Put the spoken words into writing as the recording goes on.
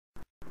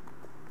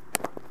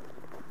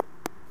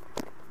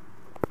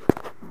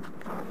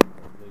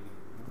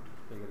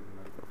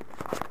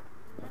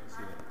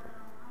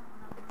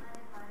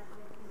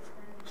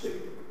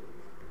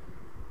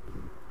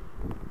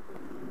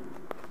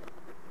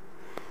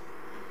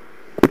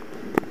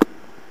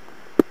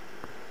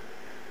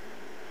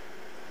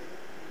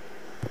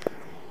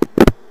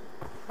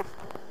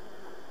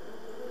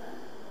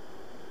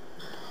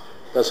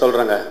இப்போ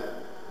சொல்கிறேங்க.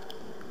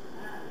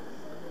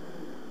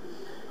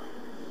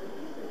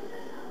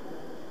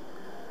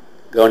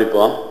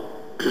 கவனிப்போம்.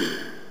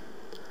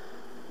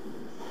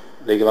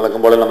 இன்றைக்கு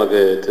வழக்கம் போல் நமக்கு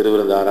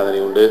திருவிருந்து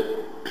ஆராதனை உண்டு.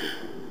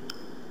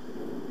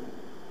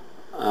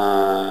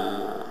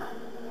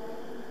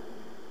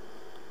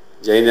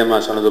 ஜெயந்தியம்மா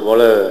சொன்னது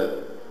போல்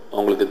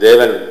உங்களுக்கு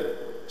தேவன்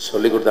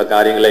சொல்லிக் கொடுத்த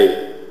காரியங்களை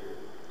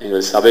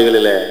எங்கள்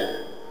சபைகளில்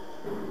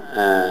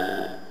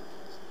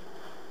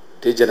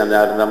டீச்சர்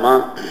அந்த இருந்தம்மா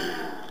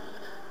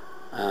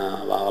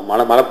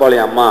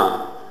மலப்பாளைய அம்மா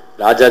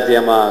ராஜாத்தி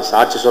அம்மா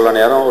சாட்சி சொல்கிற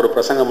நேரம் ஒரு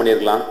பிரசங்கம்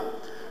பண்ணியிருக்கலாம்.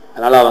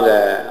 அதனால் அவங்க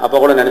அப்போ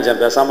கூட நினச்சேன்,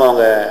 பேசாமல்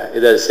அவங்க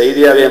இதை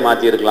செய்தியாகவே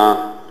மாற்றியிருக்கலாம்.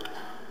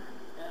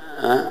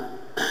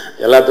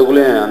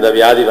 எல்லாத்துக்குள்ளேயும் அந்த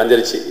வியாதி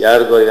வந்துருச்சு.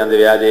 யாருக்கு அந்த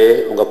வியாதி?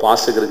 உங்கள்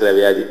பாஸுக்கு இருக்கிற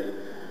வியாதி.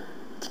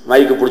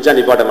 மைக்கு பிடிச்சா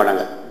நிப்பாட்ட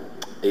மாட்டாங்க.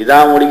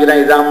 இதான்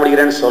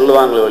முடிக்கிறேன்னு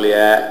சொல்லுவாங்களே ஒழிய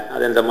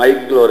அது இந்த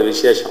மைக்குள்ள ஒரு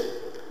விசேஷம்.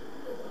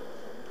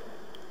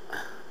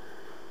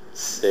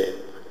 சரி,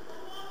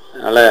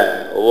 அதனால்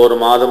ஒவ்வொரு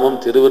மாதமும்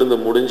திருவிருந்து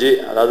முடிஞ்சு,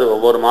 அதாவது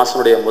ஒவ்வொரு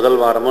மாதனுடைய முதல்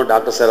வாரமும்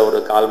டாக்டர் சார் ஒரு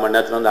 1/4 மணி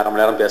நேரத்துலேருந்து 1/2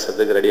 மணி நேரம்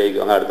பேசுறதுக்கு ரெடி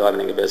ஆகிக்குவாங்க. அடுத்த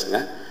வாரம் நீங்கள் பேசுங்க.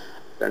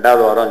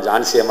 2வது வாரம்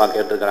ஜான்சி அம்மா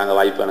கேட்டிருக்கிறாங்க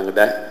வாய்ப்பு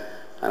என்கிட்ட.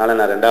 அதனால்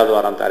நான் 2வது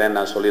வாரம் தரேன்னு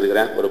நான்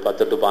சொல்லியிருக்கிறேன். ஒரு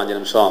 10 to 15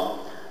 நிமிஷம்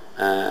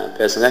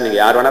பேசுங்க.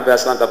 நீங்கள் யார் வேணால்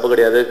பேசலாம், தப்பு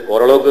கிடையாது.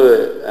 ஓரளவுக்கு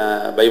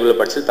பைபிளை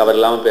படித்து தவறு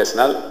இல்லாமல்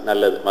பேசினால்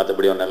நல்லது,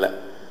 மற்றபடி ஒன்றும் இல்லை.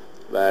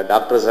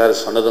 டாக்டர்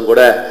சார் சொன்னதும்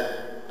கூட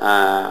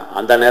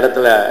அந்த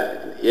நேரத்தில்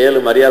 7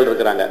 மரியாள்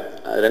இருக்கிறாங்க.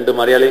 2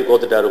 மரியாளையும்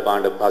கோத்துட்டார்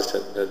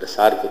பாஸ்டர்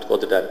சார்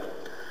கோத்துட்டார்.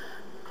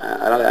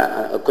 அதனால்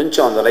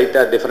கொஞ்சம் அந்த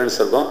லைட்டாக டிஃப்ரென்ஸ்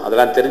இருக்கும்.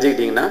 அதெல்லாம்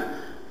தெரிஞ்சுக்கிட்டிங்கன்னா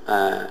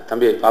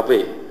தம்பி பாப்பி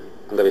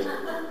அங்கே வை.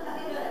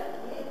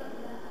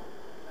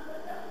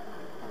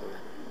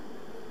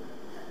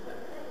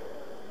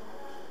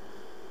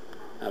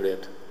 அப்படியே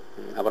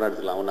அப்புறம்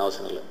எடுத்துக்கலாம், ஒன்றும்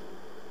அவசியம் இல்லை.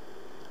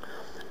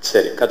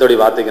 சரி, கர்த்தருடைய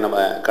வார்த்தைக்கு நம்ம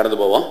கடந்து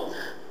போவோம்.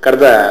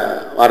 கடந்த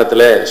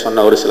வாரத்தில்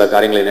சொன்ன ஒரு சில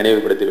காரியங்களை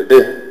நினைவுபடுத்தி விட்டு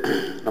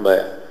நம்ம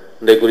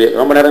இன்றைக்குரிய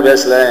ரொம்ப நேரம்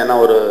பேசலை. ஏன்னா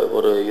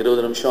ஒரு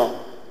 20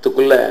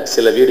 நிமிஷத்துக்குள்ளே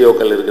சில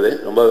வீடியோக்கள் இருக்குது.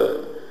 ரொம்ப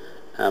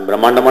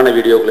பிரம்மாண்டமான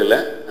வீடியோக்கள் இல்லை.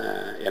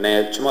 என்னை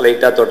சும்மா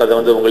லைட்டாக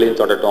தொட்டதை உங்களையும்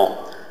தொட்டட்டும்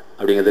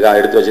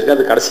அப்படிங்கிறதுக்காக எடுத்து வச்சுருக்கேன்.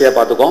 அது கடைசியாக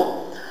பார்த்துக்கோம்.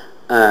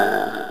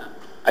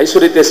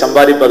 ஐஸ்வர்யத்தை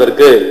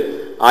சம்பாதிப்பதற்கு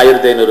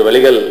 1500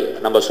 வழிகள்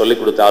நம்ம சொல்லி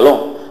கொடுத்தாலும்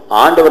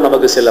ஆண்டவர்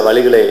நமக்கு சில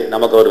வழிகளை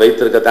நமக்கு அவர்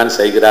வைத்திருக்கத்தான்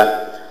செய்கிறார்.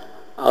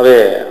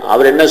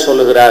 அவர் என்ன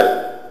சொல்லுகிறார்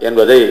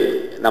என்பதை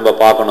நம்ம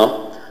பார்க்கணும்.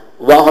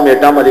 உபாகம்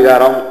 8ஆம்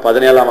அதிகாரம்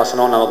 17ஆம்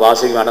வசனம் நமக்கு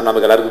வாசிக்க வேண்டாம்,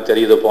 நமக்கு எல்லாருக்கும்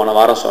தெரியுது. போன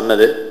வாரம்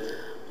சொன்னது.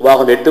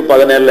 உபாகம்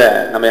 8:17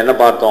 நம்ம என்ன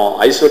பார்த்தோம்?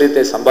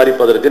 ஐஸ்வர்யத்தை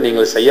சம்பாதிப்பதற்கு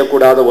நீங்கள்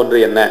செய்யக்கூடாத ஒன்று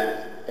என்ன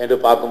என்று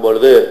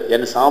பார்க்கும்பொழுது,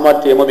 என்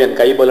சாமர்த்தியமும் என்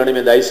கைபலனும்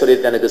இந்த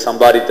ஐஸ்வர்யத்தை எனக்கு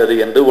சம்பாதித்தது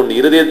என்று உன்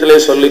இருதயத்திலே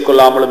சொல்லிக்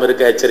கொள்ளாமலும்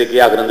இருக்க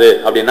எச்சரிக்கையாக இருந்து.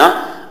 அப்படின்னா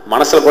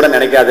மனசுல கூட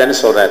நினைக்காதேன்னு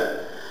சொல்றாரு.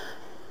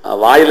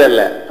 வாயில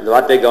இல்லை, அந்த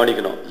வார்த்தையை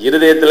கவனிக்கணும்.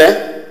 இருதயத்துல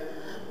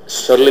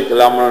சொல்லிக்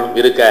கொள்ளாமலும்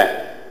இருக்க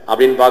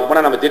அப்படின்னு பார்க்க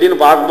போனா நம்ம திடீர்னு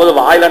பார்க்கும்போது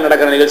வாயில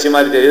நடக்கிற நிகழ்ச்சி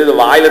மாதிரி தெரியுது.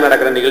 வாயில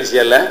நடக்கிற நிகழ்ச்சி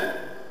அல்ல,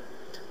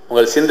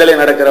 உங்கள் சிந்தனை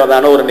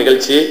நடக்கிறதான ஒரு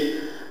நிகழ்ச்சி.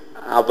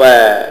 அப்ப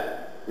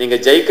நீங்க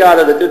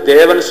ஜெயிக்காததுக்கு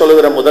தேவன்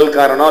சொல்லுகிற முதல்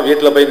காரணம்,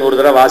 வீட்டில் போய் 100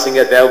 தடவை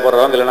வாசிங்க,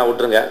 தேவைப்படுறவங்க இல்லைன்னா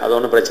விட்டுருங்க, அது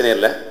ஒன்றும் பிரச்சனை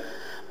இல்லை.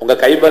 உங்க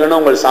கைபலனும்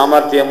உங்கள்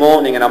சாமர்த்தியமும்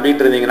நீங்க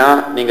நம்பிட்டு இருந்தீங்கன்னா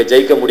நீங்க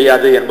ஜெயிக்க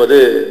முடியாது என்பது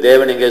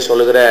தேவன் இங்கே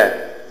சொல்லுகிற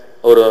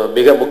ஒரு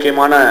மிக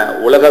முக்கியமான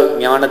உலக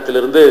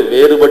ஞானத்திலிருந்து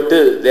வேறுபட்டு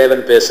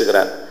தேவன்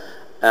பேசுகிறார்.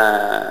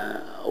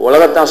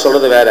 உலகத்தான்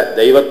சொல்றது வேற.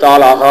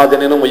 தெய்வத்தால்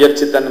ஆகாதனும்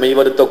முயற்சி தன்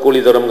மெய்வருத்த கூலி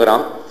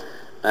தருங்கிறான்.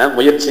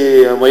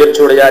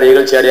 முயற்சியுடையார்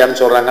இகழ்ச்சி அடையார்னு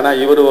சொல்றாங்கன்னா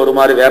இவர் ஒரு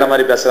மாதிரி வேற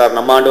மாதிரி பேசுறாரு,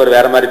 நம்ம ஆண்டவர்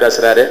வேற மாதிரி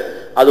பேசுறாரு.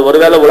 அது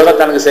ஒருவேளை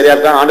உலகத்தானுக்கு சரியா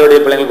இருக்கா,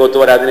 ஆண்டவருடைய பிள்ளைங்களுக்கு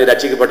ஒத்து வராது. நீ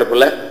ரட்சிக்கப்பட்ட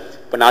பிள்ளை,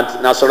 இப்ப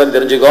நான் சொல்றேன்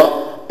தெரிஞ்சுக்கோ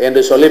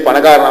என்று சொல்லி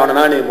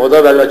பணக்காரனா நீ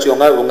முதல் வேலை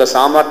வச்சுக்கோங்க. உங்க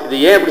சாமர்த்தியம்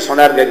இது ஏன் இப்படி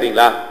சொன்னாரு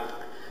கேட்குறீங்களா?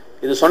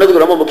 இது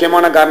சொன்னதுக்கு ரொம்ப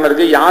முக்கியமான காரணம்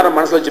இருக்கு. யாரை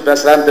மனசுல வச்சு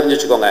பேசுறாருன்னு தெரிஞ்சு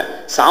வச்சுக்கோங்க.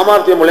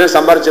 சாமர்த்தியம் மூலியம்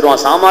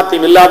சம்பாரிச்சிருவான்,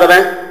 சாமர்த்தியம்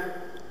இல்லாதவன்.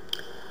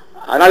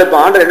 அதனால இப்ப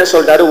ஆண்டவர் என்ன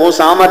சொல்லிட்டாரு? உன்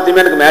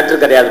சாமர்த்தியமே எனக்கு மேட்ரு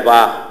கிடையாதுப்பா.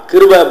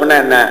 கிருபை அப்படின்னா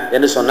என்ன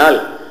என்று சொன்னால்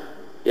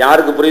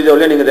யாருக்கு புரியுதோ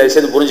இல்லையோ நீங்க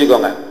தயவுசெய்து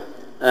புரிஞ்சுக்கோங்க.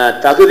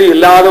 தகுதி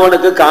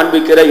இல்லாதவனுக்கு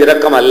காண்பிக்கிற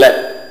இரக்கம் அல்ல,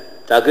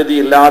 தகுதி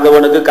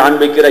இல்லாதவனுக்கு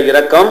காண்பிக்கிற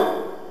இரக்கம்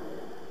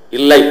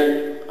இல்லை,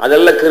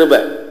 அதல்ல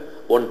கிருபை.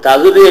 உன்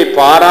தகுதியை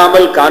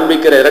பாராமல்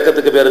காண்பிக்கிற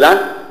இரக்கத்துக்கு பேர்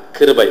தான்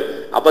கிருபை.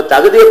 அப்ப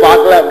தகுதியை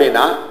பார்க்கல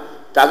அப்படின்னா,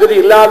 தகுதி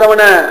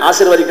இல்லாதவனை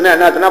ஆசீர்வதிக்கணும்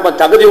என்ன ஆச்சுன்னா, அப்ப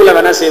தகுதி உள்ள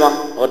வேணா செய்வான்.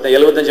 ஒருத்தன்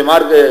 75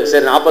 மார்க்கு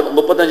சரி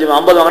 35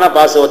 50 வாங்கினா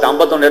பாஸ், ஒருத்தன்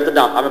 51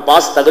 எடுத்துட்டான், அவன்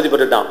பாஸ் தகுதி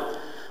பெற்றுட்டான்.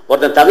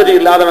 ஒருத்தன் தகுதி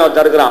இல்லாதவன்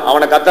ஒருத்தன் இருக்கிறான்,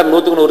 அவனை கர்த்தர்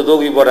 100க்கு 100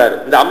 தூக்கி போறாரு.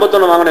 இந்த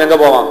 51 வாங்கின எங்க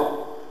போவான்?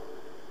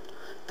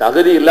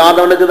 தகுதி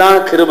இல்லாதவனுக்கு தான்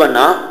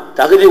கிருபைன்னா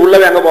தகுதி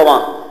உள்ளவன் எங்க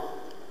போவான்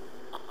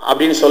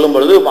அப்படின்னு சொல்லும்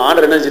பொழுது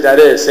ஆண்டவர் என்ன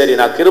செஞ்சிட்டாரு? சரி,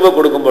 நான் கிருபை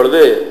கொடுக்கும்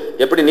பொழுது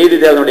எப்படி நீதி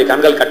தேவனுடைய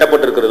கண்கள்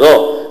கட்டப்பட்டிருக்கிறதோ,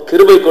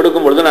 கிருபை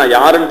கொடுக்கும் பொழுது நான்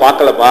யாருன்னு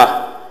பார்க்கலப்பா,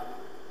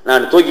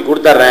 நான் தூக்கி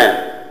கொடுத்துட்றேன்.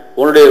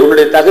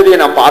 உன்னுடைய தகுதியை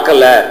நான்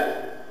பார்க்கல,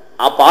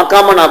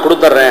 பார்க்காம நான்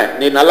கொடுத்துட்றேன்.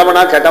 நீ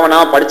நல்லவனா கெட்டவனா,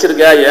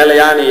 படிச்சிருக்க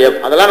ஏழையா, நீ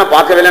அதெல்லாம் நான்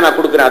பார்க்கவே இல்லை, நான்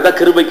கொடுக்குறேன். அதான்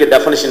கிருபைக்கு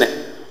டெஃபினிஷனு.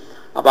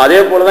 அப்ப அதே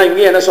போலதான்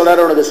இங்கேயும் என்ன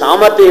சொல்றாரு? உனக்கு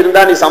சாமர்த்தியம்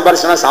இருந்தா நீ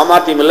சம்பாரிச்சனா,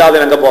 சாமர்த்தியம்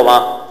இல்லாதவன் எங்க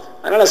போவான்?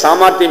 அதனால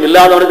சாமர்த்தியம்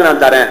இல்லாதவனுக்கு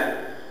நான் தரேன்.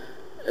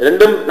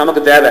 ரெண்டும்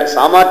நமக்கு தேவை.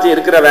 சாமர்த்தியம்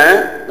இருக்கிறவன்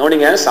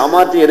நோனிங்க,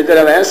 சாமர்த்தியம்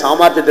இருக்கிறவன்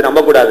சாமர்த்தியத்தை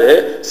நம்பக்கூடாது,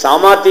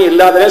 சாமர்த்தியம்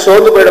இல்லாதவன்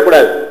சோர்ந்து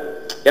போயிடக்கூடாது.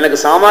 எனக்கு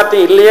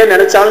சாமர்த்தியம் இல்லையே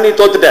நினைச்சாலும் நீ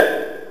தோத்துட்ட.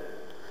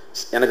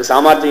 எனக்கு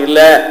சாமர்த்தியம்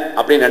இல்லை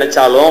அப்படின்னு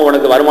நினைச்சாலும்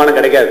உனக்கு வருமானம்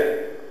கிடைக்காது.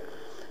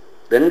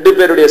 ரெண்டு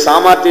பேருடைய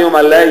சாமர்த்தியம்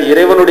அல்ல,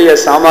 இறைவனுடைய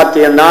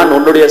சாமர்த்தியம் தான்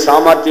உன்னுடைய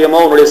சாமர்த்தியமோ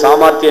உன்னுடைய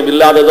சாமர்த்தியம்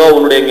இல்லாததோ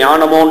உன்னுடைய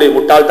ஞானமோ உன்னுடைய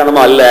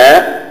முட்டாள்தனமோ அல்ல.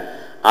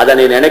 அதை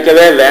நீ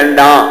நினைக்கவே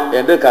வேண்டாம்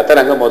என்று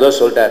கர்த்தர் அங்க முதல்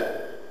சொல்லிட்டார்.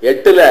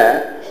 8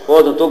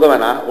 போதும் தூக்க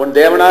வேணாம், உன்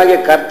தேவனாகிய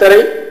கர்த்தரை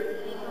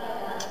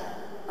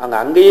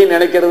அங்கேயும்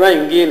நினைக்கிறது தான்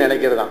இங்கேயும்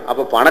நினைக்கிறது தான்.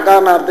 அப்போ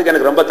பணக்காரனாகிறதுக்கு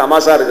எனக்கு ரொம்ப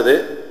தமாசா இருக்குது.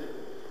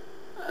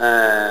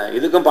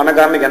 இதுக்கும்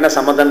பணக்காரனுக்கு என்ன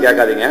சம்பந்தம்னு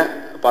கேட்காதீங்க.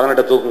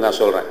 18 தூக்குங்க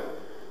சொல்றேன்.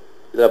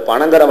 இதுல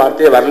பணங்கிற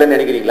வார்த்தையே வரலன்னு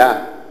நினைக்கிறீங்களா?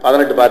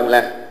 18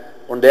 பாருங்களேன்.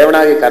 உன்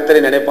தேவனாகிய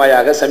கர்த்தரை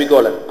நினைப்பாயாக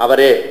செமிகோலன்.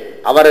 அவரே,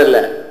 அவர்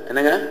இல்லை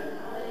என்னங்க,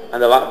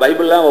 அந்த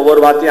பைபிள்ல ஒவ்வொரு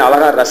வார்த்தையும்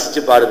அழகா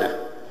ரசிச்சு பாருங்க.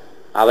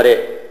 அவரே,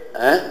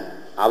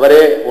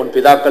 அவரே உன்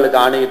பிதாக்களுக்கு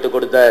ஆணையிட்டு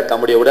கொடுத்த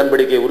தம்முடைய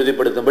உடன்படிக்கையை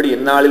உறுதிப்படுத்தும்படி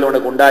இந்நாளில்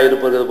உனக்கு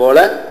உண்டாயிருப்பது போல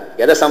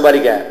எதை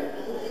சம்பாதிக்க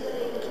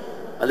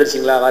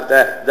வந்துருச்சிங்களா வார்த்தை?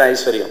 இதுதான்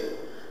ஐஸ்வர்யம்.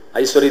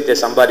 ஐஸ்வர்யத்தை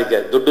சம்பாதிக்க,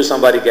 துட்டு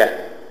சம்பாதிக்க,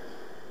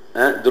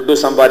 துட்டு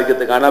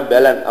சம்பாதிக்கிறதுக்கான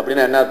பேலன்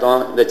அப்படின்னா என்ன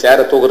அர்த்தம்? இந்த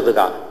சேரை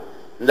தூக்குறதுக்கா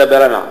இந்த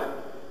பேலனா?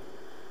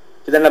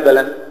 இது என்ன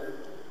பேலன்?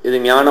 இது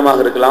ஞானமாக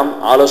இருக்கலாம்,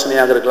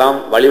 ஆலோசனையாக இருக்கலாம்,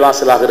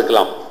 வழிவாசலாக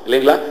இருக்கலாம்,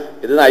 இல்லைங்களா?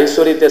 இதுதான்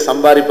ஐஸ்வர்யத்தை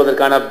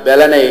சம்பாதிப்பதற்கான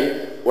பலனை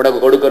உனக்கு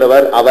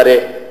கொடுக்கிறவர் அவரே.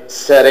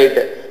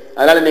 ரைட்.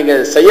 அதனால நீங்க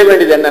செய்ய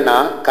வேண்டியது என்னன்னா,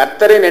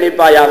 கர்த்தரை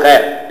நினைப்பாயாக.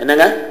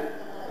 என்னங்க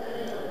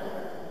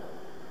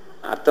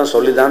அர்த்தம்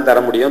சொல்லிதான் தர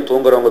முடியும்.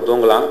 தூங்குறவங்க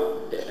தூங்கலாம்.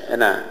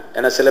 என்ன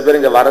ஏன்னா சில பேர்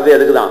இங்க வரதே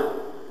எதுக்குதான்?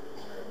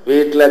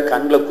 வீட்டுல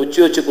கண்ணில் குச்சி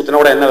வச்சு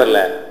குத்துனா கூட என்ன வரல,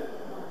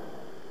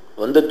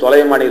 வந்து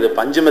தொலைய மாட்டேங்குது.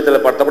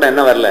 பஞ்சுமத்தில் படுத்த கூட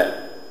என்ன வரல.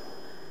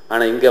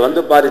 ஆனா இங்க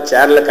வந்து பாரு,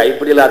 சேர்ல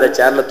கைப்பிடி இல்லாத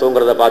சேர்ல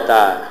தூங்குறத பார்த்தா,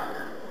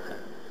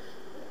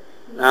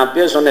 நான்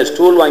அப்பயே சொன்னேன்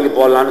ஸ்டூல் வாங்கி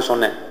போடலான்னு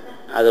சொன்னேன்.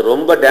 அது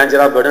ரொம்ப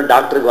டேஞ்சரா போயிடும்,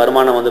 டாக்டருக்கு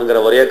வருமானம் வந்துருங்கிற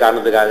ஒரே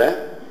காரணத்துக்காக.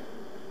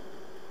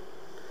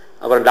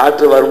 அப்புறம்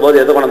டாக்டர் வரும்போது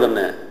எதை கொண்டு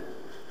வந்தேன்?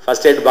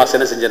 ஃபர்ஸ்ட் எய்ட் பாக்ஸ்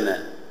என்ன செஞ்சேன்?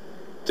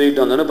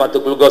 தூக்கிட்டு வந்தோன்னு 10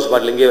 குளுக்கோஸ்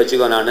பாட்டில் இங்கேயே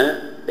வச்சுக்கோ. நான்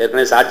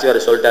ஏற்கனவே சாட்சி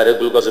வேறு சொல்லிட்டாரு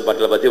குளுக்கோஸ்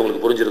பாட்டிலை பற்றி,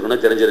 உங்களுக்கு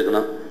புரிஞ்சிருக்கணும்,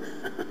 தெரிஞ்சிருக்கணும்.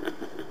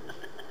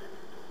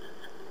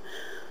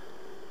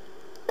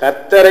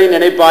 கர்த்தரை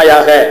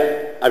நினைப்பாயாக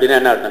அப்படின்னா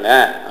என்ன அர்த்தங்க?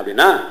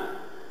 அப்படின்னா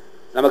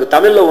நமக்கு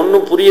தமிழில்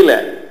ஒன்றும் புரியல,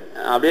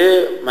 அப்படியே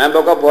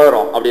மேம்போக்கா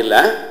போகிறோம். அப்படி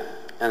இல்லை,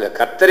 அங்கே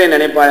கர்த்தரை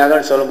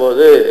நினைப்பாயாகன்னு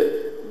சொல்லும்போது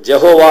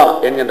ஜெகோவா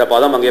என்கின்ற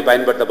பதம் அங்கே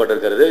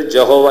பயன்படுத்தப்பட்டிருக்கிறது.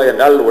 ஜெகோவா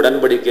என்றால்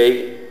உடன்படிக்கை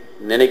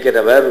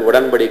நினைக்கிறவர்,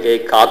 உடன்படிக்கை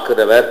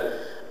காக்கிறவர்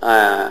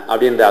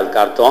அப்படின்ற அதுக்கு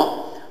அர்த்தம்.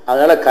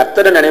 அதனால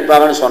கர்த்தரை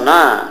நினைப்பாங்கன்னு சொன்னா,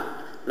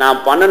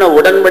 நான் பண்ணின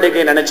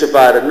உடன்படிக்கை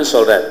நினைச்சுப்பாருன்னு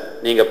சொல்றார்.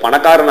 நீங்க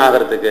பணக்காரன்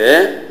ஆகிறதுக்கு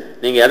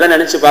நீங்க எதை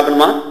நினைச்சு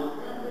பார்க்கணுமா?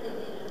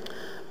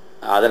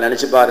 அதை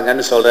நினைச்சு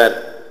பாருங்கன்னு சொல்றார்.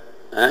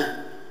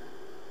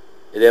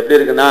 இது எப்படி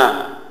இருக்குன்னா,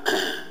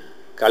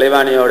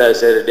 கலைவாணியோட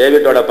சரி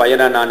டேவிட்டோட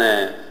பையனை நான்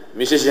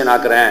மியூசிஷியன்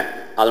ஆக்குறேன்,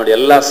 அதனுடைய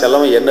எல்லா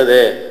செலவும்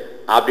என்னது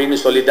அப்படின்னு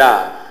சொல்லிட்டா,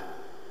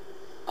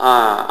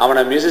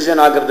 அவனை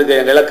மியூசிஷியன் ஆக்குறதுக்கு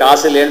எங்களை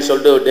காசு இல்லைன்னு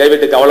சொல்லிட்டு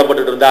டேவிட்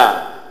கவலைப்பட்டு இருந்தா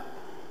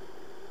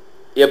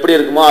எப்படி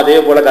இருக்குமோ அதே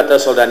போல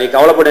கர்த்தர் சொல்ற, நீ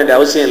கவலைப்பட வேண்டிய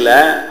அவசியம் இல்லை.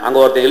 அங்க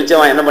ஒருத்தன்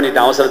இழிச்சவன் என்ன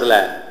பண்ணிட்டான் அவசரத்துல,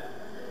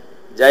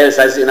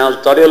 சசி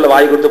நான் தொடையூரில்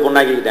வாய் கொடுத்து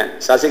புண்ணாக்கிக்கிட்டேன்.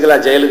 சசிகலா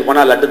ஜெயிலுக்கு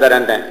போனா லட்டு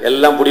தரேன்ட்டேன்,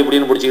 எல்லாம்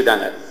புடின்னு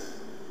பிடிச்சிக்கிட்டாங்க.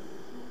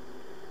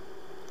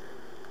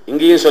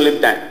 இங்கேயும்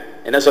சொல்லிவிட்டேன்.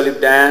 என்ன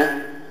சொல்லிவிட்டேன்?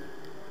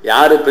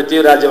 யாரு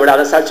பிருத்திவிராஜை விட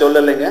அதை சாட்சி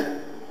சொல்லலைங்க,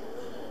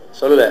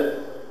 சொல்லல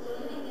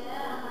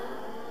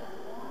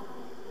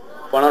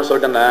போனாலும்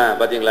சொல்லிட்டேங்க.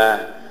 பார்த்தீங்களா,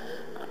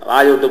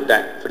 வாய்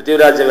விட்டுவிட்டேன்.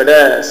 பிருத்திவிராஜை விட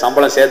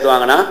சம்பளம் சேர்த்து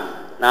வாங்கினா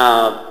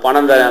நான்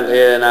பணம் தரேன்,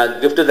 நான்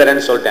கிஃப்ட்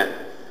தரேன்னு சொல்லிட்டேன்.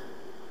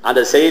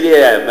 அந்த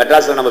செய்தியை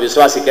மெட்ராஸில் நம்ம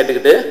விசுவாசி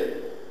கேட்டுக்கிட்டு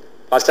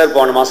ஃபஸ்டர்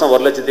போன மாதம்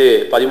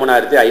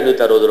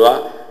 1,13,560 ரூபா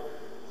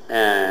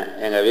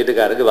எங்கள்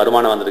வீட்டுக்காருக்கு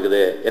வருமானம்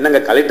வந்திருக்குது. என்னங்க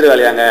கலெக்டர்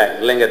வேலையாங்க?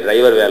 இல்லைங்க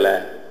டிரைவர் வேலை.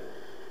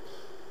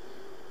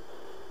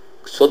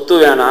 சொத்து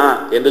வேணாம்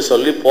என்று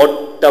சொல்லி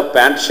போட்ட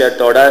பேண்ட்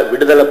ஷர்ட்டோட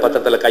விடுதலை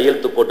பத்திரத்தில்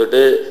கையெழுத்து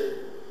போட்டுட்டு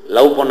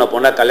லவ் பண்ண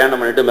பொண்ணை கல்யாணம்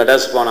பண்ணிட்டு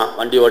மெட்ராஸ் போனான்.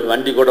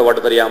 வண்டி கூட ஓட்ட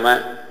தெரியாமல்,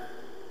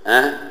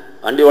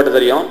 வண்டி ஓட்ட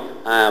தெரியும்,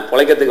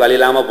 பிழைக்கிறதுக்கு வழி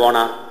இல்லாமல்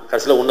போனான்.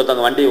 கடைசியில்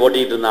இன்னொருத்தவங்க வண்டி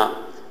ஓட்டிக்கிட்டு இருந்தான்.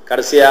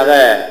 கடைசியாக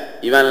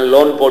இவன்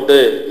லோன் போட்டு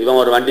இவன்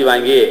ஒரு வண்டி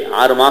வாங்கி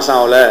 6 மாதம்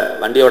அவளை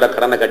வண்டியோட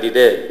கடனை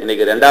கட்டிட்டு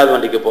இன்னைக்கு 2வது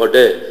வண்டிக்கு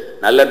போட்டு,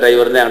 நல்ல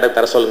டிரைவர் இருந்து என்கிட்ட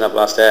தர சொல்லுங்க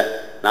பாஸ்டர்,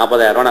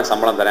 40,000 ரூபா நான்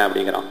சம்பளம் தரேன்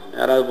அப்படிங்கிறான்.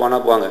 யாராவது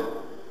போனால் போங்க.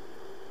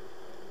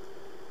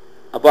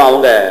 அப்போ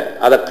அவங்க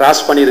அதை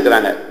கிராஸ்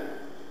பண்ணியிருக்கிறாங்க.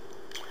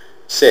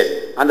 சரி,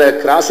 அந்த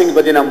கிராசிங்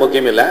பற்றி நம்ம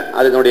முக்கியம் இல்லை.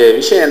 அதுக்குடைய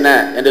விஷயம் என்ன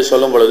என்று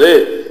சொல்லும் பொழுது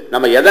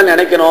நம்ம எதை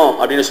நினைக்கணும்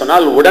அப்படின்னு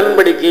சொன்னால்,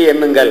 உடன்படிக்கை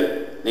எண்ணுங்கள்.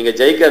 நீங்கள்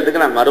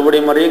ஜெயிக்கிறதுக்கு நான்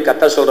மறுபடியும்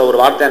கர்த்தர் சொல்கிற ஒரு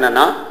வார்த்தை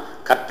என்னன்னா,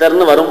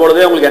 கர்த்தர்னு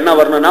வரும்பொழுதே உங்களுக்கு என்ன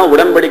வரணும்னா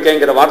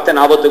உடன்படிக்கைங்கிற வார்த்தை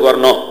ஞாபகத்துக்கு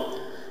வரணும்.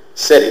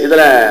 சரி,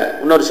 இதில்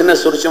இன்னொரு சின்ன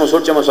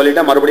சூட்சமாக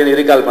சொல்லிட்டேன், மறுபடியும்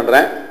ரீகால்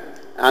பண்ணுறேன்.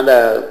 அந்த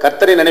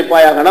கர்த்தரை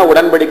நினைப்பாயாகனா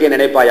உடன்படிக்கை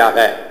நினைப்பாயாக.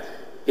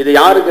 இது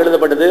யாருக்கு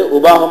எழுதப்பட்டது?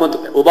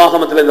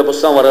 உபாகமத்தில் இந்த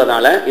புஸ்தகம்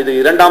வர்றதுனால இது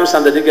 2ஆம்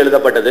சந்ததிக்கு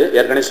எழுதப்பட்டது.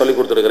 ஏற்கனவே சொல்லி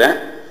கொடுத்துருக்கிறேன்.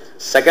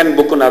 செகண்ட்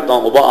புக்னு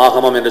அர்த்தம். உப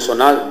ஆகமம் என்று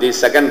சொன்னால் தி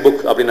செகண்ட்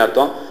புக் அப்படின்னு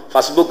அர்த்தம்.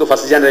 ஃபர்ஸ்ட் புக்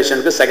ஃபர்ஸ்ட்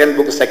ஜெனரேஷனுக்கு, செகண்ட்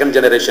புக் செகண்ட்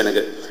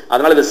ஜெனரேஷனுக்கு.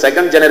 அதனால இது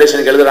செகண்ட்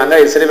ஜெனரேஷனுக்கு எழுதுறாங்க.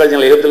 இஸ்ரவேல்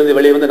ஜனங்கள் எகிப்திலிருந்து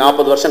வெளியே வந்து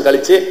 40 வருஷம்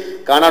கழிச்சு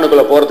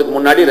கானானுக்குள்ள போறதுக்கு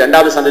முன்னாடி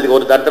 2வது சந்ததிக்கு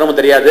ஒரு தர்த்தனமும்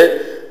தெரியாது.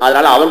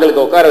 அதனால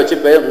அவங்களுக்கு உட்கார வச்சு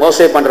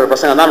மோசே பண்ற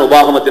பிரசங்கம் தான்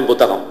உபாகமத்தின்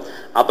புத்தகம்.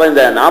 அப்ப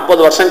இந்த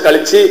 40 வருஷம்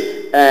கழிச்சு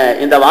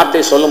இந்த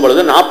வார்த்தை சொல்லும்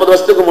பொழுது 40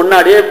 வருஷத்துக்கு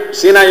முன்னாடியே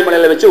சீனாய்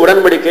மலையில வச்சு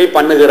உடன்படிக்கை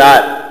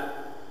பண்ணுகிறார்.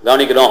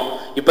 கவனிக்கணும்.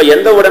 இப்ப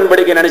எந்த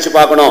உடன்படிக்கை நினைச்சு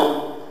பார்க்கணும்?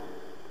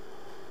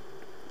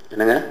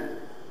 என்னங்க,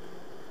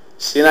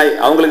 சீனாய்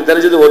அவங்களுக்கு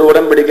தெரிஞ்சது ஒரு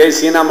உடன்படிக்கை,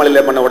 சீனா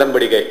மலையில பண்ண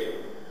உடன்படிக்கை.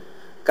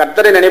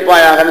 கர்த்தரை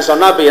நினைப்பாயாகன்னு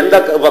சொன்னா இப்ப எந்த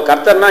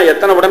கர்த்தர்னா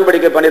எத்தனை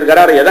உடன்படிக்கை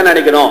பண்ணிருக்காரு, எதை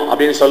நினைக்கணும்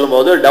அப்படின்னு சொல்லும்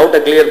போது டவுட்டை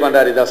கிளியர்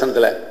பண்றாரு இந்த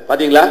வசனத்துல.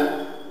 பாத்தீங்களா,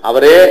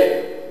 அவரே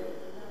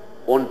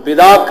உன்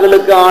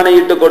பிதாக்களுக்கு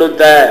ஆணையிட்டு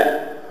கொடுத்த,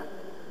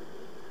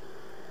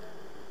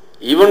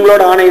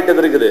 இவங்களோட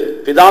ஆணையிட்டது இருக்குது.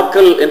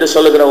 பிதாக்கள் என்று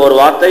சொல்லுகிற ஒரு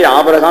வார்த்தை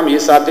ஆபிரகாம்,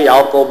 ஈசாக்கு,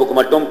 யாக்கோபுக்கு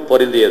மட்டும்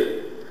பொருந்தியது.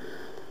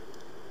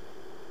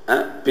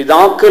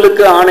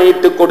 பிதாக்களுக்கு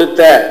ஆணையிட்டு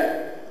கொடுத்த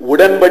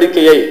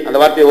உடன்படிக்கையை, அந்த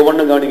வார்த்தையை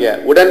ஒவ்வொன்றும் கவனிங்க.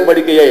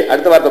 உடன்படிக்கையை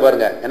அடுத்த வார்த்தை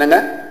பாருங்க, என்னங்க,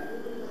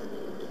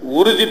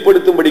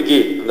 உறுதிப்படுத்தும்படிக்கு.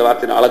 அந்த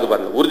வார்த்தை அழகு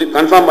பாருங்க, உறுதி,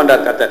 கன்ஃபார்ம்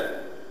பண்றார் கர்த்தர்.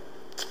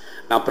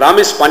 நான்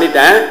பிராமிஸ்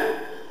பண்ணிட்டேன்,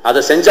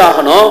 அதை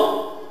செஞ்சாகணும்.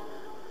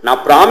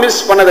 நான் பிராமிஸ்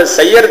பண்ணதை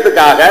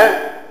செய்யறதுக்காக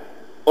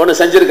ஒன்னு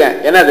செஞ்சிருக்கேன்.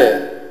 என்னது?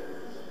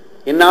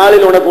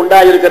 இந்நாளில் உனக்கு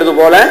உண்டாயிருக்கிறது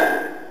போல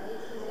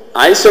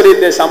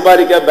ஐஸ்வர்யத்தை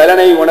சம்பாதிக்க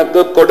பலனை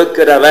உனக்கு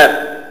கொடுக்கிறவர்.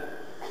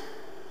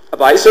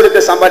 அப்ப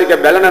ஐஸ்வர்யத்தை சம்பாதிக்க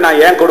பலனை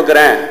நான் ஏன்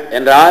கொடுக்கிறேன்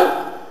என்றால்,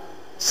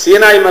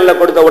 சீனாய் மலையில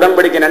கொடுத்த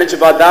உடன்படிக்கை நினைச்சு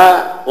பார்த்தா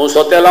உன்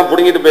சொத்தையெல்லாம்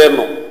புடுங்கிட்டு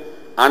போயிடணும்.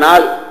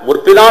 ஆனால்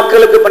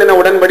முற்பிதாக்களுக்கு பண்ணின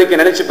உடன்படிக்கை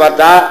நினைச்சு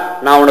பார்த்தா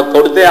நான் உனக்கு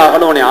கொடுத்தே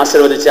ஆகணும், உன்னை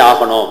ஆசீர்வதிச்சே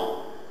ஆகணும்.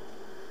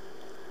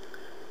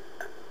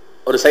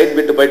 ஒரு சைட்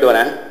விட்டு போயிட்டு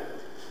வரேன்,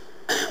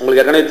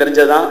 உங்களுக்கு ஏற்கனவே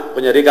தெரிஞ்சதான்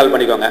கொஞ்சம் ரீகால்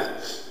பண்ணிக்கோங்க.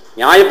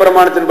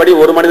 நியாயப்பிரமாணத்தின்படி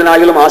ஒரு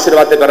மனிதனாகிலும்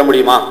ஆசீர்வாதத்தை பெற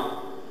முடியுமா?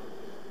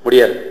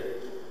 முடியாது.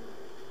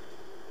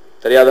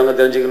 தெரியாதவங்க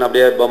தெரிஞ்சுக்கணும்,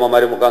 அப்படியே பொம்மை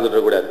மாதிரி உட்கார்ந்துட்டு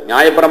இருக்க கூடாது.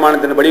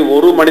 நியாயப்பிரமாணத்தின்படி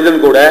ஒரு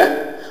மனிதன் கூட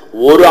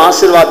ஒரு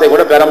ஆசீர்வாதத்தை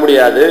கூட பெற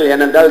முடியாது.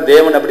 ஏனென்றால்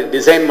தேவன் அப்படி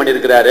டிசைன்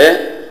பண்ணியிருக்கிறாரு.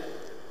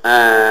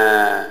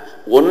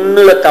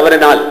 ஒண்ணுல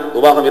தவறினால்,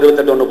 உபாகம்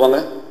 28:1 போங்க.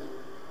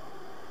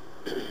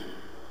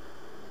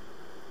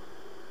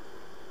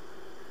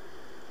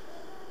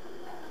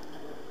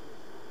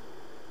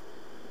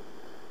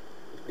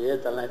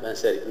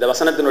 சரி, இந்த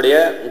வசனத்தினுடைய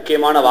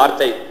முக்கியமான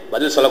வார்த்தை,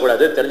 பதில்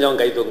சொல்லக்கூடாது,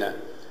 தெரிஞ்சவங்க கை தூங்க.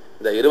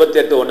 இந்த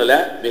 28:1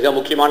 மிக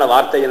முக்கியமான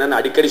வார்த்தை என்னன்னு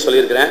அடிக்கடி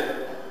சொல்லியிருக்கிறேன்.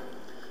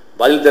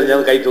 பதில்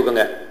தெரிஞ்சவங்க கை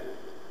தூக்குங்க.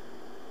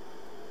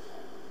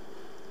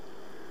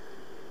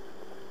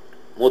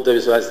 மூத்த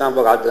விசுவாசி தான்.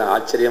 அப்போ காத்து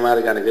ஆச்சரியமா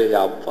இருக்கு எனக்கு.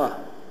 அப்பா,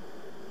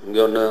 இங்க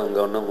ஒன்று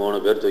இங்க ஒன்று 3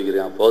 பேர்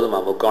தூக்கிருக்கான்,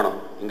 போதுமா முக்கோணம்,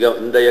 இங்க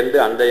இந்த எண்டு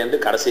அந்த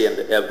எண்டு கடைசி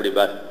எண்டு, எப்படி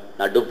பார்,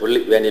 நடு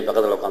புள்ளி வேணி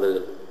பக்கத்தில்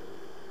உட்காந்துருக்கு.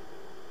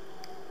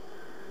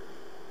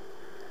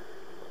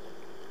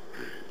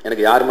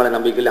 எனக்கு யார் மேலே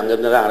நம்பிக்கை இல்லை,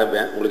 அங்கேருந்து தான்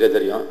ஆரம்பிப்பேன், உங்களுக்கே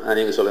தெரியும்.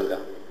 நீங்கள் சொல்லுங்க,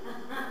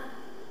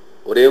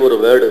 ஒரே ஒரு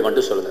வேர்டு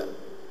மட்டும் சொல்லுங்க.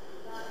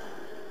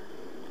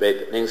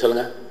 வெயிட், நீங்கள்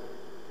சொல்லுங்க.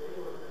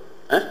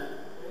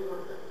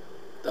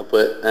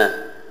 தப்பு.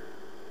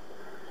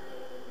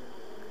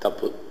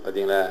 தப்பு.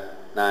 பார்த்தீங்களா,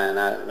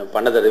 நான்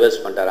பண்ணதை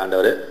ரிவர்ஸ் பண்ணிட்டார்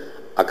ஆண்டவர்.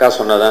 அக்கா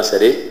சொன்னதான்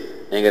சரி,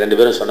 நீங்கள் 2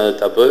 பேரும் சொன்னது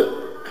தப்பு.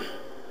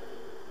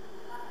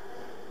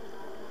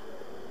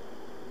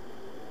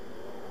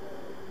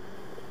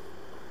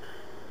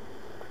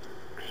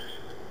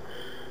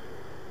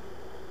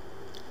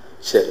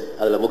 சரி,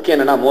 அதில் முக்கியம்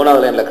என்னன்னா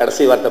 3வது லைன்ல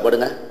கடைசி வார்த்தை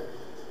படுங்க.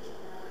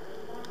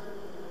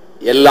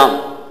 எல்லாம்.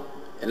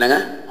 என்னங்க,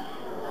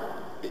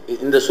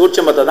 இந்த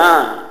சூட்சமத்தை தான்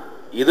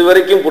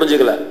இதுவரைக்கும்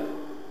புரிஞ்சுக்கல.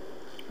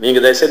 நீங்க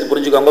தயவுசெய்து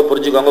புரிஞ்சுக்கோங்க,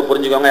 புரிஞ்சுக்கோங்க,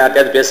 புரிஞ்சுக்கோங்க.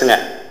 யார்ட்டையாவது பேசுங்க.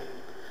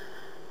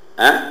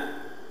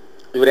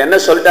 இவர் என்ன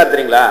சொல்லிட்டார்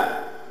தெரியுங்களா?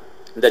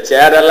 இந்த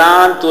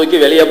சேரெல்லாம் தூக்கி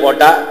வெளியே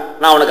போட்டா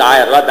நான் உனக்கு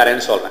 1000 ரூபாய்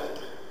தரேன்னு சொல்றேன்.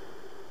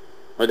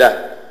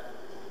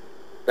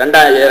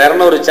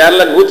 200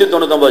 சேர்ல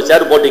 199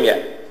 சேர் போட்டீங்க,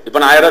 இப்ப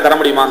நான் 1000 ரூபாய் தர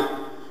முடியுமா?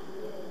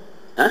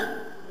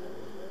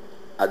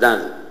 அதான்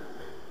அது.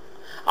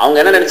 அவங்க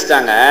என்ன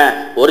நினைச்சிட்டாங்க,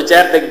 ஒரு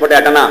சேர் தூக்கி போட்டு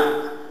எட்டனா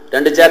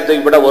 2 சேர்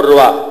தூக்கி போட்டா 1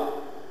 ரூபா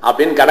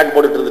அப்படின்னு கணக்கு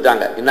போட்டுட்டு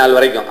இருந்துட்டாங்க இந்நாள்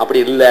வரைக்கும். அப்படி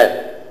இல்லை,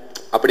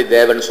 அப்படி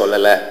தேவன்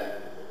சொல்லல.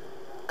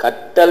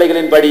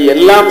 கட்டளைகளின் படி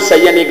எல்லாம்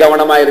செய்ய நீ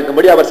கவனமா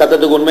இருக்கும்படி அவர்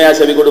சத்தத்துக்கு உண்மையா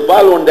செவி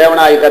கொடுப்பால் உன்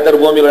தேவனாய்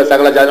கர்த்தர் பூமியோட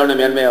சகல ஜாதியோட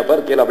மேன்மையா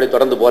வைப்பார். கீழே அப்படியே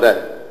தொடர்ந்து போறார்.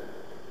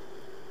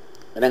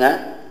 என்னங்க,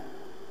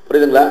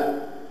 புரியுதுங்களா?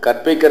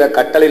 கற்பிக்கிற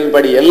கட்டளையின்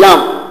படி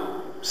எல்லாம்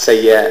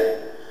செய்ய.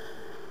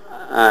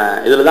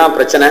 இதுலதான்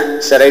பிரச்சனை.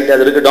 சரி, ரைட்,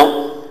 அது இருக்கட்டும்.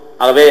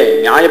 ஆகவே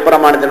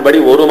நியாயப்பிரமாணத்தின்படி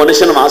ஒரு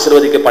மனுஷனும்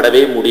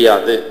ஆசீர்வதிக்கப்படவே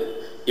முடியாது.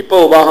 இப்போ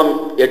உபாகம்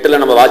 8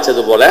 நம்ம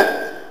வாச்சது போல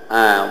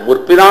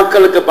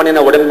முற்பிதாக்களுக்கு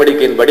பண்ணின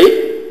உடன்படிக்கையின்படி,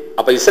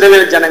 அப்ப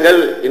இஸ்ரவேல் ஜனங்கள்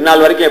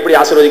இந்நாள் வரைக்கும் எப்படி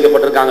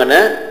ஆசீர்வதிக்கப்பட்டிருக்காங்கன்னு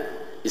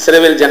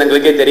இஸ்ரவேல்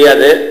ஜனங்களுக்கே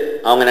தெரியாது.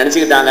 அவங்க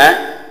நினைச்சுக்கிட்டாங்க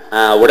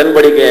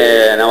உடன்படிக்கை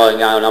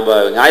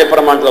நம்ம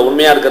நியாயப்பிரமாணத்துல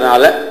உண்மையா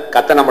இருக்கிறதுனால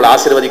கர்த்தர் நம்மளை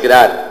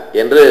ஆசீர்வதிக்கிறார்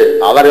என்று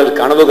அவர்கள்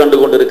கனவு கண்டு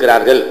கொண்டு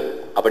இருக்கிறார்கள்.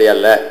 அப்படி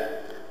அல்ல.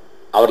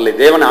 அவர்களை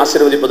தேவன்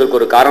ஆசீர்வதிப்பதற்கு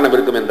ஒரு காரணம்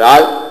இருக்கும்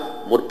என்றால்,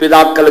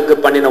 முற்பிதாக்களுக்கு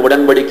பண்ணின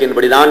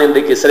உடன்படிக்கையின்படிதான்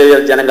இன்றைக்கு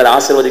இஸ்ரவேல் ஜனங்கள்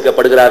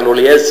ஆசீர்வதிக்கப்படுகிறார்கள்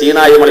ஒழிய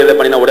சீனாய் மலையில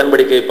பண்ணின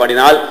உடன்படிக்கை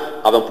பண்ணினால்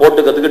அவன்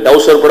போட்டுக்கிறதுக்கு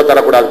டவுசர் கூட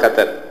தரக்கூடாது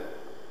கர்த்தர்.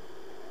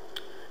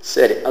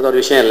 சரி, அது ஒரு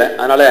விஷயம் இல்லை.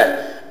 அதனால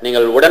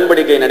நீங்கள்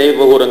உடன்படிக்கை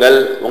நினைவு கூறுங்கள்.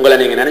 உங்களை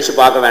நீங்க நினைச்சு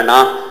பார்க்க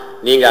வேண்டாம்.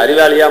 நீங்க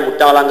அறிவாளியா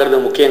முட்டாளாங்கிறது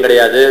முக்கியம்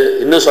கிடையாது.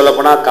 இன்னும்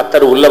சொல்லப்போனா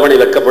கர்த்தர் உள்ளவனை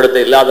வெட்கப்படுத்த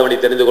இல்லாதவனை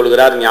தெரிந்து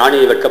கொள்கிறார்,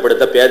 ஞானியை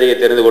வெட்கப்படுத்த பேதையை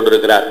தெரிந்து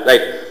கொண்டிருக்கிறார்.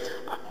 ரைட்.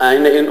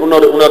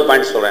 இன்னொரு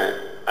பாயிண்ட் சொல்றேன்.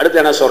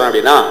 அடுத்து என்ன சொல்றேன்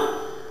அப்படின்னா,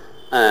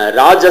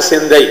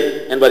 ராஜசிந்தை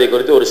என்பதை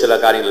குறித்து ஒரு சில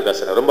காரியங்கள்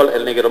பேசுறேன். ரொம்ப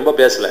இன்னைக்கு ரொம்ப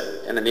பேசல,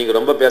 ஏன்னா நீங்க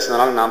ரொம்ப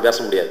பேசுனதுனால நான் பேச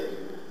முடியாது.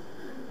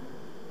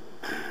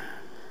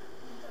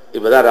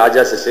 இப்பதான்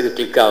ராஜா சிஸ்டருக்கு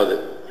கிளிக் ஆகுது.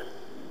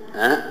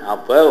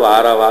 அப்போ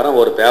வாரம்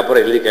ஒரு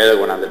பேப்பரை எழுதி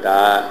கையில் கொண்டாந்துட்டா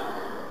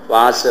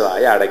வாசு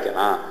வாயை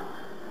அடைக்கலாம்,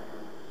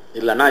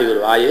 இல்லைன்னா இவர்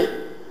வாயை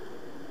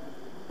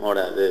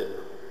மூடாது.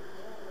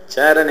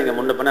 சேரை நீங்கள்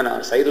முன்ன பண்ண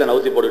சைடில்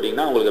நவுத்தி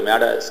போட்டுக்கிட்டிங்கன்னா உங்களுக்கு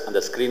மேடை அந்த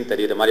ஸ்க்ரீன்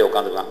தெரியுற மாதிரி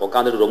உட்காந்துக்கலாம்.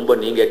 உட்காந்துட்டு ரொம்ப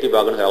நீங்கள் எட்டி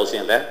பார்க்கணுங்கிற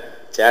அவசியம் இல்லை.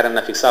 சேர்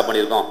என்ன ஃபிக்ஸாக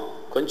பண்ணியிருக்கோம்,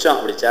 கொஞ்சம்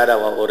அப்படி சேரை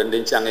ஒரு 2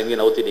 இன்ச்சு அங்கே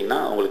இங்கேயும் நவுத்திட்டிங்கன்னா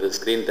உங்களுக்கு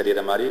ஸ்க்ரீன்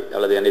தெரிகிற மாதிரி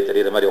அல்லது என்னை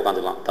தெரிகிற மாதிரி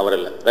உட்காந்துக்கலாம்,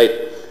 தவறில்லை. ரைட்.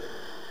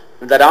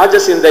 இந்த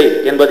ராஜசிந்தை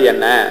என்பது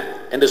என்ன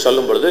என்று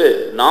சொல்லும் பொழுது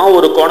நான்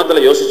ஒரு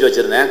கோணத்தில் யோசிச்சு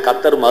வச்சிருந்தேன்.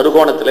 கர்த்தர்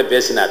மறுகோணத்தில்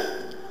பேசினார்.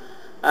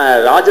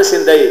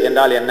 ராஜசிந்தை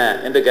என்றால் என்ன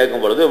என்று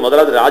கேட்கும் பொழுது,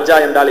 முதலாவது ராஜா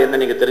என்றால் என்ன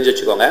நீங்க தெரிஞ்சு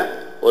வச்சுக்கோங்க.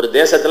 ஒரு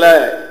தேசத்துல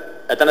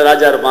எத்தனை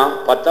ராஜா இருப்பான்?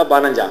 10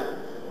 15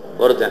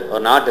 ஒருத்தன்.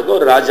 ஒரு நாட்டுக்கு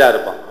ஒரு ராஜா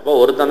இருப்பான். அப்போ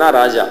ஒருத்தன் தான்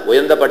ராஜா.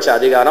 உயர்ந்தபட்ச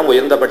அதிகாரம்,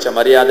 உயர்ந்தபட்ச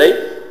மரியாதை,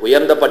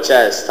 உயர்ந்தபட்ச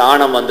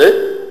ஸ்தானம்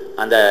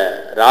அந்த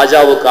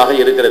ராஜாவுக்காக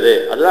இருக்கிறது.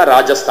 அதுதான்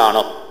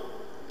ராஜஸ்தானம்.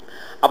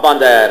 அப்ப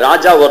அந்த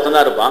ராஜா ஒருத்தன்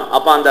தான் இருப்பான்.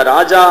 அப்ப அந்த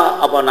ராஜா,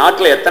 அப்ப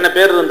நாட்டில் எத்தனை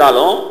பேர்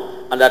இருந்தாலும்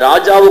அந்த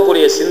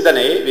ராஜாவுக்குரிய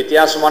சிந்தனை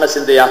வித்தியாசமான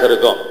சிந்தையாக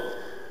இருக்கும்.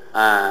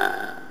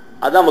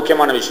 அதுதான்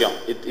முக்கியமான விஷயம்.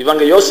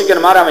 இவங்க யோசிக்கிற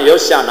மாதிரி அவன்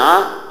யோசிச்சானா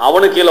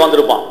அவனுக்கு கீழே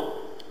வந்திருப்பான்,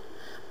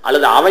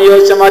 அல்லது அவன்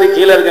யோசிச்ச மாதிரி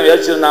கீழே இருக்க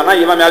யோசிச்சிருந்தானா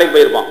இவன் மேலைக்கு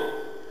போயிருப்பான்.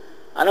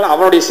 அதனால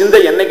அவனுடைய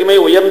சிந்தை என்னைக்குமே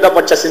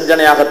உயர்ந்தபட்ச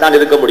சிந்தனையாகத்தான்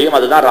இருக்க முடியும்.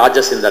 அதுதான் ராஜ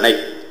சிந்தனை.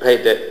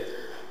 ரைட்டு.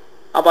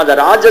 அப்ப அந்த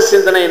ராஜ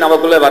சிந்தனை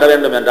நமக்குள்ள வர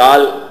வேண்டும்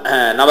என்றால்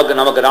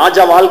நமக்கு ராஜ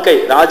வாழ்க்கை,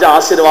 ராஜ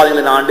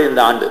ஆசீர்வாதங்களின் ஆண்டு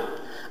இந்த ஆண்டு.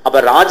 அப்ப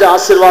ராஜ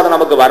ஆசீர்வாதம்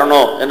நமக்கு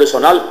வரணும் என்று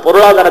சொன்னால்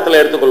பொருளாதாரத்தில்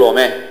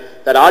எடுத்துக்கொள்வோமே,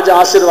 இந்த ராஜ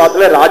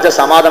ஆசீர்வாதத்துல ராஜ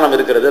சமாதானம்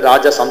இருக்கிறது,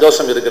 ராஜ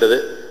சந்தோஷம் இருக்கிறது,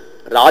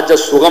 ராஜ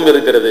சுகம்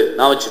இருக்கிறது.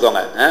 நான்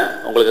வச்சுக்கோங்க,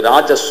 உங்களுக்கு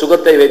ராஜ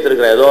சுகத்தை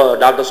வைத்திருக்கிறார். ஏதோ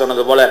டாக்டர்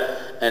சொன்னது போல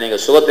நீங்க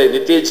சுகத்தை,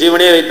 நித்திய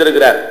ஜீவனே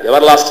வைத்திருக்கிறார்.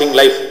 எவர்லாஸ்டிங்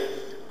லைஃப்,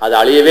 அது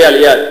அழியவே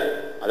அழியாது.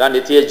 அதான்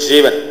நித்திய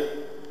ஜீவன்.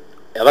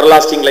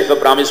 எவர்லாஸ்டிங் லைஃபை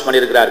ப்ராமிஸ்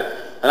பண்ணியிருக்கிறார்.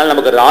 அதனால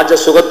நமக்கு ராஜ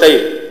சுகத்தை,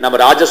 நம்ம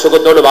ராஜ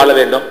சுகத்தோடு வாழ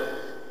வேண்டும்.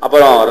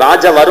 அப்புறம்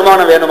ராஜ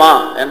வருமானம் வேணுமா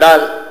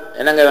என்றால்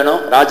என்னங்க வேணும்?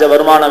 ராஜ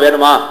வருமானம்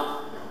வேணுமா?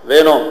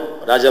 வேணும்.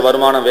 ராஜ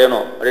வருமானம்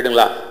வேணும்.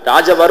 ரைட்டுங்களா?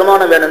 ராஜ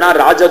வருமானம் வேணும்னா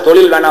ராஜ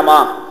தொழில் வேணாமா?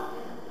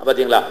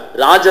 பார்த்தீங்களா?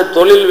 ராஜ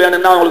தொழில்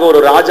வேணும்னா உங்களுக்கு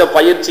ஒரு ராஜ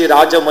பயிற்சி,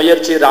 ராஜ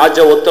முயற்சி, ராஜ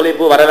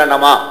ஒத்துழைப்பு வர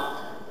வேண்டாமா?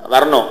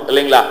 வரணும்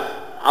இல்லைங்களா?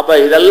 அப்ப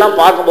இதெல்லாம்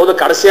பார்க்கும்போது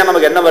கடைசியா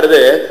நமக்கு என்ன வருது?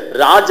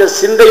 ராஜ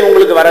சிந்தை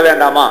உங்களுக்கு வர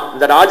வேண்டாமா?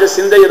 இந்த ராஜ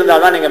சிந்தை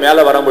இருந்தால்தான் நீங்க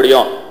மேல வர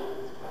முடியும்.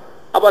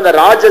 அப்ப அந்த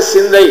ராஜ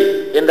சிந்தை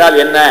என்றால்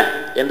என்ன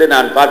என்று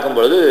நான் பார்க்கும்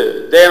பொழுது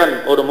தேவன்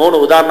ஒரு 3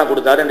 உதாரணம்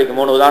கொடுத்தாரு. இன்றைக்கு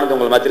 3 உதாரணத்தை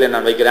உங்கள் மத்தியில்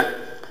நான் வைக்கிறேன்.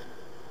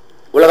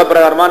 உலக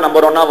பிரகாரமா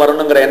நம்பர் 1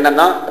 வரணுங்கிற எண்ணம்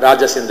தான்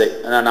ராஜ சிந்தை.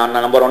 நான்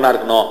நம்பர் 1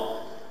 இருக்கணும்.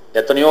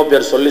 எத்தனையோ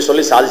பேர்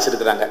சொல்லி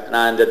சாதிச்சிருக்கிறாங்க.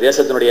 நான் இந்த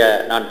தேசத்தினுடைய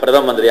நான்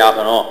பிரதம மந்திரி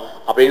ஆகணும்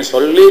அப்படின்னு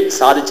சொல்லி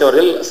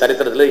சாதிச்சவர்கள்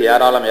சரித்திரத்தில்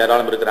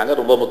ஏராளம் இருக்கிறாங்க.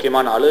 ரொம்ப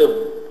முக்கியமான ஆளு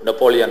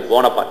நெப்போலியன்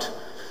போனபார்ட்.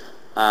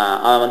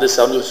 அவன்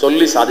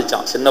சொல்லி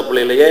சாதிச்சான். சின்ன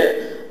பிள்ளையிலேயே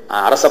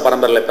அரச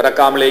பரம்பரையில்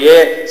பிறக்காமலேயே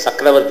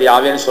சக்கரவர்த்தி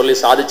ஆவேன்னு சொல்லி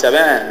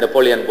சாதிச்சவன்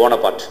நெப்போலியன்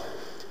போனபார்ட்.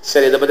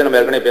 சரி, இதை பத்தி நம்ம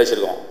ஏற்கனவே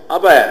பேசியிருக்கோம்.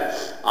 அப்ப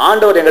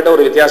ஆண்டவர் என்கிட்ட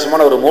ஒரு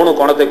வித்தியாசமான ஒரு 3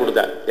 கோணத்தை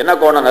கொடுத்தார். என்ன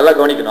கோணம்? நல்லா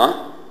கவனிக்கணும்.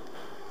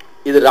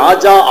 இது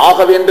ராஜா ஆக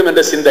வேண்டும்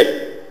என்ற சிந்தை.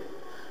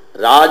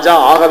 ராஜா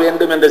ஆக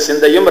வேண்டும் என்ற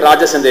சிந்தையும்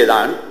ராஜ சிந்தை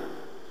தான்.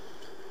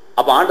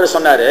 அப்ப ஆண்டவர்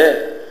சொன்னாரு,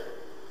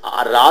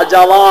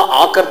 ராஜாவா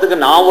ஆக்கிறதுக்கு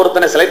நான்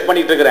ஒருத்தனை செலக்ட்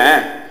பண்ணிட்டு இருக்கிறேன்.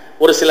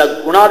 ஒரு சில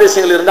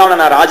குணாதிசயங்கள் இருந்தா அவனை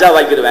நான் ராஜா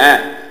வாக்கிடுவேன்.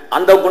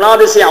 அந்த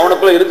குணாதிசயம்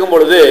அவனுக்குள்ள இருக்கும்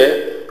பொழுது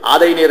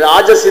அதை நீ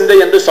ராஜ சிந்தை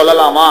என்று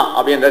சொல்லலாமா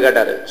அப்படின்ற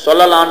கேட்டாரு.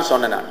 சொல்லலான்னு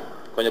சொன்னேன். நான்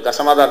கொஞ்சம்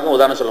கஷ்டமா தான் இருக்கும்,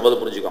 உதாரணம் சொல்லும் போது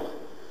புரிஞ்சுக்கோங்க.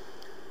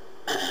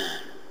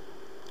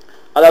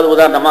 அதாவது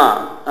உதாரணமா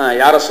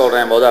யார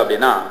சொல்றேன் போது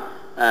அப்படின்னா,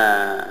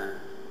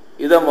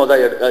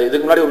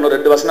 இதுக்கு முன்னாடி இன்னும்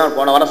 2 வசனம்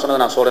போன வாரம்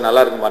சொன்னது நான் சொல்றேன்,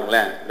 நல்லா இருக்கும்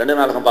பாருங்களேன். 2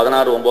 நாளாகம்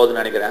 16:9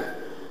 நினைக்கிறேன்.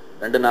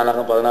 2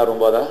 நாளாகம்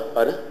 16:9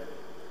 பாரு.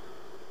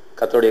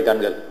 கர்த்தருடைய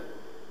கண்கள்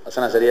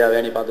வசனம் சரியா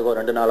வேணி பார்த்துக்கோ.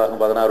 2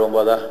 நாளாகம்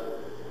 16:9.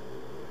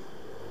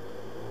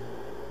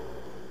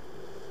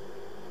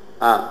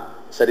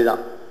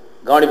 சரிதான்,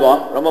 கவனிப்போம்.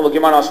 ரொம்ப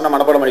முக்கியமான வசனம்,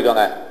 மனப்பாடம்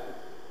பண்ணிக்கோங்க.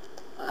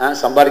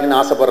 சம்பாதிக்கணும்னு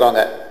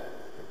ஆசைப்படுறவங்க,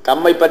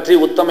 தம்மை பற்றி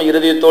உத்தம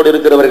இருதயத்தோடு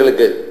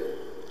இருக்கிறவர்களுக்கு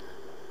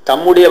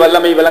தம்முடைய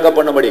வல்லமை விளங்க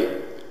பண்ணும்படி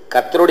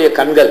கர்த்தருடைய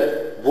கண்கள்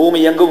பூமி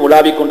எங்கும்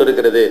உலாவிக்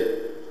கொண்டிருக்கிறது.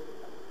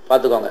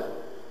 பார்த்துக்கோங்க.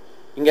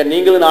 இங்க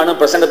நீங்களும் நானும்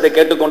பிரசங்கத்தை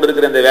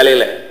கேட்டுக்கொண்டிருக்கிற இந்த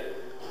வேலையில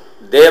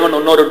தேவன்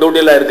இன்னொரு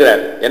டியூட்டியில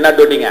இருக்கிறார். என்ன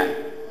டியூட்டிங்க?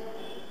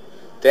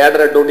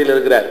 தேடுற டியூட்டியில்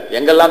இருக்கிறார்.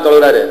 எங்கெல்லாம்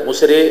தொழுறாரு?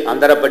 முசிறி,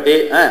 அந்தரப்பட்டி,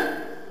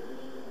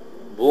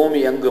 பூமி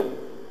எங்கும்.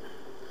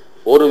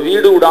 ஒரு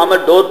வீடு விடாம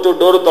டோர் டு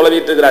டோர்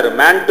தொலைவிட்டு இருக்கிறாரு,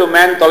 மேன் டு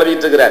மேன்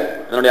தொலைவிட்டு இருக்கிறார்.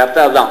 அதனுடைய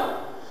அர்த்தம் அதுதான்.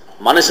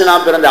 மனுஷனா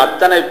பிறந்த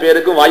அத்தனை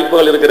பேருக்கும்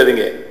வாய்ப்புகள்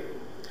இருக்கிறதுங்க.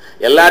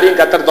 எல்லாரையும்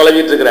கர்த்தர்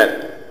தொலைவிட்டு இருக்கிறார்.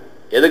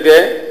 எதுக்கு?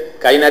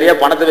 கை நிறைய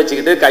பணத்தை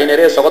வச்சுக்கிட்டு, கை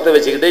நிறைய சுகத்தை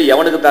வச்சுக்கிட்டு,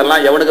 எவனுக்கு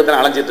தரலாம் எவனுக்கு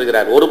தரலாம் அலைஞ்சிட்டு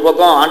இருக்கிறார். ஒரு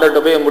பக்கம்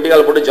ஆண்டவர்கிட்ட போய்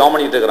முட்டிகால் போட்டு ஜாம்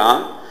பண்ணிட்டு இருக்கிறான்,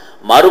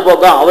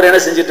 மறுபக்கம் அவர் என்ன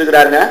செஞ்சிட்டு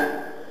இருக்கிறாருங்க?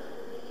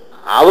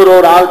 அவர்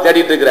ஒரு ஆள்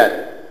தேடிட்டு இருக்கிறார்.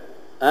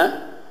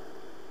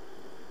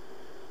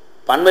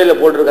 பண்மையில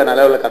போட்டிருக்க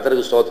நிலவில்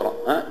கர்த்தருக்கு ஸ்தோத்திரம்.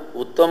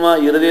 உத்தம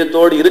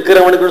இருதயத்தோடு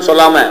இருக்கிறவனுக்குன்னு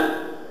சொல்லாம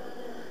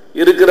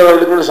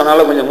இருக்கிறவர்களுக்குன்னு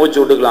சொன்னாலும் கொஞ்சம் மூச்சு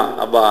விட்டுக்கலாம்.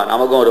 அப்பா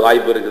நமக்கும் ஒரு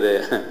வாய்ப்பு இருக்குது,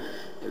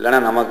 இல்லைன்னா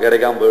நமக்கு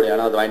கிடைக்காம போயிடும்,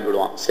 ஏன்னா அதை வாங்கிட்டு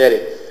போயிடுவான். சரி,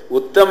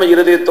 உத்தம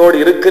இருதயத்தோடு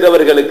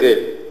இருக்கிறவர்களுக்கு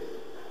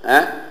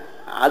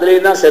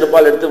அதுலேயும் தான்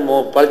செருப்பால் எடுத்து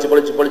பழிச்சு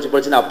பழிச்சு பழிச்சு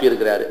பழிச்சுன்னு அப்பி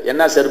இருக்கிறாரு.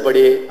 என்ன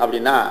செருப்படி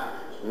அப்படின்னா,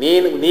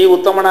 நீ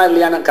உத்தமனா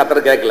இல்லையான்னு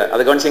கர்த்தர் கேட்கல.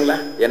 அதை கவனிச்சிங்களா?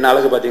 என்ன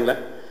அழகு பார்த்தீங்களா?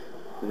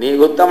 நீ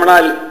உத்தமனா,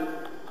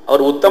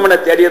 அவர் உத்தமனை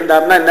தேடி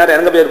இருந்தாருன்னா இந்நேரம்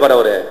எங்க போயிருப்பார்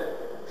அவரு?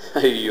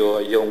 ஐயோ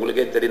ஐயோ,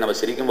 உங்களுக்கே தெரியும், நம்ம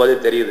சிரிக்கும் போதே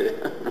தெரியுது.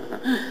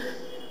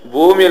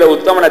 பூமியில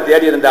உத்தமனை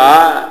தேடி இருந்தா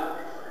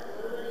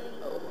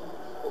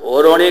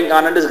ஒருவனையும்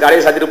காணண்டு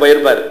கடையை சாத்திட்டு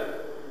போயிருப்பார்.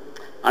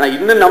 ஆனா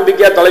இன்னும்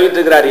நம்பிக்கையா தொலைவிட்டு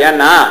இருக்கிறார்.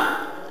 ஏன்னா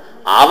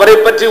அவரை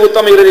பற்றி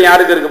உத்தம இருதயம்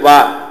யாருக்கு இருக்குப்பா?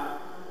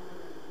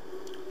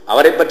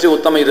 அவரை பற்றி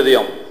உத்தம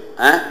இருதயம்.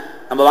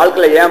 நம்ம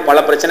வாழ்க்கையில ஏன் பல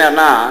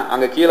பிரச்சனைனா,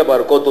 அங்க கீழே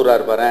பாரு கோத்தூரா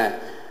இருப்பாரு,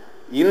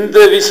 இந்த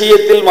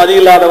விஷயத்தில்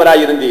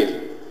மதியில்லாதவராய் இருந்தீர்.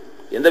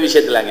 எந்த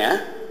விஷயத்துலங்க?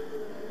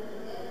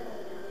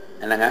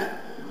 என்னங்க?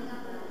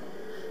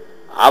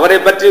 அவரை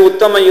பற்றி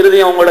உத்தம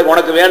இருதயம்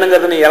உனக்கு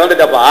வேணுங்கிறது நீ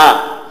இழந்துட்டப்பா.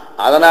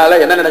 அதனால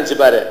என்ன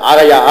நினைச்சுப்பாரு?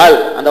 ஆகையால்,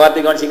 அந்த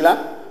வார்த்தை கவனிச்சிங்களா?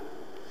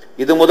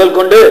 இது முதல்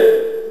கொண்டு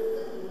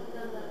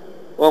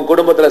உன்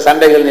குடும்பத்துல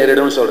சண்டைகள்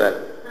நேரிடும் சொல்றாரு.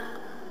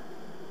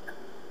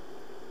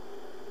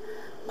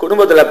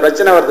 குடும்பத்துல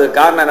பிரச்சனை வர்றதுக்கு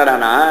காரணம்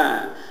என்னடானா,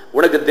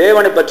 உனக்கு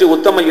தேவனை பற்றி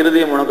உத்தம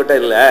இருதயம் உனக்கிட்ட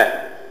இல்ல.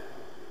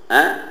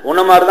 உன்ன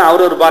மாதிரிதான்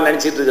அவரு ஒரு பார்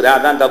நினைச்சிட்டு இருக்கிற,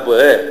 அதான் தப்பு.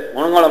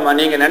 உனங்கள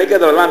நீங்க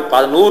நினைக்கிறதெல்லாம்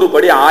 100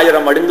 படி 1000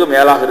 மடங்கு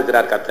மேலாக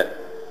இருக்கிறார் கர்த்தர்.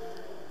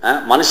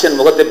 மனுஷன்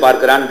முகத்தை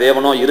பார்க்கிறான்,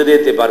 தேவனோ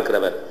இருதயத்தை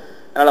பார்க்கிறவர்.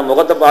 அதனால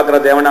முகத்தை பார்க்கிற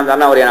தேவனா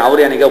இருந்தாலும்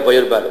அவர் என்னைக்கோ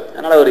போயிருப்பார்.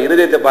 அதனால அவர்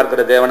இருதயத்தை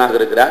பார்க்கிற தேவனாக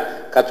இருக்கிறார்.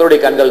 கர்த்தருடைய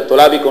கண்கள்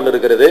துளாவி கொண்டு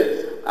இருக்கிறது.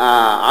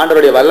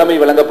 ஆண்டவருடைய வல்லமை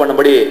விளங்க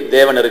பண்ணும்படி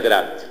தேவன்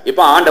இருக்கிறார்.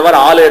 இப்ப ஆண்டவர்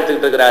ஆள்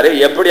எடுத்துக்கிட்டு இருக்கிறாரு.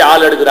 எப்படி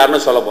ஆள்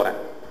எடுக்கிறாருன்னு சொல்ல போறேன்.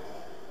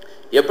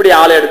 எப்படி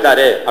ஆள்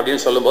எடுத்தாரு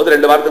அப்படின்னு சொல்லும் போது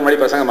 2 வாரத்துக்கு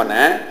முன்னாடி பிரசங்கம்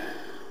பண்ணேன்.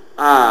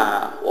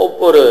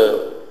 ஒவ்வொரு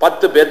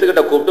 10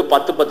 பேர்த்துக்கிட்ட கூப்பிட்டு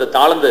 10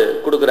 தாளந்து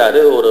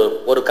கொடுக்குறாரு.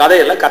 ஒரு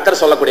கதையில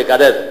கர்த்தர் சொல்லக்கூடிய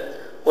கதை.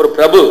 ஒரு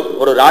பிரபு,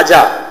 ஒரு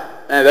ராஜா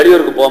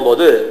வெளியூருக்கு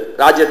போகும்போது,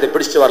 ராஜ்யத்தை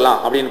பிடிச்சிட்டு வரலாம்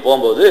அப்படின்னு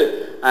போகும்போது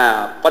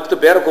 10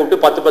 பேரை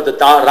கூப்பிட்டு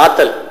 10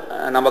 ராத்தல்,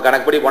 நம்ம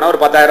கணக்குப்படி போனால்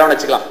ஒரு 10,000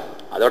 வச்சுக்கலாம்,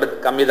 அதோட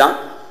கம்மி தான்,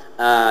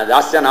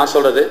 ஜாஸ்தியாக நான்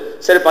சொல்றது.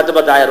 சரி,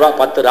 10,000 ரூபா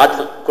 10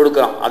 ராத்தல்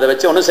கொடுக்குறோம். அதை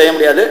வச்சு ஒன்றும் செய்ய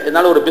முடியாது,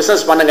 இருந்தாலும் ஒரு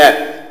பிஸ்னஸ் பண்ணுங்க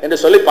என்று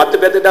சொல்லி 10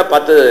 பேர்த்துக்கிட்ட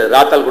 10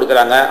 ராத்தல்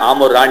கொடுக்குறாங்க.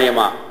 ஆமூர்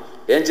ராணியம்மா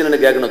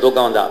ஏஞ்சின்னு கேட்கணும்,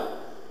 தூக்கம் வந்தா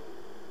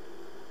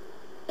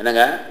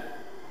என்னங்க?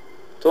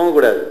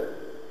 தூங்கக்கூடாது.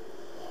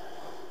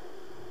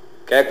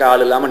 கேட்க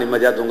ஆள் இல்லாமல்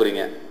நிம்மதியாக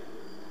தூங்குறீங்க.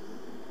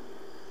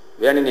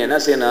 வேணும் நீ என்ன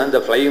செய்யணும், இந்த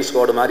ஃப்ளையிங்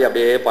ஸ்குவாட் மாதிரி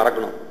அப்படியே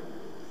பறக்கணும்.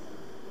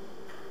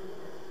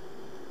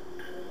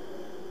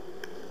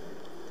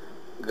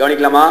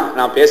 கவனிக்கலாமா?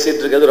 நான்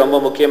பேசிட்டு இருக்கிறது ரொம்ப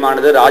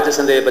முக்கியமானது.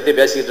 ராஜசந்தையை பத்தி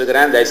பேசிட்டு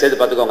இருக்கிறேன், தயவுசெய்து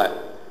பார்த்துக்கோங்க.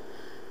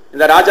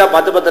 இந்த ராஜா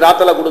 10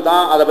 ராத்தலை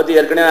கொடுத்தான். அதை பத்தி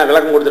ஏற்கனவே நான்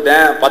விளக்கம்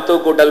கொடுத்துட்டேன். 10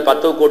 கூட்டல்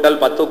 10 கூட்டல்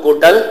 10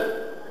 கூட்டல்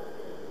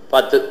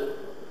 10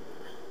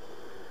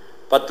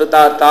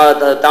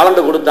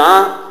 தாளந்து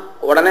கொடுத்தான்.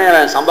 உடனே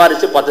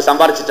சம்பாரிச்சு 10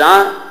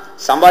 சம்பாரிச்சுட்டான்.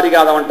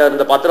 சம்பாதிக்காதவன்ட்ட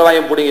இருந்த 10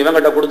 ரூபாயும் பிடிங்க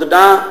இவங்கிட்ட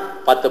கொடுத்துட்டான்,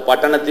 10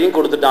 பட்டணத்தையும்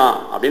கொடுத்துட்டான்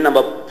அப்படின்னு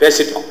நம்ம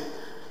பேசிட்டோம்.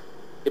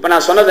 இப்ப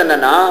நான் சொன்னது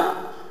என்னன்னா,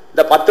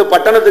 இந்த 10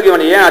 பட்டணத்துக்கு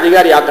இவன் ஏன்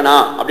அதிகாரி ஆக்கனா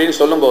அப்படின்னு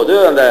சொல்லும் போது,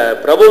 அந்த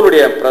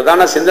பிரபுவுடைய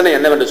பிரதான சிந்தனை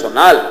என்னவென்று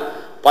சொன்னால்,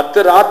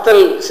 10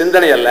 ராத்தல்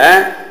சிந்தனை அல்ல,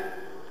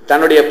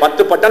 தன்னுடைய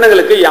 10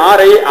 பட்டணங்களுக்கு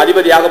யாரை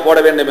அதிபதியாக போட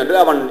வேண்டும் என்று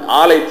அவன்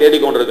ஆளை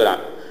தேடிக்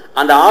கொண்டிருக்கிறான்.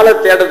 அந்த ஆளை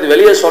தேடுறது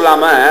வெளியே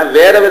சொல்லாம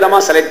வேற விதமா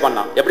செலக்ட்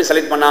பண்ணான். எப்படி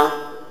செலக்ட் பண்ணா?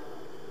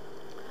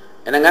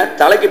 என்னங்க,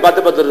 தலைக்கு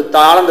 10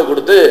 தாளந்து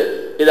கொடுத்து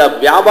இதை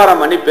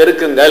வியாபாரம் பண்ணி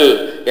பெருக்குங்கள்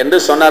என்று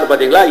சொன்னார்.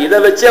 பாத்தீங்களா? இதை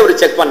வச்சு அவர்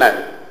செக் பண்ணார்.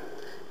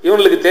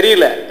 இவங்களுக்கு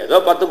தெரியல, ஏதோ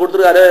 10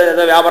 கொடுத்துருக்காரு,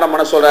 ஏதோ வியாபாரம்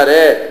பண்ண சொல்றாரு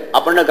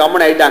அப்படின்னு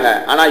கம்மன் ஆயிட்டாங்க.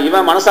 ஆனா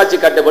இவன் மனசாட்சி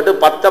கட்டுப்பட்டு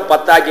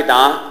 10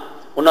 ஆக்கிட்டான்,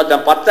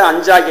 இன்னொருத்தன் 10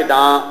 5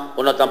 ஆக்கிட்டான்,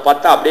 இன்னொருத்தன்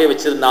 10 அப்படியே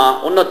வச்சிருந்தான்,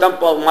 இன்னொருத்தன்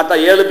மற்ற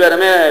 7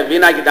 பேருமே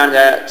வீணாக்கிட்டாங்க.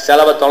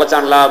 செலவை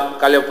தொலைச்சான்லா,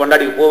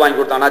 பொண்டாட்டிக்கு பூ வாங்கி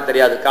கொடுத்தானா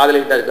தெரியாது,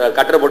 காதலிக்கிட்ட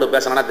கட்டரை போட்டு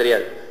பேசினானா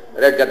தெரியாது,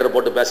 ரேட் கட்டரை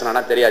போட்டு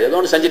பேசினானா தெரியாது, ஏதோ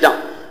ஒன்று செஞ்சுட்டான்.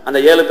 அந்த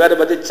 7 பேரை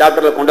பத்தி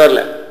சாப்டர்ல கொண்டு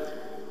வரல.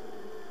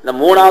 இந்த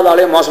 3வது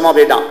ஆளையும் மோசமா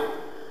போயிட்டான்.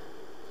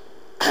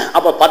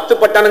 அப்ப 10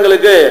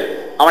 பட்டணங்களுக்கு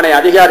அவனை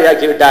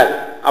அதிகாரியாக்கி விட்டார்.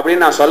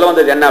 அப்படின்னு நான் சொல்ல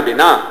வந்தது என்ன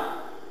அப்படின்னா,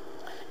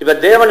 இப்ப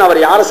தேவன் அவர்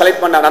யாரை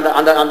செலக்ட் பண்ணார்?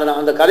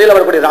 அந்த கதையில்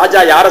வரக்கூடிய ராஜா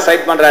யாரை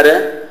செலக்ட் பண்றாரு?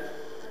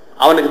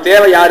 அவனுக்கு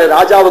தேவை யாரு?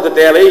 ராஜாவுக்கு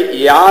தேவை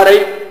யாரை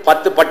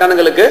 10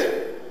 பட்டணங்களுக்கு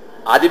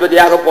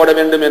அதிபதியாக போட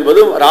வேண்டும்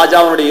என்பது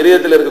ராஜாவுடைய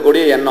இதயத்தில்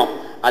இருக்கக்கூடிய எண்ணம்.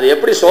 அது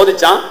எப்படி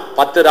சோதிச்சான்?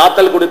 10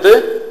 ராத்தல் கொடுத்து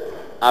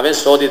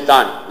அவன்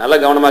சோதித்தான். நல்ல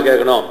கவனமா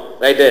கேட்கணும்,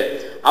 ரைட்டு?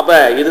 அப்ப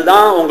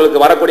இதுதான் உங்களுக்கு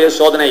வரக்கூடிய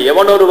சோதனை.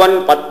 எவனொருவன்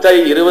 10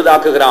 20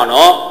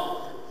 ஆக்குகிறானோ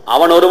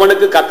அவன்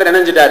ஒருவனுக்கு கர்த்தர்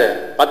நினைஞ்சிட்டாரு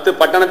 10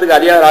 பட்டணத்துக்கு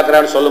அதிகாரம்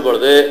ஆக்குறான்னு சொல்லும்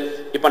பொழுது,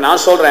 இப்ப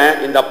நான் சொல்றேன்,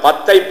 இந்த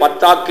 10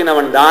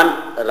 10ஆக்கினவன் தான்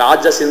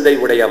ராஜ சிந்தை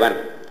உடையவன்.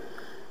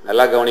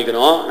 நல்லா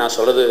கவனிக்கணும், நான்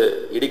சொல்றது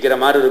இடிக்கிற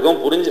மாதிரி இருக்கும்.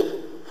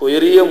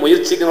 புரிய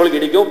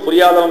முயற்சிக்கிறவங்களுக்கு இடிக்கும்,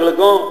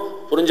 புரியாதவங்களுக்கும்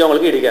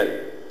புரிஞ்சவங்களுக்கும் இடிக்காது.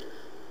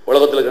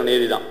 உலகத்தில் இருக்கிற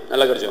நீதி தான்.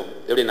 நல்லா கரிச்சோம்.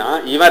 எப்படின்னா,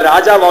 இவன்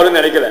ராஜாவான்னு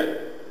நினைக்கல.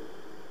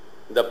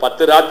 இந்த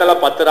 10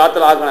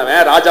 ராத்திர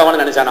ஆக்குனவன்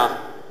ராஜாவான்னு நினைச்சானா?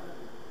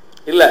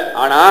 இல்ல.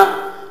 ஆனா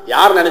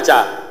யார் நினைச்சா?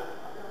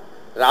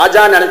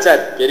 ராஜா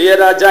நினைச்சார், பெரிய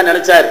ராஜா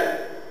நினைச்சார்,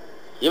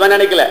 இவன்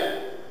நினைக்கல.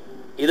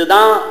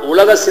 இதுதான்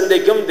உலக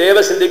சிந்தைக்கும் தேவ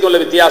சிந்தைக்கும் உள்ள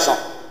வித்தியாசம்.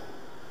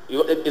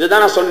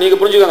 இதுதான் நான் நீங்க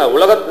புரிஞ்சுக்கோங்க.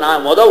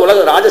 உலக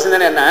ராஜ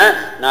சிந்தனை என்ன?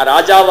 நான்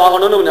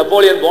ராஜாவாகணும்னு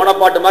நெப்போலியன்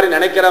போனபார்ட் மாதிரி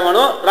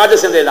நினைக்கிறவனும் ராஜ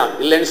சிந்தை தான்,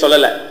 இல்லைன்னு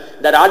சொல்லல.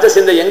 இந்த ராஜ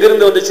சிந்தை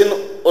எங்கிருந்து வந்துச்சுன்னு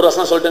ஒரு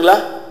வசனம் சொல்லட்டுங்களா?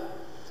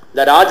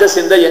 இந்த ராஜ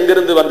சிந்தை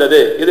எங்கிருந்து வந்தது?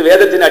 இது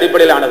வேதத்தின்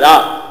அடிப்படையில் ஆனதா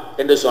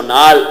என்று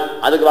சொன்னால்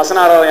அதுக்கு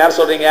வசன யார்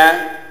சொல்றீங்க?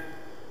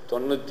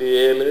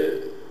 97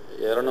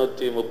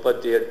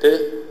 238.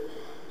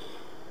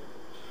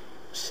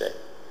 சரி,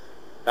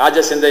 ராஜ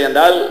சிந்தை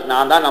என்றால்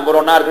நான் தான் நம்பர்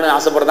 1 இருக்குன்னு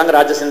ஆசைப்படுறதாங்க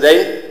ராஜ சிந்தை.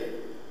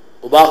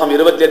 உபாகம்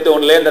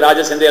 28:1 இந்த ராஜ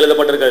சிந்தை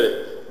எழுதப்பட்டிருக்கிறது.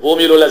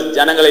 பூமியில் உள்ள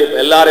ஜனங்களை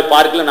எல்லாரை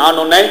பார்க்கல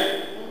நான் உன்னை,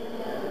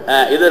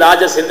 இது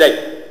ராஜ சிந்தை.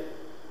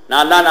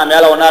 நான்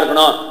மேல 1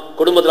 இருக்கணும்,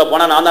 குடும்பத்தில்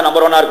போனா நான் தான்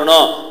நம்பர் 1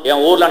 இருக்கணும்,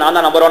 என் ஊர்ல நான்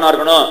தான் நம்பர் 1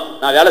 இருக்கணும்,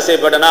 நான் வேலை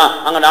செய்யப்பட்டேன்னா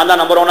அங்க நான்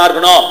தான் நம்பர் 1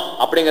 இருக்கணும்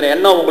அப்படிங்கிற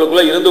எண்ணம்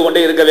உங்களுக்குள்ள இருந்து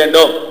கொண்டே இருக்க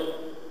வேண்டும்.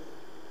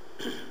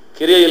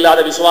 கிரியை இல்லாத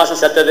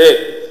விசுவாசம் செத்தது.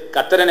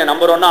 கர்த்தரனை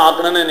நம்பர் 1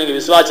 ஆக்கணும்னு நீங்க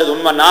விசுவாசது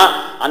உண்மைன்னா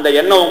அந்த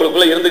எண்ணம்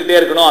உங்களுக்குள்ள இருந்துகிட்டே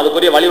இருக்கணும்.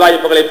 அதுக்குரிய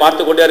வழிவாய்ப்புகளை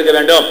பார்த்து கொண்டே இருக்க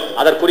வேண்டும்.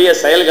 அதற்குரிய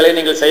செயல்களை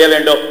நீங்கள் செய்ய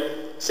வேண்டும்.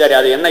 சரி,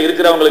 அது என்ன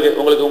இருக்கிறவங்களுக்கு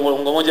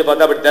உங்க மூஞ்சி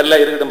பார்த்தா அப்படி தெரியல,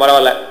 இருக்கட்டும்,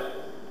 பரவாயில்ல.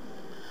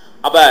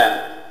 அப்ப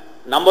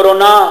நம்பர்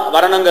 1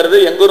 வரணுங்கிறது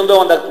எங்கிருந்தோ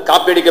அந்த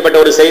காப்பீடிக்கப்பட்ட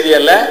ஒரு செய்தி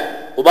அல்ல.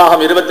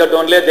 உபாகம்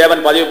 28:1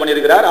 தேவன் பதிவு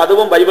பண்ணியிருக்கிறார்.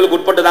 அதுவும் பைபிளுக்கு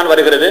உட்பட்டு தான்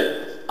வருகிறது.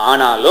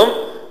 ஆனாலும்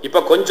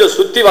இப்ப கொஞ்சம்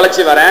சுத்தி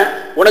வளைச்சி வரேன்.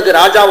 உனக்கு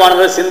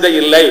ராஜாவானுங்கிற சிந்தை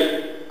இல்லை,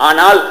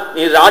 ஆனால்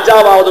நீ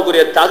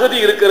ராஜாவாவதுக்குரிய தகுதி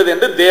இருக்கிறது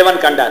என்று தேவன்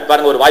கண்டார்.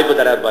 பாருங்க, ஒரு வாய்ப்பு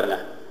தரார் பாருங்க.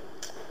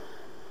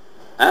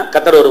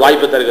 கர்த்தர் ஒரு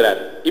வாய்ப்பு தருகிறார்.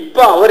 இப்ப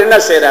அவர் என்ன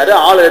செய்யறாரு?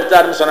 ஆள்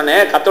எடுத்தாருன்னு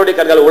சொன்னேன், கர்த்தருடைய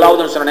கற்கள்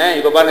உலாவுதுன்னு சொன்னேன்.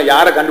 இப்ப பாருங்க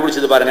யாரை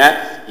கண்டுபிடிச்சது பாருங்க.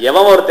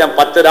 எவன் ஒருத்தன்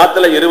 10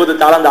 ராத்துல 20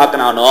 தாளந்து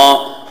ஆக்கினானோ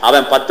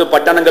அவன் 10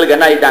 பட்டணங்களுக்கு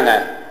என்ன ஆயிட்டாங்க?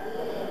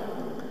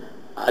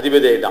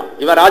 அதிபதி ஆயிட்டான்.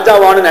 இவன்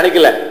ராஜாவான்னு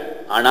நினைக்கல.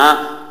 ஆனா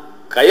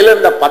கையில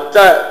இருந்த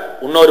 10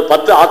 இன்னொரு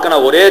 10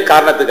 ஆக்கின ஒரே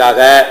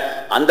காரணத்துக்காக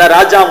அந்த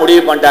ராஜா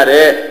முடிவு பண்ணிட்டாரு,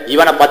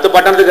 இவனை 10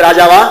 பட்டணத்துக்கு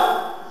ராஜாவா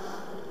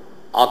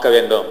ஆக்க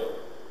வேண்டும்.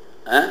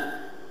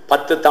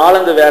 10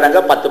 தாளந்து வேறங்க,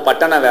 10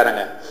 பட்டணம்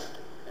வேறங்க.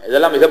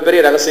 இதெல்லாம் மிகப்பெரிய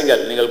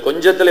ரகசியங்கள். நீங்கள்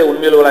கொஞ்சத்திலே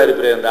உண்மையுள்ளவர்களாக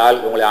இருப்பீர்கள் என்றால்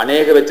உங்களை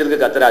அநேக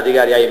வெற்றிற்கு கர்த்தர்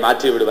அதிகாரியாய்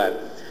மாற்றி விடுவார்.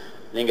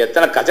 நீங்க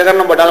எத்தனை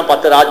கஜகரணம் பட்டாலும்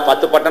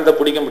 10 பட்டணத்தை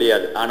பிடிக்க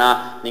முடியாது. ஆனா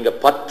நீங்க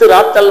 10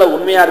 ராத்தல்ல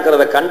உண்மையா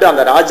இருக்கிறத கண்டு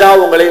அந்த ராஜா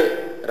உங்களை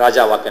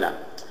ராஜாவாக்கினார்.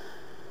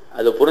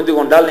 அது புரிந்து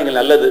கொண்டால் நீங்கள்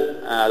நல்லது.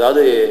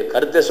 அதாவது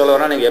கருத்தை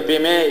சொல்ல, நீங்க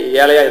எப்பயுமே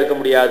ஏழையா இருக்க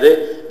முடியாது.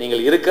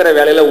 நீங்கள் இருக்கிற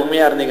வேலையில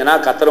உண்மையா இருந்தீங்கன்னா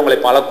கர்த்தர் உங்களை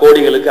பல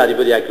கோடிகளுக்கு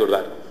அதிபதி ஆக்கி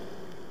விடுவார்.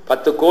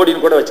 10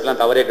 கோடின்னு கூட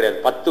வச்சுக்கலாம், தவறே கிடையாது.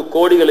 10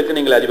 கோடிகளுக்கு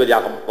நீங்கள் அதிபதி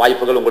ஆகும்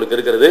வாய்ப்புகள் உங்களுக்கு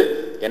இருக்கிறது.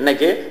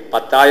 என்னைக்கு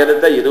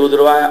 10,000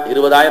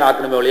 20,000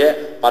 ஆக்கணுமே ஒழிய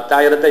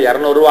 10,000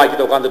 200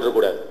 ஆக்கிட்டு உட்காந்துட்டு இருக்க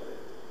கூடாது.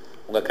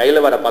 உங்க கையில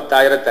வர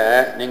 10,000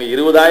 நீங்க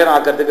 20,000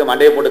 ஆக்கிறதுக்கு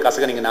மண்டையை போட்டு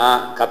கசக்கினீங்கன்னா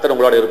கர்த்தர்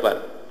உங்களோட இருப்பார்.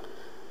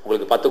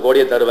 உங்களுக்கு 10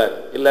 கோடியை தருவார்.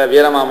 இல்ல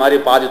வீரமா மாதிரி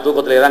பாதி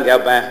தூக்கத்திலே தான்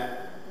கேட்பேன்,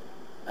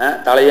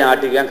 தலையும்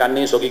ஆட்டிக்குவேன்,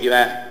 கண்ணையும்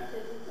சொக்கிக்குவேன்,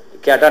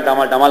 கேட்டா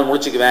டமால் டமால்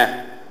முடிச்சுக்குவேன்,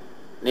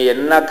 நீ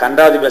என்ன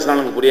கண்டாதி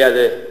பேசினாலும் எனக்கு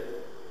புரியாது,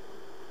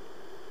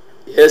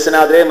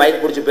 ஏசுனாதே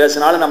மைக் பிடிச்சி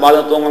பேசினாலும் நம்ம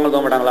ஆளுங்க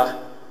தூங்க மாட்டாங்களா?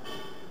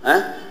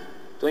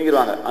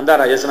 தூங்கிடுவாங்க.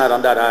 வந்தாரா ஏசுனார்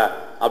வந்தாரா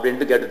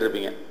அப்படின்ட்டு கேட்டுட்டு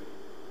இருப்பீங்க.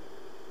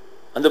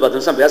 வந்து 10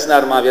 நிமிஷம்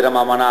பேசினாருமா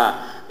வீரமாமானா,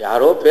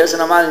 யாரோ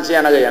பேசினமா இருந்துச்சு,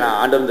 எனக்கு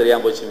ஆண்டவன்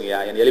தெரியாம போச்சுங்கய்யா,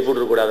 என்னை எழுப்பி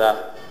விட்டுருக்க கூடாதா?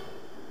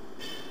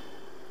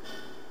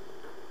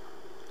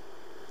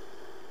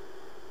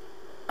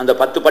 அந்த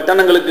 10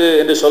 பட்டணங்களுக்கு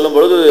என்று சொல்லும்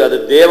பொழுது அது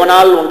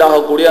தேவனால்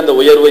உண்டாகக்கூடிய அந்த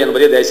உயர்வு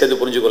என்பதை தயவுசெய்து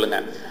புரிஞ்சு கொள்ளுங்க.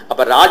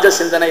 அப்ப ராஜ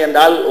சிந்தனை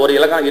என்றால் ஒரு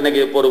இலக்கம், இன்னைக்கு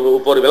இப்போ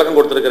ஒரு விளக்கம்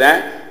கொடுத்திருக்கிறேன்.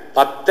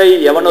 10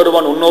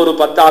 எவனொருவன் இன்னொரு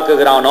 10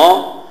 ஆக்குகிறானோ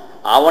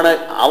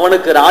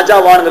அவனுக்கு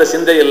ராஜாவானுங்கிற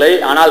சிந்தை இல்லை,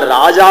 ஆனால்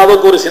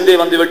ராஜாவுக்கு ஒரு சிந்தை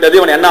வந்து விட்டது,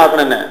 இவன் என்ன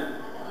ஆக்கணும்னு.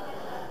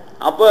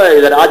 அப்ப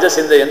இது ராஜ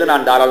சிந்தை என்று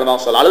நான் தாராளமாக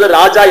சொல்லலாம். அல்லது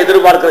ராஜா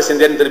எதிர்பார்க்கிற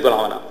சிந்தைன்னு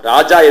திருப்பலாம். அவன்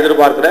ராஜா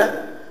எதிர்பார்க்கிற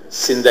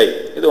சிந்தை,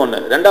 இது ஒண்ணு.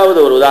 ரெண்டாவது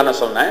ஒரு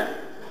உதாரணம் சொன்னேன்,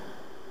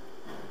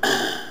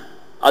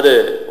 அது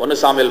 1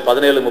 சாமுவேல்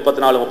 17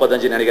 34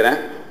 35 நினைக்கிறேன்.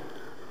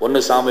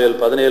 1 சாமுவேல்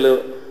 17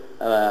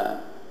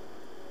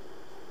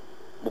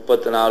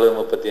 34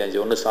 35.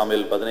 1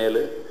 சாமுவேல்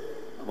 17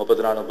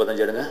 34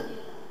 35 எடுங்க.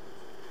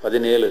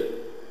 17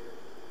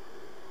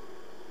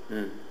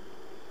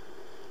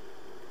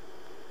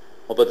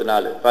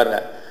 34 பாருங்க.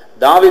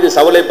 தாவீது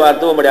சவுலை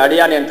பார்த்து, உம்முடைய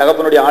அடியான் என்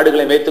தகப்பனுடைய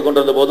ஆடுகளை மேய்த்துக்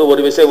கொண்டிருந்த போது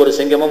ஒரு விசை ஒரு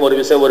சிங்கமும் ஒரு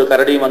விசை ஒரு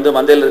கரடியும் வந்து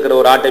மந்தையில் இருக்கிற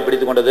ஒரு ஆட்டை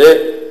பிடித்துக் கொண்டது.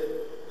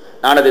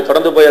 நான் அதை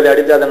தொடர்ந்து போய் அதை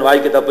அடித்து அதன்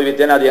வாய்க்கு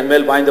தப்புவித்தேன். அது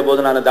என்மேல் பாய்ந்த போது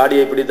நான்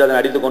தாடியை பிடித்து அதனை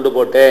அடித்து கொண்டு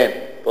போட்டேன்.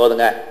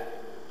 போதுங்க.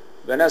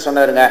 என்ன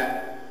சொன்னாருங்க?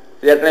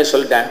 இது ஏற்கனவே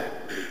சொல்லிட்டேன்.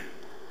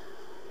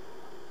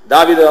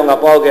 தாவீது அவங்க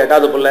அப்பாவுக்கு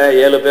 8வது பிள்ளை,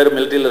 7 பேர்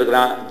மிலிட்டரியில்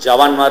இருக்கிறான்,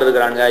 ஜவான் மாதிரி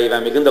இருக்கிறாங்க.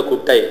 இவன் மிகுந்த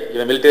குட்டை,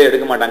 இவன் மிலிட்டரியே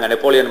எடுக்க மாட்டாங்க,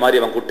 நெப்போலியன் மாதிரி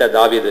இவன் குட்டை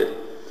தாவீது.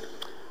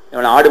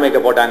 இவனை ஆடு மேய்க்க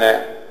போட்டாங்க,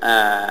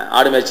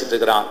 ஆடு மேய்ச்சிட்டு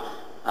இருக்கிறான்.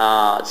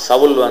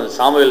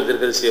 சாமுவேல்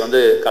தீர்க்கதரிசி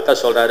கத்த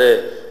சொல்றாரு,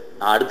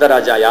 நான் அடுத்த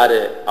ராஜா யாரு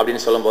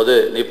அப்படின்னு சொல்லும்போது,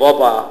 நீ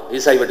போப்பா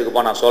ஈசாய் வீட்டுக்கு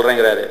போ, நான்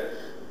சொல்றேங்கிறாரு.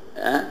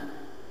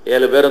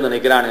 7 பேர்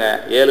நிற்கிறானுங்க.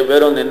 7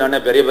 பேரும் நின்னோடனே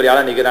பெரிய பெரிய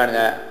ஆளாக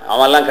நிற்கிறானுங்க.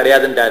 அவன்லாம்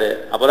கிடையாதுன்ட்டாரு.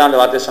 அப்போதான் அந்த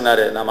வார்த்தையை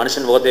சொன்னார், நான்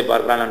மனுஷன் முகத்தை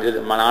பார்க்குறான்,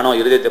 நானும்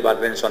இருதயத்தை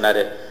பார்க்குறேன்னு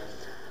சொன்னார்.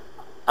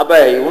 அப்போ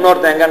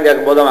இன்னொருத்தன் எங்கன்னு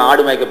கேட்கும்போது அவன்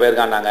ஆடு மேய்க்க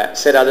போயிருக்கான்னாங்க.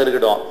 சரி, அது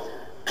இருக்கட்டும்.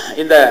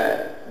 இந்த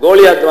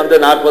கோலியாத்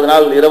 40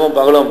 நாள் இரவும்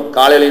பகலும்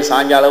காலையிலையும்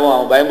சாயங்காலமும்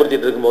அவன்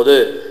பயமுறுத்திட்டு இருக்கும்போது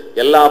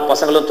எல்லா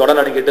பசங்களும் தொட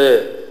நடுங்கிட்டு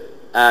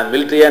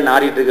மிலிட்ரியே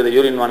நாடிட்டு இருக்குது.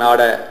 யூரின்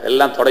நாட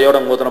எல்லாம் தொடையோட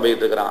மூத்தனம்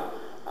போயிட்டு இருக்கிறான்.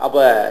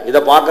 அப்போ இதை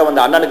பார்க்க வந்த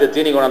அண்ணனுக்கு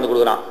தீனி கொண்டாந்து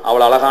கொடுக்குறான்.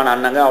 அவ்வளோ அழகான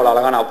அண்ணங்க, அவ்வளோ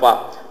அழகான அப்பா.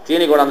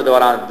 தீனி கொண்டாந்துட்டு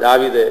வரான்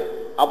தாவீது.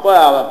 அப்போ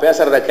அவன்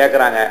பேசுறத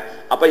கேட்குறாங்க.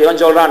 அப்போ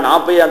இவன் சொல்கிறான்,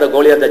 நான் போய் அந்த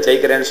கோலியாத்தை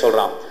ஜெயிக்கிறேன்னு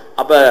சொல்கிறான்.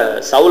 அப்போ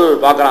சவுல்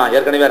பார்க்குறான்,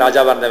 ஏற்கனவே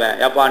ராஜாவாக இருந்தவன்,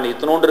 ஏப்பா நீ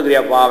இத்தனோண்டு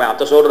இருக்கிறியாப்பா, அவன்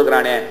அத்தை சோடு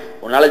இருக்கிறானே,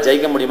 உன்னால்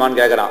ஜெயிக்க முடியுமான்னு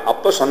கேட்குறான்.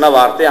 அப்போ சொன்ன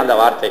வார்த்தை அந்த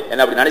வார்த்தை.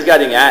 என்ன அப்படி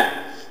நினைக்காதீங்க,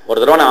 ஒரு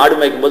தடவை நான் ஆடு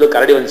மேய்க்கும் போது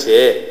கரடி வந்துச்சு,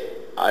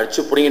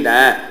 அடிச்சு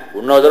பிடிங்கிட்டேன்.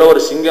 இன்னொரு தடவை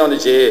ஒரு சிங்கம்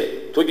வந்துச்சு,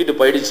 தூக்கிட்டு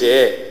போயிடுச்சு.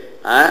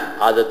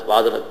 அது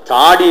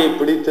தாடியை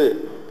பிடித்து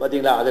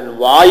பார்த்தீங்களா, அதன்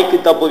வாய்க்கு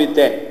தப்பு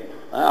வித்தேன்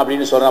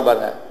அப்படின்னு சொல்றான்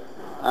பாருங்க.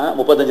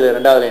 35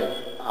 2வது லைன்,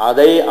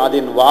 அதை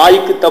அதன்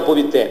வாய்க்கு தப்பு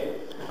வித்தேன்,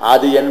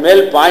 அது என்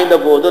மேல் பாய்ந்த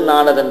போது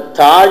நான் அதன்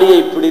தாடியை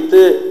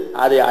பிடித்து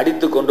அதை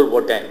அடித்து கொன்று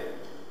போட்டேன்.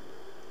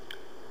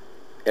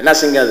 என்ன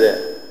சிங்கம் அது?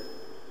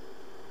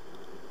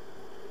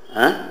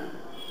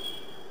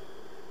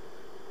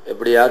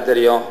 எப்படியா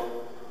தெரியும்?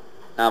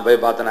 நான்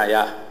போய் பார்த்தேனா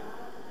ஐயா?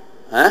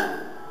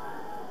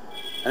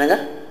 என்னங்க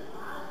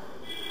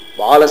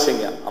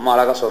பாலசிங்கம். அம்மா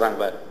அழகா சொல்றாங்க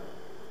பாரு,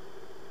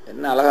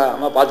 என்ன அழகா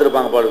அம்மா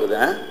பார்த்துருப்பாங்க போல இருக்குது.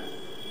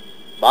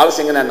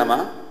 பாலசிங்கம்னா என்னம்மா?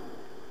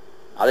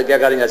 அதை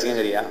கேட்காதீங்க,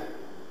 அசிங்கங்கிறியா?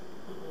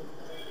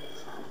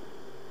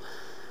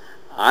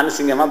 ஆண்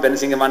சிங்கமா பெண்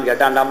சிங்கமான்னு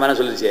கேட்டா அந்த அம்மா என்ன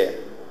சொல்லிச்சு?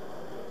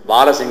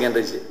 பாலசிங்கம்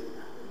இருந்துச்சு.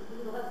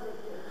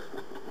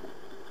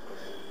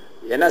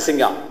 என்ன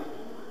சிங்கம்?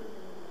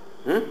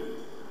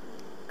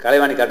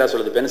 கலைவாணி கேட்டா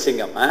சொல்லுது பெண்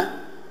சிங்கம்.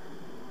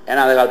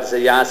 ஏன்னா அந்த காலத்து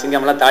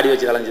சிங்கம்லாம் தாடி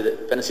வச்சு கலைஞ்சுது,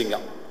 பெண்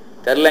சிங்கம்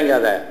தெரிலங்க.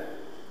 அதை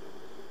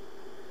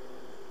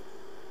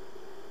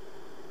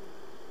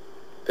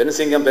பெண்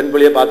சிங்கம் பெண்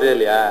புள்ளியே பார்த்ததே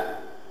இல்லையா?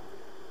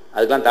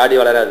 அதுக்கெல்லாம் தாடி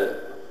வளராது.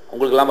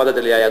 உங்களுக்கெல்லாம்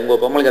பார்த்தது இல்லையா?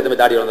 எங்கள் பொம்மளுக்கு எத்தனை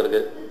தாடி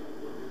வளர்ந்துருக்கு?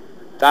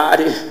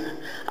 தாடி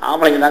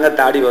ஆம்பளைங்க தாங்க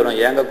தாடி வரும்,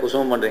 ஏங்க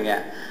குசுமம் பண்ணுறீங்க?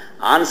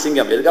 ஆண்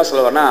சிங்கம் எதுக்காக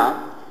சொல்ல வரனா,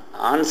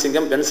 ஆண்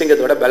சிங்கம் பெண்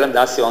சிங்கத்தோட பலம்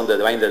ஜாஸ்தி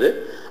வாய்ந்தது.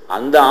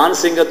 அந்த ஆண்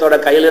சிங்கத்தோட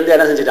கையிலேருந்து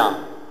என்ன செஞ்சிட்டான்?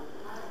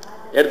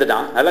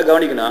 எடுத்துட்டான். நல்லா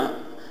கவனிக்கணும்.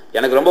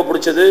 எனக்கு ரொம்ப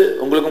பிடிச்சது,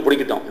 உங்களுக்கும்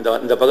பிடிக்கட்டும்.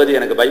 இந்த பகுதி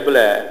எனக்கு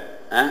பைபிளை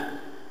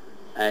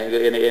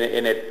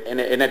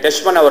என்னை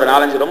டச் பண்ண ஒரு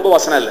 4-5 ரொம்ப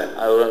வசனம் இல்லை,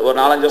 ஒரு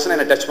 4-5 வசனம்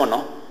என்னை டச்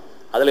பண்ணோம்.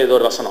 அதில் இது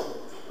ஒரு வசனம்.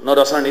 இன்னொரு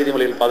வசனம்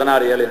நீதிமொழிகள்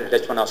 16:7 என்னை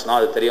டச் பண்ண வசனம்.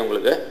 அது தெரியும்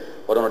உங்களுக்கு,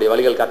 ஒருவனுடைய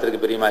வழிகள்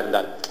கர்த்தருக்கு பிரியமா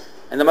இருந்தால்.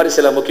 இந்த மாதிரி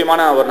சில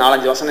முக்கியமான ஒரு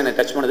 4-5 வசனம் என்னை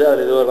டச் பண்ணுது.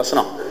 அதில் இது ஒரு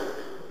வசனம்.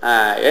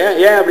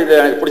 ஏன் அப்படி இது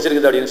எனக்கு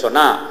பிடிச்சிருக்குது அப்படின்னு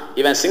சொன்னால்,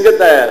 இவன்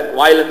சிங்கத்தை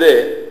வாயிலேருந்து,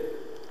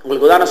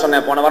 உங்களுக்கு உதாரணம்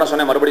சொன்னேன், போன வாரம்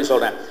சொன்னேன், மறுபடியும்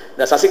சொல்கிறேன்.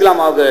 இந்த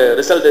சசிகலாமாவுக்கு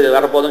ரிசல்ட்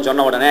வரப்போதுன்னு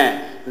சொன்ன உடனே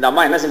இந்த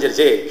அம்மா என்ன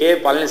செஞ்சிருச்சு? கே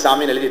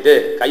பழனிசாமின்னு எழுதிட்டு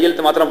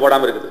கையெழுத்து மாத்திரம்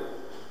போடாமல் இருக்குது.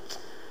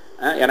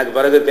 எனக்கு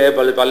பிறகு கே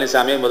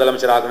பழனிசாமி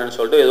முதலமைச்சர் ஆகணும்னு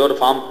சொல்லிட்டு ஏதோ ஒரு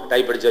ஃபார்ம்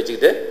டைப் அடித்து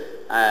வச்சுக்கிட்டு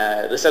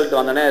ரிசல்ட்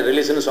வந்தோடனே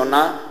ரிலீஸ்ன்னு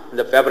சொன்னால்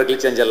இந்த பேப்பரை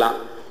கிளிக் செஞ்சிடலாம்.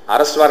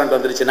 அரெஸ்ட் வாரண்ட்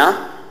வந்துருச்சுன்னா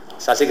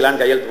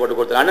சசிகலான்னு கையெழுத்து போட்டு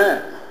கொடுத்துலான்னு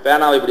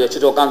பேனாவை இப்படி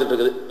வச்சுட்டு உட்காந்துட்டு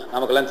இருக்குது.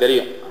 நமக்கெல்லாம்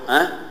தெரியும்.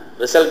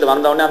 ரிசல்ட்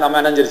வந்தோடனே அந்த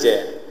அம்மா நினைஞ்சிருச்சு,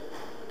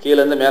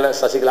 கீழேருந்து மேலே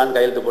சசிகலான்னு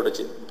கையெழுத்து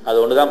போட்டுச்சு. அது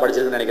ஒன்று தான்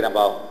படிச்சிருக்குன்னு நினைக்கிறேன்.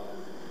 பாவம்,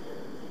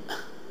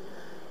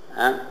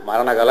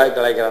 மரண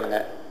கலாய்க்கிறானுங்க.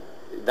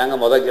 இதாங்க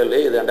முதல் கேள்வி,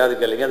 இது 2வது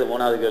கேள்விங்க, அது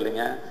 3வது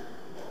கேள்விங்க.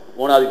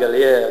 3வது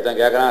கேள்வியே ஒருத்தன்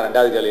கேட்குறான்,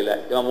 2வது கேள்வியில்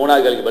இவன்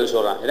 3வது கேள்விக்கு பதில்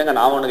சொல்கிறான். இல்லைங்க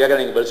நான் ஒன்று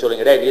கேட்குறேன், நீங்கள் பதில்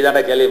சொல்லுங்க. டே நீ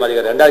தாண்டா கேள்வி மாதிரி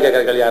 2வது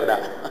கேட்குற கேள்வி யாருடா?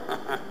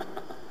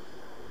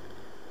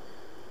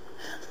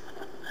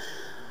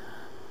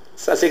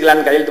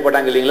 சசிகலான்னு கையெழுத்து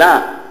போட்டாங்க இல்லைங்களா?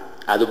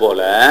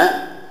 அதுபோல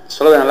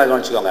சொல்றதை நல்லா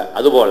கவனிச்சுக்கோங்க.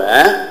 அதுபோல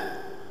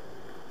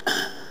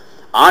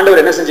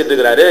ஆண்டவர் என்ன செஞ்சிட்டு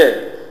இருக்கிறாரு?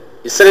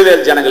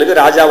 இஸ்ரவேல் ஜனங்களுக்கு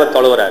ராஜாவை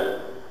தொழுகிறாரு.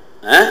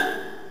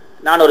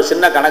 நான் ஒரு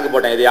சின்ன கணக்கு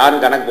போட்டேன், இது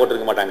யாரும் கணக்கு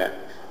போட்டிருக்க மாட்டாங்க.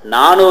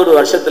 400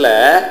 வருஷத்துல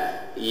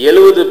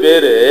 70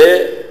 பேரு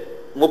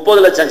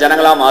 30 லட்சம்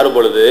ஜனங்களா மாறும்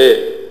பொழுது,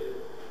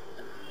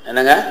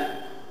 என்னங்க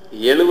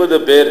 70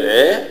 பேரு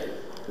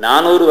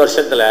 400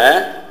 வருஷத்துல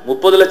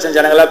 30 லட்சம்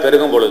ஜனங்களா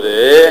பெருகும் பொழுது,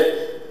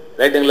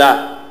 ரைட்டுங்களா,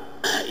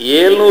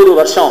 700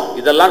 வருஷம்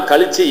இதெல்லாம்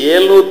கழிச்சு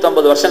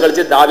 750 வருஷம்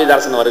கழிச்சு தாவீது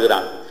அரசன்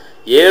வருகிறான்.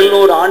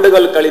 700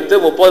 ஆண்டுகள் கழித்து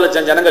 30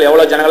 லட்சம் ஜனங்கள்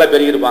எவ்வளவு ஜனங்களா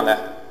பெருகி இருப்பாங்க?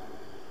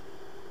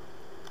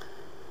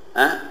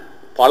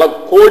 பல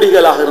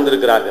கோடிகளாக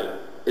இருந்திருக்கிறார்கள்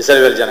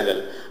இஸ்ரவேல் ஜனங்கள்.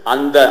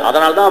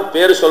 அதனால்தான்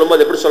பேர்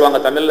சொல்லும்போது எப்படி சொல்லுவாங்க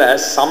தமிழ்ல?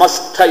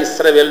 சமஸ்த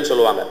இஸ்ரவேல்னு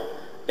சொல்லுவாங்க.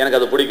 எனக்கு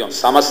அது பிடிக்கும்.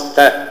 சமஸ்த.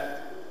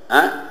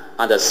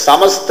 அந்த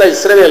சமஸ்த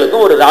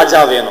இஸ்ரவேலுக்கும் ஒரு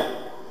ராஜா வேணும்.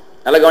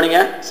 நல்லா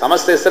கவனிங்க.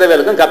 சமஸ்த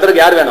இஸ்ரவேலுக்கும்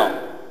கர்த்தருக்கு யார் வேணும்?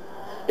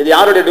 இது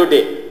யாருடைய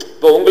டியூட்டி?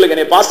 இப்போ உங்களுக்கு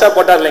என்னை பாஸ்டா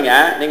போட்டார் இல்லைங்க,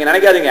 நீங்க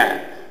நினைக்காதீங்க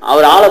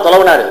அவர் ஆளை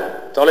தொலைவினாரு.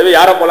 தொலைவி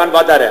யாரை போலான்னு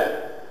பார்த்தாரு.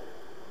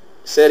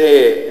 சரி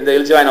இந்த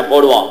இழிச்சுவாயனை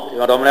போடுவோம்,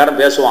 இவன் ரொம்ப நேரம்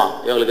பேசுவான்,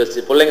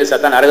 இவங்களுக்கு பிள்ளைங்க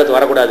சத்தா நரகத்துக்கு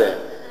வரக்கூடாது,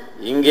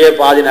 இங்கே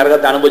பாதி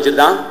நரகத்தை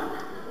அனுபவிச்சுட்டு தான்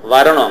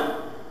வரணும்.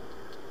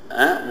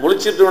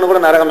 முழிச்சிட்டு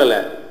கூட நரகம் இல்லை.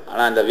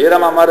 ஆனா இந்த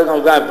வீரமாமா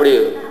இருக்கவங்களுக்கு தான் இப்படி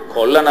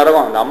கொல்ல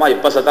நரகம். அந்த அம்மா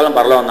இப்ப சத்தாலும்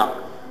பரலவன் தான்.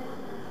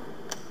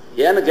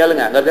 ஏன்னு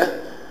கேளுங்க. அங்க இருக்க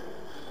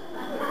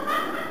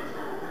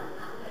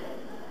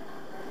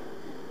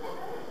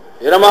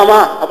வீரமாமா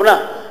அப்படின்னா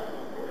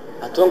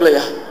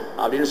தூங்கலையா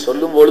அப்படின்னு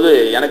சொல்லும் பொழுது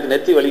எனக்கு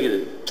நெத்தி வலிக்குது.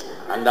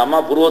 அந்த அம்மா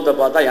புருவத்தை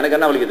பார்த்தா எனக்கு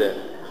என்ன வலிக்குது,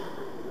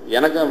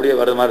 எனக்கும் அப்படியே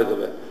வர்ற மாதிரி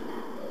இருக்குது.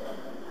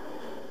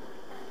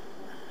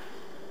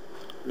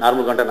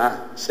 நார்மல் கண்டனா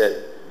சரி,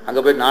 அங்க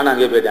போயிட்டு நானும்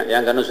அங்கேயே போயிட்டேன்,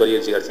 என் கண்ணு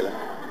சொல்லிடுச்சு கடைசியில்.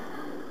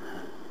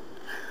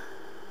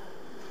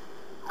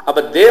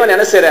 அப்ப தேவன்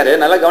என்ன செய்யறாரு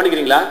நல்லா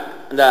கவனிக்கிறீங்களா?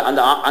 அந்த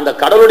அந்த அந்த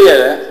கடவுளுடைய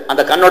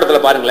அந்த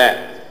கண்ணோட்டத்துல பாருங்களேன்.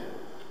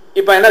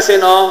 இப்ப என்ன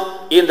செய்யணும்,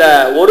 இந்த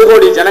 1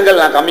 கோடி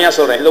ஜனங்கள், நான் கம்மியா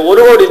சொல்றேன், இந்த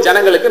 1 கோடி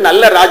ஜனங்களுக்கு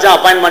நல்ல ராஜா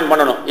அப்பாயின்மெண்ட்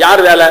பண்ணணும்.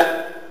 யார் வேலை?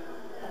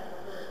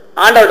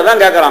 ஆண்டவர்கிட்ட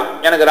தான் கேட்கறான்,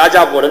 எனக்கு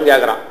ராஜா போடுன்னு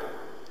கேட்கறான்.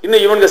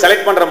 இன்னும் இவனுக்கு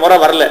செலக்ட் பண்ற முறை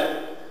வரல,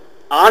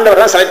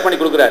 ஆண்டவர் தான் செலக்ட் பண்ணி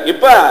கொடுக்குறார்.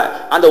 இப்ப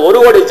அந்த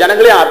 1 கோடி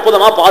ஜனங்களையும்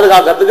அற்புதமா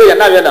பாதுகாக்கிறதுக்கு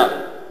என்ன வேணும்?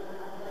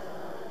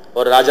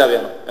 ஒரு ராஜா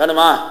வேணும்.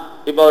 வேணுமா?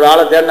 இப்ப ஒரு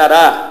ஆளை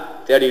தேடினாரா?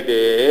 தேடிக்கிட்டே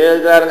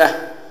இருக்கிறாருங்க.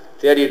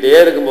 தேடிக்கிட்டே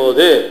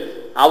இருக்கும்போது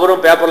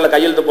அவரும் பேப்பர்ல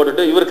கையெழுத்து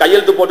போட்டுட்டு, இவர்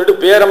கையெழுத்து போட்டுட்டு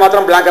பேரை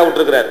மாத்திரம் பிளாங்கா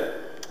விட்டுருக்கிறார்.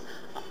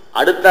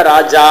 அடுத்த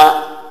ராஜா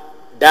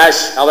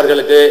டேஷ்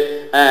அவர்களுக்கு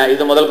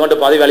இது முதல் கொண்டு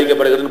பதவி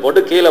அளிக்கப்படுகிறதுன்னு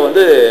போட்டு கீழே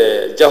வந்து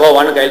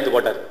ஜெகோவான்னு கையெழுத்து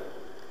போட்டார்.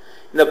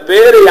 இந்த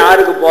பேரு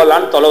யாருக்கு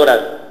போகலான்னு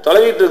தொலைவுறாரு.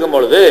 தொலைவிட்டு இருக்கும்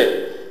பொழுது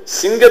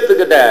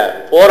சிங்கத்துக்கிட்ட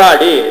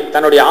போராடி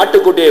தன்னுடைய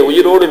ஆட்டுக்குட்டியை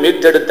உயிரோடு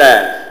மீட்டெடுத்த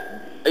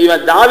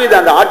இவன் தாவீது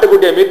அந்த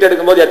ஆட்டுக்குட்டியை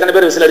மீட்டெடுக்கும் போது எத்தனை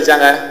பேர் விசில்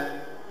அடிச்சாங்க?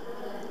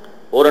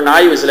 ஒரு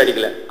நாய் விசில்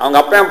அடிக்கல. அவங்க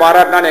அப்பன்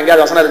பாராட்டினான்னு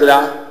எங்கேயாவது வசனம்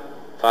இருக்குதா?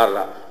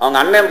 பாருடா. அவங்க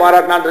அண்ணன்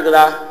பாராட்டினான்னு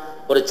இருக்குதா?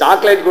 ஒரு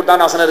சாக்லேட்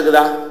கொடுத்தான்னு வசனம்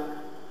இருக்குதா?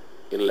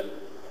 இல்லை.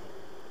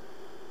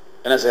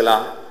 என்ன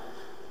செய்யலாம்?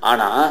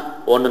 ஆனா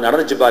ஒண்ணு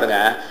நடந்துச்சு பாருங்க.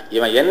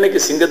 இவன் என்னைக்கு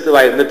சிங்கத்து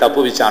வாயிலிருந்து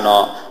தப்பு வச்சானோ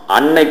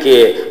அன்னைக்கு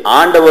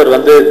ஆண்டவர்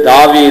வந்து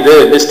தாவீது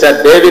மிஸ்டர்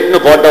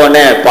டேவிட்னு போட்ட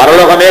உடனே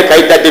பரலோகமே கை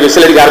தட்டி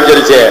விசில் அடிக்க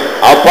ஆரம்பிச்சிருச்சு.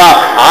 அப்பா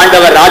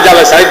ஆண்டவர்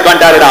ராஜாவை செலக்ட்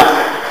பண்ணிட்டாருடா.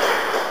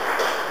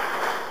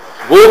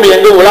 பூமி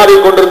எங்கும் உலாவி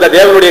கொண்டிருந்த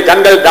தேவனுடைய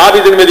கண்கள்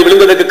தாவீதின் மீது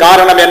விழுந்ததற்கு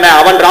காரணம் என்ன?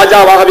 அவன்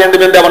ராஜாவாக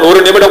வேண்டும் என்று அவன் ஒரு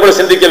நிமிடம் கூட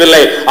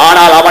சிந்திக்கவில்லை.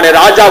 ஆனால் அவனை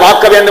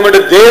ராஜாவாக்க வேண்டும்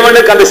என்று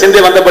தேவனுக்கு அந்த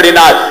சிந்தை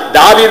வந்தபடினால்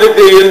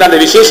தாவீதுக்கு இருந்த அந்த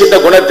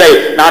விசேஷித்த குணத்தை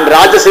நான்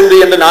ராஜ சிந்தை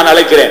என்று நான்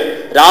அழைக்கிறேன்.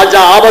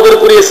 ராஜா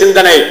ஆவதற்குரிய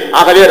சிந்தனை.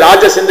 ஆகவே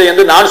ராஜ சிந்தை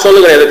என்று நான்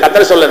சொல்லுகிறேன்.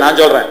 கர்த்தர் சொல்ல நான்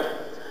சொல்றேன்.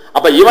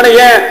 அப்ப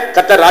இவனையே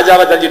கர்த்தர்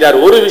ராஜாவை தெரிஞ்சிட்டார்.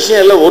 ஒரு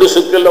விஷயம் இல்ல, ஒரு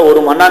சுக்கு இல்ல, ஒரு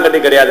மண்ணாங்கட்டி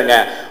கிடையாதுங்க.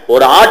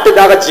 ஒரு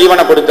ஆட்டுக்காக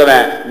ஜீவனை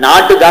கொடுத்தவன்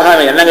நாட்டுக்காக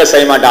அவன் என்னங்க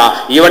செய்ய மாட்டான்.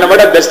 இவனை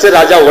விட பெஸ்ட்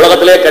ராஜா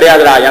உலகத்திலே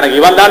கிடையாதுடா, எனக்கு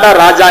இவன் தாண்டா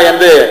ராஜா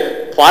என்று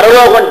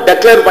பரலோகம்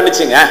டெக்ளேர்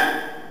பண்ணிச்சுங்க.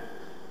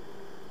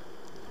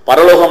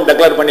 பரலோகம்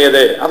டெக்ளேர்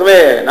பண்ணியது. ஆகவே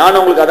நான்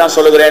உங்களுக்கு அதான்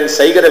சொல்லுகிறேன்,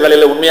 செய்கிற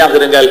வேலையில உண்மையாக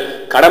இருங்கள்.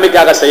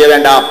 கடமைக்காக செய்ய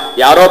வேண்டாம்,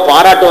 யாரோ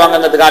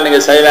பாராட்டுவாங்கிறதுக்காக நீங்க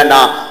செய்ய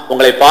வேண்டாம்.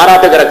 உங்களை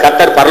பாராட்டுகிற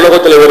கர்த்தர்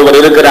பரலோகத்தில் ஒருவர்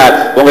இருக்கிறார்.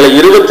 உங்களை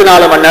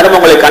 24 மணி நேரம்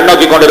உங்களை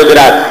கண்ணோக்கி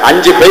கொண்டிருக்கிறார்.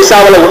 5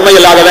 பைசாவில உண்மை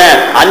இல்லாதவன்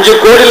 5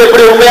 கோடியில்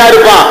எப்படி உண்மையா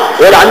இருப்பான்?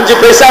 ஒரு 5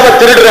 பைசாவை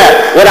திருடுற,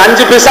 ஒரு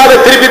 5 பைசாவை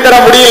திருப்பி தர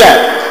முடியல.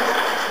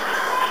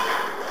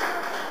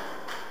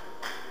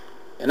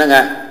 என்னங்க,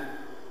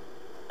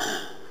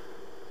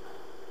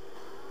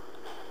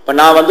 இப்ப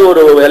நான் வந்து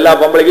ஒரு எல்லா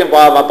பொம்பளைக்கும்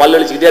பல்லு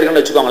அழிச்சுக்கிட்டே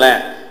இருக்குன்னு வச்சுக்கோங்களேன்.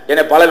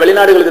 என்னை பல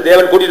வெளிநாடுகளுக்கு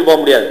தேவன் கூட்டிட்டு போக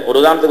முடியாது. ஒரு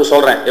உதாரணத்துக்கு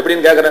சொல்றேன்,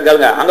 எப்படின்னு கேட்கறேன்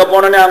கேளுங்க. அங்க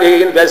போனோன்னே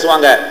அவங்க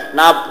பேசுவாங்க,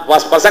 நான்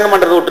பசங்க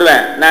பண்றது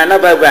விட்டுருவேன். நான் என்ன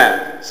பார்ப்பேன்,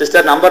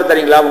 சிஸ்டர் நம்பர்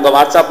தரீங்களா, உங்க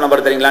வாட்ஸ்அப்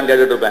நம்பர் தரீங்களான்னு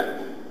கேட்டுட்டு இருப்பேன்.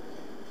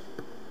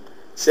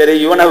 சரி,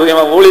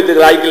 இவன்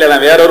ஊழியத்துக்கு ஆய்க்கல,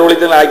 வேற ஒரு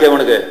ஊழியத்துக்கு ஆய்க்க.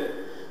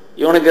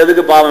 இவனுக்கு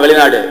எதுக்கு பாவம்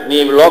வெளிநாடு, நீ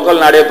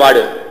லோக்கல் நாடே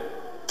பாடு.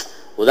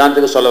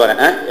 உதாரணத்துக்கு சொல்ல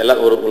வரேன்,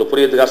 எல்லாம் ஒரு உங்களுக்கு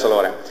புரியத்துக்காக சொல்ல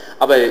வரேன்.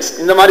 அப்ப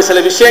இந்த மாதிரி சில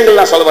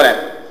விஷயங்கள் நான் சொல்ல வரேன்.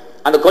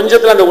 அந்த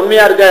கொஞ்சத்துல அந்த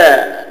உண்மையா இருக்க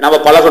நம்ம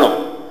பழகணும்.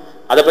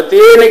 அதை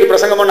பத்தியே இன்னைக்கு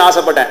பிரசங்கம் பண்ண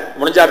ஆசைப்பட்டேன்.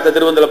 முடிஞ்ச அடுத்த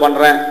திருவந்தில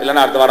பண்றேன்,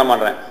 இல்லைன்னா அடுத்த வாரம்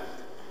பண்றேன்.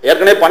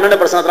 ஏற்கனவே 12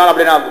 பிரசங்கத்தினால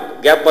அப்படி நான்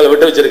கேப்பை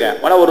விட்டு வச்சிருக்கேன்.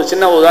 ஆனா ஒரு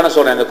சின்ன உதாரணம்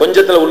சொல்றேன். இந்த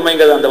கொஞ்சத்துல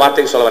உண்மைங்கிறது அந்த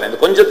வார்த்தைக்கு சொல்ல வரேன்.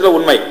 இந்த கொஞ்சத்துல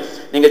உண்மை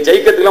நீங்க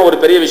ஜெயிக்கிறதுக்குலாம் ஒரு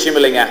பெரிய விஷயம்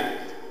இல்லைங்க.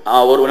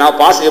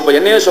 நான் இப்ப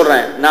என்னையே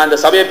சொல்றேன், நான் இந்த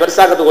சபையை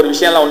பெருசாக்கிறதுக்கு ஒரு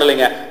விஷயம் எல்லாம் ஒண்ணு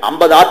இல்லைங்க.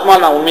 50 ஆத்மா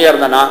நான் உண்மையா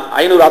இருந்தேன்னா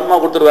 500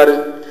 ஆத்மா கொடுத்துருவாரு.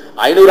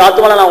 500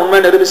 ஆத்மால நான்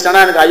உண்மையை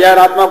நிரூபிச்சிட்டேன்னா எனக்கு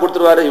 5000 ஆத்மா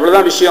கொடுத்துருவாரு.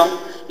 இவ்வளவுதான் விஷயம்.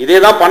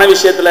 இதேதான் பண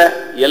விஷயத்துல,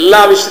 எல்லா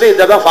விஷயத்திலும்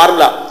இதான்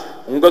ஃபார்முலா.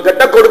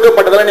 உங்ககிட்ட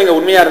கொடுக்கப்பட்டதுல நீங்க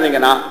உண்மையா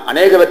இருந்தீங்கன்னா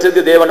அநேக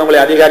வெற்றிக்கு தேவன் உங்களை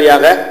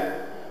அதிகாரியாக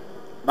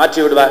மாற்றி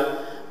விடுவார்.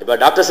 இப்ப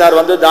டாக்டர் சார்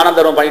வந்து தான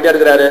தர்மம் பண்ணிட்டே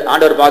இருக்கிறாரு,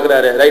 ஆண்டவர்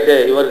பாக்குறாரு. ரைட்டு,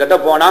 இவர்கிட்ட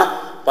போனா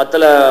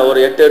 10ல் ஒரு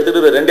 8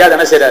 எடுத்துட்டு 2ஆவது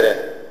என்ன செய்யறாரு,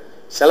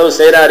 செலவு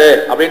செய்யறாரு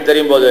அப்படின்னு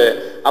தெரியும் போது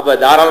அப்ப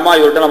தாராளமா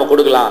இவர்கிட்ட நம்ம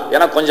கொடுக்கலாம்.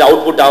 ஏன்னா கொஞ்சம்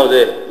அவுட்புட்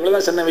ஆகுது.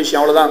 இவ்வளவுதான் சின்ன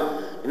விஷயம், அவ்வளவுதான்.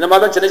 இந்த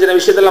மாதிரி தான் சின்ன சின்ன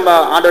விஷயத்துல நம்ம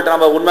ஆண்டவர்கிட்ட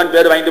நம்ம உண்மைன்னு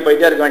பேர் வாங்கிட்டு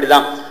போயிட்டே இருக்க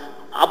வேண்டியதான்.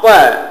 அப்ப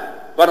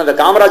பாருங்க, இந்த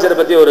காமராஜரை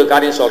பத்தி ஒரு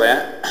காரியம் சொல்றேன்.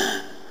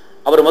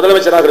 அவர்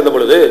முதலமைச்சராக இருந்த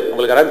பொழுது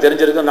உங்களுக்கு யாராவது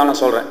தெரிஞ்சிருக்குன்னு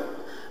நான் சொல்றேன்.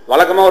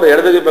 வழக்கமா ஒரு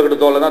இடதுகை பக்கத்து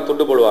தோல்ல தான்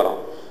துண்டு போடுவாராம்.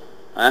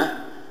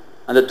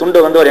 அந்த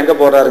துண்டை வந்து அவர் எங்க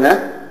போடுறாருங்க,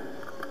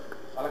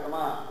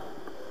 வழக்கமா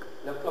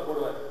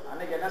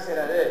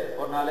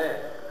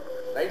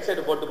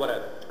சைடு போட்டு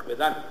போறாரு.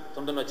 இதுதான்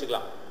துண்டுன்னு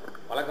வச்சுக்கலாம்.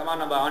 வழக்கமாக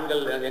நம்ம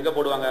ஆண்கள் எங்கே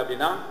போடுவாங்க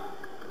அப்படின்னா,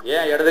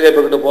 ஏன் இடது கை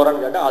பக்கிட்டு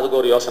போகிறான்னு கேட்டால் அதுக்கு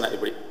ஒரு யோசனை.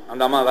 இப்படி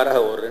அந்த அம்மா வேற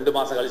ஒரு 2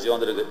 மாதம் கழிச்சு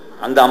வந்திருக்கு,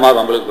 அந்த அம்மா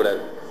நம்மளுக்கு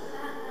கூடாது.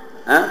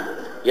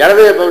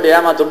 இடது கை பக்கிட்டு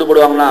ஏமா துண்டு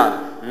போடுவாங்கன்னா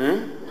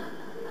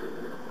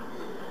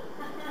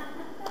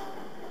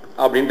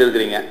அப்படின்ட்டு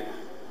இருக்கிறீங்க.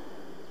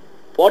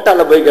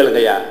 போட்டால போய்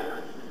கேளுங்கய்யா.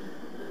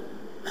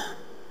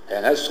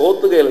 ஏங்க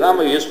சோத்து கையில் தான்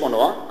நம்ம யூஸ்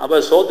பண்ணுவோம். அப்போ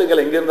சோத்து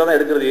கையில் இங்கே இருந்தால் தான்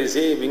எடுக்கிறது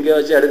ஈஸி, இங்கே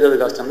வச்சு எடுக்கிறது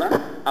கஷ்டம் தான்.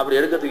 அப்படி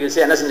எடுக்கிறதுக்கு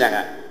ஈஸியாக என்ன செஞ்சாங்க?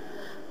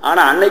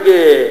 ஆனால் அன்னைக்கு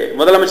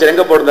முதலமைச்சர்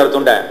எங்கே போட்டிருந்தார்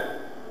துண்டை?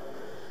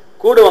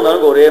 கூட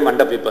வந்தவனுக்கு ஒரே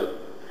மண்ட பீப்பல்.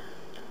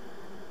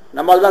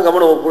 நம்மளால தான்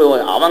கம்முனு,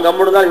 அவன்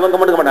கம்முனு தான் இவன்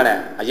கம்முனுக்க மாட்டானே.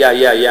 ஐயா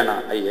ஐயா ஐயாண்ணா,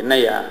 என்ன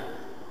ஐயா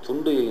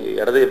துண்டு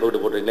இடதையை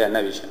போட்டு போட்டுறீங்களா,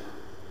 என்ன விஷயம்?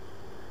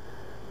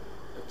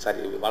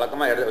 சரி,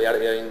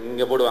 வழக்கமாக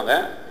இங்கே போடுவாங்க,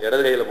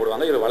 இடது கையில்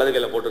போடுவாங்க, இவர் வலது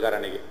கையில் போட்டிருக்காரு.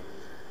 அன்னைக்கு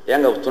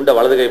ஏங்க துண்டை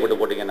வலது கை போட்டு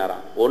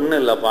போட்டிங்கன்னாராம். ஒன்றும்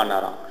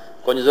இல்லைப்பான்னாராம்.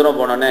 கொஞ்சம் தூரம்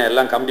போனோடனே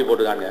எல்லாம் கமிட்டி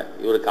போட்டுக்காங்க.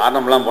 இவர்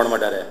காரணம்லாம் போட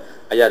மாட்டார்.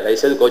 ஐயா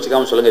தயவுசெய்து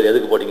கோச்சிக்காமல் சொல்லுங்கள், இது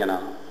எதுக்கு போட்டிங்கன்னா?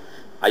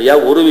 ஐயா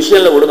ஒரு விஷயம்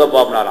இல்லை விடுங்க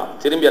பாப்பினாராம்.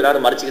 திரும்பி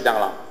எல்லாரும்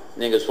மறைச்சிக்கிட்டாங்களாம்.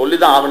 நீங்கள் சொல்லி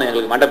தான் ஆகணும்,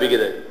 எங்களுக்கு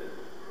மண்டப்பிக்குது,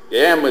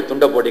 ஏன்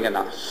துண்டை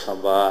போட்டிங்கன்னா?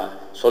 சப்பா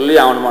சொல்லி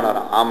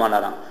ஆகணுமானாராம்.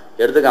 ஆமானாராம்.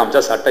 எடுத்து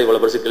காமிச்சா சட்டை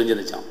இவ்வளோ பெருசு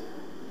கிழிஞ்சிருந்துச்சான்.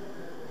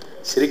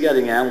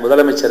 சிரிக்காதீங்க,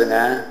 முதலமைச்சருங்க.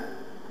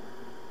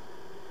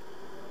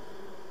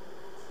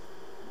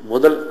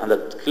 முதல் அந்த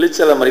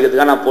கிழிச்சலை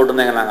மறிக்கிறதுக்காக நான்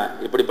போட்டிருந்தேங்க. நாங்கள்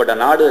இப்படிப்பட்ட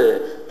நாடு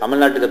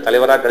தமிழ்நாட்டுக்கு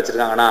தலைவராக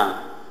கிடச்சிருக்காங்கன்னா,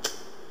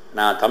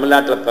 நான்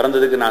தமிழ்நாட்டில்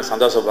பிறந்ததுக்கு நான்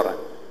சந்தோஷப்படுறேன்.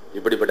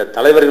 இப்படிப்பட்ட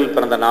தலைவர்கள்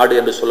பிறந்த நாடு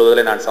என்று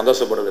சொல்லுவதில் நான்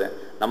சந்தோஷப்படுகிறேன்.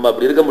 நம்ம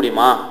அப்படி இருக்க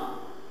முடியுமா?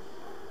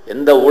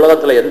 எந்த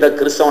உலகத்தில் எந்த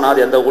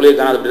கிறிஸ்தவனாவது எந்த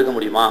ஊழியக்கானாவது அப்படி இருக்க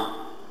முடியுமா?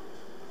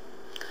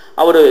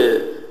 அவர்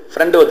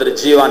ஃப்ரெண்டு ஒருத்தர்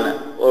ஜீவான்னு,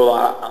 ஒரு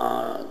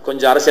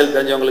கொஞ்சம் அரசியல்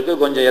தெரிஞ்சவங்களுக்கு,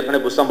 கொஞ்சம்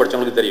ஏற்கனவே புத்தகம்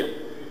படித்தவங்களுக்கு தெரியும்.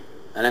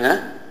 என்னங்க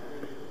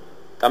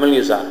தமிழ்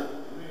நியூஸா?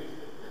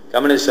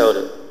 கம்யூனிஸ்ட்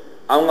அவர்.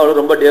 அவரு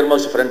ரொம்ப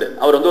டியர்மோஸ்ட் ஃப்ரெண்டு.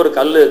 அவர் வந்து ஒரு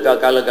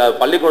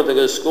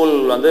பள்ளிக்கூடத்துக்கு ஸ்கூல்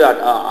வந்து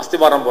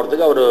அஸ்திபாரம்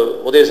போகிறதுக்கு அவர்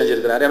உதவி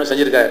செஞ்சுருக்கிறாரு, என்ன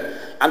செஞ்சுருக்காரு.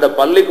 அந்த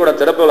பள்ளிக்கூட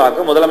திறப்பு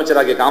விழாவுக்கு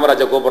முதலமைச்சராகிய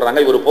காமராஜர்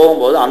கூப்பிடுறாங்க. இவர்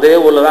போகும்போது அதே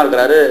ஊரில் தான்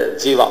இருக்கிறாரு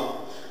ஜீவா.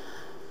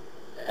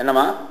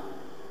 என்னம்மா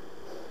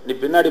நீ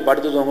பின்னாடி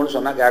படுத்து தூங்குன்னு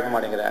சொன்னால் கேட்க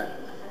மாட்டேங்கிற.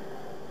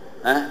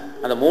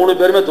 அந்த 3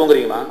 பேருமே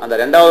தூங்குறீங்கம்மா, அந்த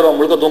 2வது ரூபா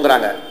முழுக்க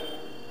தூங்குறாங்க,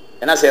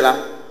 என்ன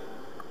செய்யலாம்?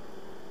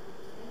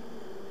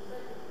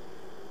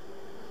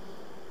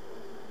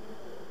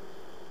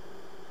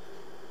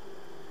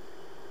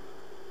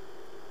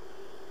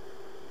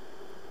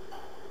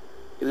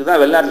 இதுதான்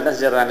வெளிநாட்டில் என்ன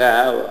செஞ்சிடறாங்க,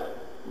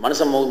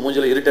 மனுஷன்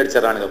மூஞ்சில் இருட்டு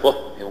அடிச்சிடறானுங்க. போ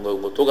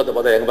உங்கள் தூக்கத்தை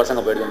பார்த்தா எங்கள்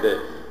பசங்க போயிடுது,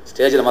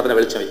 ஸ்டேஜில் மாத்திரம்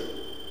வெளிச்சம் வை.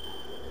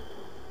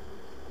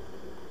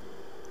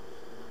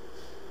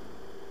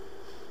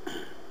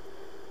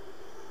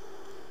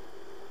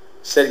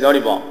 சரி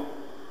கவனிப்போம்.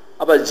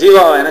 அப்போ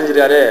ஜீவா என்ன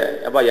செஞ்சிருக்காரு,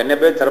 அப்பா என்னை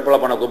போய் திறப்பலா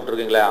பண்ண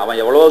கூப்பிட்டுருக்கீங்களே, அவன்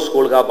எவ்வளோ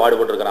ஸ்கூலுக்காக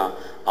பாடுபட்டுருக்கிறான்,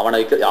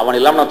 அவன்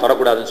இல்லாமல் நான்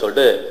தொடக்கூடாதுன்னு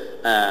சொல்லிட்டு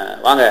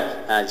வாங்க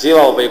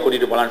ஜீவாவை போய்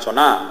கூட்டிகிட்டு போகலான்னு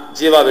சொன்னால்,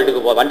 ஜீவா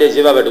வீட்டுக்கு வண்டியை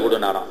ஜீவா வீட்டுக்கு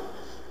கூட்டுனாராம்.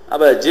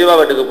 அப்போ ஜீவா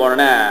வீட்டுக்கு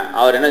போனோடனே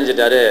அவர் என்ன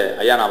செஞ்சிட்டாரு,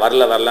 ஐயா நான்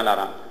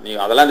வரலனாராம். நீ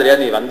அதெல்லாம்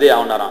தெரியாது, நீ வந்தே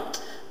ஆகுனாராம்.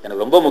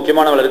 எனக்கு ரொம்ப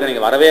முக்கியமானவள் இருக்கு,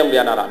 நீங்கள் வரவே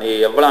முடியாதாராம்.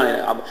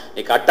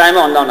 நீ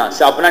கட்டாயமாக வந்தாவண்ணா.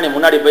 சரி அப்படின்னா நீ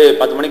முன்னாடி போய்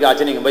 10 மணிக்கு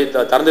ஆச்சு, நீங்கள் போய்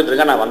திறந்துட்டு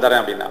இருக்க, நான்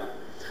வந்துடுறேன் அப்படின்னா.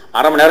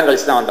 1/2 மணி நேரம்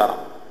கழிச்சு தான்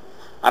வந்தாராம்.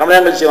 1/2 மணி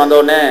நேரம் கழிச்சு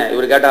வந்தோடனே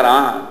இவர்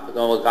கேட்டாராம்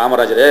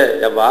காமராஜர்,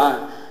 ஏப்பா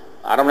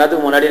 1/2 மணி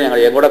நேரத்துக்கு முன்னாடி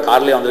நீங்கள் எங்கூட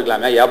கார்லேயே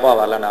வந்திருக்கலாமே, ஏப்பா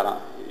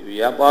வரலனாராம்.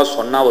 ஏப்பா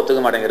சொன்னால்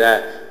ஒத்துக்க மாட்டேங்கிற,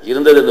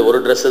 இருந்தது இந்த ஒரு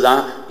ட்ரெஸ்ஸு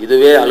தான்,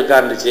 இதுவே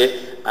அழுக்காக இருந்துச்சு,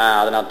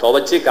 அதை நான்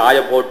துவைச்சி காய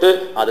போட்டு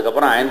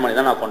அதுக்கப்புறம் அயன் பண்ணி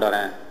தான் நான் கொண்டு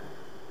வரேன்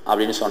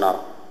அப்படின்னு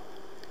சொன்னாராம்.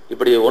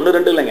 இப்படி 1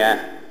 2 இல்லைங்க,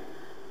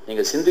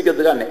 நீங்கள்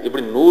சிந்திக்கிறதுக்காக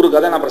இப்படி 100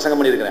 கதை நான் பிரசங்கம்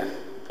பண்ணியிருக்கிறேன்,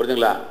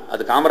 புரிஞ்சுங்களா?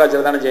 அது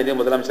காமராஜர் தானே ஜெயந்தி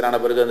முதலமைச்சரான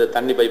பிறகு அந்த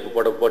தண்ணி பைப்பு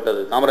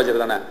போட்டது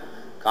காமராஜர் தானே.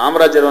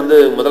 காமராஜர் வந்து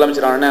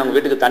முதலமைச்சரானே அவங்க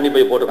வீட்டுக்கு தண்ணி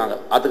பைப் போட்டிருக்காங்க,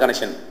 ஆற்று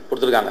கனெக்ஷன்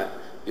கொடுத்துருக்காங்க.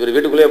 இவர்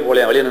வீட்டுக்குள்ளேயே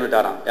போகலையா, வெளியே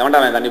நின்றுட்டாராம். எவன்டா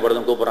அவன் தண்ணி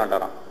போடுறதுன்னு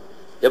கூப்பிட்றான்ட்டாரான்.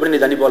 எப்படி நீ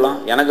தண்ணி போடலாம்,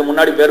 எனக்கு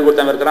முன்னாடி பேர்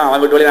கொடுத்தவன் இருக்கிறான்,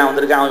 அவன் வீட்டு வழியே நான்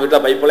வந்திருக்கேன், அவன்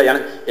வீட்டில் பைப்பில்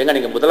எனக்கு எங்கே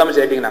நீங்கள்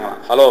முதலமைச்சர்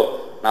ஏட்டிங்கனாங்களாம். ஹலோ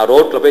நான்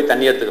ரோட்டில் போய்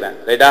தண்ணி எடுத்துக்கிறேன்,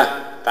 ரைட்டா,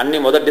 தண்ணி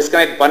முதல்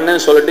டிஸ்கனெக்ட்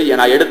பண்ணுன்னு சொல்லிட்டு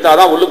நான்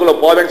எடுத்தாதான் உள்ளுக்குள்ளே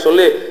போவேன்னு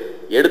சொல்லி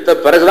எடுத்த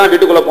பிறகுதான்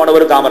வீட்டுக்குள்ளே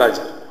போனவர்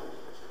காமராஜர்.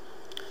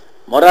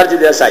 மொரார்ஜி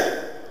தேசாய்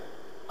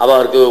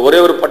அவருக்கு ஒரே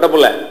ஒரு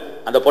பொட்டப்பிள்ளை,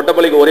 அந்த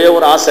பொட்டப்பிள்ளைக்கு ஒரே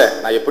ஒரு ஆசை,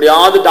 நான்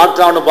எப்படியாவது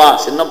டாக்டர் ஆகணும்ப்பா,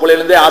 சின்ன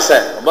பிள்ளையிலேருந்தே ஆசை,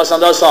 ரொம்ப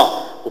சந்தோஷம்.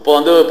 இப்போ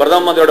வந்து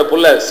பிரதம மந்திரியோட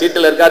புள்ள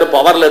சீட்டில் இருக்காரு,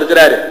 பவரில்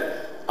இருக்கிறாரு.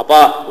 அப்பா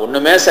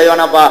ஒண்ணுமே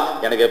செய்வானாப்பா,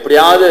 எனக்கு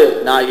எப்படியாவது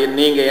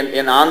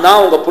நான்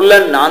தான் உங்க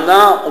புள்ளன், நான்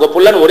தான் உங்க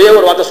புள்ளன் ஒரே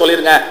ஒரு வார்த்தை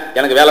சொல்லிருங்க,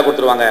 எனக்கு வேலை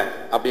கொடுத்துருவாங்க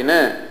அப்படின்னு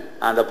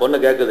அந்த பொண்ணு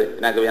கேட்குது.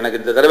 எனக்கு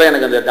இந்த தடவை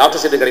எனக்கு அந்த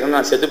டாக்டர் சீட்டு கிடைக்கணும்,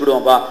 நான்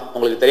செத்துப்பிடுவேன்ப்பா,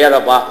 உங்களுக்கு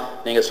தெரியாதாப்பா,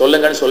 நீங்க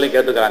சொல்லுங்கன்னு சொல்லி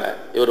கேட்டுருக்காங்க.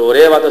 இவர்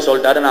ஒரே வார்த்தை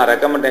சொல்லிட்டாரு, நான்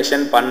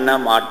ரெக்கமெண்டேஷன் பண்ண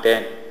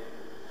மாட்டேன்.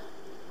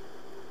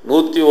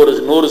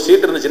 100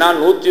 சீட் இருந்துச்சுன்னா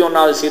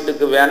 101வது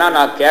சீட்டுக்கு வேணா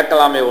நான்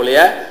கேட்கலாமே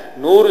ஒழிய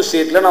 100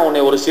 சீட்ல நான்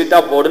உன்னை ஒரு சீட்டா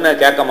போடுன்னு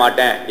கேட்க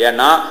மாட்டேன்.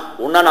 ஏன்னா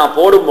உன்னை நான்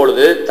போடும்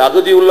பொழுது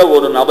தகுதியுள்ள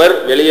ஒரு நபர்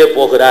வெளியே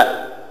போகிறார்,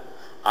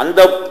 அந்த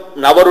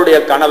நபருடைய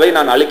கனவை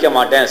நான் அழிக்க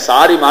மாட்டேன்,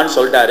 சாரிமான்னு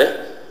சொல்லிட்டாரு.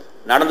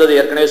 நடந்தது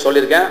ஏற்கனவே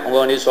சொல்லியிருக்கேன்,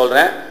 உங்க நீ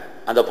சொல்றேன்.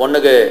 அந்த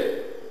பொண்ணுக்கு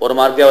 1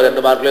 மார்க்லயோ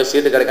 2 மார்க்லயோ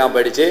சீட்டு கிடைக்காம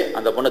போயிடுச்சு.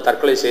 அந்த பொண்ணு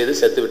தற்கொலை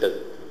செய்து செத்து விட்டது.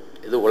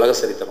 இது உலக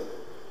சரித்திரம்.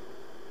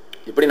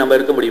 இப்படி நம்ம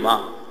இருக்க முடியுமா?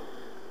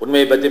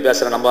 உண்மையை பற்றி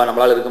பேசுகிற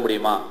நம்மளால் இருக்க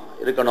முடியுமா?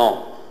 இருக்கணும்.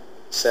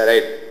 சரி,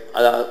 ரைட்.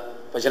 அதான்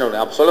பிரச்சனை இல்லை.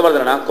 அப்போ சொல்ல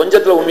வருதுன்னா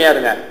கொஞ்சத்தில் உண்மையாக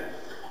இருங்க.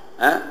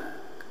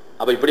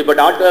 அப்போ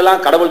இப்படிப்பட்ட ஆட்கள்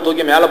எல்லாம் கடவுள்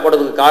தூக்கி மேலே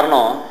போடுறதுக்கு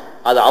காரணம்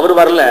அது அவர்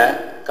வரல,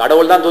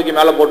 கடவுள் தான் தூக்கி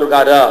மேலே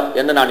போட்டிருக்காரு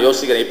என்று நான்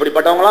யோசிக்கிறேன்.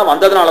 இப்படிப்பட்டவங்களாம்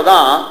வந்ததுனால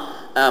தான்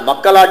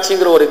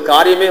மக்களாட்சிங்கிற ஒரு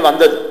காரியமே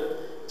வந்தது.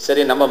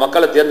 சரி, நம்ம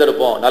மக்களை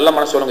தேர்ந்தெடுப்போம், நல்ல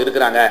மனசுள்ளவங்க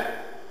இருக்கிறாங்க.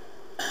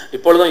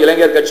 இப்பொழுதும்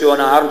இளைஞர் கட்சி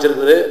ஒன்று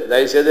ஆரம்பிச்சிருக்குது.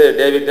 தயவுசெய்து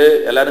டேவிட்டு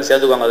எல்லாரும்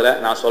சேர்ந்துக்குவாங்க.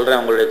 அதில் நான் சொல்கிறேன்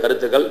உங்களுடைய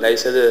கருத்துக்கள்.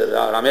 தயவுசெய்து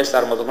ரமேஷ்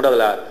சார் முதல் கூட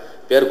அதில்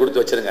பேர்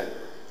கொடுத்து வச்சுருங்க.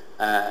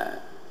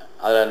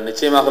 அதில்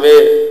நிச்சயமாகவே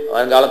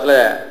வருங்காலத்தில்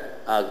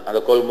அந்த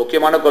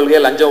முக்கியமான கொள்கையை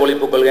லஞ்ச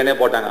ஒழிப்பு கொள்கைன்னே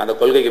போட்டாங்க. அந்த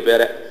கொள்கைக்கு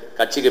பேரை,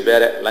 கட்சிக்கு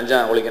பேரை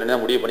லஞ்சம்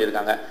ஒழிக்கணும்னு முடிவு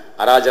பண்ணியிருக்காங்க.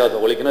 அராஜகத்தை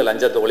ஒழிக்கணும்,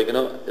 லஞ்சத்தை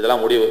ஒழிக்கணும்,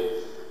 இதெல்லாம் முடிவு.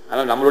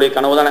 அதனால் நம்மளுடைய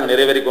கனவு தான் நாங்கள்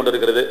நிறைவேறி கொண்டு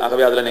இருக்கிறது.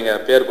 ஆகவே அதில்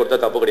நீங்கள் பேர் கொடுத்தா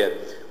தப்பு கிடையாது.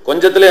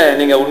 கொஞ்சத்தில்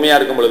நீங்கள் உண்மையாக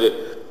இருக்கும் பொழுது,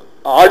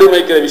 ஆடு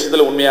மேய்க்கிற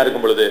விஷயத்தில் உண்மையாக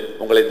இருக்கும் பொழுது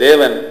உங்களை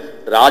தேவன்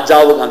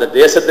ராஜாவுக்கு, அந்த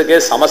தேசத்துக்கே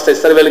சமஸ்த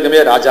இஸ்ரவேலுக்குமே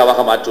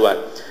ராஜாவாக மாற்றுவார்.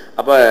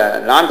 அப்போ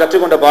நான்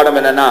கற்றுக்கொண்ட பாடம்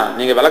என்னன்னா,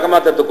 நீங்கள்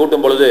விளக்கமாத்தத்தை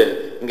கூட்டும் பொழுது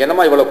இங்கே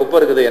என்னமா இவ்வளோ குப்பை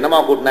இருக்குது, என்னமா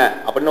கூட்டினேன்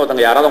அப்படின்னு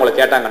ஒருத்தவங்க யாராவது உங்களை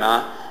கேட்டாங்கன்னா,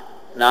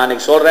 நான்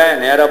இன்னைக்கு சொல்கிறேன்,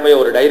 நேராக போய்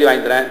ஒரு டைரி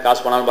வாங்கிக்கிறேன். காசு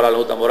போனாலும்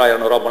பரவாயில்ல, 150 ரூபா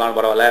 200 ரூபா போனாலும்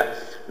பரவாயில்ல,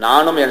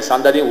 நானும் என்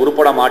சந்ததியும்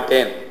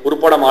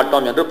உருப்பட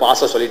மாட்டோம் என்று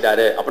பாச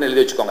சொல்லிட்டாரு அப்படின்னு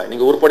எழுதி வச்சுக்கோங்க.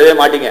 நீங்கள் உருப்படவே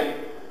மாட்டீங்க.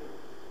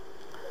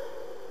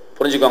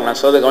 புரிஞ்சுக்கோங்க,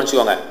 நான் சொல்றதை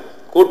கவனிச்சுக்கோங்க.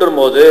 கூட்டும்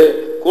போது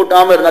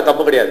கூட்டாமல் இருந்தால்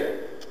தப்பு கிடையாது.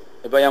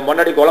 இப்போ என்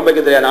பொண்டாடி குழம்பு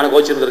வைக்க தெரியாது, நானும்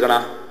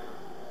கோச்சிருந்துருக்கேனா?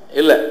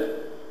 இல்லை.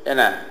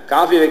 என்ன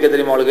காஃபி வைக்க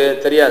தெரியுமா அவளுக்கு?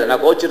 தெரியாது.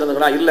 நான்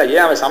கோச்சிருந்துருக்கேனா? இல்லை.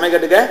 ஏன் அவன்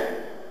சமைக்கிறதுக்க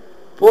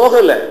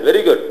போகல?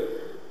 Very good.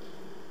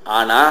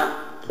 ஆனால்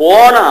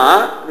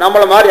போனால்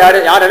நம்மளை மாதிரி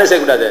யார் என்ன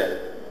செய்யக்கூடாது?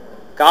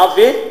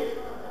 காஃபி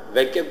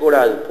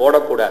வைக்கக்கூடாது,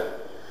 போடக்கூடாது.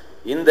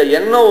 இந்த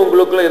எண்ணம்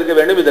உங்களுக்குள்ள இருக்க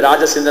வேண்டும். இது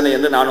ராஜ சிந்தனை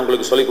என்று நான்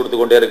உங்களுக்கு சொல்லிக் கொடுத்து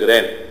கொண்டே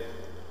இருக்கிறேன்.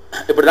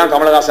 இப்படிதான்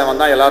கமலஹாசன்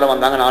வந்தான், எல்லாரும்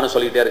வந்தாங்க, நானும்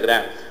சொல்லிக்கிட்டே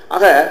இருக்கிறேன்.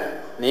 ஆக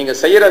நீங்க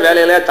செய்யற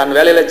வேலையில தன்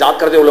வேலையில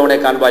ஜாக்கிரதை உள்ளவனை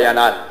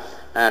காண்பாயானால்,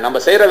 நம்ம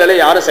செய்யற வேலையை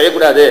யாரும்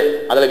செய்யக்கூடாது,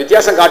 அதுல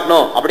வித்தியாசம்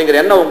காட்டணும் அப்படிங்கிற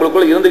எண்ணம்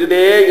உங்களுக்குள்ள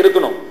இருந்துகிட்டே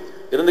இருக்கணும்.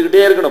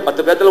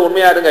 10 பேர்த்துல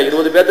உண்மையா இருங்க,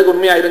 20 பேர்த்துக்கு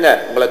உண்மையா இருங்க.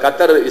 உங்களை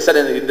கத்தர்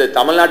இந்த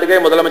தமிழ்நாட்டுக்கே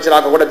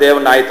முதலமைச்சராக கூட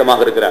தேவன்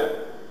ஆயத்தமாக இருக்கிறார்.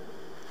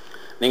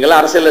 நீங்களாம்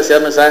அரசியலில்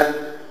சேரணும் சார்,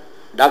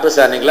 டாக்டர்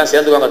சார் நீங்களாம்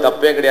சேர்ந்துக்குவாங்க,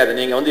 தப்பே கிடையாது.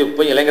 நீங்கள் வந்து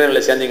இப்போ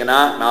இளைஞர்களில் சேர்ந்தீங்கன்னா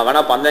நான்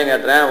வேணா பந்தயம்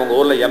கேட்டுறேன், உங்கள்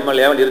ஊரில்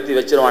எம்எல்ஏவை நிறுத்தி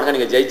வச்சிருவானுங்க,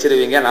 நீங்கள்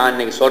ஜெயிச்சிருவீங்க. நான்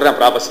இன்னைக்கு சொல்கிறேன்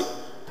ப்ராபசி.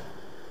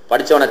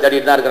 படித்தவனை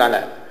தேடிட்டு தான் இருக்கிறாங்க.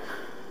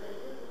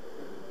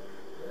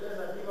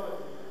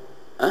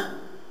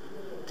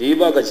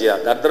 தீபா கட்சியா?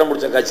 தர்த்தரம்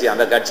முடிச்ச கட்சி.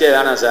 அந்த கட்சியை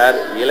வேணாம் சார்.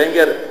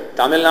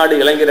 தமிழ்நாடு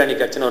இளைஞர் அணி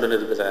கட்சின்னு ஒன்று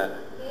இருக்குது சார்,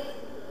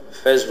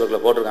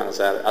 ஃபேஸ்புக்கில் போட்டிருக்காங்க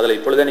சார். அதில்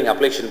இப்பொழுதே நீங்கள்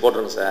அப்ளிகேஷன்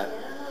போட்டுருங்க சார்.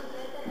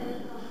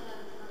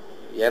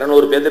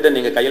 200 பேர்த்திட்ட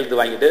நீங்கள்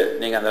கையெழுத்து வாங்கிட்டு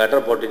நீங்கள் அந்த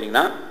லெட்டர்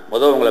போட்டுட்டீங்கன்னா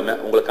முதல்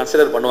உங்களை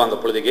கன்சிடர்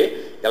பண்ணுவாங்க. பொழுதுக்கு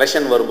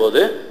எலெக்ஷன்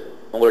வரும்போது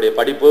உங்களுடைய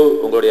படிப்பு,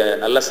 உங்களுடைய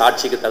நல்ல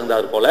சாட்சிக்கு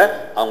தகுந்தாற் போல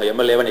அவங்க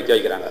எம்எல்ஏவை நிற்க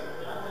வைக்கிறாங்க.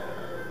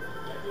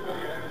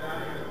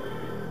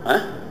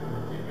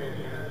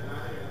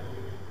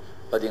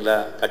 பார்த்தீங்களா?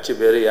 கட்சி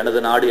பேர் எனது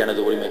நாடு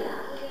எனது உரிமை.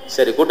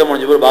 சரி, கூட்டம்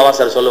முடிஞ்ச பேர் பாபா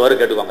சார் சொல்லுவார்,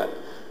 கேட்டுக்கோங்க.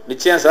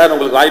 நிச்சயம் சார்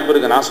உங்களுக்கு வாய்ப்பு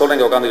இருக்குது. நான் சொல்கிறேன்,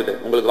 இங்கே உட்காந்துக்கிட்டு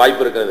உங்களுக்கு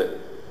வாய்ப்பு இருக்கிறது.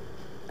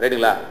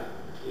 ரைட்டுங்களா?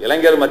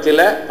 இளைஞர்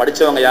மத்தியில்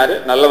படித்தவங்க யார்,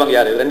 நல்லவங்க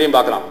யார், இது ரெண்டையும்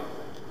பார்க்குறான்.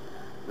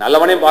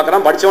 நல்லவனையும்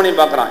பார்க்குறான், படித்தவனையும்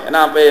பார்க்குறான்.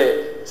 ஏன்னா அப்போ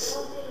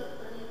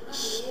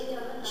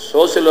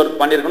சோசியல் ஒர்க்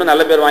பண்ணியிருக்கணும்,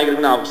 நல்ல பேர்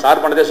வாங்கியிருக்கணும்.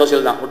 சார் பண்ணதே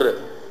சோசியல் தான், விட்டுரு.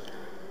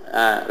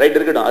 ரைட்,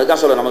 இருக்கட்டும். அதுக்காக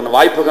சொல்கிறேன், நமக்கு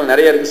வாய்ப்புகள்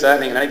நிறைய இருக்குது சார்,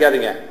 நீங்கள்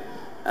நினைக்காதீங்க.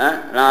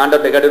 நான்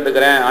ஆண்டவர்கிட்ட கேட்டுட்டு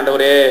இருக்கிறேன்,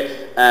 ஆண்டவரே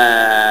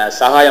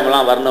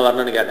சகாயமெல்லாம்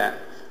வரணும்னு கேட்டேன்.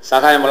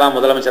 சகாயமெல்லாம்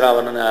முதலமைச்சராக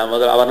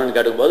வரணும்னு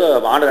கேட்டுக்கும்போது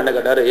ஆண்டவர் என்ன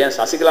கேட்டார், ஏன்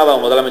சசிகலாவை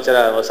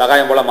முதலமைச்சராக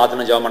சகாயம் போல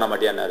மாற்றணும் ஜெபம் பண்ண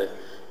மாட்டேன்னாரு.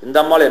 இந்த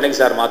அம்மாவில் என்னைக்கு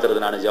சார்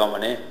மாற்றுறது நான் ஜெபம்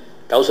பண்ணி,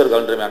 டவுசர்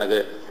கலண்டுருமே எனக்கு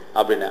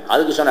அப்படின்னு.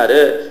 அதுக்கு சொன்னார்,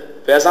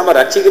 பேசாமல்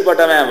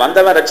ரட்சிக்கப்பட்டவன்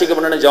வந்தவன்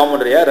ரட்சிக்கப்படணும்னு ஜெபம்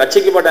பண்ணுறியா,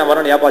 ரட்சிக்கப்பட்டவன்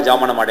வரணும் ஏப்பா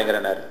ஜெபம் பண்ண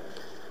மாட்டேங்கிறனாரு.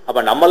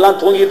 அப்போ நம்மெல்லாம்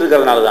தூங்கிட்டு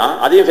இருக்கிறதுனால தான்,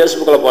 அதையும்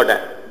ஃபேஸ்புக்கில்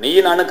போட்டேன், நீ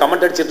நானும்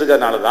கமெண்ட் அடிச்சுட்டு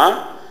இருக்கிறதுனால தான்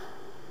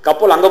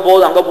கப்பல் அங்கே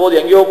போகுது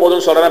எங்கேயோ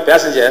போகுதுன்னு சொல்கிறவன்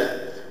பேசஞ்சர்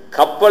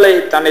கப்பலை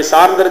தன்னை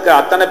சார்ந்திருக்க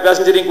அத்தனை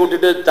பேசஞ்சரையும்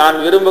கூட்டிட்டு தான்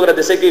விரும்புகிற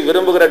திசைக்கு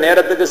விரும்புகிற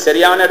நேரத்துக்கு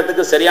சரியான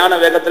இடத்துக்கு சரியான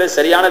வேகத்துல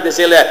சரியான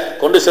திசையில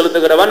கொண்டு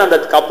செலுத்துகிறவன் அந்த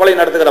கப்பலை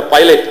நடத்துகிற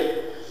பைலட்.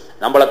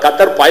 நம்மளை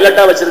கத்தர்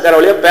பைலட்டா வச்சிருக்கிற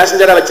வழியா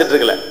பேசஞ்சரா வச்சிட்டு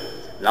இருக்கல.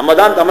 நம்ம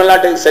தான்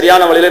தமிழ்நாட்டை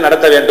சரியான வழியில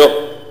நடத்த வேண்டும்.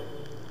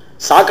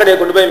 சாக்கடையை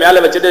கொண்டு போய்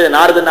மேல வச்சுட்டு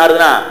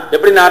நாறுதுன்னா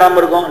எப்படி நாராம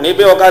இருக்கும்? நீ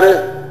போய் உட்காரு,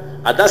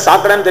 அதான்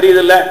சாக்கடைன்னு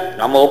தெரியுது இல்ல.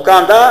 நம்ம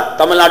உட்கார்ந்தா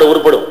தமிழ்நாடு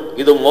உருப்படும்.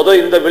 இது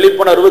இந்த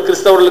விழிப்புணர்வு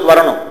கிறிஸ்தவர்களுக்கு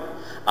வரணும்.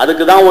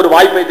 அதுக்கு தான் ஒரு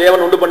வாய்ப்பை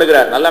தேவன் உண்டு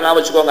பண்ணுகிறார். நல்லா நான்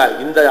வச்சுக்கோங்க,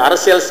 இந்த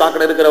அரசியல்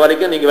சாக்கடை இருக்கிற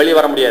வரைக்கும் நீங்க வெளியே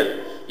வர முடியாது.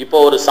 இப்போ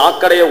ஒரு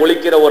சாக்கடையை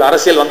ஒழிக்கிற ஒரு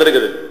அரசியல்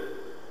வந்திருக்குது.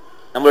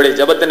 நம்மளுடைய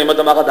ஜெபத்தை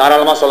நிமித்தமாக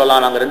தாராளமா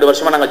சொல்லலாம். நாங்க 2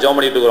 வருஷமா நாங்க ஜெபம்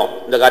பண்ணிட்டு இருக்கிறோம்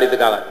இந்த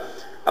காரியத்துக்காக.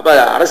 அப்ப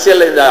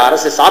அரசியல், இந்த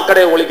அரசியல்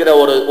சாக்கடையை ஒழிக்கிற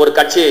ஒரு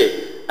கட்சி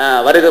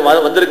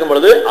வந்திருக்கும்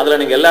பொழுது அதுல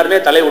நீங்க எல்லாருமே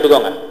தலையை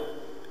விட்டுக்கோங்க.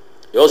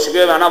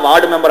 யோசிக்கவே வேணாம்.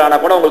 வார்டு மெம்பர் ஆனா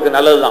கூட உங்களுக்கு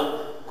நல்லதுதான்.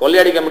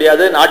 கொள்ளையடிக்க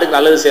முடியாது, நாட்டுக்கு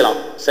நல்லது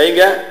செய்யலாம்.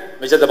 செய்யுங்க,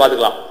 மிச்சத்தை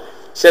பார்த்துக்கலாம்.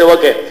 சரி,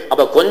 ஓகே.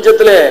 அப்ப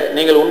கொஞ்சத்துல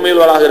நீங்கள்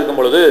உண்மையுள்ளவர்களாக இருக்கும்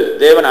பொழுது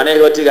தேவன்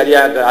அநேகவற்றுக்கு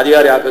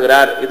அதிகாரி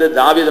ஆக்குகிறார். இது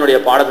தாவீதுனுடைய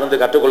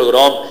பாடத்திலிருந்து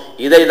கற்றுக்கொள்கிறோம்.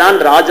 இதை தான்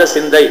ராஜ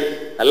சிந்தை,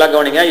 நல்லா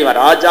கவனிங்க, இவன்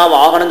ராஜாவ்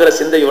ஆகணுங்கிற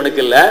சிந்தை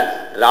இவனுக்கு இல்ல,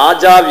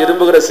 ராஜா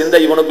விரும்புகிற சிந்தை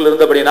இவனுக்குள்ள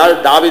இருந்தபடினால்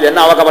தாவீது என்ன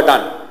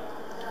ஆக்கப்பட்டான்?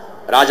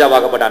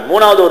 ராஜாவாக்கப்பட்டான்.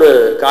 மூணாவது ஒரு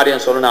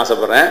காரியம் சொல்லணும்னு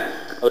ஆசைப்படுறேன்.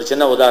 ஒரு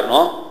சின்ன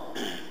உதாரணம்.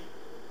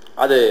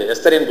 அது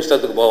எஸ்தரின்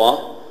புஸ்தகத்துக்கு போவோம்.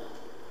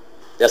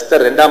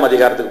 எஸ்தர் 2ஆம்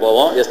அதிகாரத்துக்கு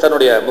போவோம்.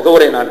 எஸ்தருடைய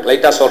முகவுரை நான்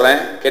லைட்டா சொல்றேன்,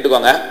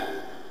 கேட்டுக்கோங்க.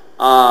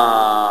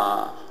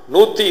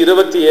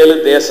 127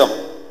 தேசம்.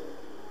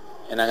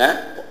 என்னங்க?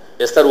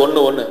 எஸ்தர்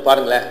 1:1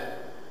 பாருங்களேன்.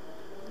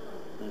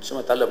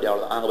 சும்மா தள்ளு அப்படி,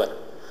 அவ்வளவுதான். அங்க பாருங்க,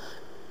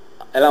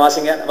 எல்லாம்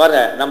வாசிங்க.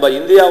 பாருங்க, நம்ம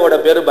இந்தியாவோட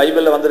பேரு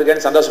பைபிள்ல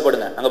வந்திருக்கேன்னு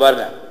சந்தோஷப்படுங்க. அங்க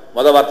பாருங்க,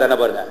 முதல் வார்த்தை என்ன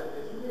பாருங்க,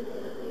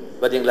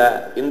 பாத்தீங்களா?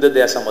 இந்து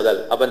தேசம் முதல்.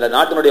 அப்ப இந்த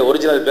நாட்டினுடைய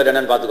ஒரிஜினல் பேர்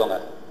என்னன்னு பாத்துக்கோங்க.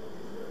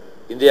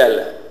 இந்தியா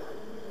இல்ல,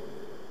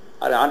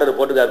 அது ஆண்டவர்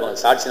போட்டுக்காரு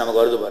பாருங்க, சாட்சி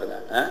நமக்கு வருது பாருங்க.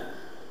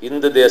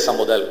 இந்து தேசம்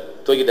முதல்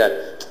தூக்கிட்டார்.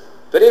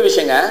 பெரிய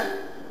விஷயங்க.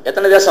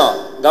 எத்தனை தேசம்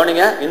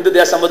கவனிங்க? இந்து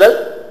தேசம் முதல்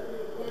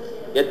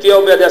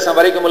எத்தியோப்பியா தேசம்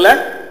வரைக்கும் இல்ல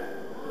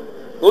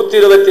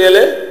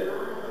 127.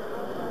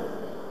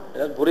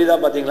 புரியுதா?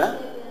 பாத்தீங்களா?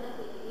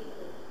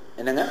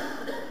 என்னங்க?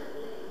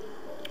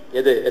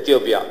 எது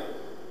எத்தியோப்பியா?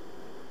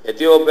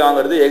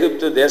 எத்தியோப்பியாங்கிறது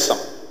எகிப்து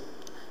தேசம்.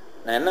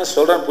 நான் என்ன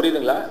சொல்றேன்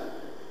புரியுதுங்களா?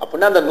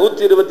 அப்படின்னா அந்த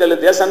 127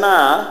 தேசம்னா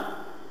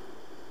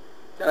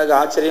எனக்கு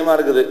ஆச்சரியமா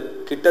இருக்குது.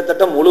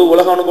 கிட்டத்தட்ட முழு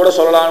உலகம்னு கூட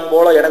சொல்லலாம்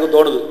போல எனக்கு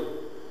தோணுது.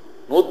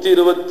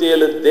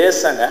 127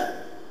 தேசங்க,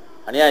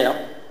 அநியாயம்.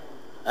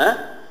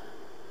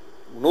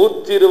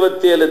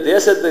 127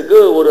 தேசத்துக்கு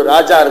ஒரு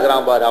ராஜா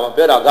இருக்கிறான் பாரு, அவன்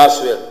பேர்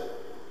அகாஸ்வேர்.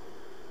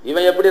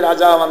 இவன் எப்படி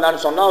ராஜா வந்தான்னு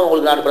சொன்னா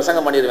உங்களுக்கு நான்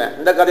பிரசங்கம் பண்ணிடுவேன்.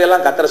 இந்த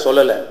கதையெல்லாம் கர்த்தர்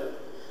சொல்லல.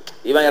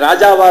 இவன்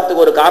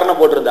ராஜாவாரத்துக்கு ஒரு காரணம்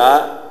போட்டிருந்தா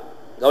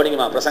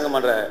கவனிங்கம்மா. பிரசங்கம்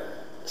பண்ற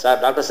சார்,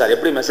 டாக்டர் சார்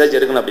எப்படி மெசேஜ்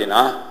எடுக்கணும்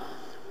அப்படின்னா,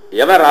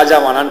 எவன்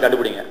ராஜாவானான்னு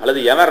கண்டுபிடிங்க, அல்லது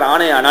எவன்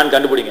ராணை ஆனான்னு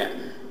கண்டுபிடிங்க,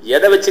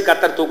 எதை வச்சு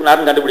கர்த்தர்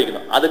தூக்குனாருன்னு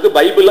கண்டுபிடிக்கணும். அதுக்கு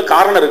பைபிள்ல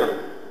காரணம் இருக்கணும்.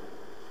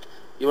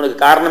 இவனுக்கு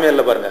காரணமே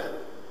இல்லை பாருங்க.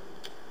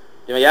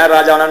 இவன் ஏன்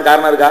ராஜாவானான்னு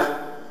காரணம் இருக்கா?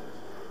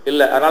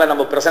 இல்லை. அதனால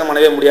நம்ம பிரசங்கம்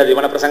பண்ணவே முடியாது,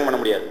 இவனை பிரசங்கம் பண்ண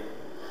முடியாது.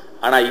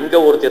 ஆனா இங்க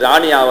ஒருத்தி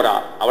ராணி ஆகிறா,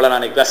 அவளை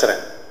நான் இன்னைக்கு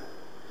பேசுறேன்.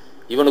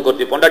 இவனுக்கு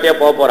ஒருத்தி பொண்டாட்டியா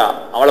போக போறா,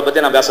 அவளை பத்தி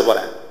நான் பேச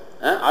போறேன்.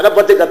 அதை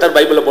பத்தி கர்த்தர்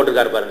பைபிள்ல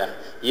போட்டிருக்காரு பாருங்க.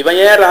 இவன்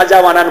ஏன்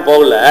ராஜாவானான்னு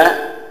போகல,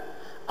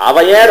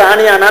 அவன் ஏன்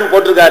ராணி ஆனான்னு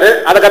போட்டிருக்காரு.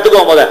 அதை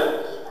கத்துக்குவோம் போத,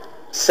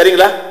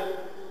 சரிங்களா?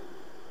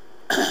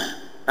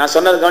 நான்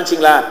சொன்னது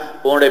கவனிச்சிங்களா?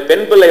 உன்னுடைய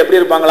பெண் பிள்ளை எப்படி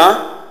இருப்பாங்களா?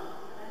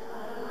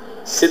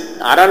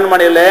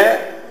 அரண்மனையில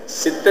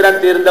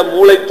சித்திரம் தீர்ந்த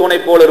மூளை தூணை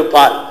போல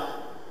இருப்பாள்.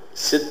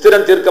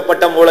 சித்திரம்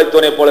தீர்க்கப்பட்ட மூளை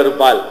தூணை போல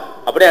இருப்பாள்.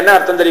 அப்படியே என்ன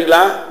அர்த்தம்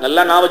தெரியுங்களா?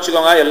 நல்லா நான்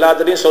வச்சுக்கோங்க,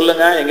 எல்லாத்திலையும்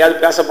சொல்லுங்க.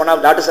 எங்கேயாவது பேச போனா,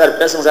 டாக்டர் சார்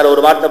பேசுங்க சார்,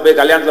 ஒரு வார்த்தை போய்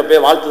கல்யாணத்துல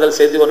போய் வாழ்த்துதல்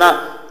செய்துனா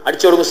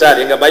அடிச்சு விடுங்க சார்,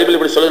 எங்க பைபிள்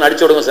இப்படி சொல்லுங்க,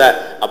 அடிச்சு விடுங்க சார்.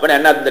 அப்படின்னு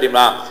என்ன அர்த்தம்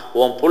தெரியுமா?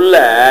 உன் புள்ள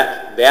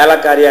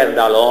வேலைக்காரியா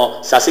இருந்தாலும்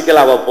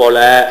சசிகலாவை போல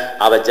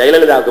அவ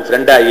ஜெயலலிதாவுக்கு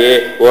ஃப்ரெண்ட் ஆகி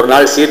ஒரு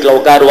நாள் சீட்ல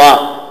உட்காருவா.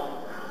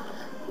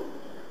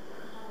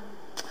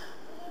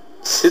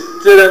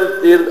 சித்திரம்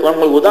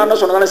உங்களுக்கு உதாரணம்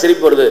சொன்னதானே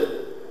சிரிப்பு வருது.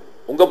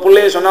 உங்க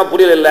பிள்ளைய சொன்னா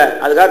புரியல இல்ல,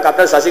 அதுக்காக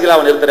கர்த்தர்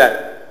சசிகலாவை நிறுத்துறார்.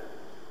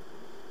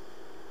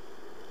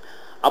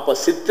 அப்ப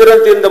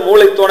சித்திரம் தீர்ந்த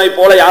மூளை தோணை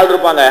போல யார்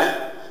இருப்பாங்க?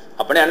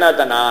 அப்படின்னு என்ன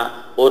அர்த்தம்னா,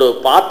 ஒரு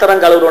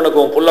பாத்திரம்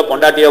கழுவுறவனுக்கு உன் புள்ள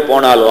பொண்டாட்டியா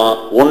போனாலும்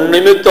உன்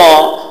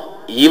நிமித்தம்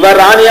இவர்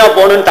ராணியா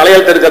போகணும்னு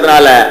தலையெழுத்து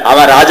இருக்கிறதுனால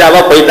அவன்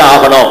ராஜாவா போய்தான்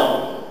ஆகணும்.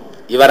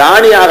 இவர்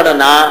ராணி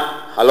ஆகணும்னா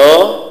ஹலோ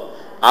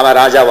அவன்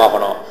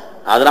ராஜாவாகணும்.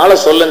 அதனால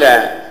சொல்லுங்க,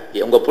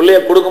 உங்க பிள்ளைய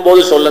கொடுக்கும்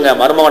போது சொல்லுங்க,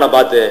 மருமகனை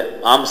பார்த்து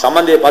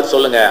சம்பந்தியை பார்த்து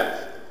சொல்லுங்க,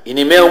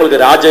 இனிமே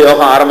உங்களுக்கு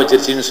ராஜயோகம்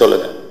ஆரம்பிச்சிருச்சுன்னு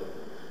சொல்லுங்க.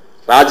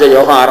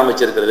 ராஜயோகம்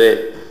ஆரம்பிச்சிருக்கிறது.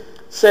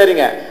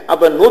 சரிங்க.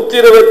 அப்ப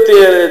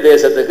 127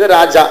 தேசத்துக்கு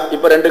ராஜா.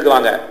 இப்ப 2க்கு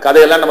வாங்க.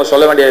 கதையெல்லாம் நம்ம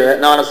சொல்ல வேண்டிய,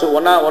 நான்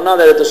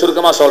ஒன்னாவது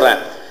சுருக்கமா சொல்றேன்.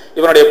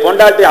 இவனுடைய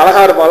பொண்டாட்டி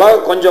அழகா இருப்பாளா,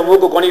 கொஞ்சம்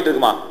மூக்கு கொனிட்டு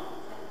இருக்குமா?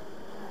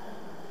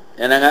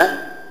 என்னங்க?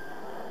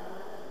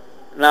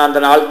 நான் அந்த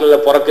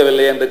நாட்களில்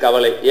பிறக்கவில்லை என்று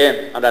கவலை. ஏன்?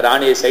 அந்த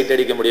ராணியை சைட்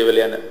அடிக்க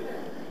முடியவில்லைன்னு.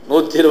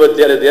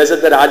 127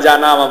 தேசத்து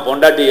ராஜானா அவன்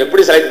பொண்டாட்டி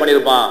எப்படி செலக்ட்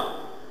பண்ணியிருப்பான்?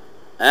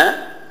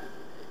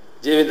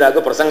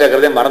 ஜீவிதாவுக்கு பிரசங்க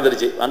கேட்கறதே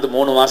மறந்துடுச்சு. வந்து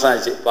 3 மாசம்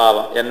ஆச்சு.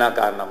 பாவம், என்ன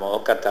காரணமோ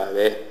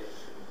கர்த்தாவே.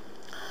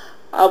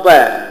 அப்ப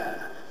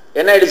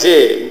என்ன ஆயிடுச்சு?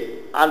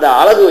 அந்த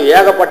அழகு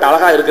ஏகப்பட்ட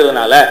அழகா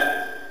இருக்கிறதுனால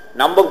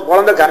நம்ம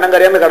குழந்தை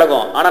கண்ணங்கரையாம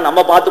கிடக்கும். ஆனா நம்ம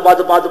பார்த்து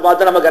பார்த்து பார்த்து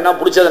பார்த்து நமக்கு என்ன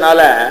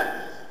பிடிச்சதுனால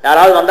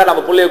யாராவது வந்தா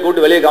நம்ம பிள்ளைய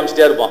கூட்டு வெளியே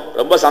காமிச்சிட்டே இருப்போம்.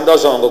 ரொம்ப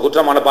சந்தோஷம் உங்க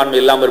குற்ற மனப்பான்மை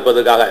இல்லாம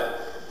இருப்பதுக்காக.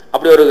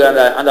 அப்படி ஒரு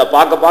அந்த அந்த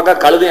பார்க்க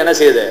பார்க்க கழுது என்ன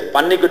செய்யுது?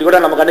 பன்னிக்குட்டி கூட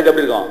நம்ம கண்ணுக்கு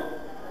எப்படி இருக்கும்?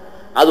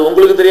 அது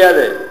உங்களுக்கு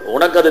தெரியாது,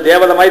 உனக்கு அது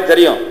தேவதை மாதிரி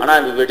தெரியும். ஆனா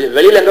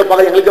வெளியில எங்க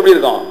பார்க்க எங்களுக்கு எப்படி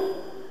இருக்கும்?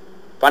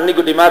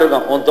 பன்னிக்குட்டி மாதிரி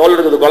இருக்கும். உன் தோல்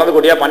இருக்குது குழந்தை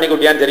குட்டியா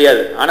பன்னிக்குட்டியான்னு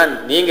தெரியாது. ஆனா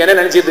நீங்க என்ன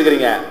நினைச்சிட்டு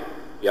இருக்கிறீங்க?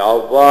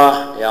 யப்பா,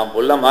 என்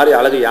புள்ள மாதிரி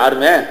அழகு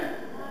யாருமே,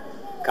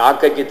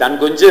 காக்கைக்கு தன்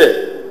குஞ்சு.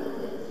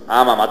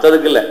 ஆமா,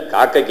 மற்றதுக்கு இல்லை,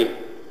 காக்கைக்கு.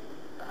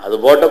 அது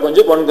போட்ட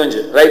குஞ்சு பொன்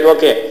குஞ்சு. Right,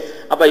 okay.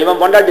 அப்ப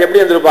இவன் பொண்டாட்டி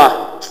எப்படி இருந்திருப்பா?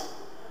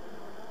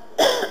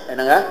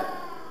 என்னங்க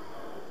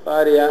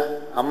பாரியா,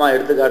 அம்மா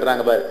எடுத்து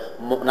காட்டுறாங்க பாரு.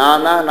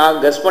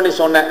 நான் கெஸ் பண்ணி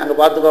சொன்னேன், அங்க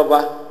பாத்துக்கோப்பா.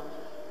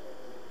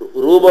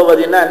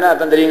 ரூபவதினா என்ன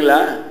அர்த்தம்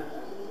தெரியுங்களா?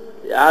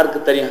 யாருக்கு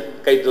தெரியும்?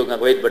 கை தூக்குங்க,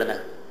 வெயிட் பண்ணுங்க.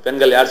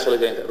 பெண்கள் யார்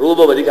சொல்லுங்க,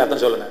 ரூபவதிக்கு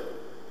அர்த்தம் சொல்லுங்க.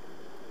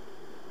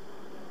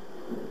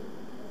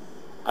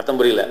 அர்த்தம்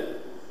புரியல.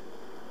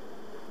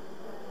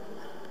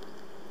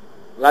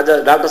 ராஜா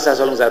டாக்டர் சார்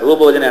சொல்லுங்க சார்,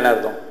 ரூபவதினா என்ன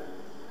அர்த்தம்?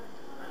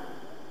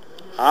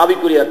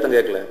 ஆவிக்குரிய அர்த்தம்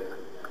கேட்கல,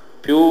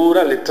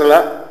 பியூரா லிட்டரலா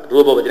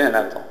ரூபவதினா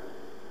என்ன அர்த்தம்?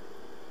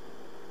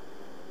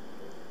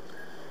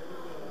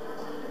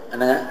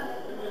 என்னங்க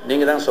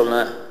நீங்க தான்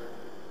சொல்லணும்.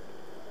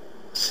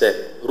 சரி,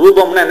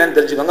 ரூபம்னா என்னன்னு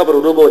தெரிஞ்சுக்கோங்க,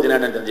 அப்புறம் ரூபவதினா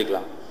என்னன்னு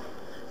தெரிஞ்சுக்கலாம்.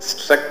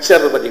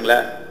 ஸ்ட்ரக்சர் பார்த்தீங்களா,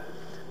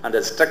 அந்த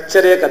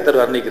ஸ்ட்ரக்சரே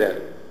கர்த்தர் வர்ணிக்கிறார்.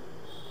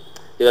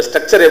 இவ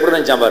ஸ்ட்ரக்சர் எப்படி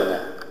நினைச்சா பாருங்க,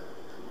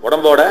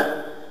 உடம்போட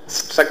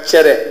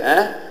ஸ்ட்ரக்சரே.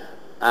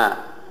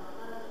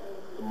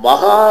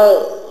 மகா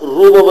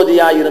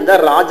ரூபவதியாக இருந்த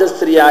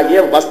ராஜஸ்திரியாகிய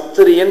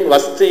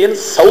வஸ்தியின்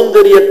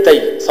சௌந்தரியத்தை,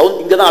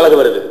 இங்கதான் அழகு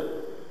வருது,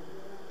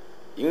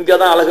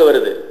 இங்கதான் அழகு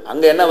வருது.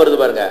 அங்க என்ன வருது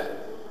பாருங்க,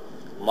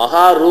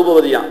 மகா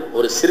ரூபவதியா.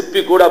 ஒரு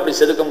சிற்பி கூட அப்படி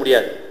செதுக்க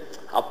முடியாது,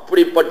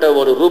 அப்படிப்பட்ட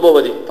ஒரு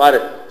ரூபவதி. பாரு,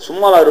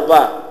 சும்மாவா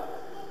இருப்பா?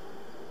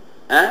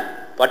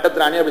 பட்டத்து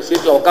ராணி அப்படி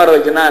சீட்ல உட்கார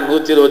வைக்கணும்.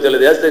 127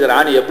 தேசத்துக்கு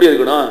ராணி எப்படி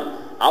இருக்கணும்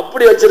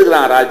அப்படி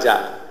வச்சிருக்கிறான் ராஜா.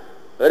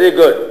 வெரி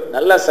குட்,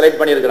 நல்லா செலக்ட்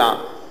பண்ணியிருக்கிறான்.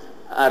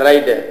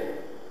 ரைட்டு,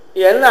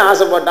 என்ன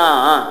ஆசைப்பட்டான்,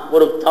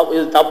 ஒரு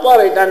இது தப்பா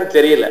ரைட்டான்னு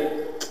தெரியல.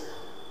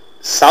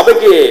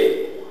 சபைக்கு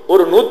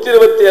ஒரு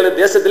 127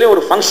 தேசத்துலயும்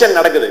ஒரு ஃபங்க்ஷன்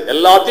நடக்குது,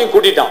 எல்லாத்தையும்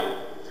கூட்டிட்டான்.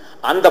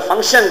 அந்த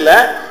ஃபங்க்ஷன்ல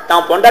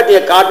தான்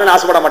பொண்டாட்டியை காட்டணும்னு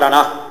ஆசைப்பட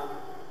மாட்டானா?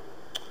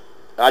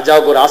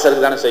 ராஜாவுக்கு ஒரு ஆசை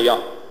இருக்குதானே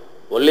செய்யும்.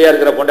 ஒல்லியா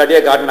இருக்கிற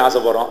பொண்டாட்டியே காட்டணும்னு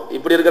ஆசைப்படுறோம்,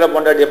 இப்படி இருக்கிற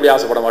பொண்டாட்டி எப்படி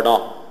ஆசைப்பட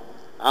மாட்டோம்?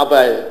 அப்ப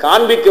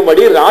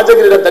காண்பிக்கும்படி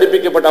ராஜகிரீடம்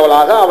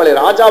தரிப்பிக்கப்பட்டவளாக அவளை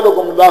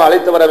ராஜாவுக்கு முன்பாக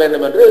அழைத்து வர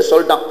வேண்டும் என்று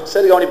சொல்லிட்டான்.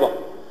 சரி, கவனிப்போம்.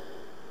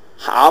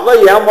 அவ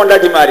ஏன்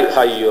பொண்டாட்டி மாதிரி,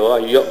 ஐயோ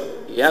ஐயோ,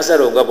 ஏன்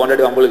சார் உங்க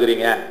பொண்டாட்டி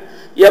வம்புழுக்கிறீங்க?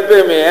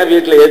 எப்பயுமே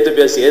வீட்டுல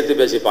ஏத்து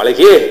பேசி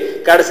பழகி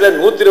கடைசியில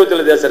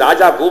 127 தேசம்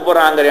ராஜா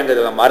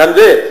கூப்பிடுறாங்கிறத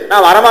மறந்து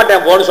நான்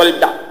வரமாட்டேன் போன்னு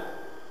சொல்லிட்டான்.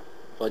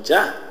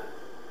 போச்சா?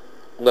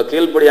 உங்க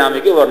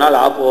கீழ்ப்படியாமைக்கு ஒரு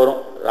நாள் ஆப்பு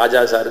வரும் ராஜா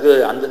சாருக்கு.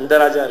 இந்த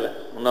ராஜா இல்லை,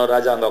 இன்னொரு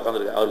ராஜா அங்க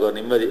உட்காந்துருக்கு. அவருக்கு ஒரு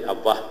நிம்மதி,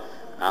 அப்பா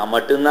நான்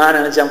மட்டும்தான்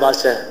நினைச்சேன்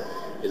பாஸ்டர்,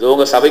 ஏதோ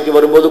உங்க சபைக்கு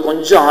வரும்போது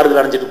கொஞ்சம் ஆறுதல்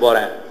அடைஞ்சிட்டு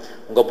போறேன்,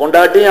 உங்க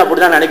பொண்டாட்டியும்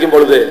அப்படிதான் நினைக்கும்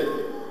பொழுது.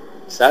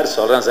 சார்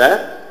சொல்றேன் சார்,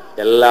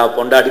 எல்லா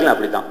பொண்டாட்டிகளும்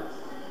அப்படித்தான்.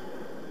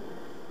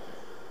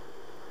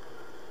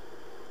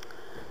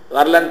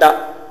 வரலன்ட்டா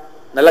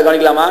நல்லா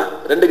கவனிக்கலாமா?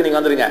 2க்கு நீங்க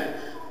வந்துருங்க.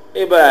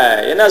 இப்ப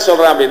என்ன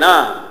சொல்றேன் அப்படின்னா,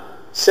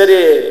 சரி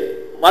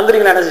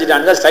வந்துருங்களா, என்ன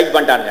செஞ்சுட்டானுங்க, ஸ்ட்ரைக்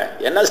பண்ணிட்டானுங்க.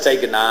 என்ன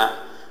ஸ்ட்ரைக்குன்னா,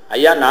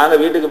 ஐயா நாங்க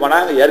வீட்டுக்கு போனா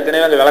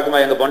ஏற்கனவே அங்கே விளக்கமா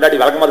எங்க பொண்டாட்டி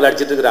விளக்கமாதில்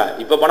அடிச்சிட்டு இருக்கிறா,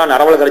 இப்ப போனா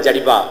நரவலை கரைச்சி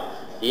அடிப்பா,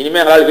 இனிமே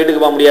எங்களால்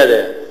வீட்டுக்கு போக முடியாது,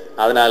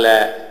 அதனால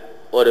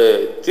ஒரு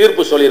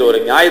தீர்ப்பு சொல்லிடு, ஒரு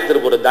நியாய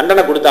தீர்ப்பு, ஒரு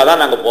தண்டனை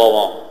கொடுத்தாதான் நாங்க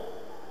போவோம்.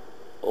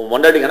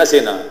 பொண்டாட்டிக்கு என்ன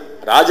செய்யணும்?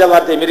 ராஜா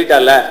வார்த்தையை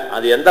மீறிட்டால,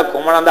 அது எந்த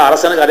கும்மனாந்த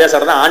அரசனுக்கு அதே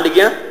சார் தான்,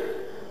 ஆண்டிக்கும்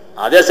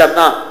அதே சார்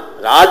தான்.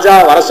 ராஜா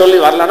வர சொல்லி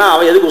வரலன்னா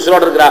அவன் எதுக்கு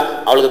உசுரோடு இருக்கிறா,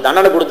 அவளுக்கு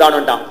தண்டனை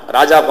கொடுத்தான்னுட்டான்.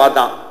 ராஜா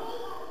பார்த்தான்,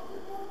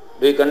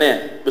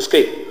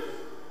 பிஸ்கை.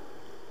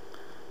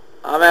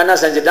 அவன் என்ன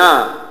செஞ்சிட்டான்,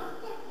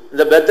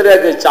 இந்த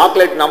பர்த்டேக்கு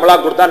சாக்லேட் நம்மளா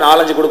கொடுத்தா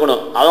 4-5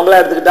 கொடுக்கணும், அவங்களா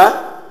எடுத்துக்கிட்டா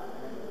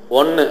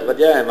 1.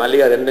 பத்தியா,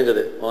 மல்லிகா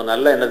 2ங்குது.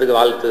 நல்ல என்னத்துக்கு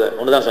வாழ்த்து,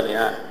 1 தான்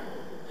சொன்னியா?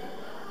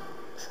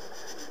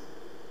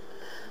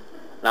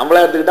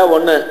 நம்மளா எடுத்துக்கிட்டா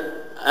 1,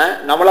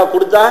 நம்மளா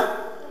கொடுத்தா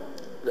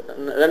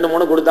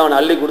 2-3 கொடுத்தாவனு,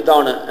 அள்ளி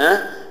கொடுத்தாவனு.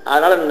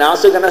 அதனால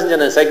நாசுக்கு என்ன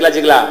செஞ்சேன்,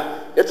 சைக்கலாஜிக்கலா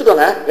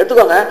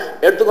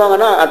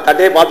எடுத்துக்கோங்கன்னா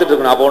தட்டையே பார்த்துட்டு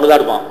இருக்கணும், அப்போ 1 தான்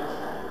இருப்பான்.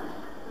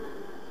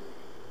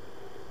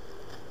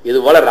 இது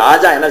போல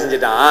ராஜா என்ன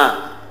செஞ்சிட்டான்,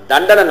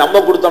 தண்டனை நம்ம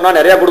கொடுத்தோம்னா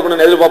நிறைய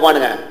கொடுக்கணும்னு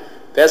எதிர்பார்ப்பானுங்க,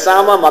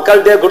 பேசாம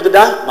மக்கள்கிட்டே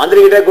கொடுத்துட்டா,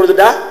 மந்திரிகிட்டே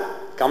கொடுத்துட்டா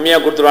கம்மியா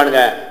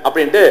கொடுத்துருவானுங்க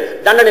அப்படின்ட்டு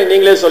தண்டனை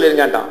நீங்களே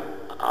சொல்லிருங்கட்டான்.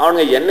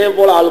 அவனுங்க என்னை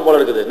போல ஆள் போல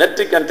இருக்குது,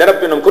 நெற்றிக்கன்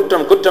திறப்பினும்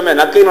குற்றம் குற்றமே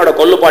நக்கையினோட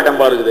கொல்லுப்பாட்டம்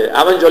போல இருக்குது.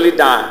 அவன்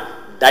சொல்லிட்டான்,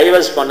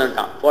 டைவர்ஸ்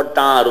பண்ணிட்டான்,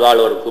 போட்டான்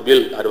அருவாள், ஒரு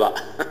குபில் அருவா.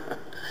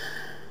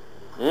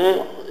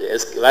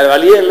 வேற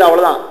வழியே இல்லை,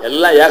 அவ்வளவுதான்.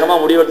 எல்லாம் ஏகமா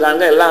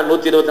முடிவெடுத்தாங்க. எல்லாம்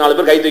 124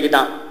 பேர் கை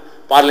தூக்கிட்டான்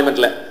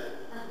பார்லிமெண்ட்ல.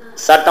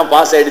 சட்டம்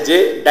பாஸ் ஆயிடுச்சு,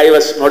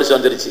 டைவர்ஸ் நோட்டீஸ்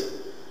வந்துருச்சு.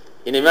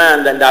 இனிமே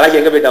அந்த அழகு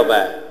எங்க போயிட்டாப்ப,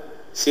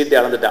 சீட்டு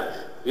இழந்துட்டான்.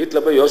 வீட்டுல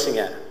போய்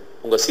யோசிங்க,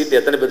 உங்க சீட்டு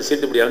எத்தனை பேர்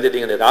சீட்டு இப்படி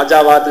இழந்துட்டீங்க.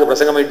 ராஜாவாத்துக்கு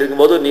பிரசங்கம் பண்ணிட்டு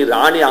இருக்கும்போது நீ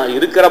ராணி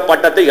இருக்கிற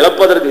பட்டத்தை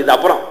இழப்பதற்கு, இது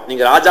அப்புறம்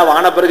நீங்க ராஜா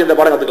ஆன பிறகு இந்த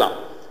படம் கத்துக்கலாம்.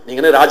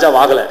 நீங்க ராஜா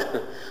ஆகல,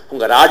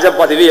 உங்க ராஜ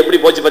பதவி எப்படி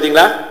போச்சு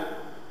பாத்தீங்களா?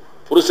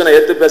 புருஷனை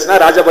எடுத்து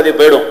பேசினா ராஜ பதவி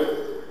போயிடும்.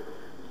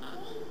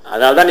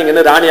 அதனாலதான் நீங்க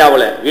இன்னும் ராணி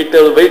ஆகல,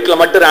 வீட்டுல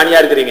மட்டும் ராணியா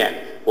இருக்கிறீங்க.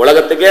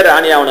 உலகத்துக்கே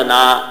ராணி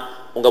ஆகணும்னா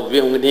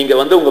நீங்க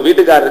உங்க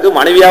வீட்டுக்காரருக்கு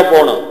மனைவியா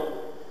போகணும்,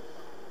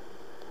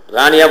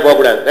 ராணியா போக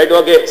கூடாது. ரைட்,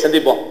 ஓகே,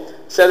 சந்திப்போம்.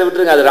 சரி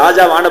விட்டுருங்க, அது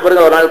ராஜா ஆன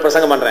பிறகு ஒரு நாள்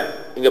பிரசங்கம் பண்றேன்.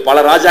 இங்க பல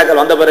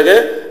ராஜாக்கள் வந்த பிறகு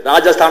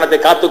ராஜஸ்தானத்தை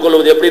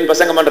காத்துக்கொள்வது எப்படின்னு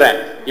பிரசங்கம் பண்றேன்.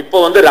 இப்போ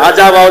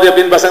ராஜாவாவது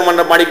எப்படின்னு பிரசங்கம்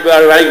பண்ற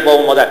வேலைக்கு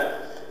போகும். முதல்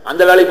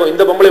அந்த வேலைக்கு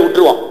இந்த பொம்பளை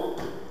விட்டுருவோம்.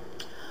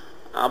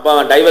 அப்ப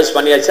டைவர்ஸ்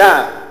பண்ணியாச்சா,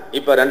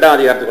 இப்ப 2ஆம்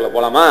அதிகாரத்துக்குள்ள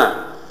போலாமா?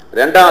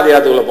 2ஆம்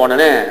அதிகாரத்துக்குள்ள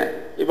போனே,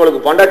 இப்போ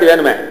உங்களுக்கு பொண்டாட்டி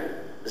வேணுமே,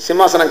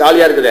 சிம்மாசனம்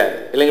காலியா இருக்குது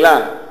இல்லைங்களா?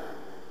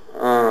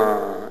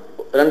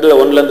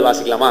 2:1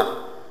 வாசிக்கலாமா?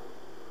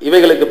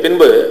 இவைகளுக்கு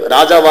பின்பு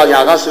ராஜாவாகிய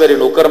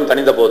அகாஸ்வேரின் உக்கரம்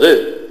தணிந்த போது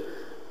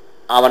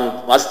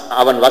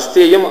அவன்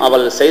வஸ்தியையும்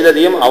அவள்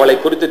செய்ததையும் அவளை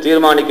குறித்து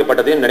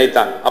தீர்மானிக்கப்பட்டதையும்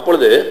நினைத்தான்.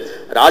 அப்பொழுது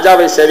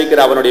ராஜாவை சேவிக்கிற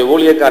அவனுடைய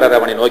ஊழியக்காரர்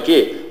அவனை நோக்கி,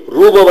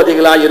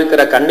 ரூபவதிகளாய்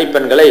இருக்கிற கன்னி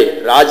பெண்களை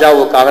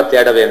ராஜாவுக்காக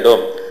தேட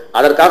வேண்டும்,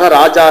 அதற்காக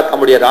ராஜா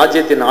தம்முடைய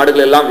ராஜ்யத்தின்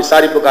நாடுகள் எல்லாம்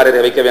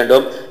விசாரிப்புக்காரரை வைக்க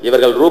வேண்டும்.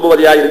 இவர்கள்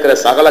ரூபவதியாய் இருக்கிற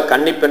சகல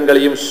கன்னி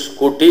பெண்களையும்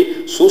கூட்டி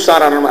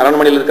சூசார்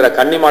அரண்மனையில் இருக்கிற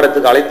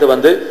கன்னிமாடத்துக்கு அழைத்து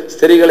வந்து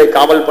ஸ்திரீகளை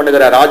காவல்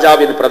பண்ணுகிற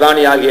ராஜாவின்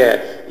பிரதானியாகிய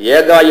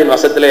ஏகாயின்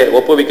வசத்திலே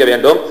ஒப்புவிக்க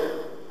வேண்டும்.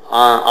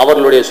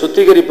 அவர்களுடைய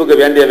சுத்திகரிப்புக்கு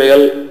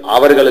வேண்டியவைகள்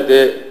அவர்களுக்கு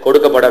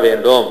கொடுக்கப்பட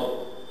வேண்டும்.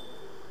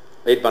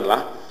 வெயிட்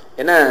பண்ணலாம்.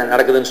 என்ன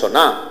நடக்குதுன்னு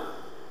சொன்னா,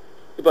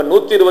 இப்ப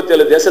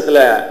 127 தேசத்துல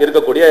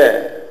இருக்கக்கூடிய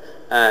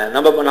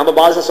நம்ம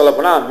பாஷை சொல்ல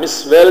போனா மிஸ்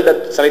வேர்ல்ட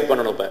செலக்ட்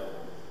பண்ணணும். இப்ப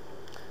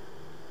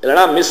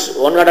இல்லைன்னா மிஸ்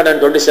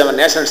 127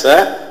 நேஷன்ஸை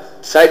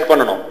செலக்ட்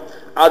பண்ணணும்.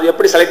 அது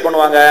எப்படி செலக்ட்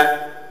பண்ணுவாங்க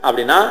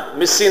அப்படின்னா,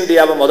 மிஸ்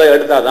இந்தியாவை முதல்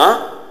எடுத்தாதான்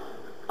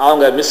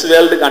அவங்க மிஸ்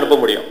வேர்ல்டுக்கு அனுப்ப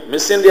முடியும்.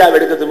 மிஸ் இந்தியாவை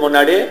எடுக்கிறதுக்கு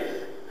முன்னாடி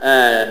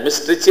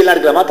மிஸ் ட்ரிச்சிலாம்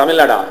எடுக்கலாமா?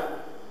 தமிழ்நாடா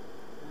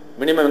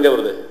மினிமம் எங்கே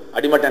வருது?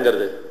 அடிமட்டம் எங்கே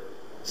வருது?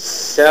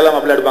 சேலம்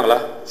அப்படிலாம் எடுப்பாங்களா?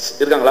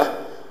 இருக்காங்களா?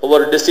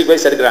 ஒவ்வொரு டிஸ்ட்ரிக்ட்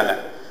வைஸ் எடுக்கிறாங்க.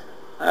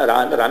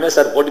 ரமேஷ்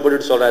சார் போட்டி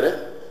போட்டுட்டு சொல்றாரு,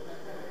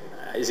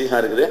 ஈஸியாக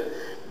இருக்குது.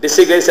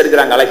 டிஸ்ட்ரிக்ட் வைஸ்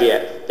எடுக்கிறாங்க, அழகிய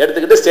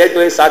எடுத்துக்கிட்டு ஸ்டேட்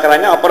வைஸ்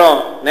ஆக்குறாங்க, அப்புறம்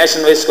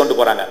நேஷன் வைஸ் கொண்டு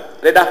போறாங்க.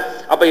 ரைட்டா?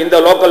 அப்ப இந்த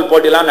லோக்கல்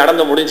போட்டிலாம்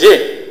நடந்து முடிஞ்சு,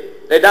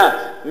 ரைட்டா,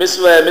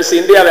 மிஸ்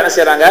இந்தியாவை என்ன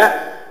செய்யறாங்க,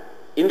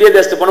 இந்திய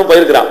தேசத்து பொண்ணும்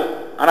போயிருக்கிறா,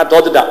 ஆனா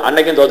தோத்துட்டா,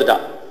 அன்னைக்கும் தோத்துட்டா.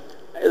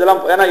 இதெல்லாம்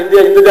ஏன்னா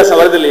இந்திய தேசம்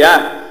வருது இல்லையா,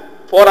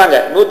 போறாங்க.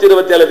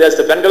 127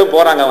 தேசத்து பெண்களும்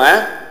போறாங்க.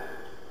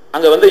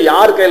 அங்க வந்து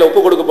யார் கையில ஒப்பு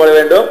கொடுக்கப்பட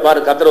வேண்டும் பாரு,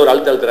 கர்த்தர் ஒரு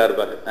அழுத்த அழுத்துறாரு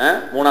பாரு.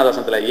 3வது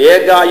வசனத்துல,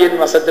 ஏகாயின்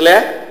வசத்துல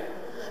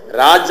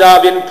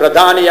ராஜாவின்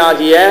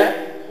பிரதானியாகிய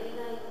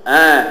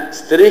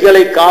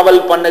ஸ்திரீகளை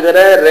காவல் பண்ணுகிற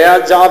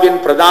ராஜாவின்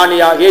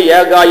பிரதானியாகிய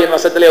ஏகாயின்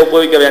வசத்திலே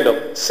ஒப்புவிக்க வேண்டும்.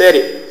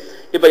 சரி,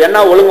 இப்ப என்ன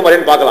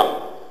ஒழுங்குமுறைன்னு பார்க்கலாம்.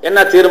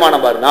 என்ன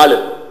தீர்மானம் பாரு.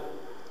 4,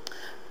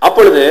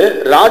 அப்பொழுது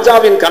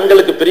ராஜாவின்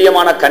கண்களுக்கு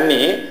பிரியமான கன்னி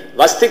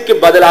வஸ்திக்கு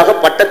பதிலாக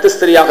பட்டத்து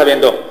ஸ்திரியாக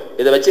வேண்டும்.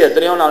 இதை வச்சு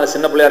எத்தனையோ நாள்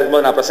சின்ன பிள்ளையா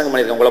இருக்கும்போது நான் பிரசங்கம்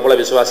பண்ணியிருக்கேன், உங்களை போல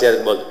விசுவாசியா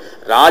இருக்கும்போது.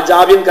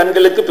 ராஜாவின்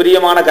கண்களுக்கு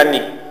பிரியமான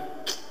கன்னி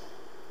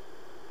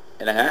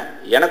என்னங்க,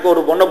 எனக்கு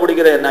ஒரு பொண்ணை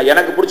பிடிக்கிற,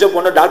 எனக்கு பிடிச்ச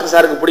பொண்ணு டாக்டர்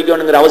சாருக்கு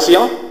பிடிக்கணுங்கிற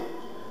அவசியம்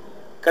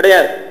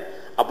கிடையாது.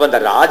 அப்ப இந்த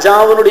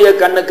ராஜாவினுடைய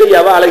கண்ணுக்கு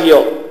எவ அழகியோ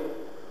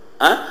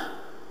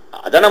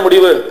அதான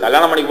முடிவு,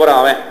 கல்யாணம் பண்ணிக்க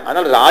போறான் அவன்.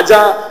 அதனால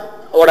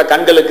ராஜாவோட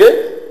கண்களுக்கு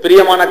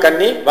பிரியமான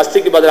கன்னி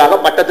வஸ்திக்கு பதிலாக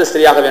பட்டத்து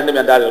ஸ்திரியாக வேண்டும்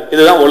என்றார்கள்.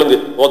 இதுதான் ஒழுங்கு.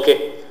 ஓகே,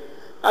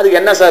 அதுக்கு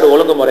என்ன சார்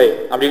ஒழுங்குமுறை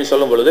அப்படின்னு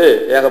சொல்லும் பொழுது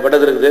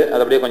ஏகப்பட்டது இருக்குது.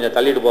 அது அப்படியே கொஞ்சம்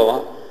தள்ளிட்டு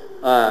போவோம்.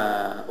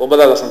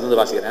 9வது வசனத்திலிருந்து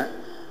வாசிக்கிறேன்.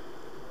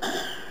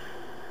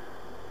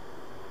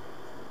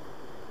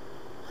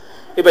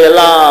 இப்ப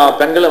எல்லா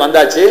பெண்களும்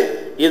வந்தாச்சு.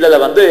 இதுல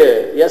வந்து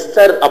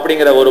எஸ்தர்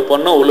அப்படிங்கிற ஒரு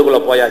பொண்ணு உள்ளுக்குள்ள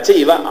போயாச்சு.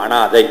 இவ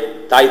அனாதை,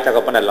 தாய்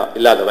தகப்பன் எல்லாம்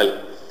இல்லாதவள்.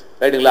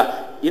 ரைட்டுங்களா?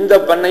 இந்த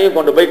பெண்ணையும்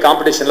கொண்டு போய்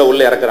காம்படிஷன்ல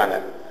உள்ள இறக்குறாங்க.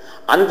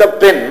 அந்த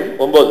பெண்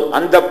 9,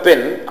 அந்த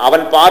பெண்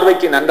அவன்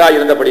பார்வைக்கு நன்றாக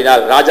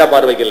இருந்தபடினால், ராஜா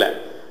பார்வைக்கு இல்ல,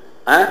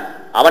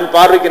 அவன்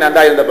பார்வைக்கு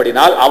நன்றாக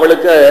இருந்தபடினால்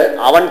அவளுக்கு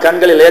அவன்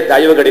கண்களிலே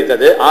தயவு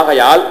கிடைத்தது.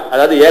 ஆகையால்,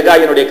 அதாவது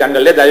ஏகாயினுடைய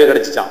கண்களிலே தயவு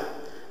கிடைச்சிச்சான்.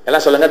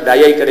 எல்லாம் சொல்லுங்க,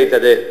 தயை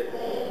கிடைத்தது.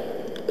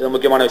 இது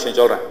முக்கியமான விஷயம்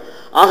சொல்றேன்.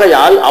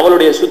 ஆகையால்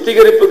அவளுடைய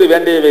சுத்திகரிப்புக்கு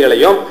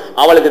வேண்டியவைகளையும்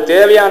அவளுக்கு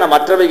தேவையான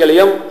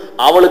மற்றவைகளையும்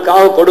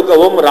அவளுக்காக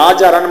கொடுக்கவும்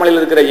ராஜா அரண்மனையில்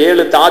இருக்கிற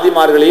 7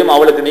 தாதிமார்களையும்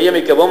அவளுக்கு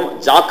நியமிக்கவும்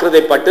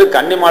ஜாக்கிரதைப்பட்டு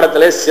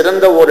கன்னிமாடத்திலே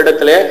சிறந்த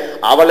ஓரிடத்திலே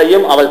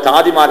அவளையும் அவள்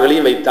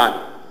தாதிமார்களையும் வைத்தான்.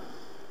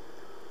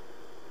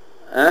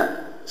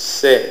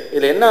 சரி,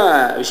 இதுல என்ன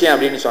விஷயம்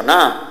அப்படின்னு சொன்னா,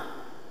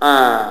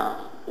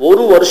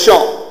 1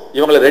 வருஷம்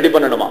இவங்களை ரெடி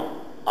பண்ணணுமா.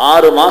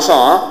 6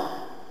 மாசம்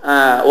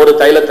ஒரு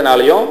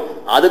தைலத்தினாலையும்,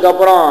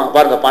 அதுக்கப்புறம்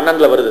பாருங்க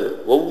 12ல வருது,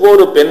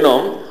 ஒவ்வொரு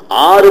பெண்ணும்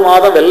 6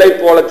 மாதம் வெள்ளை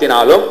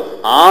போலத்தினாலும்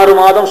 6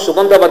 மாதம்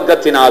சுகந்த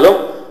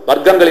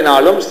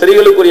வர்க்கங்களினாலும்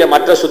ஸ்திரீகளுக்குரிய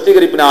மற்ற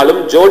சுத்திகரிப்பினாலும்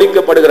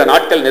ஜோடிக்கப்படுகிற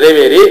நாட்கள்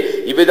நிறைவேறி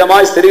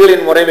இவ்விதமாய்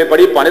ஸ்திரீகளின்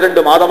முறைமைப்படி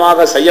 12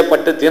 மாதமாக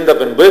செய்யப்பட்டு தீர்ந்த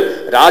பின்பு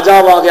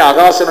ராஜாவாகிய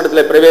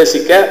அகாசனிடத்தில்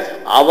பிரவேசிக்க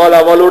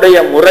அவளுடைய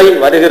முறை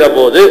வருகிற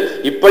போது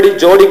இப்படி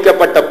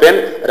ஜோடிக்கப்பட்ட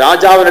பெண்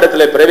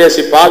ராஜாவினிடத்தில்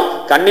பிரவேசிப்பால்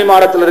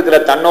கன்னிமாடத்தில் இருக்கிற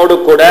தன்னோடு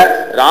கூட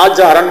ராஜ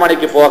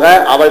அரண்மனைக்கு போக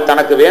அவள்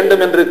தனக்கு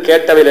வேண்டும் என்று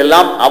கேட்டவைகள்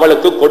எல்லாம்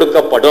அவளுக்கு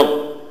கொடுக்கப்படும்.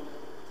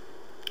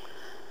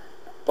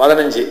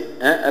 15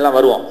 எல்லாம்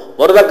வருவோம்.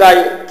 மொர்தெகாய்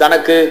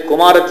தனக்கு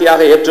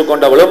குமாரத்தியாக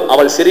ஏற்றுக்கொண்டவளும்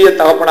அவள் சிறிய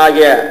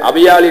தகப்பனாகிய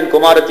அபியாளின்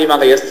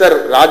குமாரத்தியுமாக எஸ்தர்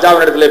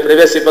ராஜாவினிடத்திலே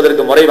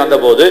பிரவேசிப்பதற்கு முறை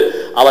வந்தபோது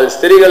அவள்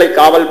ஸ்திரீகளை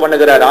காவல்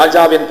பண்ணுகிற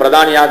ராஜாவின்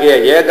பிரதானியாகிய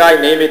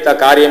ஏகாய் நியமித்த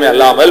காரியமே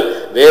அல்லாமல்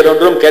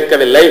வேறொன்றும்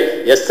கேட்கவில்லை.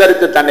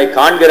 எஸ்தருக்கு தன்னை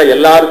காண்கிற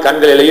எல்லார்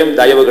கண்களிலேயும்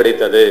தயவு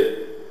கிடைத்தது.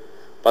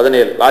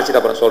 17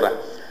 வாசிட்டு அப்புறம் சொல்றேன்.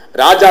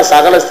 ராஜா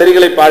சகல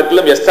ஸ்திரீகளை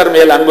பார்க்கலும் எஸ்தர்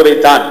மேல் அன்பு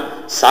வைத்தான்.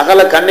 சகல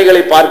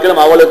கன்னிகளை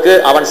பார்க்கலும் அவளுக்கு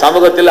அவன்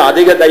சமூகத்தில்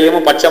அதிக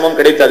தயமும் பட்சமும்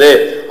கிடைத்தது.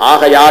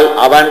 ஆகையால்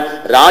அவன்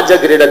ராஜ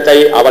கிரீடத்தை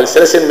அவள்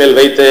சிரசின் மேல்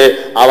வைத்து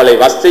அவளை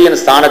வஸ்தியின்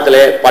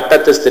ஸ்தானத்திலே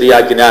பட்டத்து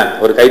ஸ்திரியாக்கினான்.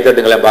 ஒரு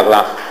கைத்தட்டுங்களே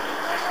பார்க்கலாம்.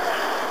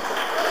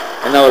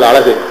 என்ன ஒரு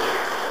அழகு.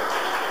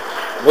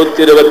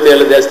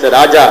 127 தேசத்து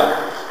ராஜா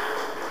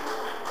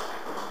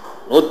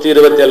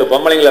 127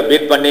 பொம்பளைங்களை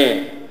பீட் பண்ணி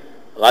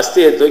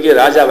வஸ்தியை தூக்கி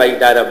ராஜா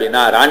ஆகிட்டாரு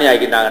அப்படின்னா, ராணி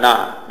ஆகிட்டாங்கன்னா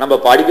நம்ம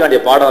படிக்க வேண்டிய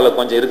பாடல்கள்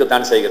கொஞ்சம்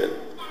இருக்கத்தான் செய்கிறது.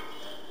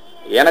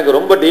 எனக்கு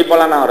ரொம்ப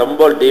டீப்பாலாம் நான்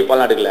ரொம்ப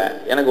டீப்பாலாம் எடுக்கல.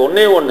 எனக்கு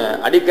ஒன்று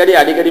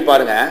அடிக்கடி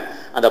பாருங்க,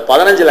 அந்த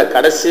 15ல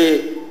கடைசி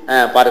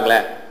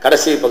பாருங்களேன்,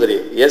 கடைசி பகுதி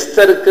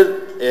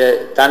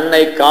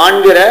தன்னை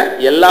காண்கிற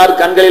எல்லார்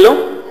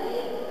கண்களிலும்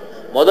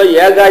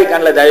ஏகாய்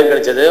கண்ணில் தயவு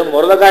கிடைச்சது,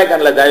 முருதகாய்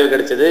கண்ணில் தயவு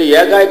கிடைச்சது,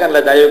 ஏகாய்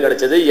கண்ணில் தயவு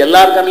கிடைச்சது,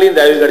 எல்லார் கண்ணிலையும்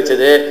தயவு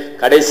கிடைச்சது.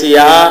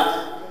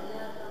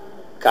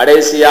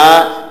 கடைசியா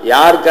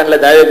யார்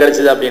கண்ணில் தயவு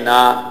கிடைச்சது அப்படின்னா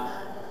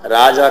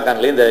ராஜா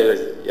கண்ணிலையும் தயவு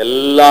கிடைச்சது.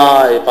 எல்லா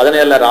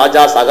 17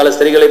 ராஜா சகல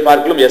ஸ்திரீகளை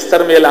பார்க்கலும்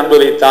எஸ்தர் மேல் அன்பு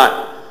வைத்தான்.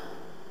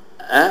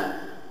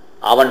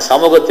 அவன்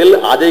சமூகத்தில்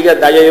அதிக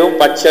தயையும்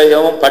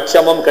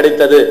பட்சமும்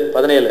கிடைத்தது.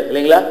 17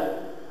 இல்லைங்களா?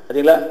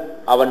 பாத்தீங்களா?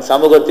 அவன்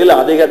சமூகத்தில்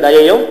அதிக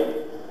தயையும்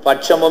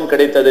பட்சமும்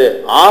கிடைத்தது.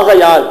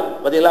 ஆகையால்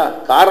பாத்தீங்களா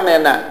காரணம்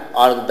என்ன?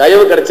 அவனுக்கு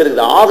தயவு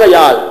கிடைச்சிருக்குது.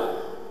 ஆகையால்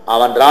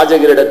அவன்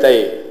ராஜகிரீடத்தை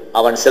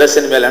அவன்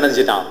சிரசின் மேல்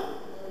அணிஞ்சிட்டான்,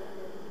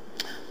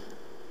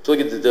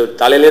 தூக்கி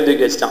தலையிலே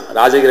தூக்கி வச்சிட்டான்,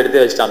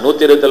 ராஜகிரீடத்தை வச்சிட்டான்.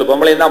 127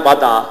 பொம்பளையும் தான்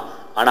பார்த்தான்.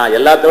 ஆனா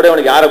எல்லாத்தோட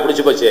அவனுக்கு யாரை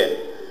பிடிச்சி போச்சு?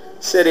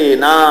 சரி,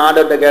 நான்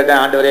ஆண்டவர்கிட்ட கேட்டேன்,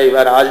 ஆண்டவரே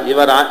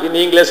இவர்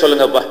நீங்களே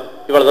சொல்லுங்கப்பா,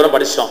 இவ்வளவு தூரம்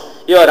படிச்சிட்டோம்,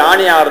 இவர்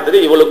ராணி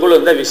ஆகிறதுக்கு இவளுக்குள்ள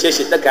இருந்த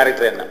விசேஷித்த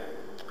கேரக்டர் என்ன?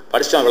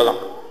 படிச்சிட்டோம்,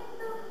 இவ்வளவுதான்.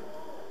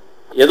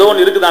 ஏதோ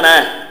ஒன்று இருக்குதானே,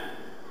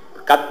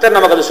 கர்த்தர்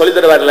நமக்கு அது சொல்லி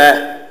தருவார்ல.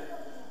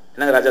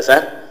 என்னங்க ராஜா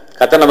சார்,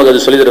 கர்த்தர் நமக்கு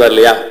அது சொல்லி தருவார்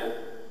இல்லையா?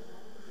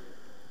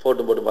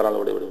 போட்டு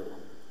பரவாயில்ல, விடு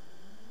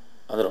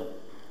வந்துடும்,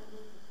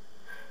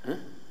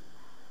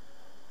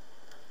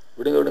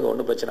 விடுங்க,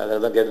 ஒன்றும் பிரச்சனை இல்லை,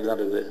 அதான் கேட்டுட்டு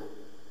தான் இருக்குது.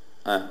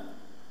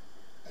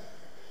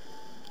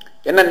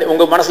 என்ன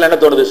உங்க மனசுல என்ன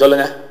தோணுது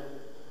சொல்லுங்க?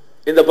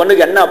 இந்த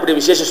பொண்ணுக்கு என்ன அப்படி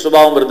விசேஷ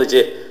சுபாவம்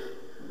இருந்துச்சு?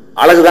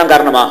 அழகுதான்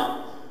காரணமா?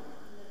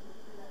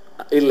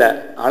 இல்ல,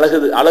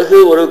 அழகு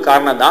ஒரு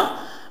காரணம் தான்.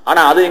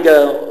 ஆனா அது இங்க,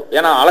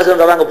 ஏன்னா அழகு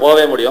இருந்தால் அங்க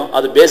போகவே முடியும்,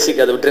 அது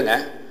பேசிக், அதை விட்டுருங்க.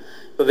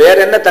 இப்ப வேற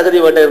என்ன தகுதி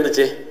வேட்ட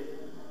இருந்துச்சு?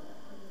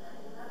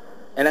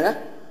 என்னங்க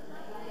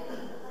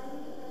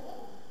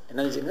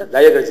என்ன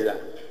தய கிடைச்சுதா?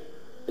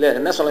 இல்ல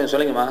என்ன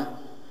சொல்லுங்கம்மா.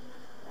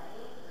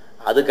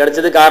 அது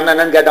கிடைச்சது காரணம்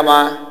என்னன்னு கேட்டமா?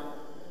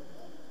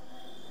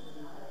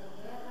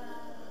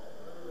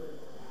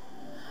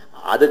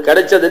 அது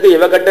கிடைச்சதுக்கு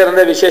இவகிட்ட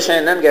இருந்த விசேஷம்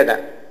என்னன்னு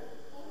கேட்டேன்.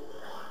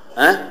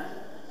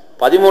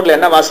 13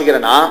 என்ன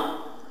வாசிக்கிறேன்னா,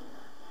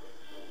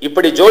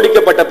 இப்படி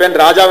ஜோடிக்கப்பட்ட பெண்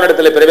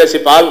ராஜாவினிடத்தில்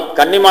பிரவேசிப்பால்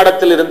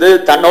கன்னிமாடத்தில் இருந்து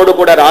தன்னோடு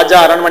கூட ராஜா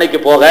அரண்மனைக்கு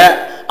போக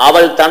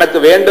அவள் தனக்கு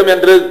வேண்டும்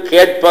என்று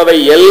கேட்பவை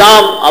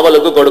எல்லாம்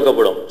அவளுக்கு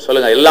கொடுக்கப்படும்.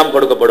 சொல்லுங்க, எல்லாம்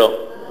கொடுக்கப்படும்.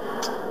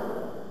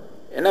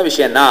 என்ன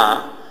விஷயம்னா,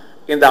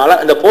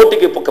 இந்த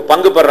போட்டிக்கு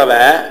பங்கு பெறவ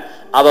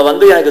அவ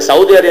எனக்கு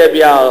சவுதி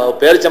அரேபியா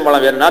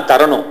பேரிச்சம்பழம் வேணும்னா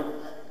தரணும்,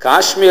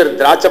 காஷ்மீர்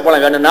திராட்சை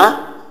பழம் வேணும்னா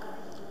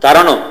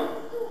தரணும்.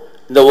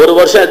 இந்த ஒரு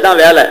வருஷம்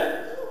இதுதான் வேலை.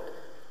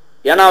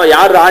 ஏன்னா அவன்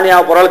யார்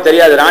ராணியாக போறாலும்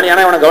தெரியாது,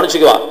 ராணியானா இவனை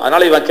கவனிச்சுக்குவா.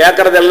 அதனால இவன்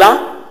கேட்கறதெல்லாம்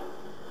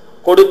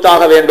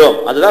கொடுத்தாக வேண்டும்.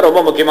 அதுதான்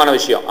ரொம்ப முக்கியமான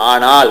விஷயம்.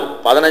 ஆனால்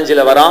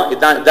 15 வரோம்,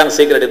 இதான்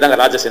சீக்ரெட், இதாங்க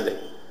ராஜசிந்தை.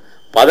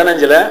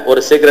 15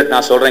 ஒரு சீக்ரெட்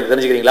நான் சொல்றேன்,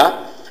 தெரிஞ்சுக்கிறீங்களா?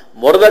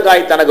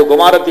 மொர்தெகாய் தனக்கு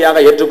குமாரத்தியாக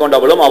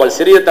ஏற்றுக்கொண்டவளும் அவள்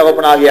சிறிய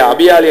தகப்பனாகிய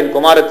அபியாலின்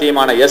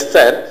குமாரத்தியுமான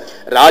எஸ்தர்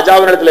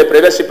ராஜாவினிடத்தில்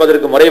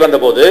பிரவேசிப்பதற்கு முறை வந்த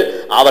போது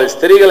அவள்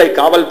ஸ்திரீகளை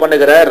காவல்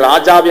பண்ணுகிற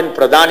ராஜாவின்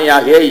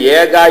பிரதானியாகிய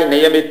ஏகாய்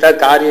நியமித்த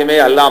காரியமே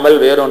அல்லாமல்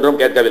வேறொன்றும்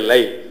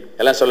கேட்கவில்லை.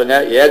 எல்லாம் சொல்லுங்க,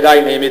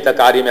 ஏகாய் நியமித்த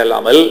காரியமே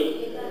அல்லாமல்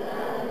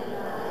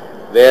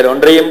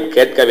வேறொன்றையும்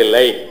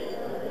கேட்கவில்லை.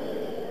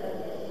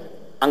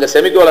 அங்க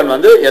செமிகோலன்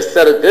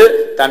எஸ்தருக்கு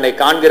தன்னை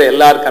காண்கிற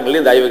எல்லார்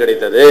கண்களிலும் தயவு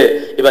கிடைத்தது.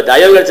 இப்ப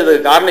தயவு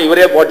கிடைச்சதுக்கு காரணம்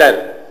இவரே போட்டார்.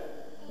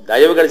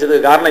 தயவு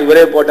கிடைச்சதுக்கு காரணம்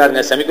இவரே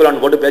போட்டாருங்க,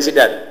 செமிகோலன் போட்டு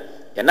பேசிட்டார்.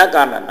 என்ன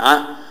காரணம்னா,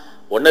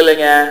 ஒண்ணு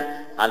இல்லைங்க,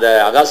 அந்த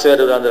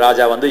அகாஸ்வேரு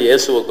ராஜா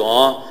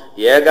இயேசுவுக்கும்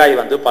ஏகாய்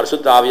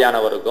பரிசுத்த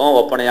ஆவியானவருக்கும்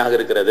ஒப்பனையாக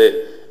இருக்கிறது.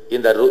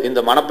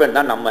 இந்த மணப்பெண்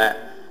தான்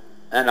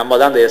நம்ம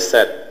தான் இந்த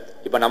எஸ்தர்.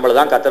 இப்ப நம்மள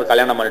தான் கர்த்தர்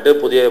கல்யாணம் பண்ணிட்டு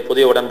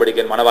புதிய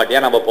உடன்படிக்கை மனவாட்டியா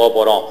நம்ம போக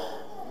போறோம்.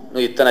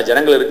 இத்தனை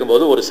ஜனங்கள்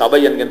இருக்கும்போது ஒரு சபை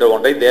என்கின்ற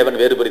ஒன்றை தேவன்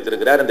வேறு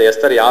பிரித்திருக்கிறார். இந்த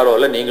எஸ்தர் யாரோ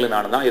இல்ல, நீங்களும்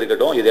நானும் தான்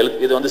இருக்கட்டும்.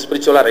 இது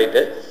ஸ்பிரிச்சுவலா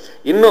ரைட்டு.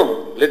 இன்னும்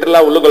லிட்டரலா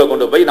உள்ளுக்குள்ள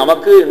கொண்டு போய்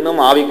நமக்கு இன்னும்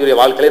ஆவிக்குரிய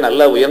வாழ்க்கையில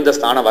நல்ல உயர்ந்த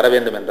ஸ்தானம் வர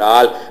வேண்டும்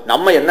என்றால்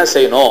நம்ம என்ன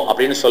செய்யணும்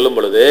அப்படின்னு சொல்லும்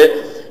பொழுது,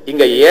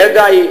 இங்க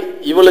ஏகாய்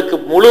இவளுக்கு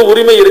முழு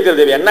உரிமை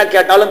இருக்கிறது. இவ என்ன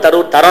கேட்டாலும்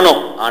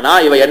தரணும். ஆனா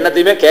இவ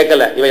என்னத்தையுமே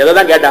கேட்கல. இவ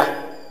எதைதான் கேட்டா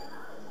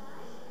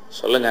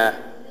சொல்லுங்க?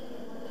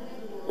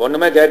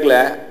 ஒண்ணுமே கேட்கல.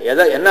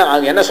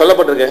 என்ன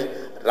சொல்லப்பட்டிருக்கு?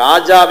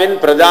 ராஜாவின்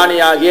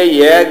பிரதானியாகிய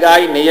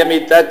ஏகாய்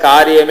நியமித்த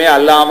காரியமே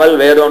அல்லாமல்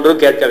வேறொன்றும்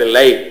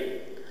கேட்கவில்லை.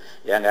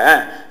 ஏங்க,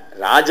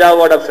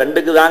 ராஜாவோட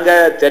ஃப்ரெண்டுக்கு தாங்க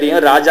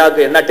தெரியும்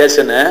ராஜாவுக்கு என்ன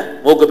டேஸ்ட்னு.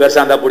 மூக்கு பெருசா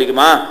இருந்தா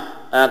பிடிக்குமா,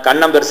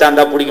 கண்ணம் பெருசா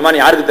இருந்தா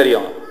பிடிக்குமான்னு யாருக்கு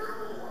தெரியும்?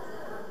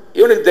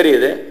 இவனுக்கு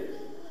தெரியுது.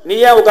 நீ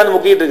ஏன் உட்காந்து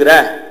முக்கிட்டு இருக்கிற?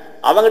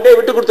 அவங்ககிட்டே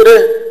விட்டு கொடுத்துரு.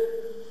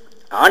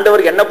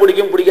 ஆண்டவருக்கு என்ன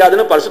பிடிக்கும்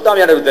பிடிக்காதுன்னு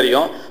பரிசுத்தாவியானவருக்கு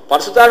தெரியும்.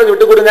 பரிசுத்தாவியானவருக்கு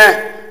விட்டு கொடுங்க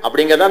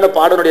அப்படிங்கிறத அந்த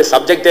பாடனுடைய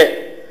சப்ஜெக்டே.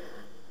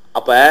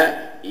 அப்ப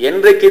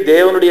என்றைக்கு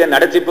தேவனுடைய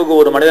நடத்திப்புக்கு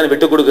ஒரு மனிதன்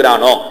விட்டு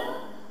கொடுக்கிறானோ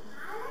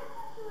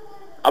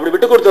அப்படி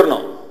விட்டு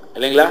கொடுத்துடணும்,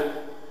 இல்லைங்களா?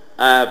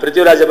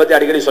 பிருத்திவிராஜை பத்தி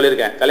அடிக்கடி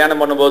சொல்லியிருக்கேன். கல்யாணம்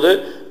பண்ணும்போது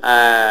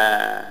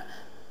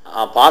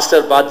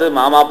பாஸ்டர் பார்த்து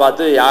மாமா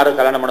பார்த்து யாரு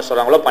கல்யாணம் பண்ண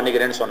சொல்றாங்களோ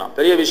பண்ணிக்கிறேன்னு சொன்னான்.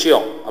 பெரிய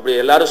விஷயம். அப்படி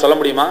எல்லாரும் சொல்ல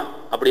முடியுமா?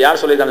 அப்படி யார்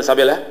சொல்லியிருக்காங்க அந்த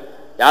சபையில?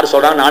 யார்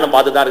சொல்றாங்க? நானும்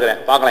பார்த்து தான்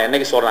இருக்கிறேன். பார்க்கலாம்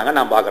என்னைக்கு சொல்றாங்க,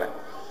 நான் பார்க்குறேன்.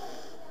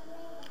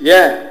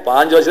 ஏன்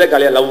 15 வருஷத்துல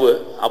கல்யாணம் லவ்,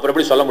 அப்புறம்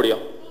எப்படி சொல்ல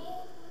முடியும்?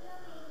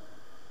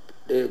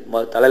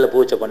 தலையில பூ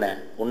வச்ச பண்ண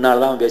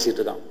உன்னாலதான் அவன் பேசிட்டு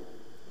இருக்கான்.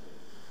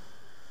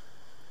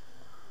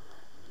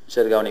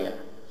 சரி கவனிங்க.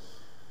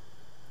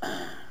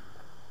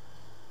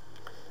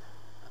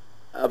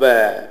 அப்ப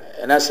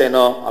என்ன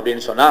செய்யணும்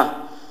அப்படின்னு சொன்னா,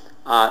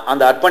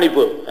 அந்த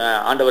அர்ப்பணிப்பு,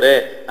 ஆண்டவரே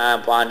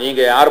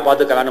நீங்க யாரை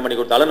பார்த்து கல்யாணம் பண்ணி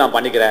கொடுத்தாலும் நான்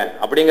பண்ணிக்கிறேன்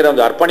அப்படிங்கிற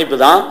அந்த அர்ப்பணிப்பு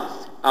தான்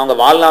அவங்க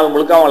வாழ்நாள்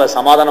முழுக்க அவங்கள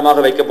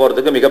சமாதானமாக வைக்க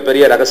போறதுக்கு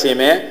மிகப்பெரிய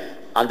ரகசியமே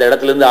அந்த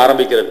இடத்துல இருந்து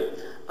ஆரம்பிக்கிறது.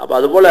 அப்ப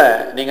அது போல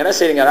நீங்க என்ன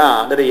செய்றீங்கன்னா,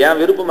 என்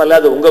விருப்பம் அல்ல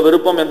அது உங்க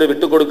விருப்பம் என்று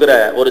விட்டு கொடுக்கிற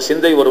ஒரு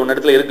சிந்தை ஒரு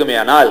இடத்துல இருக்குமே,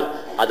 ஆனால்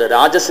அது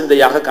ராஜ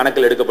சிந்தையாக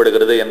கணக்கில்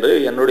எடுக்கப்படுகிறது என்று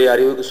என்னுடைய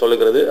அறிவுக்கு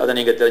சொல்லுகிறது. அதை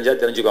நீங்க தெரிஞ்சா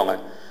தெரிஞ்சுக்கோங்க.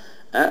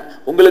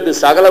 உங்களுக்கு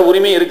சகல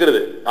உரிமை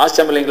இருக்கிறது,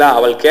 ஆச்சரியம் இல்லைங்களா?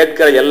 அவள்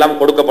கேட்கிற எல்லாம்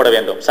கொடுக்கப்பட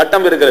வேண்டும்.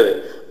 சட்டம் இருக்கிறது,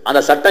 அந்த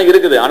சட்டம்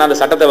இருக்குது. ஆனா அந்த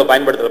சட்டத்தை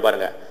பயன்படுத்தல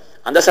பாருங்க.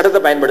 அந்த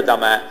சட்டத்தை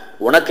பயன்படுத்தாம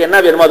உனக்கு என்ன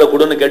வேணுமோ அதை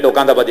கொடுன்னு கேட்டு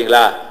உட்கார்ந்தா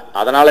பாத்தீங்களா,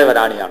 அதனால இவன்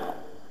ராணியானான்.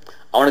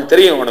 அவனுக்கு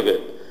தெரியும், உனக்கு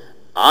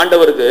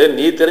ஆண்டவருக்கு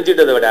நீ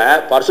தெரிஞ்சிட்டதை விட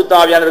பரிசுத்த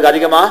ஆவியானவருக்கு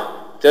அதிகமா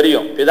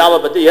தெரியும். பிதாவை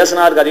பத்தி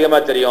இயேசுநாதருக்கு அதிகமா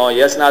தெரியும்,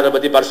 இயேசுநாதரை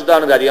பத்தி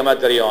பரிசுத்தாவிற்கு அதிகமா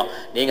தெரியும்.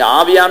 நீங்க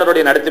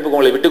ஆவியானவருடைய நடத்திப்புக்கு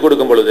உங்களை விட்டு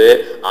கொடுக்கும் பொழுது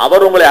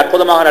அவர் உங்களை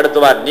அற்புதமாக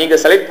நடத்துவார். நீங்க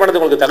செலக்ட் பண்ணது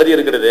உங்களுக்கு தகுதி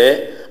இருக்கிறது.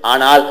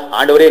 ஆனால்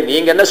ஆண்டவரே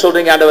நீங்க என்ன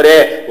சொல்றீங்க, ஆண்டவரே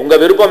உங்க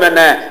விருப்பம்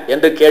என்ன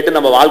என்று கேட்டு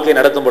நம்ம வாழ்க்கையை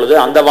நடத்தும் பொழுது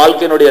அந்த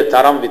வாழ்க்கையினுடைய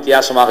தரம்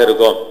வித்தியாசமாக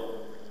இருக்கும்.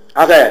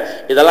 ஆக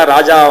இதெல்லாம்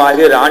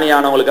ராஜாவாகி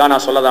ராணியானவங்களுக்காக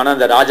நான் சொல்லதான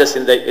இந்த ராஜ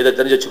சிந்தை, இதை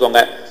தெரிஞ்சு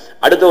வச்சுக்கோங்க.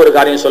 அடுத்த ஒரு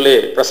காரியம் சொல்லி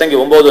பிரசங்கி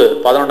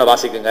 9:11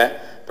 வாசிக்குங்க.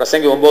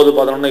 பிரசங்கி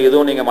 9:11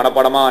 இதுவும் நீங்க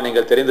மனப்பாடமா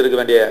நீங்கள் தெரிந்திருக்க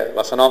வேண்டிய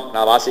வசனம்.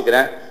 நான்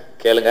வாசிக்கிறேன்,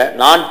 கேளுங்க.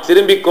 நான்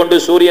திரும்பிக் கொண்டு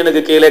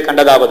சூரியனுக்கு கீழே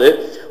கண்டதாவது,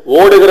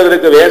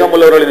 ஓடுகிறதற்கு வேகம்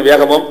உள்ளவர்களின்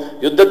வேகமும்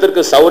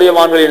யுத்தத்திற்கு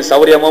சௌரியவான்களின்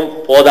சௌரியமும்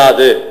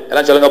போதாது.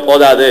 எல்லாம் சொல்லுங்க,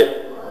 போதாது.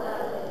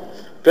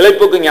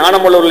 பிழைப்புக்கு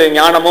ஞானம் உள்ளவர்களின்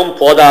ஞானமும்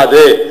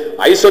போதாது.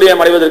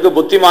 ஐஸ்வர்யம் அடைவதற்கு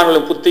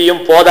புத்திமான்களின்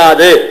புத்தியும்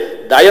போதாது.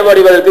 தயவு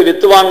அடைவதற்கு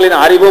வித்துவான்களின்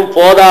அறிவும்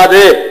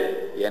போதாது.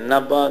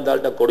 என்னப்பா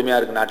இருந்தால்ட்ட கொடுமையா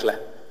இருக்கு நாட்டுல.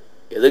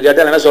 எது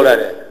கேட்டால் என்ன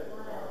சொல்றாரு?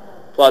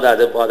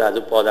 போதாது போதாது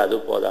போதாது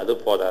போதாது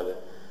போதாது.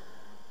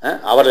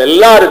 அவர்கள்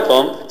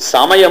எல்லாருக்கும்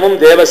சமயமும்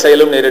தேவ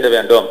செயலும் நேரிட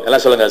வேண்டும்.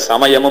 எல்லாம் சொல்லுங்க,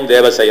 சமயமும்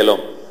தேவ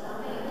செயலும்.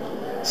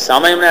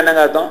 சமயம்னா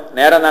என்னங்க அர்த்தம்?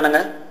 நேரம்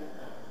தானங்க.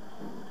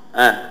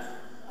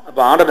 அப்ப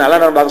ஆண்டவர்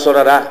நல்ல நேரம் பார்க்க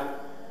சொல்றாரா?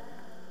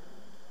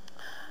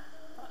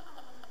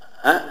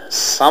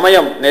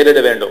 சமயம் நேரிட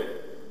வேண்டும்,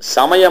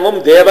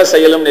 சமயமும் தேவ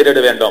செயலும் நேரிட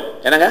வேண்டும்.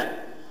 என்னங்க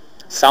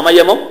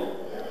சமயமும்?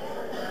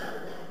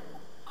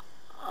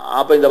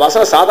 அப்ப இந்த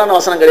வசனம் சாதாரண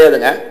வசனம்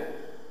கிடையாதுங்க.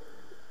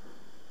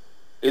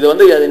 இது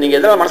வந்து நீங்க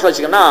எதனால மனசுல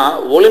வச்சுக்கணும்னா,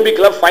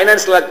 ஒலிம்பிக்ல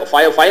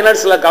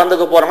ஃபைனல்ஸ்ல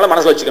கலந்துக்க போறவங்கள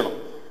மனசுல வச்சுக்கணும்.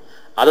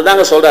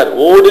 அதுதாங்க சொல்றார்.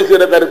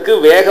 ஓடுகிறதற்கு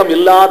வேகம்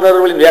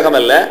இல்லாதவர்களின் வேகம்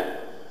அல்ல,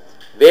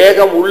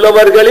 வேகம்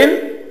உள்ளவர்களின்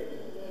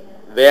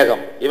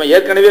வேகம். இவன்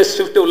ஏற்கனவே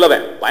ஸ்விஃப்ட்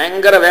உள்ளவன்,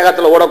 பயங்கர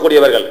வேகத்துல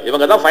ஓடக்கூடியவர்கள்.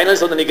 இவங்க தான்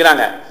ஃபைனல்ஸ் வந்து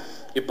நிக்கிறாங்க.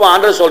 இப்போ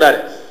ஆண்டவர் சொல்றாரு,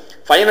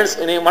 ஃபைனல்ஸ்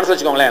நீங்க மனசுல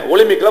வச்சுக்கோங்களேன்.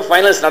 ஒலிம்பிக்ல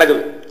ஃபைனல்ஸ்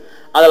நடக்குது,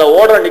 அதுல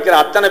ஓடுற நிக்கிற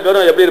அத்தனை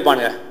பேரும் எப்படி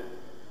இருப்பானுங்க?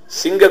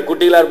 சிங்க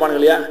குட்டிகளா இருப்பானுங்க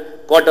இல்லையா?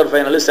 குவார்டர்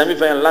ஃபைனல் செமி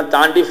ஃபைனல்லாம்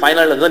தாண்டி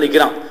ஃபைனல்ல இருந்து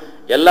நிக்கிறான்.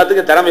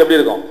 எல்லாத்துக்கும் திறமை எப்படி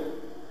இருக்கும்?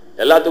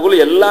 எல்லாத்துக்குள்ள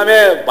எல்லாமே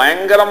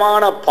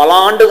பயங்கரமான பல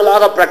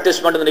ஆண்டுகளாக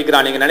பிராக்டிஸ் பண்ணிட்டு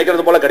நிக்கிறான். நீங்க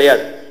நினைக்கிறது போல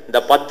கிடையாது.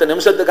 இந்த 10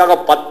 நிமிஷத்துக்காக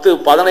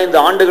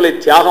 10-15 ஆண்டுகளை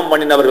தியாகம்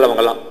பண்ணினவர்கள்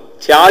அவங்கெல்லாம்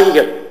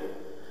தியாகிகள்.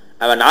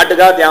 அவன்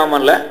நாட்டுக்காக தியாகம்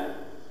பண்ணல,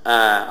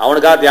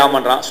 அவனுக்காக தியாகம்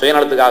பண்றான்,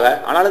 சுயநலத்துக்காக.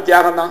 ஆனாலும்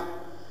தியாகம் தான்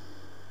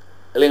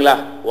இல்லைங்களா?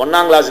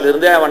 1ஆம் கிளாஸ்ல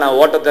இருந்தே அவனை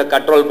ஓட்டத்தை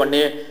கண்ட்ரோல்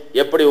பண்ணி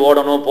எப்படி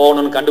ஓடணும்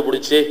போகணும்னு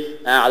கண்டுபிடிச்சி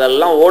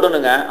அதெல்லாம்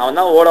ஓடணுங்க. அவன்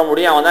தான் ஓட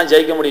முடியும், அவன் தான்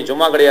ஜெயிக்க முடியும்,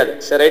 சும்மா கிடையாது.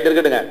 சரி, ரைட்,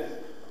 இருக்கட்டுங்க.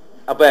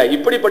 அப்ப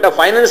இப்படிப்பட்ட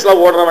ஃபைனான்ஸ்ல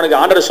ஓடுறவனுக்கு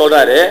ஆண்டவர்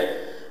சொல்றாரு,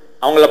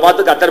 அவங்கள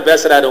பார்த்து கர்த்தர்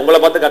பேசுறாரு, உங்களை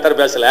பார்த்து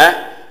கர்த்தர் பேசல.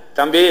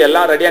 தம்பி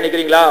எல்லாம் ரெடியா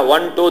நிக்கிறீங்களா?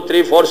 1 2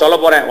 3 4 சொல்ல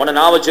போறேன், ஒன்னு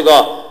நான் வச்சுக்கோ.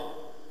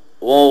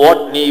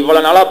 நீ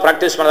இவ்வளவு நாளா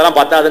பிராக்டிஸ் பண்ணதெல்லாம்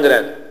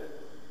பத்தாதுங்கிறார்.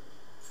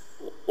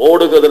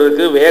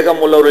 ஓடுகிறதற்கு வேகம்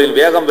உள்ளவர்களின்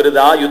வேகம்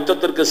விருதா,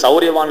 யுத்தத்திற்கு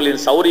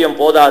சௌரியவான்களின் சௌரியம்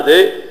போதாது,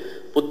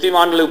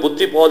 புத்திமான்களுக்கு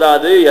புத்தி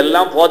போதாது,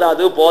 எல்லாம்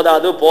போதாது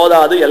போதாது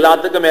போதாது.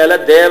 எல்லாத்துக்கும் மேல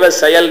தேவ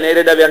செயல்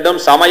நேரிட வேண்டும்,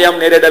 சமயம்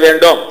நேரிட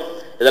வேண்டும்.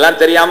 இதெல்லாம்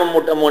தெரியாம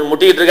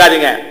முட்டிட்டு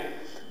இருக்காதீங்க.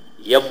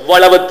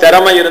 எவ்வளவு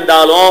திறமை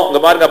இருந்தாலும்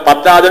இங்க பாருங்க,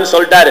 பத்தாதுன்னு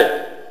சொல்லிட்டாரு.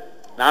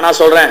 நானா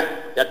சொல்றேன்,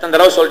 எத்தனை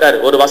தடவை சொல்லிட்டாரு?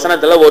 ஒரு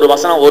வசனத்துல ஒரு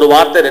வசனம் ஒரு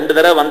வார்த்தை 2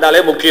 தடவை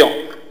வந்தாலே முக்கியம்.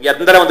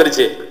 எத்தனை தடவை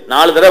வந்துருச்சு?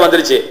 4 தடவை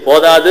வந்துருச்சு.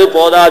 போதாது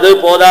போதாது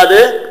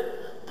போதாது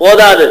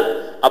போதாது.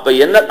 அப்ப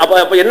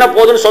என்ன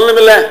போதுன்னு சொல்லணும்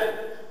இல்ல?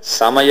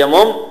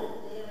 சமயமும்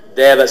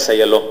தேவ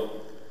செயலும்,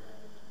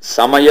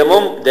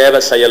 சமயமும் தேவ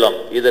செயலும்,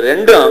 இது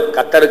ரெண்டும்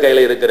கர்த்தர்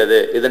கையில இருக்கிறது.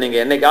 இதை நீங்க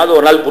என்னைக்காவது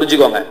ஒரு நாள்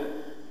புரிஞ்சுக்கோங்க.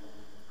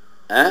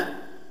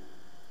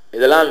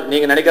 இதெல்லாம்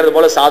நீங்க நினைக்கிறது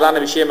போல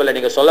சாதாரண விஷயம் இல்லை.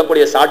 நீங்க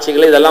சொல்லக்கூடிய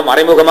சாட்சிகளே இதெல்லாம்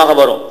மறைமுகமாக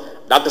வரும்.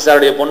 டாக்டர்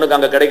சாருடைய பொண்ணுக்கு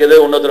அங்க கிடைக்குது,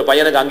 இன்னொருத்தர்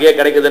பையனுக்கு அங்கேயே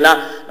கிடைக்குதுன்னா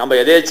நம்ம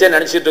எதேச்சே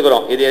நினைச்சிட்டு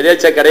இருக்கிறோம். இது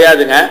எதேச்சே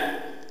கிடையாதுங்க.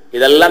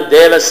 இதெல்லாம்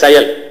தேவ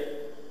செயல்.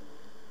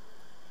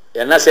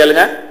 என்ன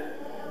செயலுங்க?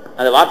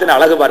 அந்த வார்த்தை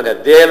அழகு பாருங்க,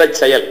 தேவ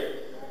செயல்.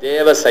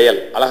 தேவ செயல்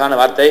அழகான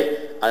வார்த்தை.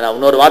 அதை நான்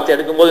இன்னொரு வார்த்தை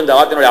எடுக்கும்போது இந்த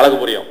வார்த்தையினுடைய அழகு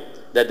புரியும்.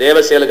 இந்த தேவ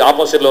செயலுக்கு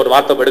ஆப்போசிட்ல ஒரு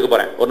வார்த்தை எடுக்க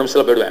போறேன், ஒரு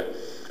நிமிஷத்துல போயிடுவேன்.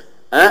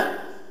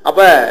 அப்ப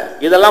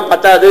இதெல்லாம்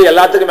பத்தாது,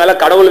 எல்லாத்துக்கும் மேல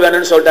கடவுள்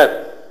வேணும்னு சொல்லிட்டார்.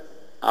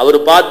 அவரு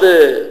பார்த்து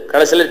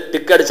கடைசியில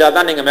டிக்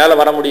அடிச்சாதான் நீங்க மேல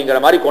வர முடியுங்கிற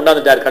மாதிரி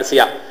கொண்டாந்துட்டார்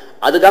கடைசியா.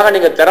 அதுக்காக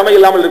நீங்க திறமை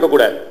இல்லாமல்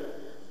இருக்கக்கூடாது.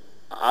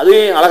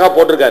 அதையும் அழகா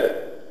போட்டிருக்காரு.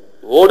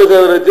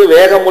 ஓடுகிறதற்கு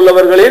வேகம்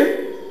உள்ளவர்களின்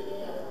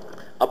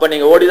அப்ப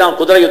நீங்க ஓடிதான்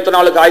குதிரை யுத்த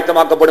நாளுக்கு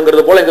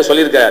ஆயத்தமாக்கப்படுங்கிறது போல இங்க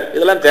சொல்லியிருக்கிறார்.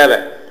 இதெல்லாம் தேவை.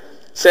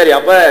 சரி,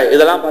 அப்ப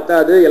இதெல்லாம்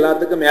பத்தாது,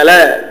 எல்லாத்துக்கும் மேல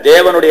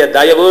தேவனுடைய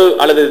தயவு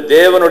அல்லது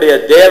தேவனுடைய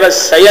தேவ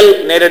செயல்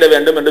நேரிட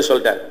வேண்டும் என்று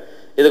சொல்லிட்டார்.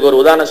 இதுக்கு ஒரு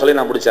உதாரணம் சொல்லி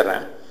நான்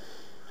முடிச்சிடறேன்.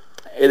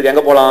 இதுக்கு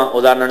எங்க போலாம்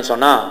உதாரணம்னு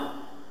சொன்னா,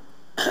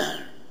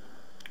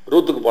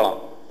 ரூத்துக்கு போலாம்.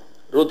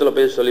 ரூத்துல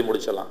போய் சொல்லி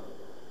முடிச்சிடலாம்.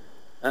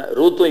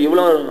 ரூத்தும்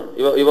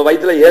இவ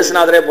வயிற்றுல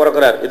இயேசுநாதரே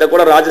பிறக்கிறார். இதை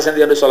கூட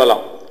ராஜசந்தி என்று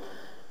சொல்லலாம்.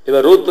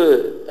 இவ ரூத்து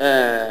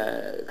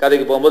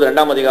கதைக்கு போகும்போது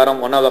 2ஆம் அதிகாரம்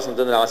 1ஆவது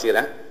வசனத்திலிருந்து நான்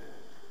வாசிக்கிறேன்.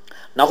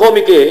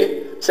 நகோமிக்கு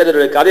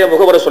சரி கதையை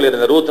முகவரை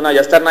சொல்லியிருந்தேன். ரூத்னா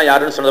எஸ்தர்னா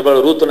யாருன்னு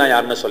சொன்னது, ரூத்துனா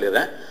யாருன்னு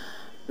சொல்லிடுறேன்.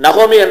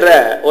 நகோமி என்ற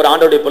ஒரு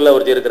ஆண்டோடைய பிள்ளை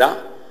ஒருத்தி இருக்கிறான்.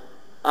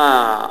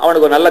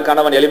 அவனுக்கு ஒரு நல்ல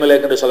கணவன்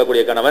எலிமெலேக் என்று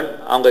சொல்லக்கூடிய கணவன்.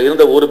 அவங்க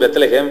இருந்த ஊர்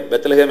பெத்லகேம்.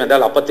 பெத்லகேம்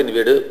என்றால் அப்பத்தின்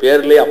வீடு.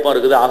 பேர்லேயே அப்பம்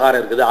இருக்குது, ஆகாரம்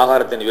இருக்குது,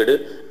 ஆகாரத்தின் வீடு.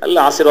 நல்ல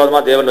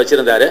ஆசீர்வாதமாக தேவன்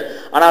வச்சிருந்தாரு.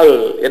 ஆனால்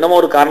என்னமோ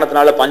ஒரு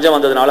காரணத்தினால பஞ்சம்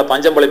வந்ததுனால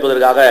பஞ்சம்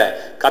பழிப்பதற்காக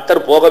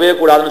கத்தர் போகவே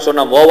கூடாதுன்னு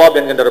சொன்ன மோவாப்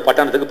என்கின்ற ஒரு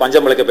பட்டணத்துக்கு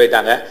பஞ்சம் பழிக்க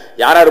போயிட்டாங்க.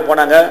 யார் யார்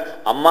போனாங்க?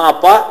 அம்மா,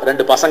 அப்பா,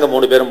 2 பசங்க,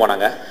 3 பேரும்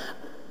போனாங்க.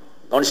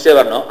 கவனிச்சிட்டே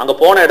வரணும். அங்கே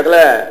போன இடத்துல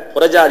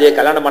புறஜாதியை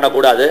கல்யாணம்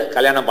பண்ணக்கூடாது,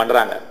 கல்யாணம்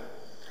பண்ணுறாங்க.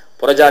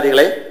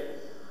 புறஜாதிகளை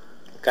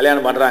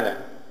கல்யாணம் பண்ணுறாங்க.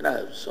 என்ன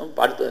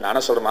படுத்து நானே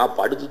சொல்கிறேன்னா,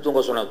 படுத்து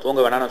தூங்க சொன்னேன், தூங்க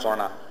வேணான்னு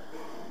சொன்னேன்.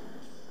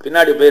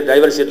 பின்னாடி போய்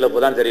டிரைவர் சீட்டில்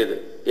இப்போ தான் தெரியுது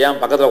ஏன்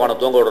பக்கத்தில்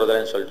உட்காந்து தூங்க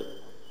விடுறதுன்னு சொல்லிட்டு.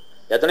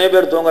 எத்தனையோ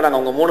பேர் தூங்குறாங்க.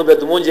 உங்கள் 3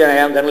 பேர்த்து மூஞ்சி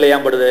ஏன் கண்ணில்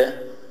ஏன் படுது?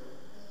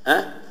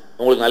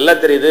 உங்களுக்கு நல்லா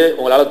தெரியுது,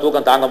 உங்களால்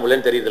தூக்கம் தாங்க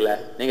முடியலன்னு தெரியுதுல்ல.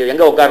 நீங்கள்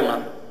எங்கே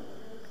உட்காரணும்?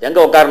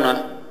 எங்கே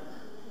உட்காரணும்?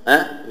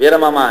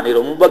 வீரமாமா, நீ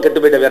ரொம்ப கெட்டு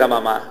போயிட்ட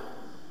வீரமாமா.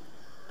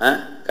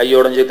 கை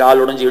உடைஞ்சு,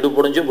 கால் உடைஞ்சு, இடுப்பு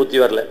உடைஞ்சும் புத்தி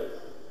வரல.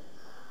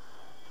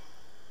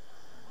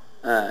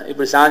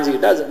 இப்படி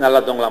சாஞ்சிக்கிட்டா நல்லா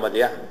தூங்கலாம்.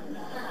 பாத்தியா?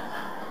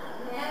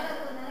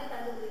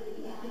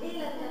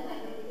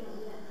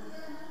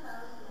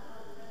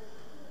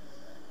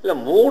 இல்லை,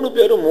 3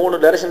 பேரும் 3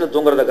 டைரக்ஷனில்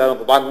தூங்குறத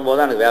பார்க்கும்போது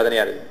தான் எனக்கு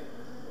வேதனையா இருக்கு.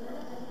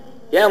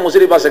 ஏன்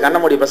முசிறி பாச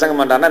கண்ணமூடி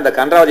பிரசங்கம் பண்றான்னா, இந்த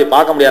கன்றாவதியை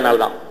பார்க்க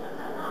முடியாதனால தான்.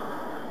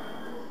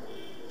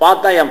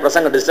 பார்த்தா என்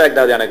பிரசங்கம்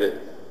டிஸ்ட்ராக்ட் ஆகுது எனக்கு.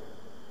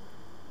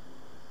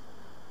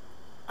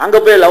 அங்க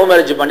போய் லவ்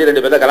மேரேஜ் பண்ணி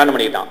 2 பேரை கல்யாணம்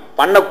பண்ணிக்கிட்டான்.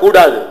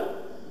 பண்ணக்கூடாது.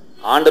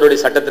 ஆண்டவருடைய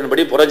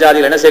சட்டத்தின்படி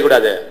புறஜாதியில் என்ன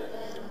செய்யக்கூடாது?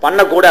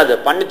 பண்ணக்கூடாது.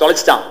 பண்ணி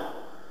தொலைச்சிட்டான்.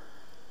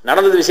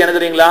 நடந்தது விஷயம் என்ன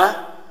தெரியுங்களா?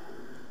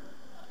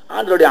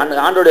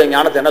 ஆண்டவருடைய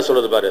ஞானத்தை என்ன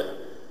சொல்றது பாரு.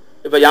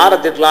 இப்ப யாரை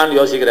திட்டலான்னு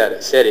யோசிக்கிறாரு.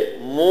 சரி,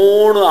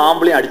 3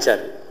 ஆம்பளையும்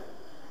அடிச்சாரு.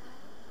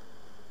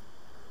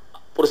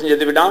 புருஷன்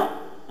செத்து போயிட்டான்,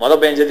 முத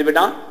பையன் செத்து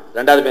போயிட்டான்,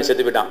 2வது பையன்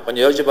செத்து போயிட்டான்.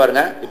 கொஞ்சம் யோசிச்சு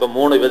பாருங்க. இப்ப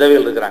 3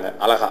 விதவைகள் இருக்கிறாங்க.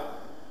 அழகா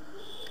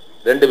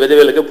 2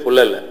 விதவைகளுக்கு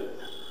புள்ள இல்லை,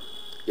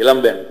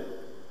 இளம்பெண்.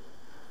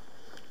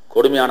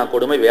 கொடுமையான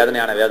கொடுமை,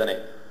 வேதனையான வேதனை.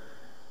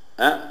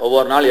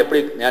 ஒவ்வொரு நாள் எப்படி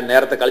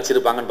நேரத்தை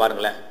கழிச்சிருப்பாங்கன்னு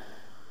பாருங்களேன்.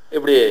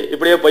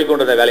 இப்படியே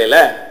போய்கொண்டிருந்த வேலையில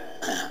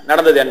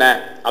நடந்தது என்ன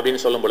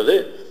அப்படின்னு சொல்லும் பொழுது,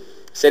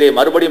 சரி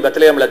மறுபடியும்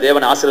பெத்லகேம்ல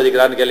தேவன்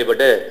ஆசீர்வதிக்கிறார்னு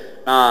கேள்விப்பட்டு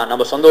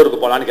நம்ம சொந்த ஊருக்கு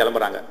போகலான்னு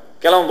கிளம்புறாங்க.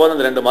 கிளம்பும் போது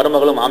அந்த 2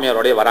 மருமகளும்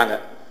மாமியாரோடய வராங்க.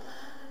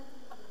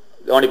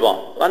 கவனிப்போம்.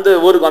 வந்து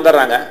ஊருக்கு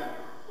வந்துடுறாங்க.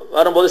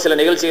 வரும்போது சில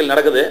நிகழ்ச்சிகள்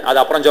நடக்குது, அது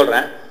அப்புறம்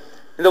சொல்றேன்.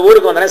 இந்த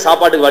ஊருக்கு வந்தோடனே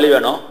சாப்பாட்டுக்கு வழி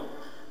வேணும்.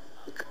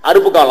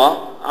 அறுப்பு காலம்.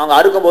 அவங்க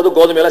அறுக்கும் போது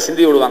கோதுமையெல்லாம்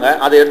சிந்தி விடுவாங்க.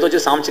 அதை எடுத்து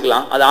வச்சு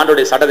சமைச்சிக்கலாம். அது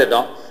ஆண்டோடைய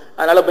சட்டத்திட்டம்.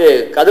 அதனால போய்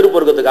கதிர்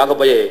பொறுக்கிறதுக்காக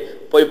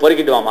போய்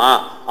பொறுக்கிட்டு வாமா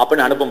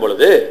அப்படின்னு அனுப்பும்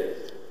பொழுது,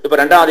 இப்ப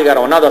 2ஆம்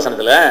அதிகாரம் 1ஆவது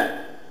வசனத்துல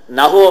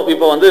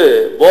இப்ப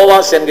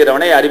போவாஸ்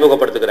என்கிறவனை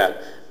அறிமுகப்படுத்துகிறார்.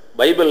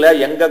 பைபிள்ல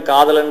எங்க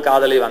காதலன்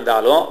காதலி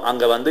வந்தாலும்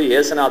அங்க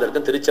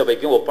இயேசுநாதருக்கும்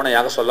திருச்சபைக்கும்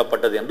ஒப்பனையாக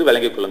சொல்லப்பட்டது என்று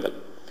விளங்கிக் கொள்ளுங்கள்.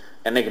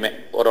 என்னைக்குமே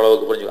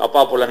ஓரளவுக்கு புரிஞ்சுக்கும்.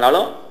 அப்பா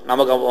புள்ளனாலும்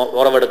நமக்கு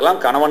உறவு எடுக்கலாம்,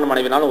 கணவன்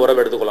மனைவினாலும்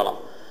உறவு எடுத்துக் கொள்ளலாம்.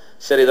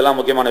 சரி, இதெல்லாம்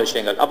முக்கியமான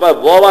விஷயங்கள். அப்ப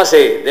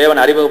போவாசை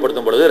தேவன்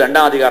அறிமுகப்படுத்தும் பொழுது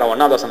 2ஆம் அதிகாரம்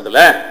 1ஆவது வசனத்துல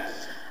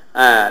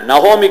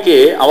நகோமிக்கு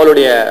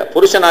அவளுடைய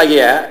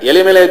புருஷனாகிய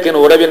எலிமெலேக்கின்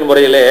உறவின்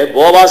முறையிலே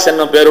போவாஸ்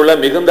என்னும் பேருள்ள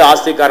மிகுந்த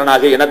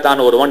ஆஸ்திக்காரனாகிய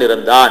இனத்தான் ஒருவன்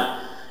இருந்தான்.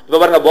 இப்ப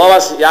பாருங்க,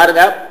 போவாஸ்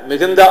யாருங்க?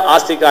 மிகுந்த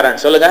ஆஸ்திக்காரன்.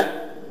 சொல்லுங்க.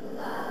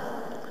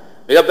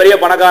 மிகப்பெரிய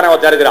பணக்காரன்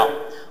ஒருத்தர் இருக்கிறான்.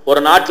 ஒரு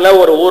நாட்டுல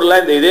ஒரு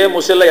ஊர்ல இதே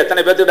முசில்ல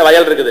எத்தனை பேர்த்திட்ட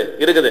வயல்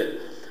இருக்குது.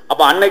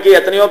 அப்ப அன்னைக்கு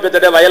எத்தனையோ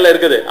பேர்த்திட்ட வயல்ல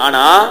இருக்குது.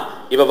 ஆனா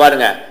இப்ப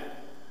பாருங்க,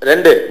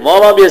 2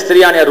 மோவாபிய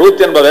ஸ்திரியான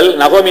ரூத் என்பவள்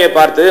நகோமியை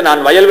பார்த்து, நான்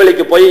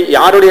வயல்வெளிக்கு போய்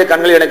யாருடைய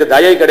கண்களில் எனக்கு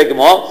தயை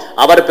கிடைக்குமோ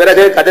அவர்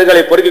பிறகு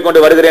கதிர்களை பொறுக்கிக்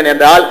கொண்டு வருகிறேன்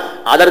என்றால்,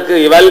 அதற்கு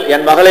இவள்,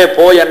 என் மகளே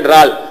போ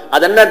என்றாள்.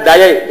 அது என்ன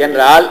தயை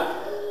என்றால்,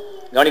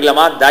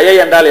 கவனிக்கலாமா? தயை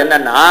என்றால்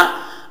என்னன்னா,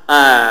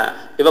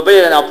 இப்ப போய்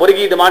நான்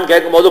பொறுக்கிட்டுமான்னு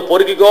கேட்கும் போது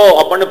பொறுக்கிக்கோ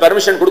அப்படின்னு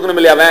பெர்மிஷன் கொடுக்கணும்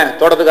இல்லையா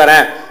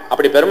தோட்டத்துக்காரன்.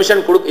 அப்படி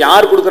பெர்மிஷன்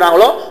யார்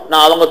கொடுக்குறாங்களோ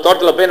நான் அவங்க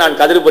தோட்டத்தில் போய் நான்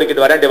கதிர்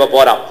பொறுக்கிட்டு வரேன். இப்ப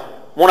போறான்.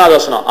 3ஆவது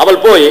வசனம்,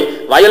 அவள் போய்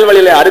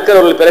வயல்வெளியில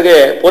அறுக்கிறவர்கள் பிறகு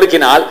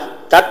பொறுக்கினால்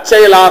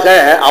தற்செயலாக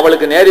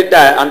அவளுக்கு நேரிட்ட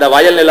அந்த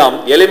வயல் நிலம்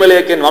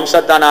எலிமெலேக்கின்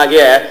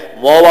வம்சத்தானாகிய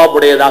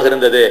மோவாபுடையதாக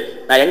இருந்தது.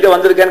 நான் எங்க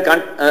வந்திருக்கேன்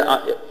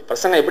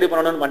பிரசங்கம் எப்படி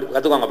பண்ணணும்னு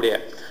கத்துக்குவாங்க. அப்படியே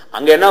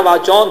அங்க என்ன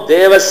வாச்சோம்?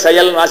 தேவ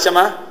செயல்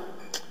வாச்சமா?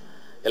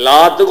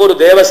 எல்லாத்துக்கும் ஒரு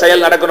தேவ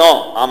செயல் நடக்கணும்.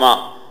 ஆமா,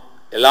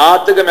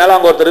 எல்லாத்துக்கும் மேல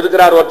அங்க ஒருத்தர்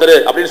இருக்கிறார்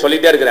அப்படின்னு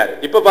சொல்லிட்டே இருக்கிறார்.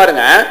 இப்ப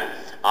பாருங்க,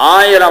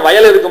 1000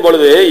 வயல் இருக்கும்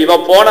பொழுது இவ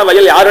போன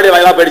வயல் யாருடைய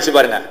வயலா போயிடுச்சு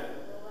பாருங்க.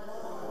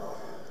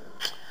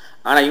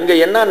 ஆனா இங்க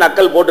என்ன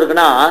நக்கல்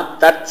போட்டிருக்குன்னா,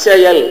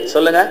 தற்செயல்.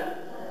 சொல்லுங்க.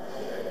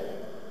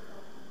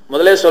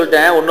 முதலே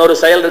சொல்லிட்டேன், இன்னொரு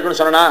செயல்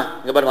இருக்குன்னு சொன்னா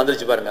இங்க பாருங்க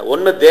வந்துருச்சு பாருங்க.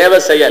 ஒன்னு தேவ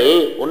செயல்,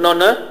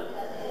 இன்னொன்னு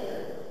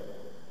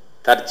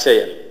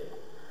தற்செயல்.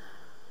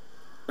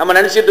 நம்ம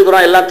நினைச்சிட்டு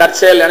இருக்கிறோம் எல்லாம்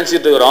தற்செயல்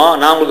நினைச்சிட்டு இருக்கிறோம்.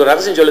 நான் உங்களுக்கு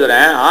ரகசியம்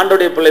சொல்லுறேன்,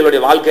 ஆண்டோடைய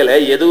பிள்ளைகளுடைய வாழ்க்கையில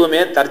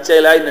எதுவுமே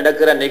தற்செயலாய்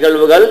நடக்கிற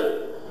நிகழ்வுகள்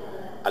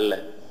அல்ல.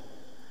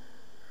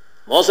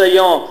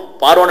 மோசையும்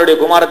பார்வோனுடைய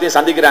குமாரத்தையும்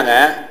சந்திக்கிறாங்க,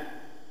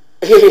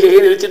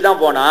 இழிச்சிட்டு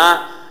தான் போனா.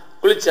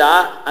 குளிச்சா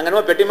அங்க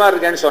என்ன பெட்டிமா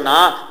இருக்கேன்னு சொன்னா,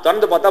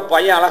 திறந்து பார்த்தா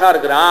பையன் அழகா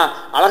இருக்கிறான்.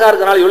 அழகா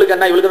இருக்கிறனால இவளுக்கு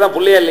என்ன, இவளுக்கு தான்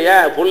புள்ளையே இல்லையா,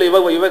 புள்ளி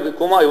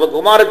இவ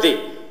குமாரத்தி,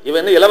 இவ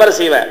இன்னும்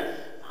இளவரசி. இவ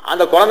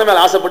அந்த குழந்தை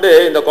மேல ஆசைப்பட்டு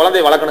இந்த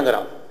குழந்தையை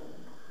வளர்க்கணுங்கிறான்.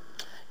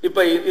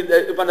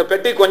 இப்ப அந்த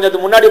பெட்டி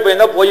கொஞ்சம் முன்னாடி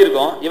போயிருந்தா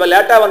போயிருக்கும், இவ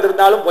லேட்டா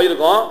வந்திருந்தாலும்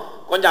போயிருக்கும்,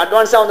 கொஞ்சம்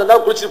அட்வான்ஸா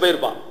வந்திருந்தா குளிச்சுட்டு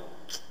போயிருப்பான்.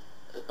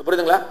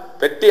 புரியுதுங்களா?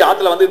 பெட்டி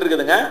ஆத்துல வந்துட்டு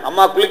இருக்குதுங்க,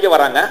 அம்மா குளிக்க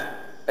வராங்க,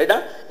 ரைட்டா?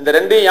 இந்த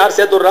ரெண்டையும் யார்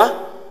சேர்த்து விடுறா?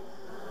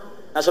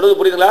 நான் சொல்றது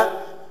புரியுதுங்களா?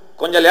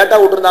 கொஞ்சம் லேட்டா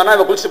விட்டுருந்தானா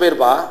இவ குளிச்சுட்டு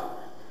போயிருப்பா,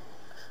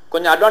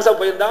 கொஞ்சம் அட்வான்ஸா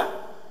போயிருந்தா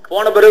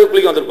போன பிறகு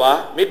குளிக்க வந்திருப்பா,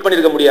 மீட்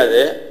பண்ணிருக்க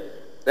முடியாது.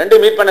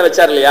 ரெண்டும் மீட் பண்ண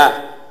வச்சார் இல்லையா?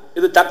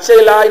 இது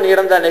தற்செயலாய்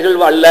நடந்த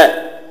நிகழ்வு அல்ல.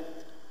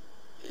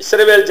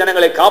 இஸ்ரவேல்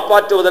ஜனங்களை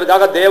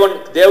காப்பாற்றுவதற்காக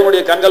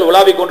தேவனுடைய கண்கள்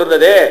உலாவி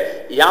கொண்டிருந்ததே.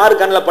 யார்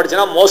கண்ணில்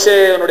படிச்சுன்னா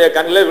மோசேனுடைய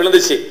கண்ணில்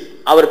விழுந்துச்சு.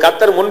 அவர்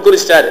கர்த்தர்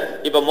முன்குறிச்சிட்டார்,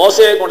 இப்ப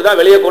மோசையை கொண்டுதான்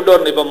வெளியே கொண்டு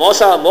வரணும். இப்ப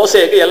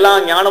மோசேக்கு எல்லா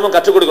ஞானமும்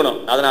கற்றுக் கொடுக்கணும்.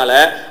 அதனால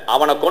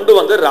அவனை கொண்டு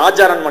வந்து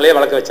ராஜா அரண்மனையை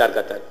வளர்க்க வச்சார்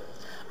கர்த்தர்.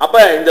 அப்ப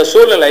இந்த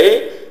சூழ்நிலை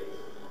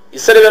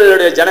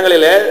இஸ்ரவேலுடைய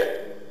ஜனங்களிலே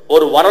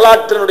ஒரு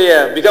வரலாற்றினுடைய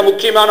மிக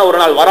முக்கியமான ஒரு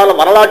நாள்,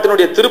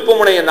 வரலாற்றினுடைய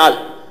திருப்புமுனைய நாள்.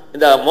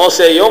 இந்த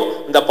மோசேயும்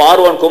இந்த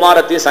பார்வோன்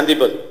குமாரத்தையும்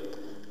சந்திப்பது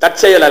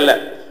தற்செயல் அல்ல.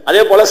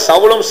 அதே போல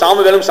சவுலும்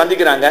சாமுவேலும்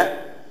சந்திக்கிறாங்க.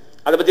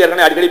 அதை பத்தி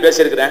ஏற்கனவே அடிக்கடி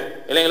பேசியிருக்கிறேன்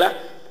இல்லைங்களா?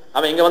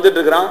 அவன் இங்க வந்துட்டு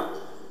இருக்கிறான்,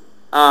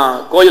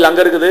 கோயில்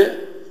அங்க இருக்குது,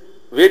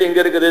 வீடு இங்க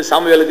இருக்குது.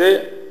 சாமுவேலுக்கு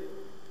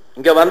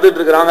இங்க வந்துட்டு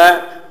இருக்கிறாங்க,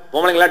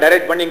 பொம்பளைங்களாம்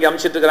டைரக்ட் பண்ணி இங்க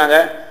அனுப்பிச்சிட்டு இருக்கிறாங்க.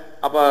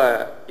 அப்ப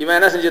இவன்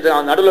என்ன செஞ்சுட்டு,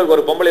 அவன் நடுவில்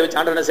ஒரு பொம்பளை வச்சு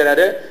ஆண்டவர் என்ன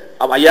செய்யறாரு,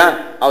 ஐயா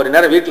அவர்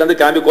நேரம் வீட்டுல இருந்து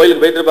கிளம்பி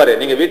கோயிலுக்கு போயிட்டு இருப்பாரு,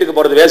 நீங்க வீட்டுக்கு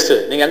போறது வேஸ்ட்,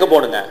 நீங்க எங்க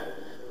போகணுங்க,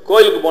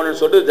 கோயிலுக்கு போகணும்னு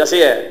சொல்லிட்டு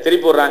தசையை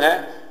திருப்பி விடுறாங்க.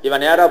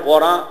 இவன் நேரா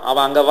போறான்,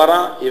 அவன் அங்க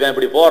வரான், இவன்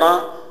இப்படி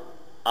போறான்.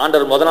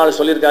 ஆண்டவர் முத நாள்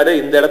சொல்லியிருக்காரு,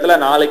 இந்த இடத்துல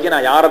நாளைக்கு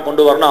நான் யாரை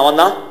கொண்டு வரணும்,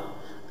 அவன் தான்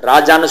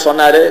ராஜான்னு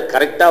சொன்னாரு.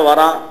 கரெக்டா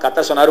வரான்,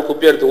 கத்த சொன்னாரு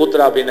குப்பி எடுத்து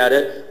ஊத்துறா அப்படின்னாரு.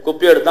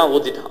 குப்பி எடுத்தான்,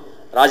 ஊத்திட்டான்,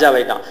 ராஜா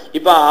வைட்டான்.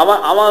 இப்ப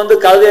அவன் வந்து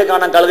கழுதையை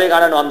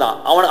காணன்னு வந்தான்.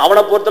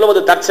 அவனை பொறுத்தளவு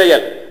அது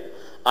தற்செயல்.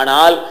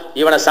 ஆனால்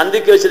இவனை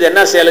சந்திக்க வச்சது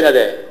என்ன செயலுங்க?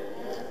 அது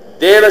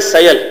தேவ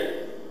செயல்.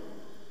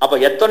 அப்ப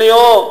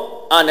எத்தனையோ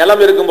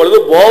நிலம் இருக்கும் பொழுது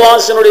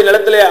போவாசனுடைய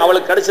நிலத்திலே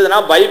அவளுக்கு கிடைச்சதுன்னா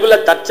பைபிள்ல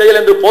தற்செயல்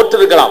என்று போட்டு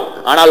இருக்கலாம்.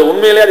 ஆனால்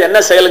உண்மையிலே அது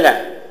என்ன செயலுங்க?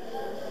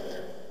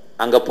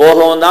 அங்க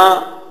போகவும் தான்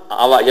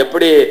அவ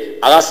எப்படி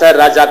அகாசார்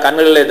ராஜா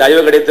கண்களில்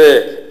தயவு கிடைத்து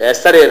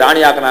எஸ்தரை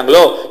ராணி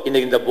ஆக்கினாங்களோ,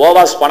 இன்னைக்கு இந்த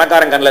போவாஸ்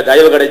பணக்காரன் கண்ணில்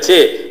தயவு கிடைச்சு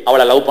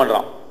அவளை லவ்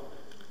பண்றான்.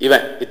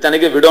 இவன்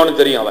இத்தனைக்கு விடோன்னு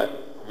தெரியும், அவன்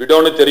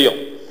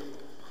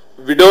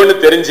விடோன்னு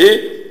தெரிஞ்சு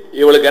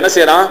இவளுக்கு என்ன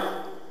செய்யறான்,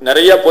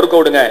 நிறைய பொறுக்க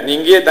விடுங்க, நீ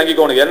இங்கேயே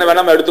தங்கிக்கோணும், என்ன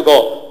வேணாம எடுத்துக்கோ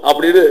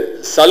அப்படின்னு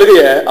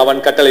சலுகையை அவன்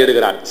கட்டளை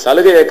இடுகிறான்.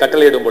 சலுகையை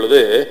கட்டளை இடும் பொழுது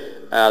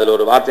அதுல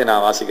ஒரு வார்த்தையை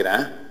நான்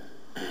வாசிக்கிறேன்.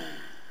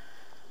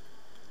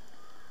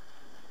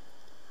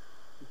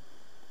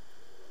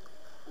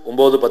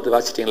 9-10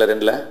 வாசிட்டீங்களா?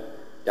 2ல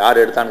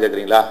யார் எடுத்தான்னு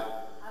கேக்குறீங்களா?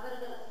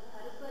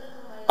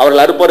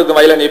 அவர்கள் அறுப்பறுக்கும்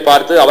வயலை நீ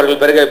பார்த்து அவர்கள்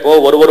பிறகு போ,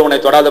 ஒருவர் உன்னை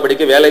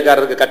தொடாதபடிக்கு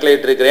வேலைக்காரருக்கு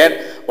கட்டளையிட்டு இருக்கிறேன்.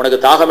 உனக்கு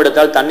தாகம்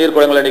எடுத்தால் தண்ணீர்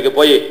குளங்களை இன்னைக்கு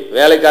போய்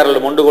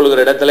வேலைக்காரர்கள் மொண்டு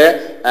கொள்கிற இடத்துல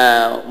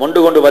மொண்டு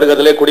கொண்டு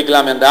வருகிறதிலே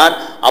குடிக்கலாம் என்றான்.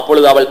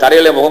 அப்பொழுது அவள்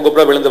தரையிலே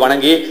முகங்குப்புற விழுந்து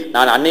வணங்கி,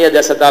 நான் அந்நிய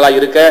தேசத்தாலா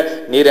இருக்க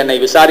நீர் என்னை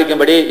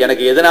விசாரிக்கும்படி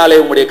எனக்கு எதனாலே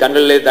உங்களுடைய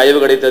கண்களிலே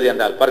தயவு கிடைத்தது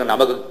என்றால். பாருங்க,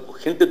 நமக்கு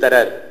ஹிண்ட்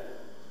தரார்.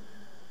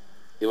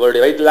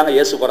 இவருடைய வயிற்றில் தாங்க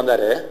இயேசு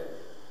பிறந்தாரு,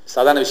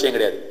 சாதாரண விஷயம்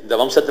கிடையாது. இந்த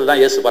வம்சத்தில்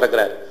தான் இயேசு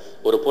பிறக்கிறார்.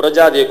 ஒரு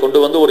புறஜாதியை கொண்டு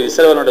வந்து ஒரு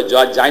இஸ்ரவேலோட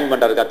ஜாயின்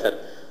பண்றாரு கர்த்தர்.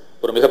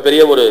 ஒரு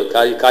மிகப்பெரிய ஒரு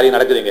காரியம்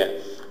நடக்குதுங்க.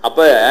 அப்ப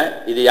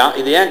இது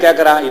ஏன்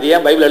கேட்கறா, இது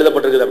ஏன் பைபிள்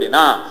எழுதப்பட்டிருக்குது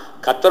அப்படின்னா,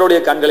 கர்த்தருடைய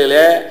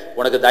கண்களிலே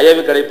உனக்கு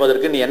தயவு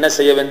கிடைப்பதற்கு நீ என்ன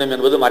செய்ய வேண்டும்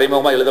என்பது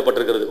மறைமுகமா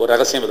எழுதப்பட்டிருக்கிறது. ஒரு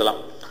ரகசியம்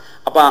இதெல்லாம்.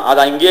 அப்ப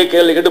அதை அங்கேயே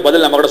கேள்வி கேட்டு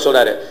பதில் நம்ம கூட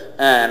சொல்றாரு.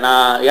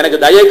 எனக்கு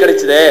தயவு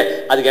கிடைச்சதே,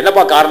 அதுக்கு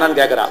என்னப்பா காரணம்னு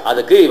கேட்கறா.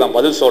 அதுக்கு இவன்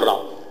பதில்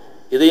சொல்றான்.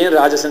 இதையும்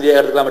ராஜசந்தியை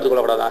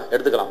எடுத்துக்கொள்ளக்கூடாதா?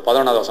 எடுத்துக்கலாம்.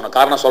 11வது வசனம்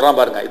காரணம் சொல்றான்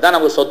பாருங்க. இதுதான்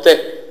நமக்கு சொத்தே.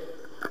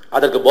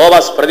 அதற்கு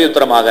போவாஸ்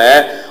பிரதியுத்தரமாக,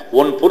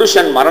 உன்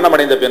புருஷன் மரணம்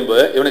அடைந்த பின்பு,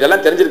 இவனுக்கு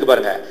எல்லாம் தெரிஞ்சிருக்கு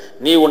பாருங்க,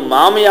 நீ உன்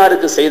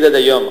மாமியாருக்கு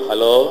செய்ததையும்.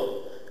 ஹலோ,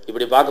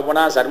 இப்படி பார்க்க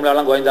போனா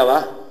சர்மிளாலாம் கோயந்தாவா?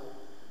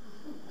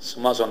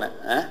 சும்மா சொன்னேன்.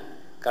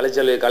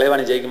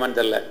 கலைவாணி ஜெயிக்குமான்னு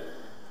தெரியல.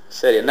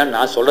 சரி, என்ன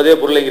நான் சொல்றதே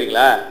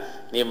பொருளைங்கிறீங்களா?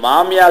 நீ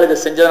மாமியாருக்கு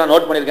செஞ்சதை நான்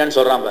நோட் பண்ணிருக்கேன்னு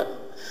சொல்றான் பாரு.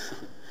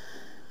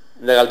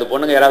 இந்த காலத்து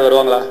பொண்ணுங்க யாராவது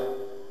வருவாங்களா?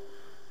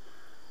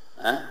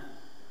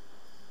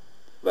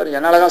 பாருங்க,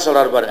 என்னாலதான்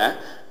சொல்றாரு பாருங்க.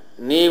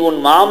 நீ உன்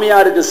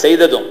மாமியாருக்கு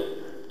செய்ததும்,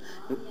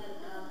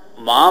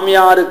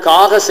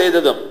 மாமியாருக்காக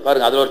செய்ததும்.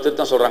 பாருங்க, அதுல ஒரு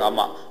திருத்தம் சொல்றாங்க.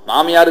 அம்மா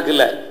மாமியாருக்கு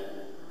இல்ல,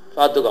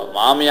 பாத்துக்கோ,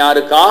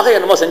 மாமியாருக்காக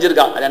என்னமோ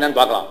செஞ்சிருக்கா, அது என்னன்னு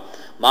பார்க்கலாம்.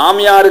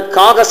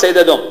 மாமியாருக்காக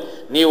செய்ததும்,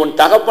 நீ உன்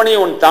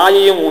தகப்பனையும் உன்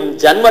தாயையும் உன்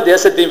ஜன்ம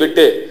தேசத்தையும்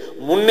விட்டு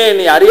முன்னே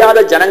நீ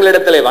அறியாத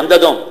ஜனங்களிடத்திலே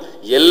வந்ததும்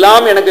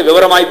எல்லாம் எனக்கு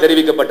விவரமாய்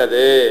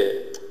தெரிவிக்கப்பட்டது.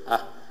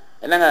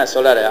 என்னங்க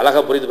சொல்றாரு,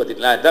 அழகா புரிந்து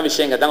பார்த்தீங்களா? இதுதான்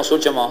விஷயங்க, தாங்க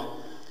சூட்சமோ.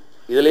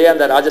 இதுலயே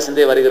அந்த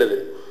ராஜசந்தை வருகிறது.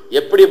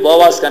 எப்படி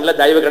போவாஸ் கண்ணில்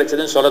தயவு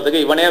கிடைச்சதுன்னு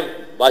சொல்றதுக்கு இவனே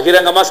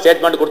பகிரங்கமா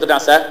ஸ்டேட்மெண்ட்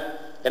கொடுத்துட்டான் சார்.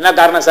 என்ன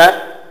காரணம் சார்?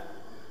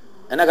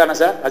 என்ன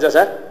காரணம் சார்? ராஜா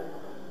சார்,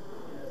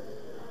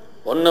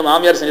 ஒன்னு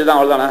மாமியார் செஞ்சதான்,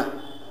 அவ்வளவுதானா?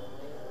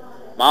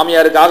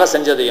 மாமியாருக்காக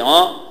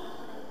செஞ்சதையும்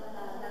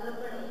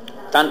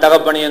தன்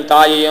தகப்பனையும்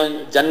தாயையும்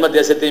ஜன்ம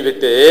தேசத்தையும்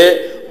விட்டு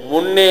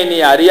முன்னே நீ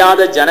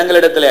அறியாத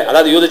ஜனங்களிடத்துல,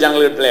 அதாவது யூத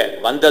ஜனங்களிடத்துல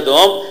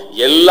வந்ததும்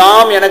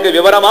எல்லாம் எனக்கு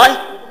விவரமாய்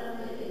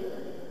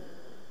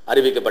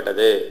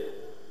அறிவிக்கப்பட்டது.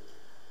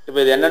 இப்ப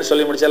இது என்னன்னு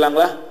சொல்லி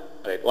முடிச்சிடலாங்களா?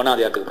 ரைட், 1ஆம்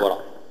அதிகாரத்துக்கு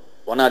போறோம்.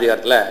 1ஆம்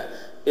அதிகாரத்துல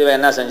இவன்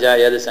என்ன செஞ்சா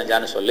ஏது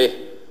செஞ்சான்னு சொல்லி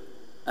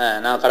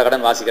நான்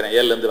கடகடன் வாசிக்கிறேன்.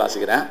 7ல இருந்து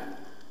வாசிக்கிறேன்.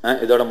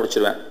 இதோட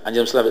முடிச்சிருவேன். 5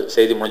 நிமிஷத்துல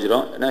செய்தி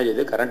முடிஞ்சிடும். என்ன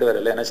இது கரண்ட் வேற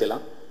இல்லை, என்ன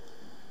செய்யலாம்?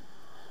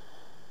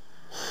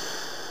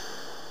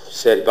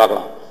 சரி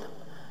பார்க்கலாம்.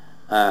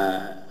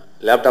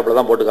 லேப்டாப்பில்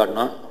தான் போட்டு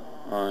காட்டணும்.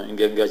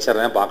 இங்கே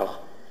வச்சிடறேன், பார்க்கலாம்.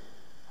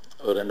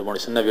 ஒரு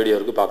 2-3 சின்ன வீடியோ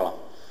இருக்கு, பார்க்கலாம்.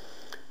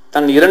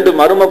 தன் 2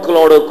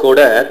 மருமக்களோடு கூட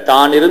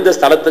தான் இருந்த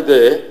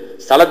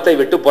ஸ்தலத்தை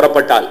விட்டு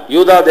புறப்பட்டாள்.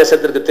 யூதா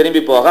தேசத்திற்கு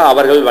திரும்பி போக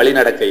அவர்கள் வழி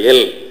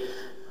நடக்கையில்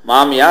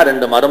மாமியா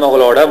 2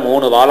 மருமகளோட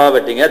 3 வாளா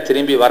வெட்டிங்க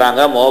திரும்பி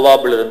வராங்க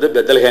மோவாபில் இருந்து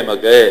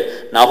பெத்லகேமுக்கு.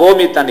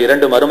 நகோமி தன்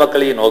 2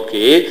 மருமக்களையும்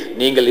நோக்கி,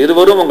 நீங்கள்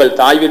இருவரும் உங்கள்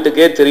தாய்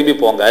வீட்டுக்கே திரும்பி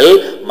போங்கள்.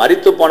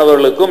 மரித்து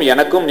போனவர்களுக்கும்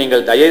எனக்கும்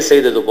நீங்கள் தயை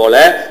செய்தது போல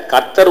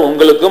கர்த்தர்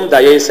உங்களுக்கும்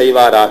தயை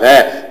செய்வாராக.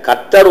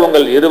 கர்த்தர்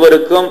உங்கள்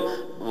இருவருக்கும்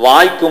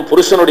வாய்க்கும்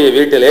புருஷனுடைய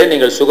வீட்டிலே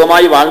நீங்கள்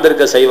சுகமாய்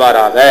வாழ்ந்திருக்க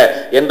செய்வாராக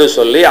என்று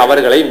சொல்லி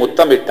அவர்களை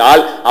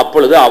முத்தமிட்டால்,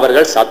 அப்பொழுது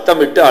அவர்கள்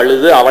சத்தமிட்டு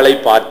அழுது அவளை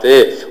பார்த்து,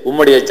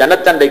 உம்முடைய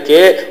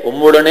ஜனத்தண்டைக்கே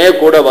உம்முடனே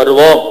கூட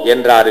வருவோம்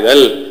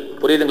என்றார்கள்.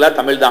 புரியுதுங்களா?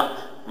 தமிழ் தான்.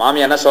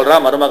 மாமி என்ன சொல்றா,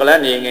 மருமகளை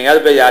நீங்க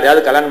எங்கேயாவது போய்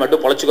யாரையாவது கல்யாணம்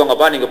மட்டும்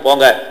பொழைச்சுக்கோங்கப்பா, நீங்க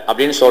போங்க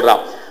அப்படின்னு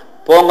சொல்றான்.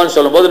 போங்கன்னு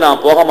சொல்லும்போது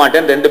நான் போக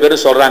மாட்டேன் 2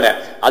 பேரும் சொல்றாங்க.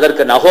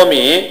 அதற்கு நகோமி,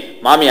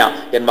 மாமியா,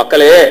 என்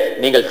மக்களே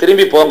நீங்கள்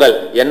திரும்பி போங்கள்,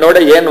 என்னோட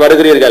ஏன்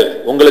வருகிறீர்கள்?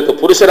 உங்களுக்கு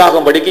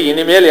புருஷராகும்படிக்கு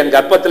இனிமேல் என்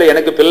கர்ப்பத்தில்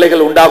எனக்கு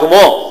பிள்ளைகள்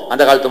உண்டாகுமோ?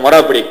 அந்த காலத்து முறை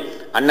அப்படி.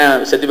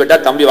 அண்ணன் செத்து விட்டா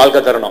தம்பி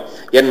வாழ்க்கை தரணும்.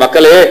 என்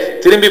மக்களே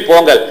திரும்பி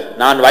போங்கள்,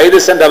 நான்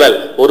வயது சென்றவள்,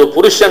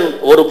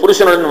 ஒரு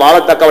புருஷனுடன்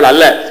வாழத்தக்கவள்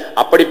அல்ல.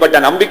 அப்படிப்பட்ட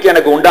நம்பிக்கை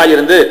எனக்கு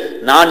உண்டாயிருந்து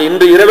நான்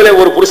இன்று இரவிலே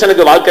ஒரு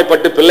புருஷனுக்கு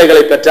வாழ்க்கைப்பட்டு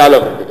பிள்ளைகளை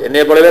பெற்றாலும்,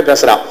 என்னை போலவே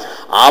பேசுறான்,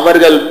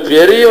 அவர்கள்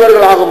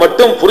பெரியவர்களாக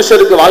மட்டும்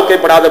புருஷருக்கு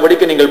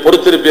வாழ்க்கைப்படாதபடிக்கு நீங்கள்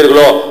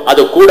பொறுத்திருப்பீர்களோ?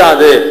 அது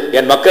கூடாது.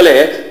 என் மக்களே,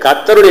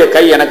 கர்த்தருடைய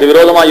கை எனக்கு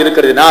விரோதமாய்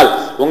இருக்கிறதினால்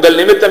உங்கள்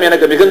நிமித்தம்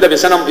எனக்கு மிகுந்த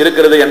விசனம்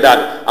இருக்கிறது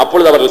என்றார்.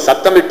 அப்பொழுது அவர்கள்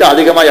சத்தமிட்டு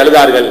அதிகமாய்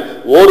அழுதார்கள்.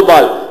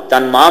 ஓர்பால்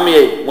தன்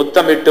மாமியை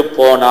முத்தமிட்டு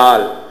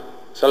போனாள்.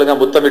 சொல்லுங்க,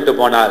 முத்தமிட்டு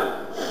போனாள்.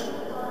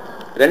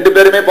 2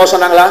 பேருமே போக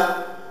சொன்னாங்களா?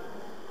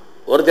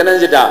 ஒரு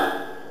தெரிஞ்சிட்டா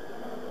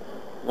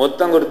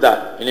முத்தம் கொடுத்தா.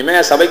 இனிமே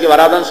சபைக்கு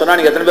வராதான்னு சொன்னா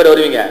நீங்க எத்தனை பேர்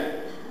வருவீங்க?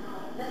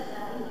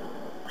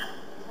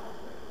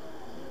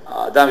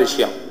 அதான்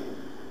விஷயம்.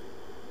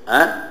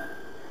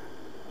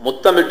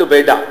 முத்தமிட்டு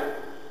போயிட்டான்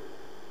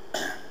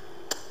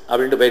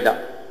அப்படின்ட்டு போயிட்டான்.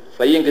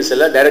 ஃப்ளையிங் கிஸ்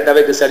இல்ல,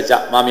 டைரக்டாவே கிஸ் அடிச்சா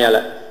மாமியால.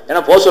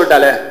 ஏன்னா போ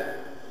சொல்லிட்டாலே,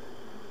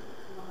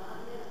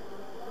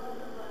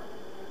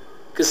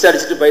 கிஸ்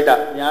அடிச்சுட்டு போயிட்டா.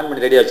 ஞான்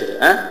பண்ணி ரெடியா வச்சுட்டு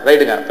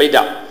ரைட்டுங்க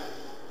போயிட்டா.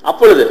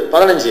 அப்பொழுது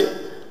 15,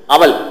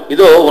 அவள்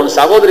இதோ உன்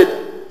சகோதரி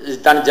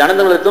தன்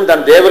ஜனங்களிடத்தும்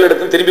தன்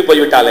தேவர்களிடத்தும் திரும்பி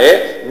போய்விட்டாலே,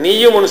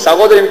 நீயும் உன்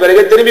சகோதரின்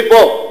பிறகு திரும்பி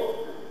போ.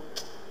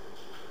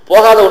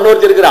 போகாத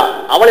இன்னொருத்தி இருக்கிறா,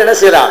 அவள் என்ன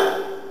செய்யறா?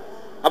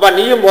 அப்ப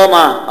நீயும்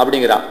போமா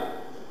அப்படிங்கிறா.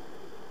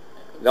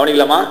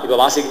 கவனிக்கலாமா? இப்ப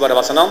வாசிக்க போற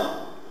வசனம்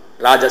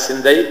ராஜ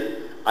சிந்தை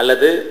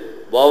அல்லது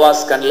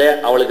போவாஸ் கண்லே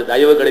அவளுக்கு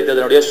தயவு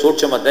கிடைத்ததனுடைய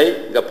சூட்சமத்தை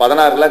இங்க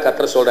 16ல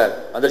கர்த்தர் சொல்றார்.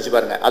 வந்துருச்சு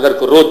பாருங்க.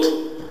 அதற்கு ரூத்,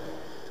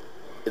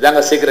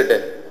 இதாங்க சீக்ரெட்.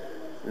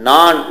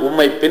 நான்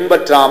உம்மை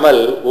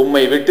பின்பற்றாமல்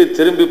உம்மை விட்டு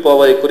திரும்பி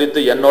போவதை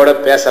குறித்து என்னோட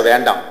பேச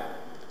வேண்டாம்.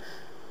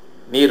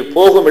 நீர்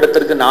போகும்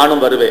இடத்திற்கு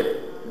நானும் வருவேன்,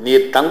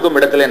 நீர் தங்கும்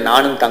இடத்திலே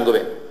நானும்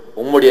தங்குவேன்.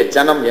 உம்முடைய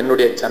ஜனம்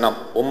என்னுடைய ஜனம்,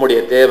 உம்முடைய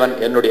தேவன்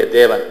என்னுடைய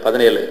தேவன்.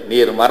 17,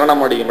 நீர்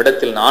மரணம் அடையும்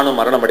இடத்தில் நானும்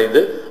மரணம்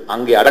அடைந்து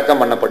அங்கே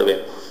அடக்கம்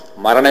பண்ணப்படுவேன்.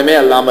 மரணமே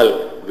அல்லாமல்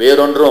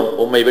வேறொன்றும்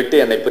உம்மை விட்டு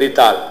என்னை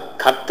பிரித்தால்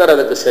கர்த்தர்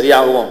அதற்கு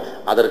சரியாகவும்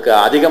அதற்கு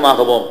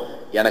அதிகமாகவும்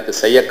எனக்கு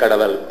செய்ய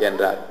கடவுள்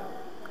என்றார்.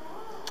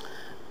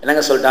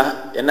 என்னங்க சொல்லிட்டா?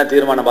 என்ன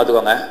தீர்மானம்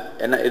பார்த்துக்கோங்க.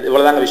 என்ன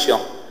இவ்வளவுதாங்க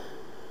விஷயம்.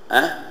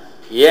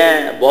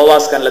 ஏன்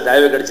போவாஸ் கண்ணில்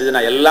தயவு கிடைச்சது?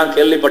 நான் எல்லாம்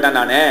கேள்விப்பட்டேன்.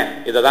 நானே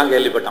இதை தான்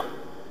கேள்விப்பட்டான்.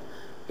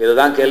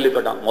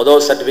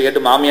 முதல் சர்டிபிகேட்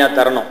மாமியார்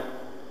தரணும்.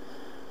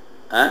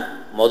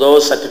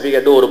 முதல்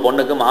சர்டிபிகேட் ஒரு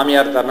பொண்ணுக்கு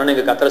மாமியார் தரணும்னு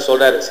இங்க கர்த்தர்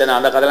சொல்றாரு. சரி, நான்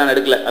அந்த கதையெல்லாம்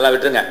எடுக்கல, அதெல்லாம்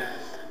விட்டுருங்க.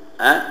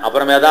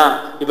 அப்புறமே தான்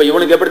இப்ப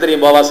இவனுக்கு எப்படி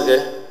தெரியும் போவாஸுக்கு?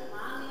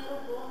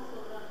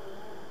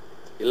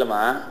 இல்லம்மா,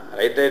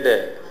 ரைட்டு,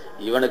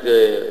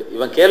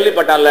 இவன்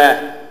கேள்விப்பட்டான்ல,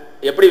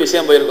 எப்படி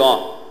விஷயம் போயிருக்கோம்?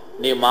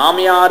 நீ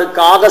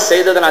மாமியாருக்காக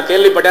செய்ததை நான்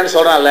கேள்விப்பட்டேன்னு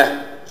சொல்றான்ல.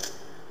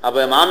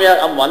 அப்ப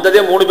மாமியார்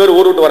வந்ததே 3 பேர்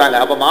ஊர் விட்டு வராங்க.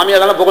 அப்ப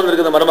மாமியார் தானே புகழ்ந்து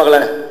இருக்குது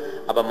மருமகளை.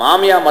 அப்ப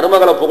மாமியா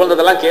மருமகளை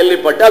புகழ்ந்ததெல்லாம்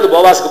கேள்விப்பட்டு அது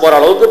போவாஸுக்கு போற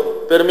அளவுக்கு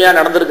பெருமையா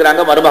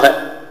நடந்திருக்கிறாங்க மருமக.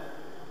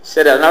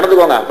 சரி, அது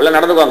நடந்துக்கோங்க, அப்படிலாம்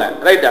நடந்துக்கோங்க.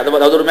 ரைட்,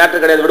 அது ஒரு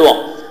மேட்டர் கிடையாது, விடுவோம்.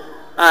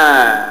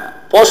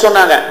 போ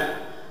சொன்னாங்க.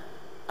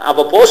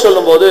 அப்ப போ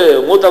சொல்லும் போது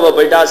மூத்தவ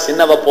போயிட்டா,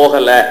 சின்னவ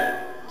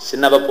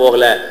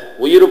போகல.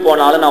 உயிர்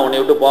போனாலும் நான் உன்னை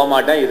விட்டு போக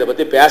மாட்டேன், இதை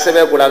பத்தி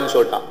பேசவே கூடாதுன்னு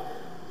சொல்லிட்டான்.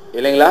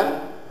 இல்லைங்களா?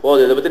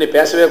 போதும், இதை பத்தி நீ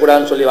பேசவே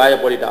கூடாதுன்னு சொல்லி வாயை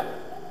போடிட்டான்.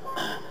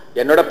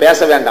 என்னோட பேச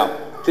வேண்டாம்,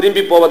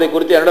 திரும்பி போவதை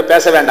குறித்து என்னோட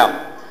பேச வேண்டாம்.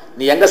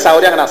 நீ எங்க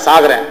சாவறியா அங்க நான்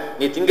சாகுறேன்,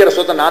 நீ திங்கிற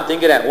சொத்தை நான்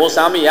திங்கிறேன், உன்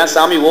சாமி என்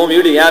சாமி, உன்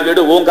வீடு என்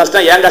வீடு, உன்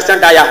கஷ்டம் என்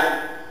கஷ்டம்டாயா.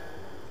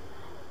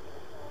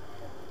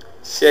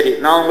 சரி,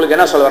 நான் உங்களுக்கு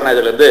என்ன சொல்ல வரேன்,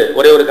 இதுல இருந்து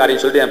ஒரே ஒரு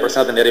காரியம் சொல்லிட்டு என்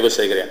பிரச்சனத்தை நிறைவு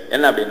செய்கிறேன்.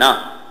 என்ன அப்படின்னா,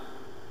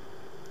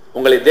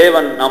 உங்களை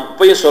தேவன், நான்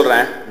இப்பயும்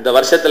சொல்றேன், இந்த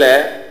வருஷத்துல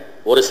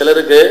ஒரு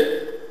சிலருக்கு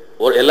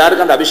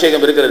எல்லாருக்கும் அந்த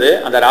அபிஷேகம் இருக்கிறது,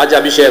 அந்த ராஜ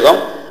அபிஷேகம்.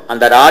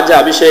 அந்த ராஜ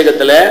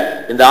அபிஷேகத்துல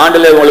இந்த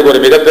ஆண்டுல உங்களுக்கு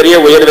ஒரு மிகப்பெரிய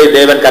உயர்வை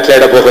தேவன்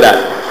கட்டளையிட போகிறார்.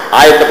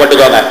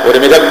 ஆயத்தப்பட்டுக்கோங்க, ஒரு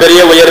மிகப்பெரிய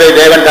உயர்வை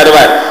தேவன்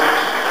தருவார்.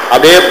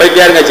 அப்படியே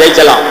போயிட்டே இருங்க,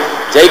 ஜெயிச்சலாம்.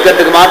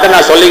 ஜெயிக்கிறதுக்கு மாத்திரம்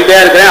நான் சொல்லிக்கிட்டே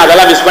இருக்கிறேன்,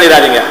 அதெல்லாம் மிஸ்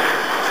பண்ணிடாதீங்க.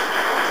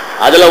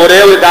 அதுல ஒரே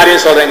ஒரு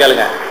காரியம் சொல்றேன்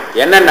கேளுங்க.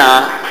 என்னன்னா,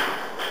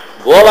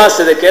 போவாஸ்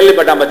இதை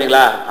கேள்விப்பட்டான்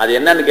பாத்தீங்களா, அது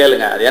என்னன்னு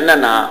கேளுங்க. அது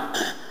என்னன்னா,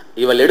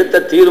 இவள்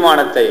எடுத்த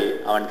தீர்மானத்தை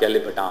அவன்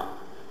கேள்விப்பட்டான்.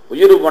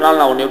 உயிர் போனாலும்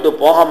நான் உன்னை விட்டு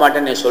போக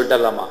மாட்டேன்னு நீ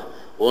சொல்லிட்டலாமா,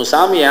 உன்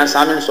சாமி என்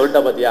சாமின்னு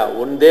சொல்லிட்ட பாத்தியா,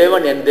 உன்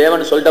தேவன் என்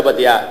தேவன் சொல்லிட்ட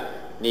பாத்தியா,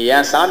 நீ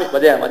என் சாமி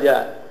பாத்தியா பாத்தியா,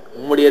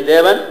 உம்முடைய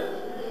தேவன்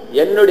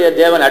என்னுடைய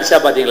தேவன் அடிச்சா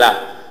பாத்தீங்களா,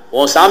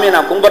 உன் சாமியை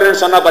நான்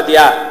கும்பிட்றேன்னு சொன்னா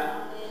பாத்தியா,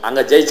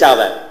 அங்க ஜெயிச்சாவ.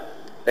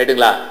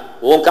 ரைட்டுங்களா?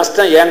 உன்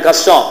கஷ்டம் என்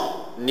கஷ்டம்,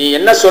 நீ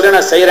என்ன சொல்ற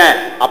நான் செய்யறேன்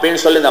அப்படின்னு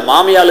சொல்லி இந்த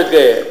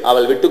மாமியாளுக்கு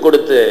அவள் விட்டு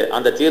கொடுத்து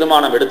அந்த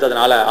தீர்மானம்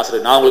எடுத்ததுனால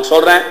ஆசிரியர், நான் உங்களுக்கு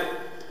சொல்றேன்,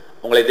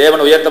 உங்களை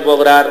தேவன் உயர்த்த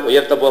போகிறார்,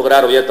 உயர்த்த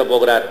போகிறார், உயர்த்த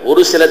போகிறார்.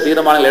 ஒரு சில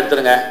தீர்மானங்கள்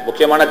எடுத்துருங்க,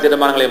 முக்கியமான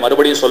தீர்மானங்களை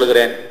மறுபடியும்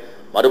சொல்லுகிறேன்.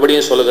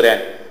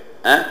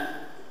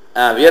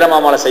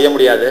 வீரமாமால செய்ய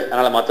முடியாது,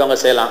 அதனால மற்றவங்க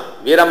செய்யலாம்.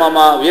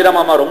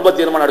 வீரமாமா ரொம்ப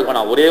தீர்மானம்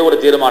எடுக்கணும். ஒரே ஒரு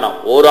தீர்மானம்,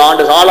 ஒரு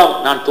ஆண்டு காலம்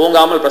நான்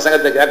தூங்காமல்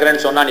பிரசங்கத்தை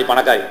கேட்கிறேன்னு சொன்னா நீ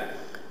பணக்காரி.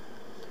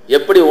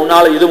 எப்படி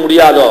உன்னால இது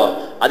முடியாதோ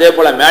அதே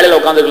போல மேலையில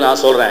உட்காந்துருக்கு.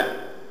 நான் சொல்றேன்,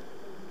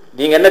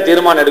 நீங்க என்ன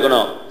தீர்மானம்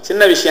எடுக்கணும்?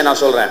 சின்ன விஷயம்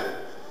நான் சொல்றேன்,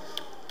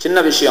 சின்ன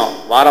விஷயம்.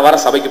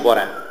 வாரம் சபைக்கு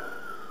போறேன்,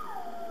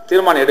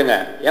 தீர்மானம் எடுங்க.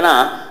 ஏன்னா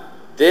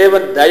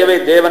தேவன் தயவை,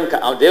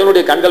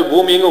 தேவனுடைய கண்கள்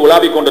பூமியும்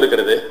உலாவி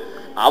கொண்டிருக்கிறது.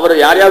 அவர்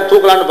யாரையாவது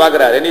தூக்கலான்னு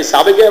பாக்குறாரு, நீ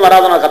சபைக்கே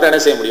வராதனா கதை என்ன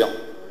செய்ய முடியும்?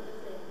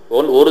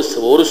 ஒரு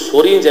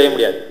சொரியும் செய்ய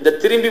முடியாது. இந்த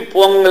திரும்பி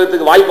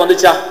போங்கிறதுக்கு வாய்ப்பு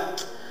வந்துச்சா?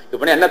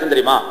 இப்ப என்ன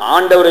தெரியுமா,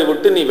 ஆண்டவரை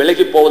விட்டு நீ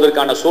விலகி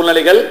போவதற்கான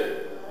சூழ்நிலைகள்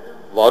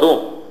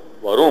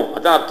வரும்.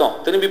 அதான் அர்த்தம்.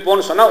 திரும்பி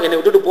போன்னு சொன்னா என்னை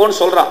விட்டுட்டு போன்னு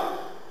சொல்றான்.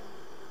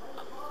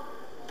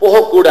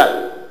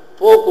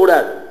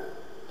 போகக்கூடாது.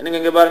 எனக்கு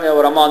இங்க பாருங்க,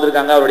 ஒரு அம்மா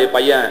வந்திருக்காங்க, அவருடைய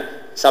பையன்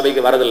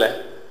சபைக்கு வரதில்லை,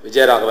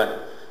 விஜயராகவன்.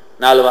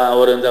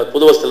 இந்த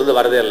புது வருஷத்துலேருந்து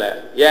வரதே இல்லை.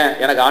 ஏன்?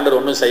 எனக்கு ஆண்டவர்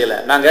ஒன்றும் செய்யலை.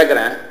 நான்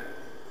கேட்குறேன்,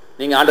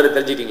 நீங்கள் ஆண்டரை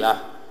தெரிஞ்சுக்கிட்டீங்களா?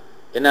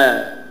 என்ன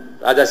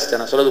ராஜா சிஸ்டர்,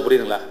 நான் சொல்றது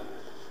புரியுதுங்களா?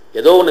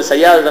 ஏதோ ஒன்று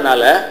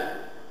செய்யாததுனால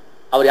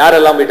அவர்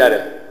யாரெல்லாம் போயிட்டாரு.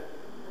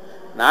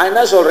 நான்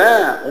என்ன சொல்கிறேன்,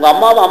 உங்கள்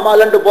அம்மாவை அம்மா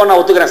இல்லைன்ட்டு போ, நான்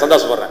ஒத்துக்கிறேன்,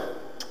 சந்தோஷப்படுறேன்.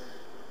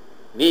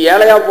 நீ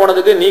ஏழையா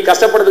போனதுக்கு, நீ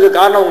கஷ்டப்படுறதுக்கு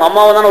காரணம் உங்கள்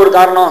அம்மாவை தானே ஒரு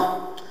காரணம்.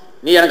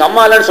 நீ எனக்கு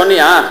அம்மா இல்லைன்னு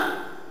சொன்னியா?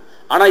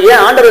 ஆனால்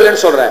ஏன் ஆண்டவர்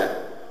இல்லைன்னு சொல்கிற?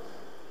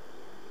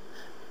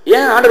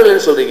 ஏன் ஆண்டவர்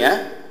இல்லைன்னு சொல்றீங்க?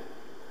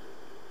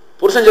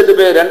 புருஷன் செத்து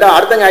போய்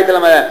அடுத்த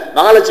ஞாயிற்றுக்கிழமை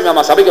மகாலட்சுமி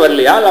அம்மா சபைக்கு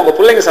வரலையா? இல்லை அவங்க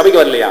பிள்ளைங்க சபைக்கு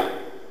வரலையா?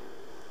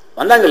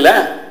 வந்தாங்கல்ல.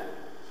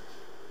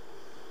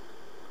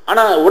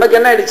 ஆனா உனக்கு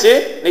என்ன ஆயிடுச்சு?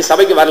 நீ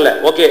சபைக்கு வரல.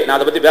 ஓகே, நான்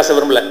அதை பத்தி பேச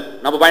விரும்பல,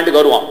 நம்ம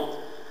பாயிண்ட்டுக்கு வருவோம்.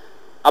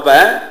 அப்ப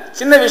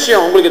சின்ன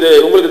விஷயம்,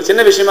 உங்களுக்கு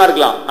சின்ன விஷயமா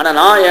இருக்கலாம். ஆனா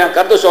நான் என்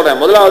கருத்தை சொல்றேன்.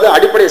 முதலாவது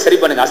அடிப்படையை சரி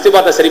பண்ணுங்க,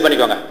 அஸ்திபாரத்தை சரி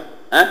பண்ணிக்கோங்க.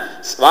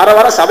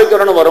 வாரம் சபைக்கு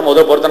வரணும் வரும்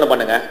முதல் பொருத்தனை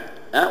பண்ணுங்க.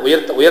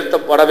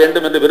 உயர்த்தப்பட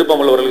வேண்டும் என்று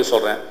விருப்பம் உள்ளவர்களுக்கு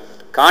சொல்றேன்.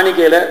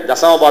 காணிக்கையில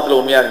தசமபாத்துல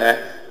உண்மையா இருங்க.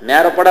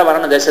 நேரப்பட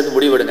வரணும் தேசத்துக்கு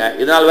முடிவெடுங்க.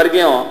 இதனால்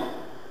வரைக்கும்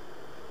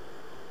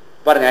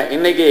பாருங்க,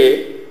 இன்னைக்கு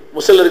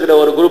முஸ்லிம் இருக்கிற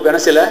ஒரு குரூப் என்ன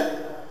செய்யல,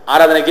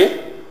 ஆராதனைக்கு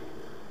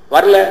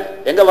வரல.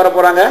 எங்க வர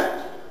போறாங்க?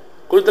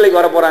 குளித்தலைக்கு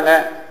வர போறாங்க.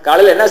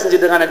 காலையில் என்ன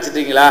செஞ்சுட்டு இருக்கான்னு நினைச்சிட்டு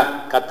இருக்கீங்களா?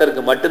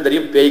 கர்த்தருக்கு மட்டும்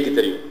தெரியும், பேய்க்கு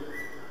தெரியும்.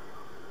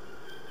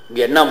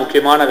 இங்க என்ன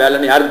முக்கியமான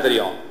வேலைன்னு யாருக்கு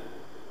தெரியும்?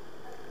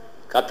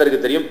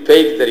 கர்த்தருக்கு தெரியும்,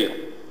 பேய்க்கு தெரியும்.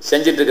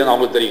 செஞ்சிட்டு இருக்காங்க,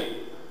 அவங்களுக்கு தெரியும்.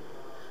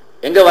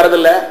 எங்க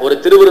வரதில்ல? ஒரு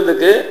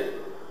திருவிருந்துக்கு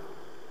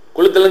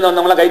குளித்திலிருந்து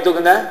வந்தவங்களாம் கை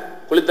தூக்குங்க.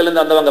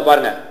 குளித்திலிருந்து வந்தவங்க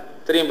பாருங்க,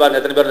 தெரியும் பாருங்க,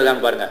 எத்தனை பேர்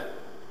இருக்காங்க பாருங்க.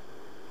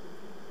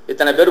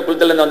 இத்தனை பேர்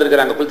குளித்திலிருந்து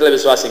வந்திருக்கிறாங்க. குளித்தல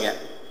விசுவாசிங்க.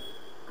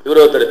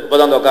 இவர் ஒருத்தர்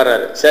இப்போதான் வந்து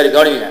உட்கார்றாரு. சரி,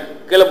 கவனிங்க,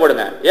 கீழே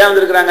போடுங்க. ஏன்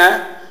வந்திருக்கிறாங்க?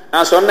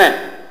 நான் சொன்னேன்,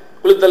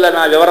 குளித்தல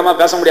நான் விவரமா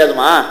பேச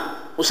முடியாதுமா,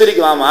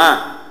 உசிரிக்கு வாமா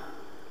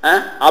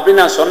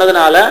அப்படின்னு நான்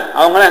சொன்னதுனால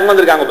அவங்களாம் எங்க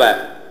வந்திருக்காங்க? இப்ப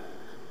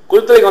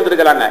குளித்தலைக்கு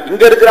வந்திருக்கிறாங்க.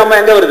 இங்க இருக்கிறாம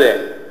எங்க வருது?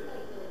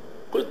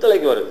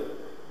 குளித்தலைக்கு வருது.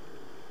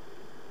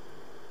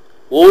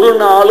 ஒரு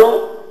நாளும்,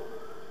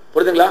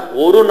 புரியுதுங்களா?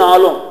 ஒரு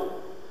நாளும்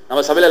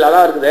நம்ம சபையில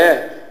அதான் இருக்குது.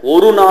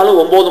 ஒரு நாளும்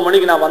 9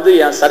 மணிக்கு நான் வந்து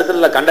என்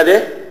சரித்திரத்தில் கண்டதே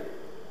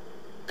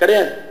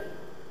கிடையாது.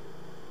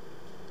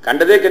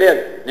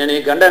 நீங்க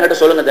கண்ட என்கிட்ட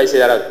சொல்லுங்க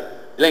தயவுசெய்து. யாராவது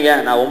இல்லைங்க,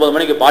 நான் 9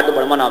 மணிக்கு பாட்டு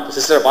பாடுமா, நான்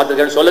சிஸ்டரை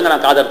பார்த்துருக்கேன்னு சொல்லுங்க,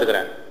 நான் காது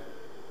எடுத்துக்கிறேன்.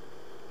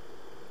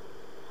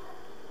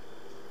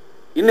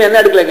 இன்னும்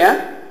என்ன எடுக்கலைங்க?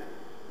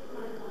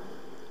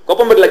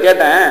 கொப்பம்பேட்டில்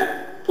கேட்டேன்,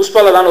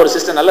 புஷ்பால தான் ஒரு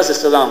சிஸ்டர், நல்ல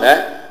சிஸ்டர் தான். அவங்க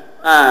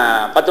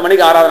 10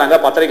 மணிக்கு ஆராதனாங்க,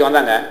 10:30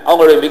 வந்தாங்க.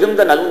 அவங்களுடைய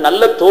மிகுந்த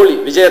நல்ல தோழி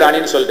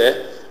விஜயராணின்னு சொல்லிட்டு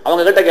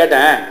அவங்க கிட்ட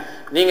கேட்டேன்,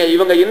 நீங்க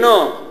இவங்க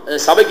இன்னும்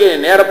சபைக்கு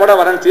நேரப்பட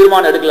வரேன்னு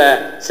தீர்மானம் எடுக்கல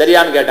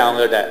சரியான்னு கேட்டேன்.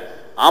 அவங்க கிட்ட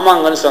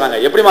ஆமாங்கன்னு சொன்னாங்க.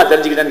 எப்படிமா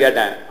தெரிஞ்சுக்கிட்டேன்னு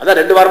கேட்டேன். அதான்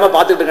 2 வாரமா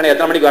பார்த்துக்கிட்டு இருக்கேன்.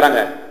 எத்தனை மணிக்கு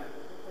வராங்க?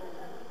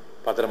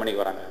 10:30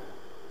 மணிக்கு வராங்க.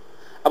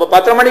 அப்ப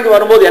 10:30 மணிக்கு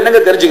வரும்போது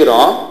என்னங்க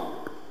தெரிஞ்சுக்கிறோம்?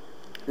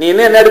 நீ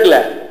என்ன எடுக்கல,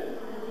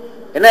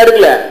 என்ன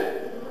எடுக்கல,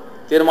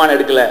 தீர்மானம்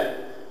எடுக்கல.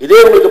 இதே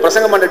உங்களுக்கு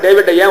பிரசங்கம் பண்ற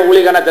டேவிட்டை ஏன்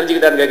ஊழியக்காரனா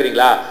தெரிஞ்சுக்கிட்டாருன்னு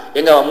கேட்குறீங்களா?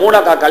 எங்க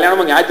மூணாக்கா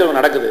கல்யாணமும் ஞாயிற்றுக்கிழமை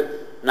நடக்குது.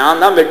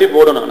 நான் தான் வெட்டி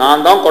போடணும்,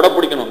 நான் தான் கொடை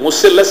பிடிக்கணும்.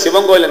 முசில்ல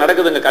சிவன் கோயிலில்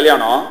நடக்குதுங்க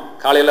கல்யாணம்.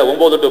 காலையில்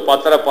 9 to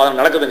 10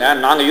 நடக்குதுங்க.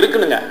 நாங்கள்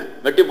இருக்குனுங்க,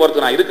 வெட்டி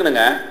போகிறதுக்கு நான்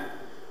இருக்குனுங்க.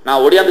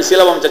 நான் ஒடியாந்து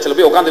சீலவம் சர்ச்சில்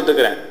போய் உட்காந்துட்டு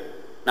இருக்கிறேன்.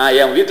 நான்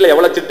என் வீட்டில்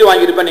எவ்வளோ திட்டு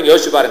வாங்கியிருப்பேன் நீங்கள்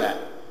யோசிச்சு பாருங்க.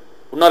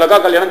 இன்னொரு அக்கா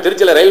கல்யாணம்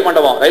திருச்சியில் ரயில்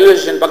மண்டபம், ரயில்வே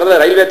ஸ்டேஷன்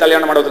பக்கத்தில் ரயில்வே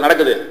கல்யாண மண்டபத்தில்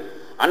நடக்குது.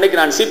 அன்னைக்கு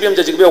நான் சிபிஎம்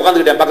சர்ச்சுக்கு போய்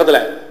உட்காந்துக்கிட்டேன்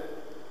பக்கத்தில்.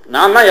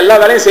 நான் தான் எல்லா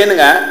வேலையும்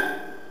செய்யணுங்க.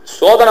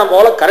 சோதனை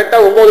போல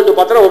கரெக்டாக 9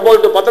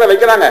 to 10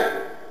 வைக்கிறாங்க.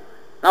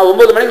 நான்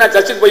 9 மணிக்கு நான்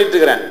சர்ச்சுக்கு போயிட்டு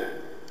இருக்கிறேன்.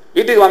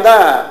 வீட்டுக்கு வந்தா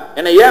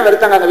என்னை ஏன்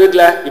வெறுத்தாங்க அங்கே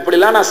வீட்டில்?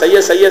 இப்படிலாம் நான் செய்ய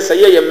செய்ய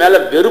செய்ய என் மேலே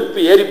வெறுப்பு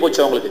ஏறி போச்சு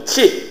அவங்களுக்கு.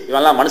 சி,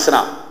 இவன்லாம்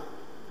மனுஷனா?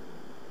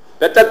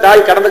 பெத்த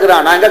தாய்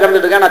கடந்துக்கிறான், நான் எங்கே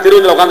கடந்துட்டு இருக்கேன்? நான்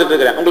திருவிழா உட்காந்துட்டு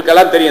இருக்கிறேன். உங்களுக்கு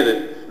எல்லாம் தெரியுது.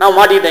 நான்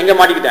மாட்டிக்கிட்டேன், எங்கே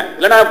மாட்டிக்கிட்டேன்?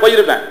 இல்லைன்னா நான்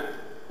போயிருப்பேன்,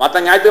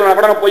 மற்ற ஞாயிற்றுக்கிழமை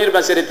கூட நான்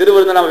போயிருப்பேன். சரி,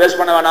 திருவிருந்து நம்ம வேஸ்ட்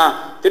பண்ண வேணாம்.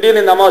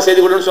 திடீர்னு இந்த அம்மாவை செய்தி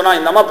கொடுன்னு சொன்னா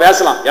இந்த அம்மா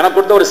பேசலாம். எனக்கு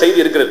கொடுத்த ஒரு செய்தி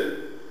இருக்கிறது.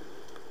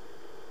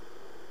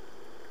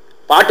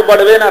 பாட்டு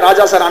பாடவே நான்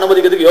ராஜா சார்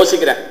அனுமதிக்கிறதுக்கு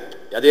யோசிக்கிறேன்.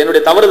 அது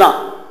என்னுடைய தவறு தான்,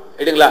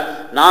 இல்லைங்களா?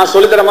 நான்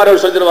சொல்லித்தர மாதிரி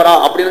அவர் சொல்லித்தர வரா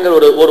அப்படிங்கிற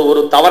ஒரு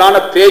ஒரு தவறான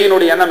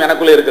பேயினுடைய எண்ணம்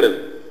எனக்குள்ளே இருக்கிறது.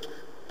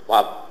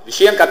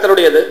 விஷயம்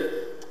கர்த்தருடையது.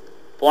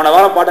 போன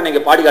வாரம் பாட்டை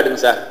நீங்க பாடி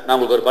காட்டுங்க சார், நான்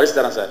உங்களுக்கு ஒரு பரிசு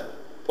தரேன் சார்.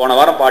 போன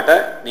வாரம் பாட்டை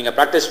நீங்க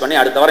பிராக்டிஸ் பண்ணி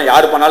அடுத்த வாரம்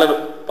யாரு பண்ணாலும்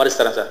பரிசு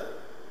தரேன் சார்.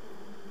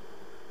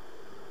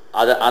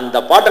 அந்த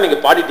பாட்டை நீங்க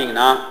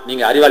பாடிட்டீங்கன்னா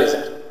நீங்க அறிவாளி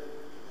சார்.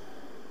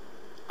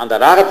 அந்த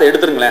ராகத்தை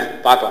எடுத்துருங்களேன்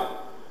பார்க்கலாம்.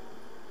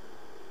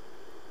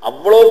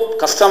 அவ்வளோ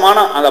கஷ்டமான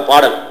அந்த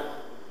பாடல்.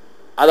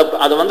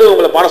 அதை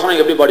உங்களை பாட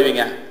சொன்னா எப்படி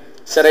பாடுவீங்க?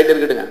 சரி, ரைட்,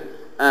 இருக்கட்டுங்க.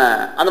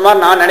 அந்த மாதிரி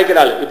நான்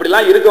நினைக்கிறாள்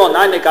இப்படிலாம் இருக்கும்.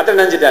 நான் இன்னைக்கு கத்தை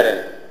நினைச்சிட்டாரு.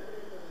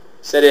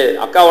 சரி,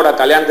 அக்காவோட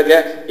கல்யாணத்துக்கு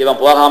இவன்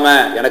போகாம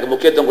எனக்கு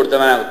முக்கியத்துவம்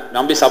கொடுத்தவன்,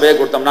 நம்பி சபையை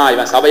கொடுத்தோம்னா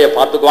இவன் சபையை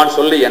பார்த்துக்குவான்னு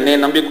சொல்லி என்னை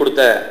நம்பி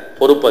கொடுத்த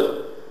பொறுப்பு அது.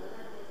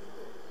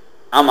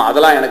 ஆமா,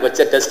 அதெல்லாம் எனக்கு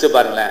வச்ச டெஸ்ட்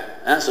பாருங்களேன்.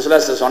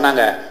 சுசுலாஸ்டர்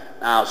சொன்னாங்க,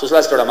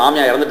 சுசுலாஸ்டரோட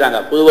மாமியா இறந்துட்டாங்க.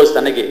 புது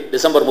வருஷத்து அன்னைக்கு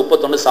டிசம்பர்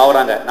 31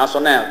 சாவுறாங்க. நான்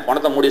சொன்னேன்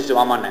பணத்தை மூடிச்சுட்டு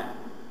வாமான்னு.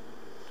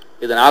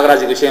 இது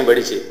நாகராஜுக்கு விஷயம்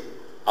போயிடுச்சு.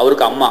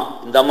 அவருக்கு அம்மா,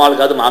 இந்த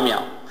அம்மாவுக்காவது மாமியா,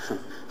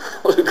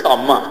 அவருக்கு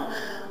அம்மா.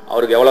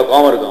 அவருக்கு எவ்வளோ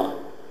கோபம் இருக்கும்.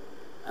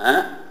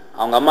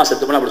 அவங்க அம்மா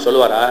செத்து போனா அப்படி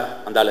சொல்லுவாரா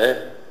அந்த ஆளு?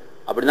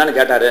 அப்படின்னு தானே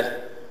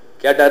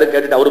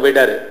கேட்டுட்டு அவரு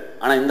போயிட்டாரு.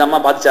 ஆனால் இந்த அம்மா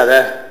பார்த்துச்சாத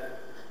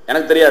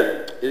எனக்கு தெரியாது.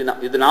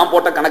 இது நான்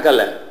போட்ட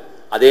கணக்கல்ல.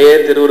 அதே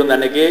திருவிருந்து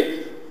அன்னைக்கு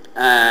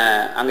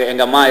அங்கே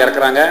எங்கள் அம்மா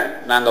இறக்குறாங்க.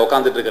 நான் அங்கே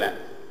உட்காந்துட்டு இருக்கிறேன்.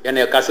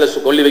 என்னை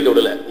கடைசியில் கொல்லி வைக்க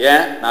விடல.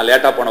 ஏன்? நான்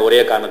லேட்டாக போன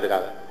ஒரே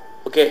காரணத்துக்காக.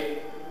 ஓகே,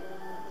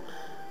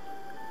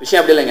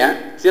 விஷயம் அப்படி இல்லைங்க.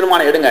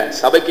 தீர்மானம் எடுங்க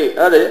சபைக்கு.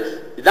 அதாவது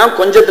இதுதான்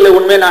கொஞ்சத்தில்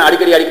உண்மை. நான்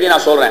அடிக்கடி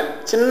நான் சொல்றேன்.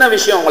 சின்ன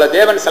விஷயம் உங்களை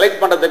தேவன்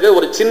செலக்ட் பண்றதுக்கு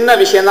ஒரு சின்ன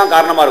விஷயம் தான்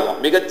காரணமா இருக்கும்.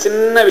 மிக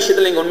சின்ன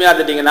விஷயத்துல நீங்க உண்மையா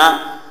இருந்துட்டீங்கன்னா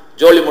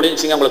ஜோலி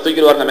முடிஞ்சிங்க, உங்களை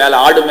தூக்கிடுவாருங்க மேல.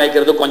 ஆடு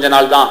மேய்க்கிறது கொஞ்ச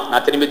நாள் தான்.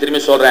 நான்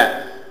திரும்பி சொல்றேன்,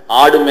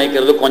 ஆடு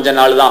மேய்க்கிறது கொஞ்ச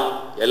நாள் தான்.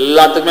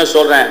 எல்லாத்துக்குமே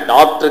சொல்றேன்,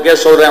 டாக்டருக்கே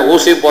சொல்றேன்,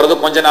 ஊசி போறது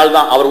கொஞ்ச நாள்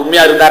தான். அவர்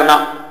உண்மையா இருந்தாருன்னா,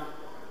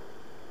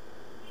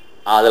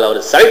 அதுல அவர்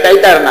செலக்ட்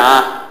ஆயிட்டாருன்னா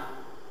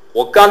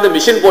உட்காந்து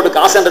மிஷின் போட்டு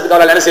காசுன்றதுக்கு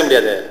அவரால் என்ன செய்ய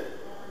முடியாது,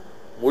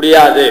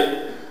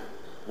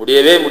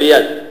 முடியவே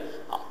முடியாது.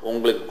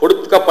 உங்களுக்கு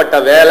கொடுக்கப்பட்ட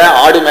வேலை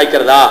ஆடு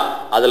மேய்க்கிறதா,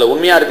 அதுல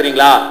உண்மையா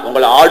இருக்கிறீங்களா?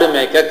 உங்களை ஆடு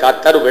மேய்க்க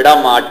கர்த்தர் விட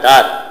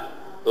மாட்டார்.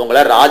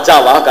 உங்களை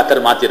ராஜாவாக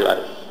கர்த்தர்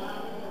மாத்திடுவார்.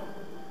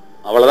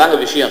 அவ்வளவுதாங்க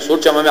விஷயம்.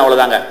 சூட்சமே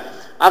அவ்வளவுதாங்க.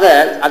 ஆக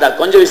அத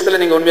கொஞ்சம்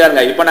விஷயத்துல நீங்க உண்மையா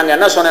இருங்க. இப்ப நாங்க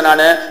என்ன சொன்னேன்,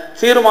 நானு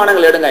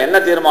தீர்மானங்கள் எடுங்க. என்ன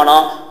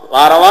தீர்மானம்?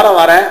 வாரம்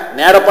வரேன்,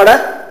 நேரப்பட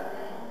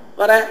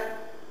வரேன்,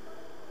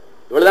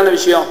 இவ்வளவுதான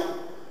விஷயம்.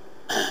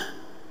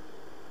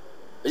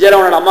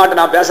 விஜயராமனோட அம்மாட்ட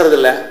நான் பேசுறது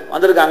இல்லை,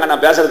 வந்திருக்காங்க,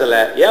 நான் பேசுறது இல்லை.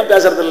 ஏன்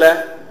பேசுறது இல்லை?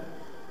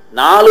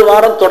 4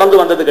 வாரம் தொடர்ந்து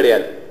வந்தது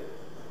கிடையாது.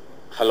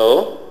 ஹலோ,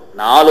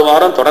 4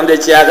 வாரம்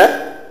தொடர்ந்தேச்சியாக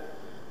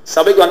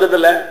சபைக்கு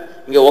வந்ததில்லை.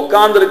 இங்க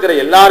உட்கார்ந்து இருக்கிற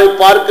எல்லாரையும்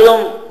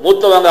பார்க்கலும்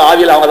மூத்தவங்க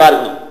ஆவியில் அவங்க தான்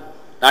இருக்கணும்.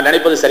 நான்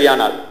நினைப்பது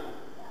சரியான ஆள்.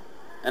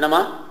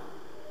 என்னம்மா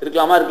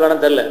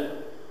இருக்கலாம்னு தெரியல.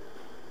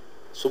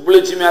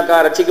 சுப்புலட்சுமி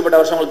அக்கா ரட்சிக்கப்பட்ட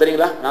வருஷம் உங்களுக்கு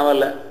தெரியுங்களா? நான்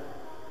வரல.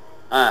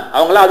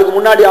 அவங்களாம் அதுக்கு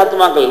முன்னாடி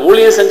ஆத்மாக்கள்,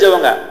 ஊழியம்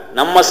செஞ்சவங்க,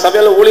 நம்ம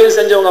சபையில ஊழியம்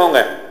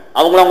செஞ்சவங்க.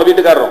 அவங்களும் அவங்க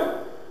வீட்டுக்காரரும்.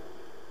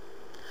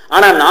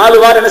 ஆனா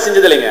 4 வாரம் என்ன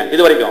செஞ்சது இல்லைங்க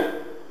இது வரைக்கும்.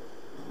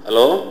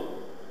 ஹலோ,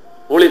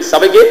 ஊழிய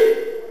சபைக்கு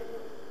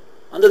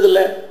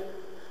வந்ததில்லை.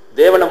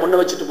 தேவனை முன்ன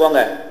வச்சுட்டு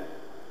போங்க.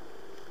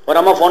 ஒரு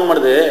அம்மா போன்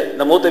பண்ணுது,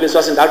 இந்த மூத்த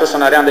விசுவாசி டாக்டர்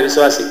சொன்னாரே அந்த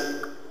விசுவாசி,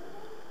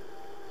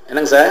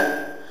 என்னங்க சார்,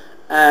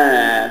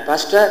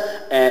 பாஸ்டர்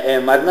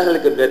என்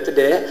மருமகளுக்கு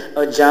பர்த்டே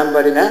ஜாம்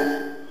பாருங்க,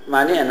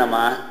 மணி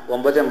என்னம்மா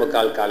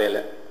 9:45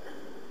 காலையில்.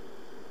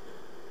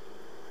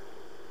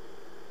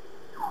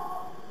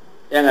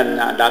 ஏங்க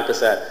டாக்டர்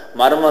சார்,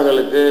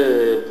 மருமகளுக்கு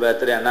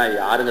பர்த்டேன்னா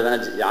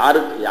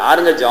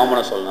யாருங்க ஜெபம்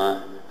பண்ண சொல்லணும்?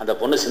 அந்த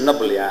பொண்ணு சின்ன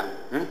பிள்ளையா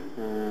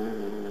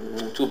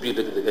சூப்பிட்டு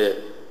இருக்கிறதுக்கு?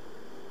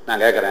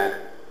 நான் கேட்குறேன்,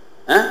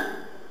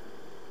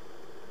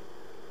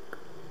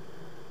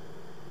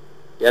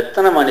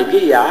 எத்தனை மணிக்கு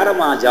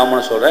யாரம்மா ஜெபம்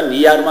பண்ண சொல்ற? நீ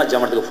யாருமா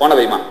ஜெபம் பண்ணதுக்கு? ஃபோனை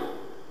வைமா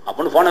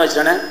அப்படின்னு ஃபோனை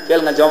வச்சுட்டானே.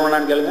 கேளுங்க, ஜெபம்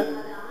பண்ணான்னு கேளுங்க.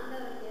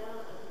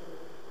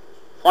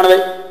 ஃபோனை வை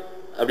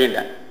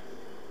அப்படின்ட்டேன்.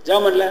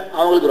 ஜெபம் பண்ணல.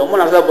 அவங்களுக்கு ரொம்ப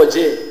நல்லதாக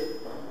போச்சு,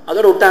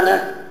 அதோட விட்டாங்க.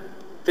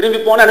 திரும்பி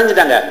போன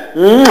அணிஞ்சிட்டாங்க,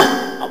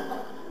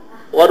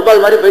 ஒரு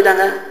ரூபாய் மாதிரி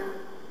போயிட்டாங்க.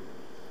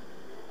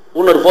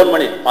 இன்னொரு ஃபோன்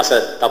பண்ணி,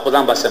 பாஸ்டர் தப்பு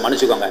தான் பாஸ்டர்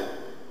மன்னிச்சுக்கோங்க,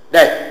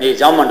 டே நீ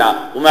ஜாமண்டா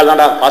உண்மையில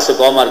தான்டா பாஸ்டர்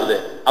கோபமா இருக்குது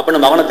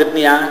அப்படின்னு மகனை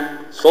திட்டினியா,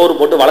 சோறு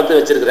போட்டு வளர்த்து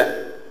வச்சிருக்கிற.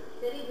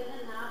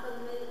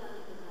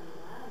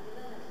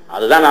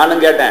 அதுதான்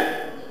நானும் கேட்டேன்,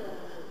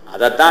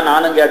 அதைத்தான்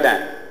நானும் கேட்டேன்.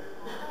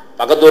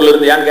 பக்கத்தூர்ல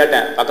இருந்தியான்னு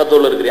கேட்டேன்,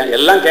 பக்கத்தூர்ல இருக்கிறியா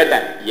எல்லாம்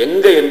கேட்டேன்.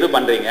 எங்க இருந்து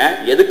பண்றீங்க,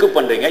 எதுக்கு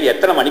பண்றீங்க,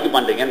 எத்தனை மணிக்கு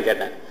பண்றீங்கன்னு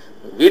கேட்டேன்.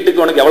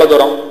 வீட்டுக்கு உனக்கு எவ்வளவு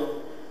தூரம்,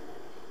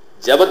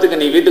 ஜபத்துக்கு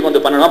நீ வீட்டுக்கு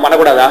வந்து பண்ணணும்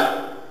பண்ணக்கூடாதா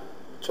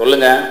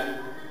சொல்லுங்க.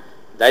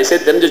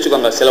 தயவுசெய்து தெரிஞ்சு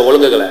வச்சுக்கோங்க சில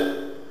ஒழுங்குகளை.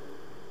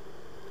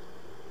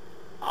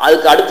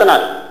 அதுக்கு அடுத்த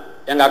நாள்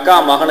எங்க அக்கா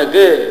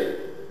மகனுக்கு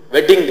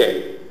வெட்டிங் டே,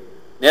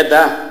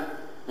 நேத்தா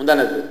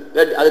முந்தானது,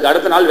 அதுக்கு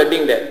அடுத்த நாள்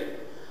வெட்டிங் டே.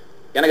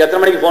 எனக்கு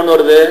எத்தனை மணிக்கு போன்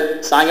வருது,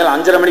 சாயங்காலம்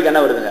 5:30 மணிக்கு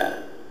என்ன வருதுங்க,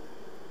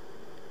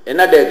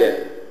 என்ன டேக்கு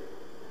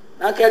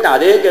நான் கேட்டேன்,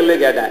 அதே கேள்வி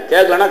கேட்டேன்.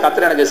 கேட்கலன்னா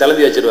கத்திர எனக்கு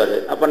செலந்தி வச்சிருவாரு.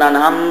 அப்போ நான்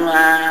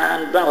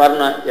தான்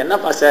வரணும்.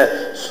 என்னப்பா சார்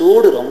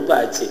சூடு ரொம்ப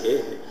ஆச்சு,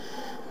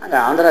 அங்கே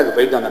ஆந்திராவுக்கு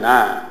போயிட்டு வந்தேன்னா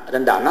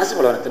 2 அன்னாசி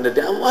பழம்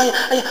தின்னுட்டு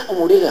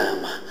முடியல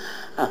அம்மா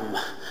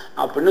அம்மா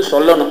அப்படின்னு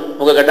சொல்லணும்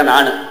உங்ககிட்ட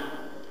நான்.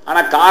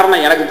 ஆனால்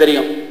காரணம் எனக்கு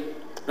தெரியும்.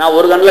 நான்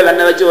ஒரு கண்ணில்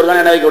வெண்ணெய் வச்சு ஒரு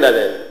கண்ணை எண்ணெய் வைக்க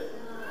கூடாது.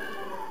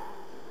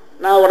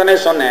 நான் உடனே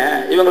சொன்னேன்,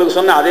 இவங்களுக்கு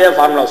சொன்ன அதே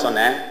ஃபார்முலா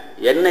சொன்னேன்.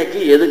 என்னைக்கு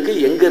எதுக்கு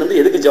எங்க இருந்து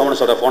எதுக்கு ஜெபம்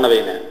சொல்ற போன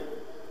வைங்க.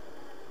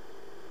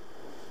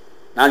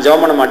 நான்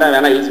ஜெபம் பண்ண மாட்டேன்,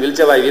 வேணா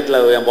விழிச்சவாய் வீட்டில்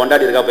என்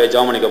பொண்டாட்டி இருக்கா போய்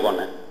ஜெபம் பண்ணிக்க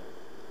போனேன்.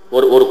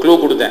 ஒரு க்ளூ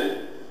கொடுத்தேன்,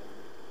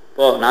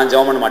 போ நான்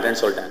ஜெபம் பண்ண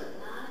மாட்டேன்னு சொல்லிட்டேன்.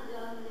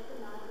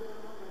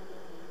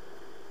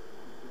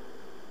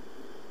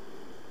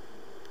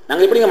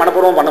 நாங்கள் எப்படிங்க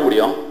மனப்பூர்வம் பண்ண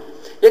முடியும்?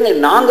 ஏங்க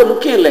நாங்கள்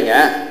முக்கியம் இல்லைங்க,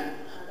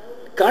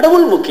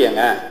 கடவுள்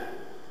முக்கியங்க.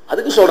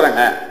 அதுக்கு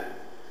சொல்றேங்க.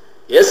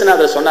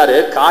 இயேசுநாதர் சொன்னாரு,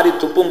 காரி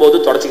துப்பும் போது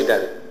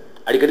தொடச்சிக்கிட்டாரு,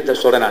 அடிக்கடி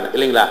சொல்றேன் நான்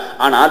இல்லைங்களா.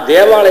 ஆனா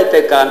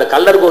தேவாலயத்தை அந்த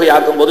கல்லர் குகை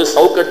ஆக்கும் போது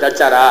சவுக்கட்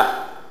தச்சாரா?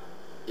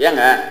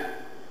 ஏங்க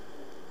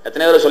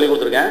எத்தனை பேரை சொல்லி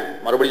கொடுத்துருக்கேன்,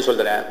 மறுபடியும்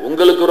சொல்றேன்.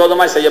 உங்களுக்கு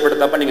விரோதமா செய்யப்பட்ட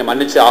தப்ப நீங்க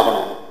மன்னிச்சு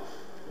ஆகணும்.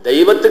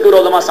 தெய்வத்துக்கு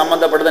விரோதமா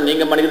சம்பந்தப்பட்டதை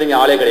நீங்க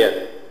மன்னிக்கிறது ஆளே கிடையாது.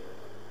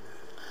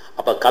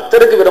 அப்ப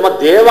கத்தருக்கு விரோதமா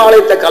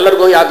தேவாலயத்தை கல்லர்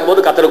குகை ஆக்கும்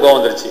போது கத்தருக்கு கோவம்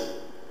வந்துருச்சு,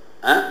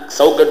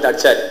 சவுக்கட்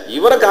தச்சாரு.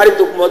 இவரை காரி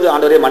தூக்கும் போது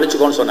ஆண்டவரே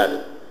மன்னிச்சுக்கோன்னு சொன்னாரு.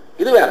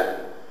 இது வேற.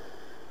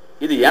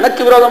 இது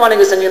எனக்கு விரோதமா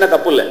நீங்க செஞ்சீங்கன்னா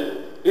தப்பு இல்லை.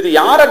 இது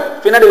யார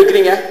பின்னாடி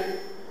வைக்கிறீங்க?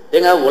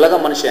 ஏங்க உலக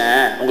மனுஷன்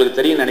உங்களுக்கு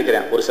தெரியும்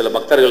நினைக்கிறேன். ஒரு சில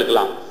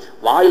பக்தர்களுக்கெல்லாம்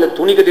வாயில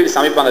துணி கட்டிட்டு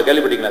சமைப்பாங்க,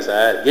 கேள்விப்பட்டீங்களா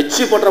சார்?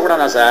 எச்சி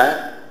போட்டக்கூடாதா சார்?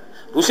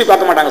 ருசி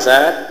பார்க்க மாட்டாங்க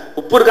சார்,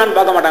 உப்பு இருக்கான்னு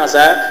பார்க்க மாட்டாங்க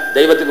சார்.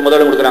 தெய்வத்துக்கு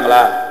முதலிடம்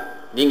கொடுக்குறாங்களா?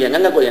 நீங்க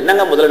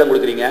என்னங்க முதலிடம்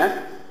கொடுக்குறீங்க?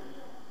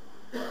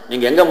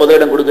 நீங்க எங்க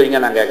முதலிடம் கொடுக்குறீங்க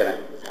நான் கேட்கிறேன்.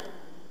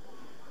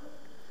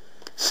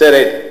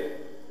 சரி,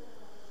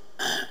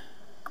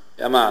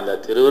 ஏமா அந்த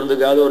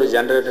திருவிருந்துக்காவது ஒரு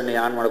ஜெனரேட்டர் நீ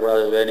ஆன்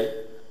பண்ணக்கூடாது வேணி,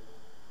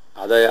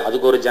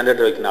 அதுக்கு ஒரு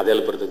ஜெனரேட்டர் வைக்கணும், அதை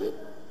எழுப்புறதுக்கு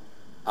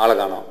ஆளை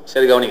காணோம்.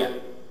 சரி கவனிங்க,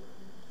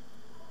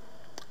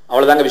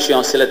 அவ்வளோதாங்க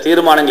விஷயம். சில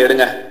தீர்மானங்கள்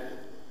எடுங்க.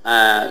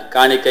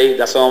 காணிக்கை,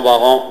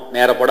 தசமபாகம்,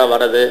 நேரப்பட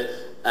வர்றது,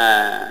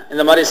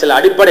 இந்த மாதிரி சில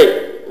அடிப்படை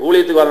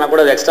ஊழியத்துக்கு வரனா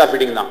கூட அது எக்ஸ்ட்ரா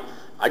ஃபிட்டிங் தான்.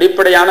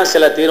 அடிப்படையான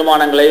சில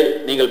தீர்மானங்களை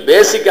நீங்கள்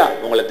பேசிக்கா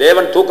உங்களை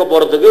தேவன் தூக்க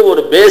போறதுக்கு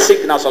ஒரு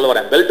பேசிக் நான் சொல்ல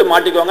வரேன். பெல்ட்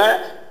மாட்டிக்கோங்க,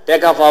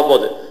 டேக் ஆஃப் ஆக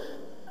போகுது.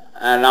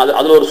 நான்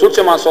அதில் ஒரு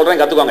சூட்சமா சொல்றேன்,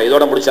 கற்றுக்கோங்க.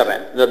 இதோட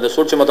முடிச்சிடுறேன், இந்த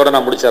சூட்சமத்தோட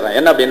நான் முடிச்சிடுறேன்.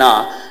 என்ன அப்படின்னா,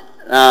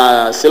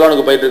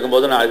 சிலோனுக்கு போயிட்டு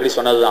இருக்கும்போது நான் அடிக்கடி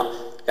சொன்னதுதான்.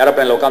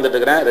 ஏரோப்ளைனில் உட்காந்துட்டு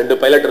இருக்கிறேன், 2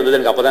 பைலட் இருந்தது.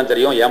 எனக்கு அப்போ தான்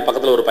தெரியும். என்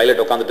பக்கத்தில் ஒரு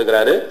பைலட் உட்காந்துட்டு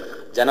இருக்கிறாரு,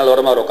 ஜன்னல்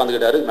ஓரமாக அவர்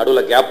உட்காந்துக்கிட்டாரு.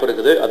 நடுவில் கேப்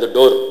இருக்குது, அது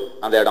டோர்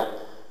அந்த இடம்.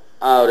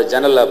 அவர்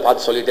ஜன்னலில்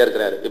பார்த்து சொல்லிகிட்டே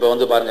இருக்கிறாரு. இப்போ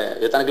வந்து பாருங்க,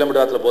 எத்தனை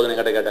கிலோமீட்டர் வாரத்தில் போகுதுன்னு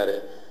என்கிட்ட கேட்டார்.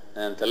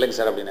 தெரியலைங்க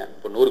சார் அப்படின்னேன்.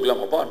 இப்போ 100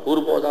 கிலோமீட்டர்,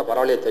 100 போகுதா,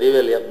 பரவாயில்லையே, தெரியவே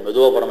இல்லையா,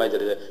 மெதுவாக போகிற மாதிரி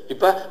தெரியுது.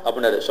 இப்போ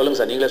அப்படின்னாரு. சொல்லுங்க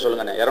சார், நீங்களே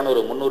சொல்லுங்க.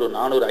 200, 300,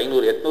 400,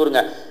 500,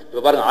 800ங்க.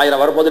 இப்போ பாருங்க 1000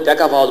 வரப்போது,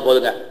 டேக் ஆஃப் ஆகுது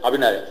போதுங்க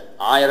அப்படின்னாரு.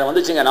 1000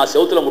 வந்துச்சுங்க. நான்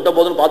செவுத்துல முட்டை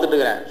போதுன்னு பார்த்துட்டு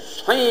இருக்கிறேன்.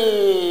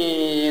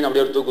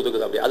 அப்படி ஒரு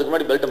தூக்குது. அப்படி அதுக்கு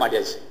முன்னாடி பெல்ட்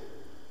மாட்டியாச்சு.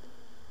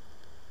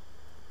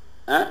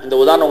 இந்த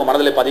உதாரணம் உங்க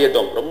மனதில்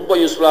பதியட்டும். ரொம்ப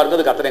யூஸ்ஃபுல்லா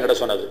இருக்குது. கர்த்தர் என்கிட்ட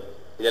சொன்னது.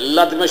 இது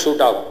எல்லாத்துக்குமே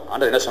ஷூட் ஆகும்.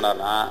 ஆண்டவர் என்ன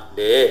சொன்னார்னா,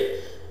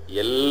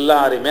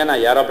 எல்லாருமே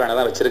நான் ஏரோப்ளேனை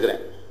தான்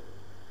வச்சிருக்கிறேன்.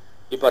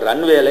 இப்ப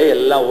ரன்வேல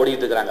எல்லாம்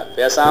ஓடிட்டு இருக்கிறாங்க.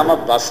 பேசாம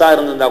பஸ்ஸா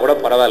இருந்திருந்தா கூட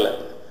பரவாயில்ல.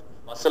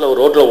 பஸ்ல ஒரு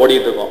ரோட்ல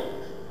ஓடிட்டு இருக்கோம்.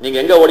 நீங்க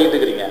எங்க ஓடிட்டு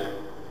இருக்கிறீங்க?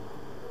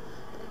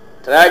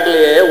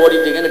 ட்ராக்லயே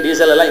ஓடிட்டீங்க.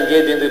 டீசல் எல்லாம்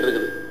இங்கேயே தீர்ந்துட்டு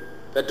இருக்குது,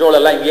 பெட்ரோல்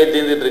எல்லாம் இங்கேயே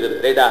தீர்ந்துட்டு இருக்குது.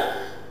 ரைட்டா?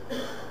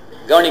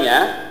 கவனிங்க,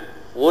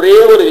 ஒரே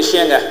ஒரு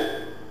விஷயங்க.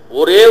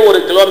 ஒரே ஒரு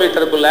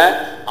கிலோமீட்டருக்குள்ள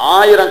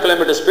 1000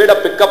 கிலோமீட்டர் ஸ்பீடை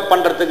பிக்கப்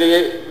பண்றதுக்கு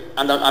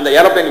அந்த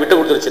ஏரோப்ளேன் விட்டு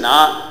கொடுத்துருச்சுன்னா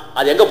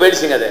அது எங்க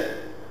போயிடுச்சுங்க? அது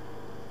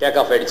டேக்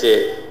ஆஃப் ஆயிடுச்சு.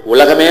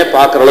 உலகமே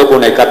பார்க்கிற அளவுக்கு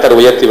உன்னை கர்த்தர்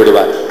உயர்த்தி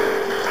விடுவார்.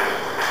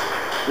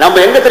 நம்ம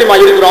எங்க தெரியுமா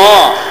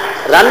இருக்கிறோம்?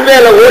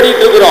 ரன்வேல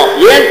ஓடிட்டு இருக்கிறோம்.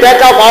 ஏன்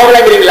டேக் ஆஃப்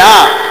ஆகலங்கிறீங்களா?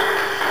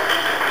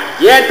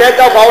 ஏன்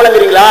டேக் ஆஃப்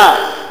ஆகலங்கிறீங்களா?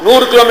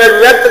 100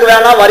 கிலோமீட்டர் வேகத்துக்கு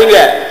வேணா வரீங்க,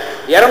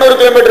 200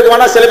 கிலோமீட்டருக்கு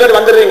வேணா சில பேர்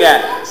வந்துடுறீங்க,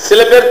 சில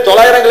பேர்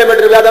 900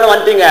 கிலோமீட்டருக்கு வேணா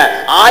வந்துட்டீங்க,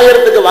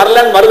 1000க்கு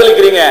வரலன்னு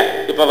மறுதளிக்கிறீங்க.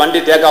 இப்ப வண்டி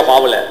டேக் ஆஃப்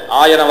ஆகல,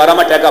 1000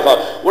 வராம டேக் ஆஃப்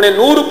ஆகும். உன்னை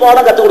 100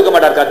 பாடம் கத்துக் கொடுக்க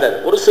மாட்டார் கர்த்தர்.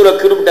 ஒரு சில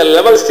குறிப்பிட்ட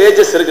லெவல்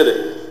ஸ்டேஜஸ் இருக்குது.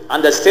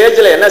 அந்த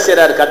ஸ்டேஜ்ல என்ன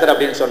செய்யறாரு கர்த்தர்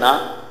அப்படின்னு சொன்னா,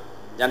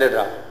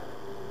 ஜெனரேட்டரா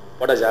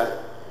போட்டாச்சா?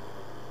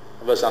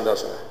 ரொம்ப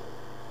சந்தோஷம்.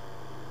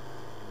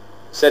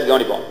 சரி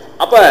கவனிப்போம்.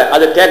 அப்ப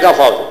அது டேக்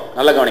ஆஃப் ஆகுது.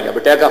 நல்லா கவனிங்க.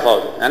 அப்ப டேக் ஆஃப்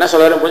ஆகுது. என்ன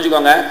சொல்றாரு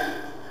புரிஞ்சுக்கோங்க.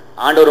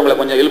 ஆண்டவர் உங்களை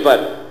கொஞ்சம்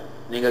இழுப்பார்,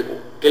 நீங்க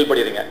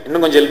கீழ்படுறீங்க.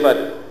 இன்னும் கொஞ்சம்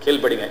இழுப்பாரு,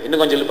 கீழ்படிங்க.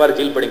 இன்னும் கொஞ்சம் இழுப்பாரு,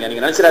 கீழ்படிங்க.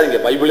 நீங்க நினைச்சிடாதீங்க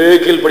பைபிளே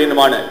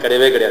கீழ்படினுமான்னு.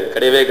 கிடையவே கிடையாது,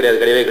 கிடையவே கிடையாது,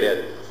 கிடையவே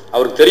கிடையாது.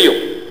 அவருக்கு தெரியும்,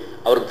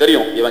 அவருக்கு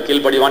தெரியும் இவன்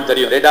கீழ்படிவான்னு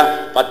தெரியும். ரைட்டா?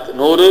 10,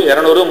 100,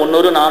 200,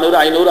 300, 400,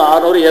 500,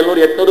 600,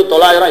 700, 800,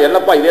 900.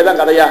 என்னப்பா இதே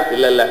தான் கதையா?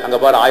 இல்ல இல்ல, அங்க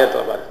பாரு,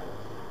 ஆயத்துல பாரு,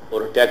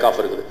 ஒரு டேக் ஆஃப்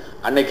இருக்குது.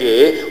 அன்னைக்கு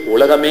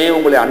உலகமே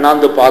உங்களை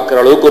அண்ணாந்து பார்க்கிற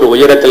அளவுக்கு ஒரு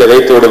உயரத்தில்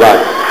வைத்து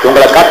விடுவார்.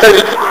 உங்களை கர்த்தர்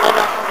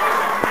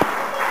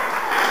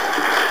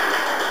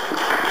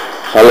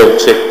ஹலோ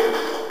சரி,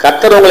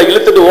 கர்த்தர் உங்களை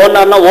இழுத்துட்டு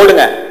ஓடினார்னா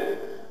ஓடுங்க.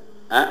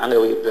 அங்க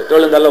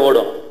பெட்ரோல் இருந்தாலும்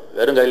ஓடும்,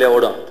 வெறும் கையிலே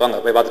ஓடும். போங்க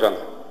போய் பார்த்துட்டு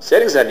வாங்க.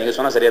 சரிங்க சார், நீங்க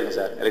சொன்னா சரியா இருக்கும்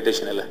சார்,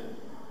 எலக்ட்ரிஷியன் இல்லை.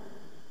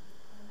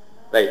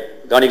 ரைட்,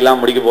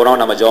 கவனிக்கலாம். முடிக்க போறோம்,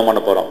 நம்ம ஜெபம்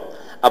பண்ண போறோம்.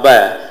 அப்ப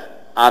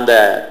அந்த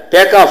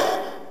டேக் ஆஃப்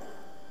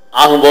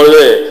ஆகும்போது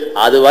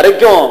அது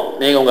வரைக்கும்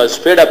நீங்க உங்க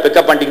ஸ்பீடை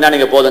பிக்கப் பண்ணிட்டீங்கன்னா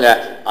நீங்க போதுங்க.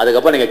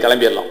 அதுக்கப்புறம் நீங்க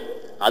கிளம்பிடலாம்.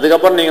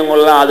 அதுக்கப்புறம் நீங்க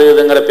உங்களெல்லாம் அது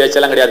இதுங்கிற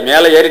பேச்செல்லாம் கிடையாது.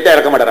 மேலே ஏறிட்டா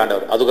இறக்க மாட்டார்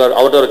ஆண்டவர். அதுக்கு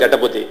அவர்கிட்ட ஒரு கெட்ட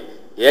புத்தி.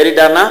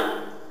 ஏறிட்டார்னா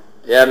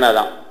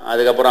ஏறினாதான்,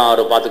 அதுக்கப்புறம்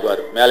அவர்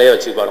பார்த்துக்குவார், மேலேயே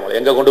வச்சுக்குவார். உங்களை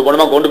எங்க கொண்டு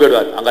போகணுமா கொண்டு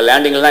போயிடுவார். அங்க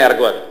லேண்டிங்ல தான்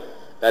இறக்குவார்,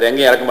 வேற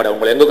எங்கேயும் இறக்க மாட்டார்.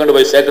 உங்களை எங்க கொண்டு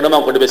போய்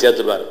சேர்க்கணுமோ கொண்டு போய்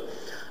சேர்த்துருவார்.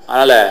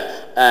 அதனால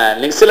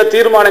நீங்க சில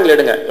தீர்மானங்கள்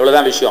எடுங்க,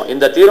 இவ்வளவுதான் விஷயம்.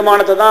 இந்த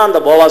தீர்மானத்தை தான் அந்த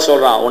போவாஸ்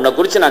சொல்றான். உன்னை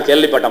குறித்து நான்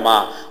கேள்விப்பட்டமா,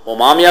 உன்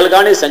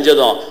மாமியாளுக்கானே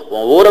செஞ்சதும்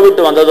உன் ஊரை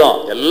விட்டு வந்ததும்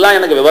எல்லாம்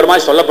எனக்கு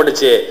விவரமாய்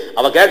சொல்லப்பட்டுச்சு.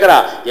 அவ கேட்கறா,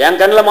 என்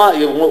கண்ணில்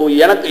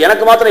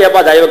எனக்கு மாத்திரம்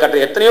ஏப்பா தயவு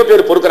கட்டளை? எத்தனையோ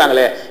பேர்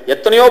பொறுக்கிறாங்களே,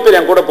 எத்தனையோ பேர்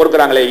என் கூட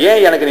பொறுக்கிறாங்களே,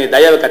 ஏன் எனக்கு நீ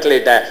தயவு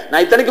கட்டளையிட்ட?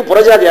 நான் இத்தனைக்கு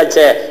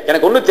புறஜாதியாச்சே,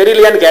 எனக்கு ஒன்றும்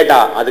தெரியலையான்னு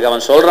கேட்டா. அதுக்கு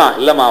அவன் சொல்றான்,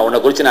 இல்லம்மா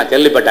உன்னை குறித்து நான்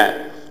கேள்விப்பட்டேன்,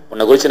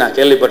 உன்னை குறித்து நான்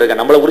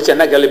கேள்விப்பட்டிருக்கேன். நம்மளை குறித்து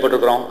என்ன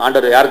கேள்விப்பட்டிருக்கிறோம்?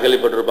 ஆண்டவர் யார்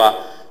கேள்விப்பட்டிருப்பா?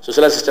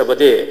 சுசிலா சிஸ்டர்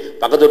பத்தி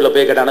பக்கத்து வீட்டில்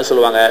போய் கேட்டான்னு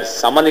சொல்லுவாங்க,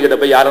 சம்பந்தி கிட்ட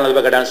போய் யாரும்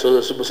போய் கேட்டான்னு,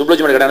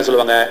 சுப்லட்சுமி கேட்டான்னு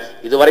சொல்லுவாங்க.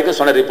 இது வரைக்கும்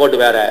சொன்ன ரிப்போர்ட்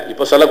வேற,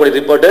 இப்போ சொல்லக்கூடிய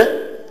ரிப்போர்ட்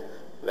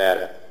வேற.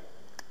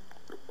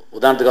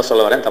 உதாரணத்துக்காக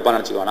சொல்ல வரேன், தப்பா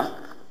நினைச்சுக்கோனா,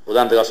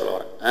 உதாரணத்துக்காக சொல்ல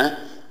வரேன்.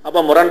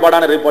 அப்போ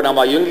முரண்பாடான ரிப்போர்ட்.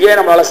 நம்ம இங்கேயே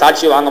நம்மளால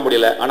சாட்சி வாங்க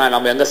முடியல, ஆனா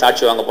நம்ம எங்க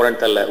சாட்சி வாங்க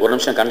போறோன்னு தெரியல. ஒரு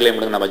நிமிஷம் கண்ணிலே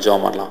முடிங்க, நம்ம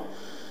ஜெபம் பண்ணலாம்.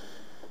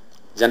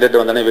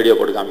 ஜென்ரேட்டர் வந்தோடனே வீடியோ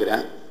போட்டு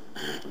காமிக்கிறேன்.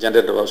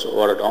 ஜென்ரேட்டர்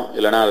ஓடட்டும்,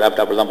 இல்லைன்னா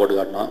லேப்டாப்பில் தான் போட்டு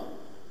காட்டணும்.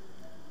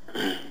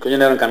 கொஞ்ச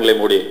நேரம் கண்களை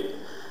மூடி.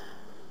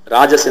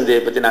 ராஜசிந்தையை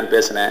பற்றி நான்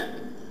பேசினேன்.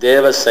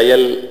 தேவ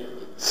செயல்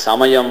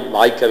சமயம்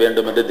வாய்க்க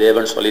வேண்டும் என்று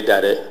தேவன்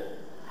சொல்லிட்டாரு.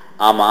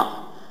 ஆமாம்,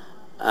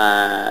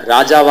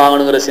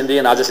 ராஜாவாகணுங்கிற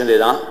சிந்தையும் ராஜசிந்தை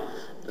தான்.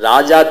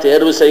 ராஜா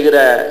தேர்வு செய்கிற,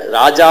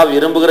 ராஜா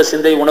விரும்புகிற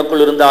சிந்தை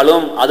உனக்குள்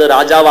இருந்தாலும் அது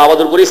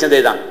ராஜாவாவதற்குரிய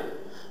சிந்தை தான்.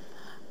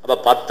 அப்போ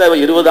 10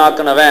 20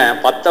 ஆக்குனவன்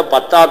 10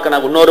 10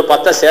 ஆக்குன, இன்னொரு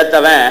 10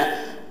 சேர்த்தவன்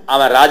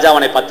அவன்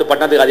ராஜாவனை 10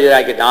 பட்டணத்துக்கு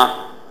அதிகமாக்கிட்டான்.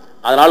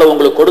 அதனால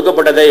உங்களுக்கு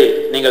கொடுக்கப்பட்டதை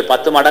நீங்கள்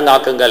 10 மடங்கு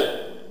ஆக்குங்கள்,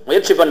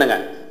 முயற்சி பண்ணுங்க.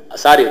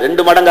 சாரி,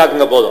 2 மடங்கு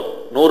ஆக்குங்க போதும்.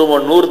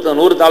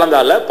 100 தாளந்தா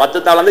இல்ல, 10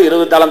 தாளந்து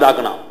 20 தாளந்து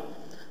ஆக்கணும்.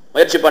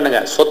 முயற்சி பண்ணுங்க.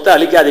 சொத்தை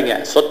அழிக்காதீங்க,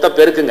 சொத்தை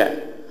பெருக்குங்க.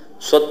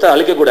 சொத்தை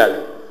அழிக்கக்கூடாது.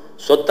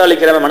 சொத்தை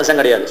அழிக்கிறவன் மனுஷன்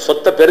கிடையாது.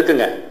 சொத்தை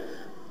பெருக்குங்க.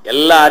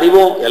 எல்லா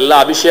அறிவும் எல்லா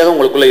அபிஷேகம்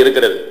உங்களுக்குள்ள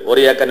இருக்கிறது.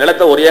 1 ஏக்கர்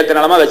நிலத்தை 1 ஏக்கர்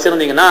நிலமா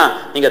வச்சிருந்தீங்கன்னா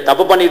நீங்க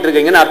தப்பு பண்ணிட்டு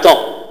இருக்கீங்கன்னு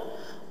அர்த்தம்.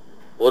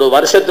 ஒரு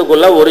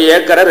வருஷத்துக்குள்ள 1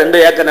 ஏக்கரை 2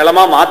 ஏக்கர்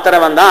நிலமா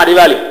மாத்திரவன் தான்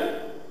அறிவாளி.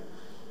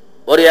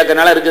 1 ஏக்கர்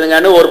நிலம்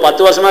இருக்குதுங்கன்னு ஒரு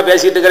 10 வருஷமா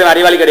பேசிட்டு இருக்கிறவன்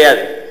அறிவாளி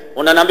கிடையாது.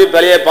 உன்னை நம்பி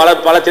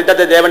பல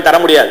திட்டத்தை தேவன் தர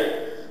முடியாது.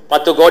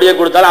 10 கோடியை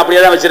கொடுத்தாலும்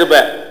அப்படியே தான் வச்சிருப்ப.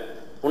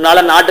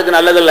 உன்னால நாட்டுக்கு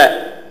நல்லதில்லை.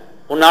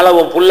 உன்னால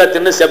உன் புல்ல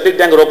தின்னு செப்டிக்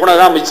டேங்க்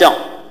ரொப்பினதான் மிச்சம்.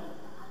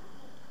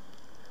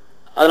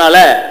 அதனால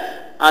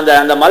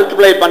அந்த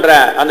மல்டிப்ளை பண்ற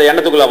அந்த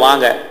எண்ணத்துக்குள்ள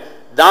வாங்க.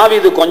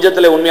 தாவீது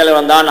கொஞ்சத்துல உண்மையில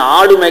வந்தான்,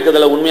 ஆடு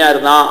மேய்க்கிறதுல உண்மையா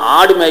இருந்தான்.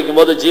 ஆடு மேய்க்கும்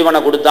போது ஜீவனை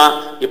கொடுத்தான்.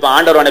 இப்ப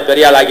ஆண்டவர் அவனை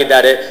பெரியாள்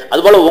ஆக்கிட்டாரு.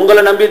 அதுபோல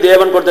உங்களை நம்பி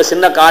தேவன் கொடுத்த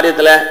சின்ன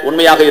காரியத்துல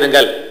உண்மையாக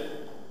இருங்கள்,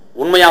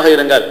 உண்மையாக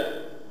இருங்கள்.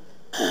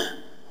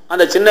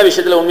 அந்த சின்ன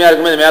விஷயத்துல உண்மையா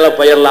இருக்கும்போது மேல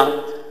போயிடலாம்.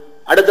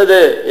 அடுத்தது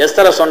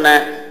எஸ்தரை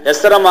சொன்னேன்.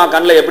 எஸ்தரம்மா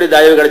கண்ணில் எப்படி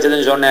தயவு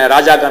கிடைச்சதுன்னு சொன்னேன்.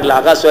 ராஜா கண்ணில்,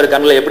 அகாஸ்வர்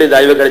கண்ணில் எப்படி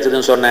தயவு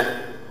கிடைச்சதுன்னு சொன்னேன்.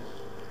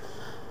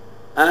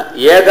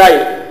 ஏகாய்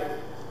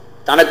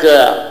தனக்கு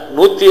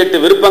 108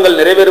 விருப்பங்கள்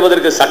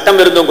நிறைவேறுவதற்கு சட்டம்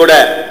இருந்தும் கூட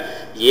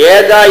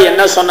ஏகாய்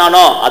என்ன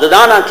சொன்னானோ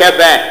அதுதான் நான்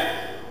கேட்பேன்,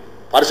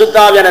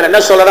 பரிசுத்தாவியானவர் என்ன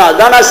சொல்றாரோ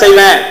அதுதான் நான்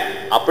செய்வேன்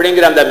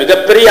அப்படிங்கிற அந்த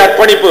மிகப்பெரிய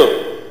அர்ப்பணிப்பு.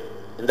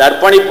 இந்த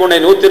அர்ப்பணிப்பு உன்னை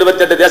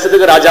 128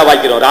 தேசத்துக்கு ராஜா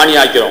வாய்க்கிறோம், ராணி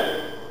ஆக்கிறோம்.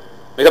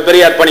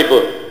 மிகப்பெரிய அர்ப்பணிப்பு.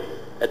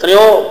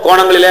 எத்தனையோ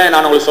கோணங்களிலே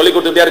நான் உங்களுக்கு சொல்லிக்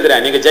கொடுத்துட்டே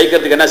இருக்கிறேன். நீங்க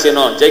ஜெயிக்கிறதுக்கு என்ன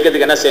செய்யணும்,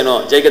 ஜெயிக்கிறதுக்கு என்ன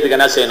செய்யணும், ஜெயிக்கிறதுக்கு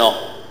என்ன செய்யணும்.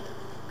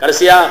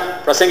 கடைசியா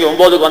பிரசங்கி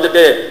 9க்கு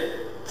வந்துட்டு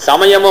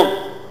சமயமும்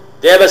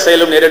தேவ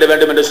செயலும் நேரிட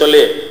வேண்டும் என்று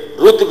சொல்லி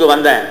ரூத்துக்கு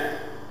வந்தேன்.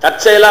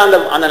 தற்செயலா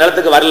அந்த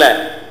நிலத்துக்கு வரல.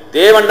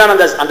 தேவன் தான்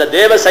அந்த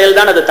தேவ செயல்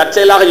தான் அது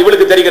தற்செயலாக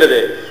இவளுக்கு தெரிகிறது.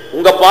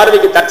 உங்க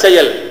பார்வைக்கு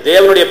தற்செயல்,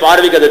 தேவனுடைய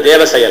பார்வைக்கு அது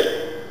தேவ செயல்.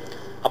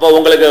 அப்போ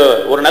உங்களுக்கு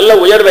ஒரு நல்ல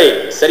உயர்வை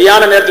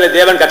சரியான நேரத்தில்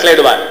தேவன்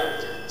கட்டளையிடுவார்.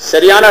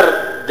 சரியான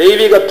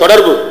தெய்வீக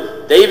தொடர்பு,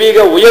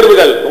 தெய்வீக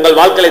உயர்வுகள் உங்கள்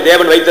வாழ்க்கையில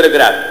தேவன்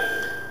வைத்திருக்கிறார்.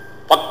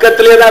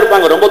 பக்கத்திலே தான்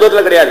இருப்பாங்க, ரொம்ப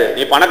தூரத்துல கிடையாது.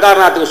 நீ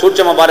பணக்காரனாத்துக்கு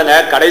சூட்சமா பாருங்க,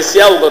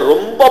 கடைசியா உங்க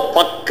ரொம்ப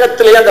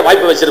பக்கத்திலேயே அந்த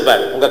வாய்ப்பை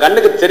வச்சிருப்பார். உங்க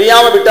கண்ணுக்கு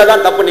தெரியாம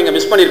விட்டாதான் தப்பு, நீங்க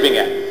மிஸ்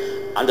பண்ணிருப்பீங்க.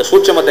 அந்த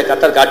சூட்சமத்தை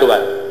கர்த்தர்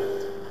காட்டுவார்.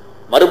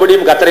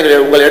 மறுபடியும்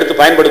கர்த்தர் உங்களை எடுத்து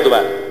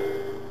பயன்படுத்துவார்.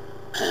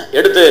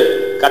 எடுத்து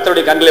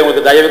கர்த்தருடைய கண்களில்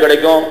உங்களுக்கு தயவு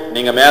கிடைக்கும்.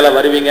 நீங்க மேல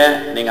வருவீங்க,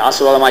 நீங்க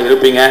ஆசீர்வாதமா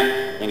இருப்பீங்க.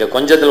 நீங்க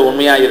கொஞ்சத்துல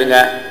உண்மையா இருங்க.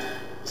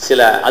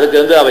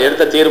 அதுக்கு அவ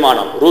எடுத்த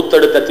தீர்மானம், ரூத்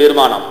எடுத்த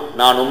தீர்மானம்,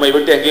 நான் உம்மை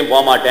விட்டு எங்கேயும்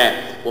போக மாட்டேன்,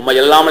 உம்மை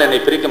இல்லாமல் என்னை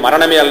பிரிக்க,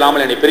 மரணமே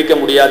இல்லாமல் என்னை பிரிக்க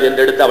முடியாது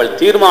என்று எடுத்த அவள்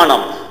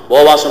தீர்மானம்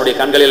போவாசனுடைய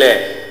கண்களிலே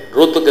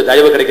ரூத்துக்கு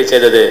தயவு கிடைக்க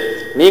செய்தது.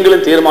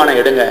 நீங்களும் தீர்மானம்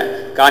எடுங்க.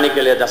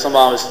 காணிக்கையில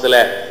தசமாவசத்துல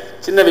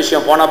சின்ன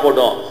விஷயம் போனா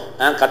போட்டோம்,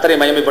 கர்த்தரை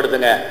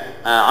மகிமைப்படுத்துங்க.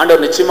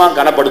 ஆண்டவர் நிச்சயமா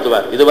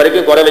கனப்படுத்துவார்.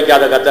 இதுவரைக்கும் குறை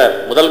வைக்காத கர்த்தர்,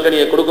 முதல்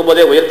கனியை கொடுக்கும்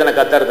போதே உயர்த்தின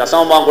கர்த்தர்,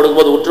 தசமபாகம்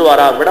கொடுக்கும் போது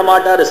உற்றுவாரா?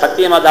 விடமாட்டாரு.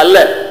 சத்தியம் அது அல்ல,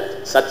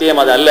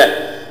 சத்தியம் அது அல்ல.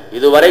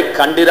 இதுவரை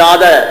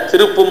கண்டிராத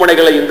திருப்பு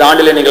முனைகளை இந்த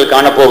ஆண்டிலே நீங்கள்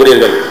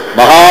காணப்போகிறீர்கள்.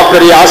 மகா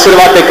பெரிய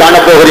ஆசீர்வாதத்தை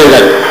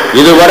காணப்போகிறீர்கள்.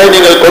 இதுவரை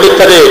நீங்கள்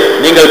கொடுத்தது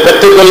நீங்கள்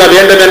பெற்றுக்கொள்ள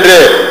வேண்டும் என்று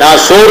நான்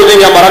சோறு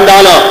நீங்க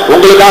மறந்தாலும்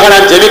உங்களுக்காக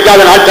நான்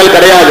ஜெபிக்காத நாட்கள்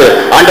கிடையாது.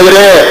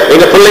 ஆண்டவரே,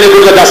 எங்க பிள்ளைங்க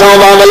கொடுத்த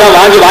தசமபாகம் எல்லாம்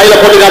வாங்கி வாயில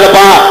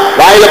போட்டுக்காதப்பா,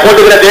 வாயில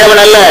போட்டுக்கிற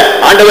தேவன் அல்ல.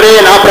 ஆண்டவரே,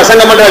 நான்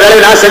பிரசங்கம் பண்ற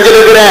வேலையை நான்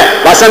செஞ்சிருக்கிறேன்,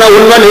 வசன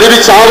உண்மை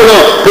நிரூபிச்சு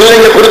ஆகணும்.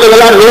 பிள்ளைங்க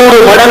கொடுத்ததெல்லாம் 100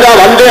 மடங்கா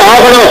வந்தே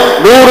ஆகணும்,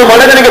 100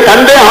 மடங்கு நீங்க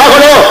தந்தே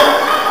ஆகணும்,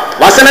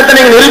 வசனத்தை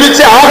நீங்க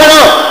நிரூபிச்சு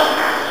ஆகணும்,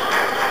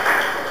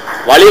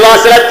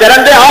 வழிவாசல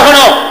திறந்தே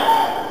ஆகணும்.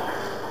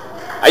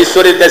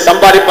 ஐஸ்வர்யத்தை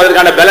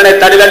சம்பாதிப்பதற்கான பலனை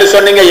தடுதன்னு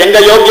சொன்னீங்க, எங்க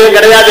யோகியம்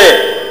கிடையாது.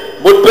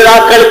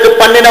 முற்பிதாக்களுக்கு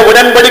பண்ணின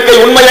உடன்படிக்கை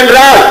உண்மை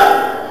என்றால்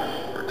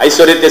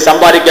ஐஸ்வர்யத்தை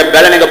சம்பாதிக்க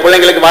பலன் எங்க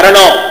பிள்ளைங்களுக்கு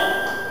வரணும்.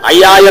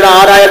 5000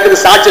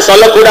 6000க்கு சாட்சி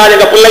சொல்லக்கூடாது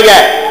எங்க பிள்ளைங்க.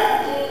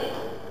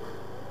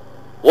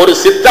 ஒரு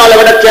சித்தாளை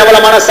விட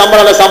கேவலமான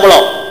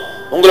சம்பளம்.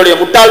 உங்களுடைய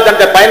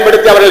முட்டாள்தனத்தை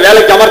பயன்படுத்தி அவர்கள்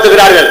வேலைக்கு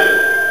அமர்த்துகிறார்கள்.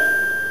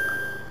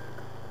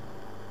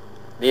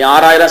 நீ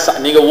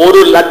 6000, நீங்க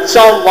 1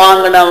 லட்சம்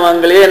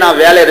வாங்கினவங்களே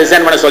நான் வேலையை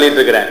ரிசைன் பண்ண சொல்லிட்டு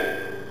இருக்கிறேன்.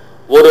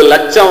 1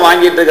 லட்சம்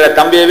வாங்கிட்டு இருக்கிற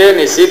தம்பியவே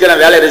நீ சீக்கிரம்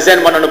வேலையை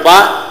ரிசைன் பண்ணணுப்பா,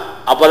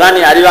 அப்பதான்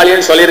நீ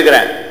அறிவாளின்னு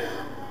சொல்லியிருக்கிறேன்.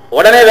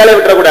 உடனே வேலை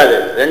விட்டுறக்கூடாது.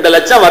 2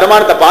 லட்சம்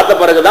வருமானத்தை பார்த்த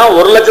பிறகுதான்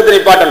 1 லட்சத்தை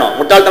நிப்பாட்டணும்.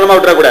 முட்டாள்தனமா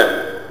விட்டுறக்கூடாது.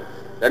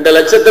 2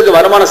 லட்சத்துக்கு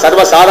வருமானம்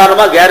சர்வ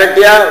சாதாரணமா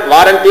கேரண்டியா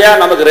வாரண்டியா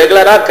நமக்கு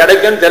ரெகுலரா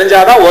கிடைக்கும்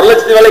தெரிஞ்சாதான் 1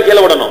 லட்சத்து வேலை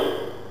கீழே விடணும்.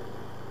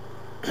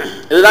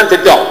 இதுதான்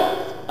திட்டம்.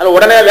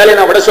 உடனே வேலையை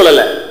நான் விட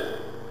சொல்லல.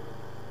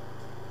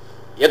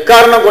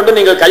 எக்காரணம் கொண்டு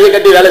நீங்கள் கையை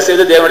கட்டி வேலை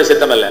செய்து தேவனுடைய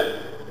சித்தம் அல்ல.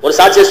 ஒரு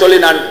சாட்சியை சொல்லி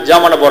நான்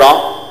ஜெபம் பண்ண போறோம்.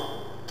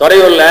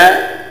 துறையூர்ல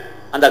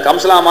அந்த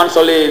கம்சலாமான்னு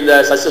சொல்லி இந்த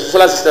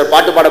சுசலா சிஸ்டர்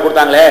பாட்டு பாட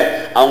கொடுத்தாங்களே,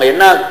 அவங்க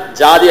என்ன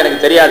ஜாதி எனக்கு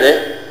தெரியாது.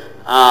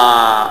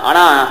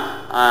 ஆனா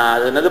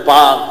அது என்னது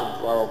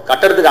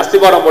கட்டடத்துக்கு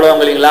அஸ்திபாரம்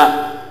போடுவாங்க இல்லைங்களா,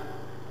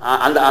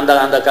 அந்த அந்த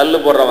அந்த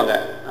கல் போடுறவங்க,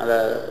 அந்த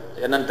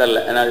என்னன்னு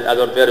தெரியல,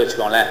 அது ஒரு பேர்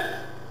வச்சுக்கோங்களேன்.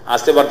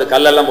 அஸ்திபாரத்துக்கு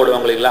கல்லெல்லாம்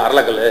போடுவாங்க இல்லைங்களா,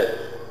 அரளக்கல்,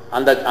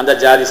 அந்த அந்த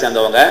ஜாதி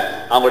சேர்ந்தவங்க.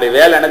 அவங்களுடைய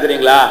வேலை என்ன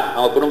தெரியுங்களா,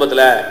 அவங்க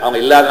குடும்பத்தில் அவங்க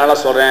இல்லாதனால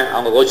சொல்கிறேன்,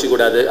 அவங்க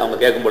கோச்சிக்கூடாது. அவங்க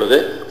கேட்கும் பொழுது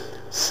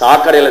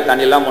சாக்கடையில்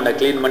தண்ணியெல்லாம் முன்ன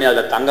க்ளீன் பண்ணி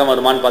அதில் தங்கம்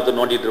வருமானு பார்த்து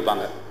நோண்டிட்டு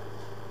இருப்பாங்க.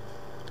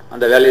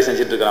 அந்த வேலையை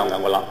செஞ்சுட்டு இருக்கிறாங்க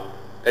அவங்கெல்லாம்.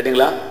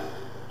 கேட்டிங்களா?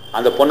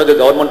 அந்த பொண்ணுக்கு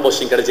கவர்மெண்ட்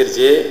போஸ்டிங்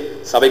கிடைச்சிருச்சு.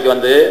 சபைக்கு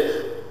வந்து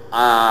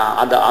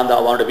அந்த அந்த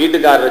அவனோட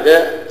வீட்டுக்காரருக்கு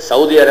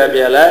சவுதி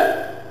அரேபியாவில்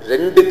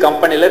 2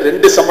 கம்பெனியில்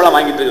 2 சம்பளம்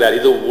வாங்கிட்டு இருக்கிறார்.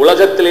 இது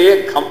உலகத்திலேயே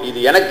இது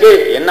எனக்கே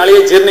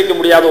என்னாலேயே ஜீர்ணிக்க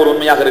முடியாத ஒரு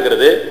உண்மையாக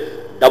இருக்கிறது.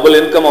 டபுள்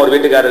இன்கம் அவர்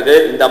வீட்டுக்காரருக்கு.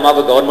 இந்த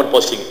அம்மாவுக்கு கவர்மெண்ட்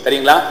போஸ்டிங்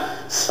தெரியுங்களா.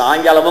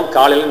 சாயங்காலமும்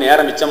காலையிலும்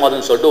நேரம்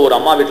மிச்சமாதுன்னு சொல்லிட்டு ஒரு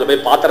அம்மா வீட்டில்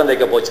போய் பாத்திரம்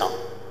தைக்க போச்சான்.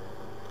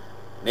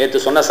 நேற்று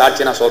சொன்ன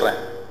சாட்சி நான் சொல்றேன்.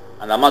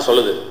 அந்த அம்மா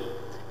சொல்லுது,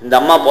 இந்த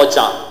அம்மா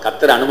போச்சான்,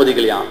 கர்த்தர்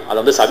அனுமதிக்கலையாம். அதை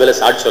வந்து சபையில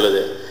சாட்சி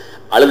சொல்லுது.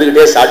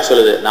 அழுதுகிட்டே சாட்சி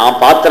சொல்லுது, நான்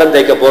பாத்திரம்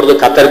தைக்க போறது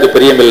கர்த்தருக்கு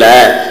பிரியம் இல்ல,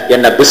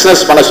 என்ன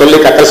பிசினஸ் பண்ண சொல்லி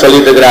கர்த்தர்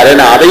சொல்லிட்டு இருக்கிறாரு.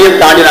 நான் அதையும்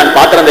தாண்டி நான்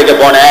பாத்திரம் தைக்க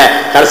போனேன்.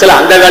 கடைசியில்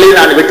அந்த வேலையை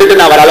நான் விட்டுட்டு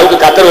நான் வர அளவுக்கு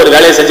கர்த்தர் ஒரு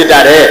வேலையை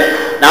செஞ்சுட்டாரு.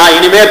 நான்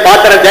இனிமே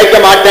பாத்திரம் தைக்க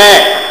மாட்டேன்.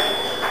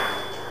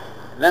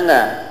 என்னங்க,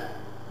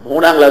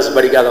 3ஆம் கிளாஸ்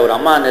படிக்காத ஒரு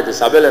அம்மா நேற்று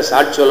சபையில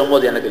சாட்சி சொல்லும்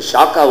போது எனக்கு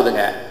ஷாக்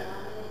ஆகுதுங்க.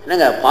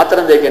 என்னங்க,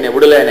 பாத்திரம் தேய்க்க என்னை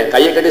விடல, என்னை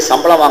கையை கட்டி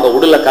சம்பளம் வாங்க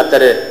விடல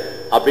கர்த்தரு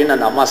அப்படின்னு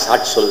அந்த அம்மா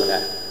சாட்சி சொல்லுங்க.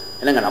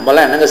 என்னங்க,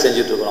 நம்மளாம் என்னங்க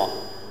செஞ்சுட்டு இருக்கிறோம்?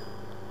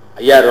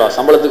 5000 ரூபா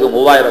சம்பளத்துக்கு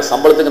 3000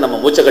 சம்பளத்துக்கு நம்ம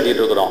மூச்சை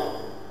கட்டிட்டு இருக்கிறோம்.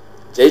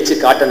 ஜெயிச்சு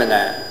காட்டணுங்க,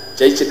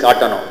 ஜெயிச்சு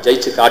காட்டணும்,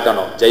 ஜெயிச்சு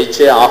காட்டணும்,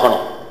 ஜெயிச்சே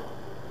ஆகணும்.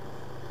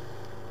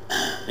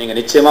 நீங்க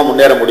நிச்சயமா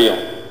முன்னேற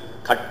முடியும்.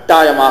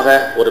 கட்டாயமாக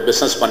ஒரு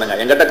பிசினஸ் பண்ணுங்க.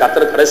 எங்கிட்ட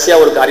கர்த்தர் கடைசியா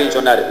ஒரு காரியம்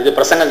சொன்னாரு. இது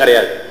பிரசங்கம்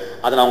கிடையாது,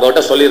 அதை நான்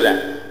உங்ககிட்ட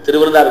சொல்லிடுறேன்.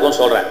 திருவிருந்தா இருக்கும்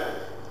சொல்றேன்.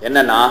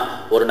 என்னன்னா,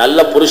 ஒரு நல்ல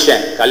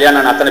புருஷன்,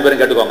 கல்யாணம் அத்தனை பேரும்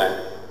கேட்டுக்கோங்க,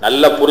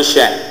 நல்ல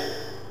புருஷன்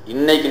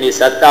இன்னைக்கு நீ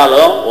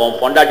செத்தாலும் உன்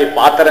பொண்டாட்டி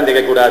பாத்திரம்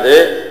தைக்கக்கூடாது.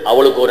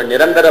 அவளுக்கு ஒரு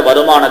நிரந்தர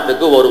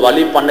வருமானத்துக்கு ஒரு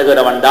வழி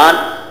பண்ணுகிறவன் தான்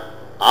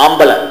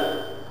ஆம்பளை.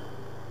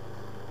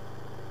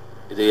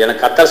 இது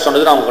எனக்கு கர்த்தர்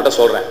சொன்னது, நான் உங்ககிட்ட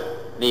சொல்றேன்.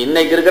 நீ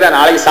இன்னைக்கு இருக்கிற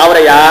நாளைக்கு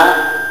சாவரையா,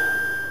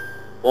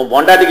 உன்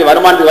பொண்டாட்டிக்கு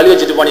வருமானத்துக்கு வழி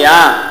வச்சுட்டு போனியா,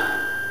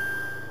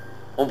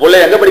 உன்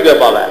பிள்ளைய எங்க படிக்க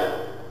வைப்பாவ?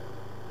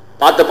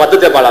 பார்த்து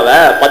 10 தேப்பாளாவ?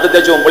 10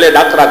 தேய்ச்சி உன் பிள்ளைய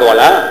டாக்டர்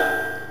ஆக்குவாளா?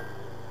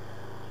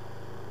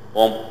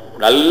 உன்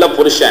நல்ல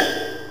புருஷன்,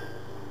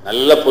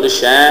 நல்ல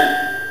புருஷன்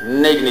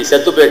இன்னைக்கு நீ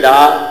செத்து போயிட்டா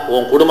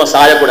உன் குடும்பம்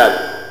சாயக்கூடாது.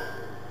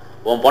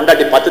 உன்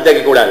பொண்டாட்டி 10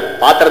 தேய்க்க கூடாது,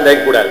 பாத்திரம்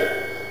தேய்க்க கூடாது.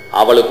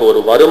 அவளுக்கு ஒரு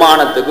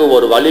வருமானத்துக்கு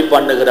ஒரு வழி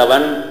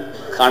பண்ணுகிறவன்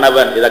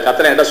கணவன். இதை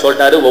கர்த்தர் என்கிட்ட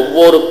சொல்லிட்டாரு.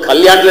 ஒவ்வொரு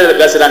கல்யாணத்துல இதை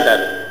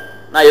பேசுறான்ட்டாரு.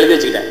 நான் எழுதி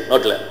வச்சுக்கிட்டேன்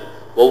நோட்ல.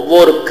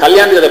 ஒவ்வொரு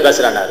கல்யாணத்துல இதை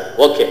பேசுறான்டாரு.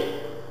 ஓகே,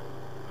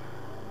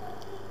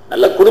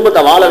 நல்ல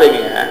குடும்பத்தை வாழ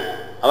வைங்க.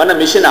 அவன் என்ன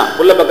மிஷினா?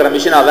 புல்ல பக்கிற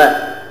மிஷினாவை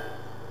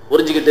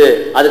உறிஞ்சிக்கிட்டு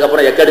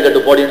அதுக்கப்புறம் எக்கடு கட்டு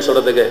போடின்னு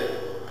சொல்றதுக்கு?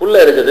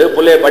 புல்ல இருக்குது,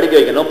 புள்ளைய படிக்க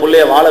வைக்கணும்,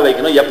 புள்ளைய வாழ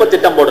வைக்கணும். எப்ப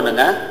திட்டம்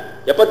போடணுங்க?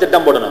 எப்ப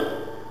திட்டம் போடணும்?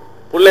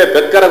 புள்ளைய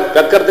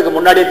பெக்கறதுக்கு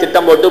முன்னாடியே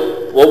திட்டம் போட்டு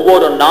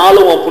ஒவ்வொரு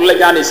நாளும் உன்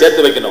புள்ளைக்கா நீ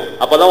சேர்த்து வைக்கணும்.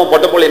 அப்பதான் உன்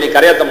பொட்ட புள்ளைய நீ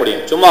கரையாற்ற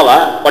முடியும். சும்மாவா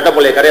பொட்ட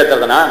புள்ளைய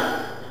கரையாத்துறதுனா?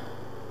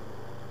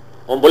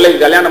 உன் பிள்ளைக்கு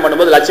கல்யாணம்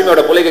பண்ணும்போது,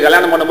 லட்சுமியோட பிள்ளைக்கு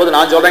கல்யாணம் பண்ணும்போது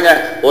நான் சொல்றேங்க,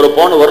 ஒரு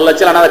பவுன் 1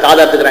 லட்சம், நான் அதை காதை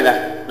எடுத்துக்கிறேங்க.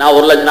 நான்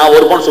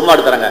 1 பவுன் சும்மா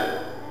எடுத்துறேங்க.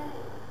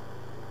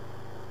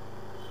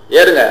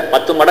 ஏறுங்க,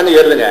 10 மடங்கு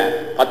ஏறுதுங்க.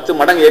 10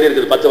 மடங்கு ஏறி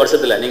இருக்குது 10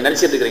 வருஷத்துல. நீங்க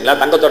நினைச்சிட்டு இருக்கீங்களா?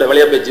 தங்கத்தோட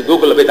விலையை போய்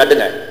கூகுள்ல போய்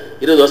தட்டுங்க.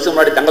 20 வருஷம்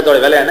முன்னாடி தங்கத்தோட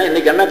விலை என்ன,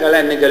 இன்னைக்கு என்ன விலை,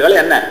 இன்னைக்கு விலை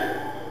என்ன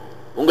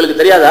உங்களுக்கு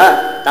தெரியாதா?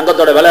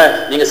 தங்கத்தோட விலை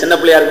நீங்க சின்ன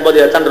பிள்ளையா இருக்கும்போது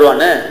எத்தனை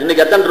ரூபான்னு,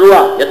 இன்னைக்கு எத்தனை ரூபா,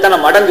 எத்தனை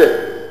மடங்கு?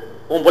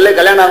 உன் பிள்ளை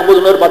கல்யாணம் ஆகும்போது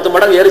இன்னொரு 10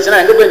 மடங்கு ஏறிச்சுன்னா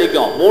எங்க போய்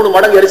நிற்கும்? 3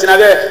 மடங்கு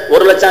ஏறிச்சுனாவே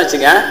 1 லட்சம்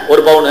வச்சுங்க,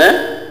 1 பவுனு.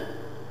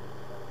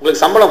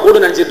 உங்களுக்கு சம்பளம்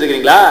கூடு நினைச்சிட்டு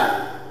இருக்கீங்களா?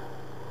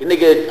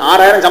 இன்னைக்கு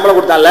 6000 சம்பளம்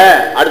கொடுத்தால,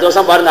 அடுத்த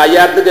வருஷம் பாருங்க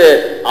 5000க்கு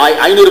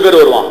 500 பேர்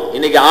வருவான்.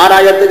 இன்னைக்கு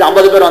 6000க்கு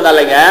 50 பேர்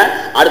வந்தாலைங்க,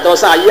 அடுத்த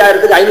வருஷம்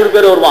 5000க்கு 500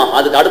 பேர் வருவான்.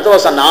 அதுக்கு அடுத்த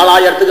வருஷம்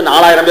 4000க்கு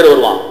 4000 பேர்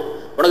வருவான்.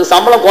 உனக்கு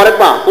சம்பளம்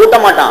குறைப்பான், கூட்ட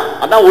மாட்டான்.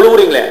 அதான்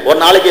உழுவுறீங்களே. ஒரு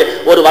நாளைக்கு,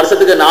 ஒரு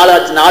வருஷத்துக்கு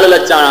 4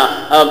 லட்சம்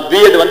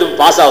பிஎட் வந்து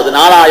பாஸ் ஆகுது,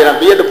 4000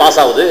 பிஎட் பாஸ்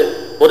ஆகுது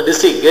ஒரு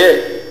டிஸ்ட்ரிக்ட்க்கு.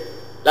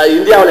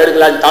 இந்தியாவில்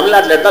எடுக்கலாம்,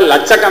 தமிழ்நாட்டில் எடுத்தால்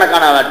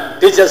லட்சக்கணக்கான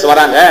டீச்சர்ஸ்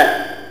வராங்க.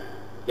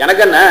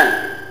 எனக்கு என்ன,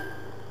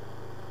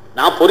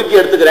 நான் பொறுக்கி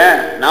எடுத்துக்கிறேன்.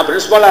 நான்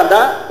பிரின்சிபாலா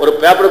இருந்தா ஒரு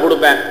பேப்பர்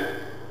கொடுப்பேன்,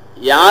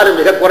 யாரு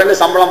மிக குறைந்த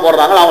சம்பளம்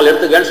போடுறாங்களோ அவங்களை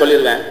எடுத்துக்கன்னு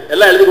சொல்லிடுவேன்.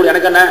 எல்லாம் எழுதி கொடு.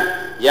 எனக்கு என்ன,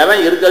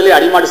 எவன் இருக்கிறதுல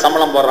அடிமாட்டி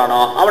சம்பளம்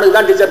போடுறானோ அவனுக்கு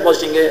தான் டீச்சர்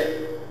போஸ்டிங்கு.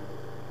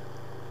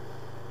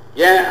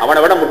 ஏன்? அவனை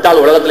விட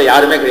முட்டாள் உலகத்துல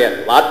யாருமே கிடையாது.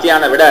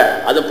 வாத்தியான விட,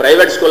 அதுவும்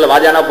பிரைவேட் ஸ்கூல்ல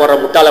வாத்தியானா போடுற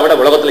முட்டாளை விட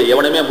உலகத்துல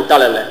எவனுமே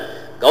முட்டாள் இல்லை.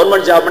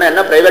 கவர்மெண்ட் ஜாப்னா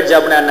என்ன, பிரைவேட்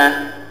ஜாப்னா என்ன,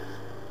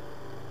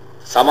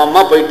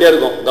 சமமா போயிட்டே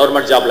இருக்கும்.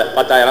 கவர்மெண்ட் ஜாப்ல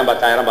 10,000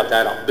 10,000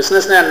 10,000.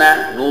 பிசினஸ்னா என்ன,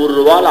 100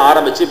 ரூபாயில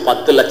ஆரம்பிச்சு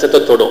 10 லட்சத்தை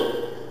தொடும்.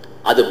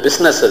 அது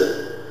பிசினஸ். அது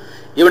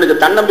இவனுக்கு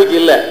தன்னம்பிக்கை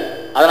இல்லை.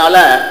 அதனால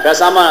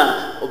பேசாம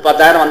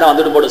 10,000 வந்தா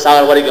வந்துட்டு போட்டு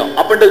சாகிற வரைக்கும்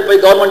அப்படின்ட்டு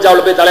போய் கவர்மெண்ட்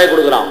ஜாப்ல போய் தலையை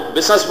கொடுக்குறான்.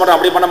 பிசினஸ் பண்றான்,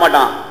 அப்படி பண்ண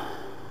மாட்டான்.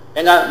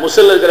 எங்க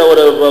முசில் இருக்கிற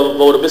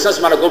ஒரு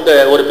பிசினஸ் மேனை கூப்பிட்டு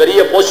ஒரு பெரிய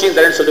போஸ்டிங்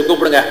தரேன்னு சொல்லிட்டு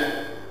கூப்பிடுங்க,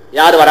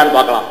 யாரு வரான்னு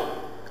பார்க்கலாம்.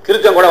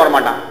 கிறுக்கன் கூட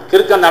வரமாட்டான்.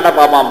 கிறுக்கன் தாண்டா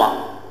பாப்பாமா.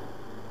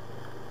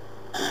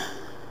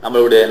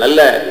 நம்மளுடைய நல்ல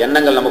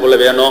எண்ணங்கள் நமக்குள்ள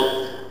வேணும்.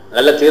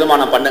 நல்ல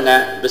தீர்மானம் பண்ணுங்க,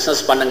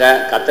 பிசினஸ் பண்ணுங்க.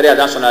 கர்த்தரே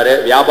அதான் சொன்னாரு,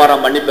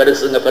 வியாபாரம் பண்ணி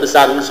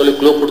பெருசாகணும்னு சொல்லி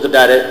க்ளூ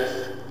கொடுத்துட்டாரு.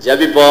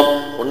 ஜெபிப்போம்,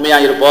 உண்மையா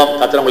இருப்போம்.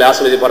 கர்த்தர் உங்களை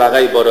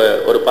ஆசீர்வதிப்பாராக. இப்போ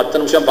ஒரு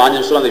 10 நிமிஷம் 5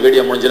 நிமிஷம் அந்த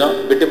வீடியோ முடிஞ்சிடும்.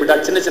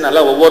 விட்டு சின்ன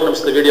சின்ன ஒவ்வொரு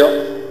நிமிஷத்துல வீடியோ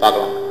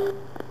பார்க்கலாம்.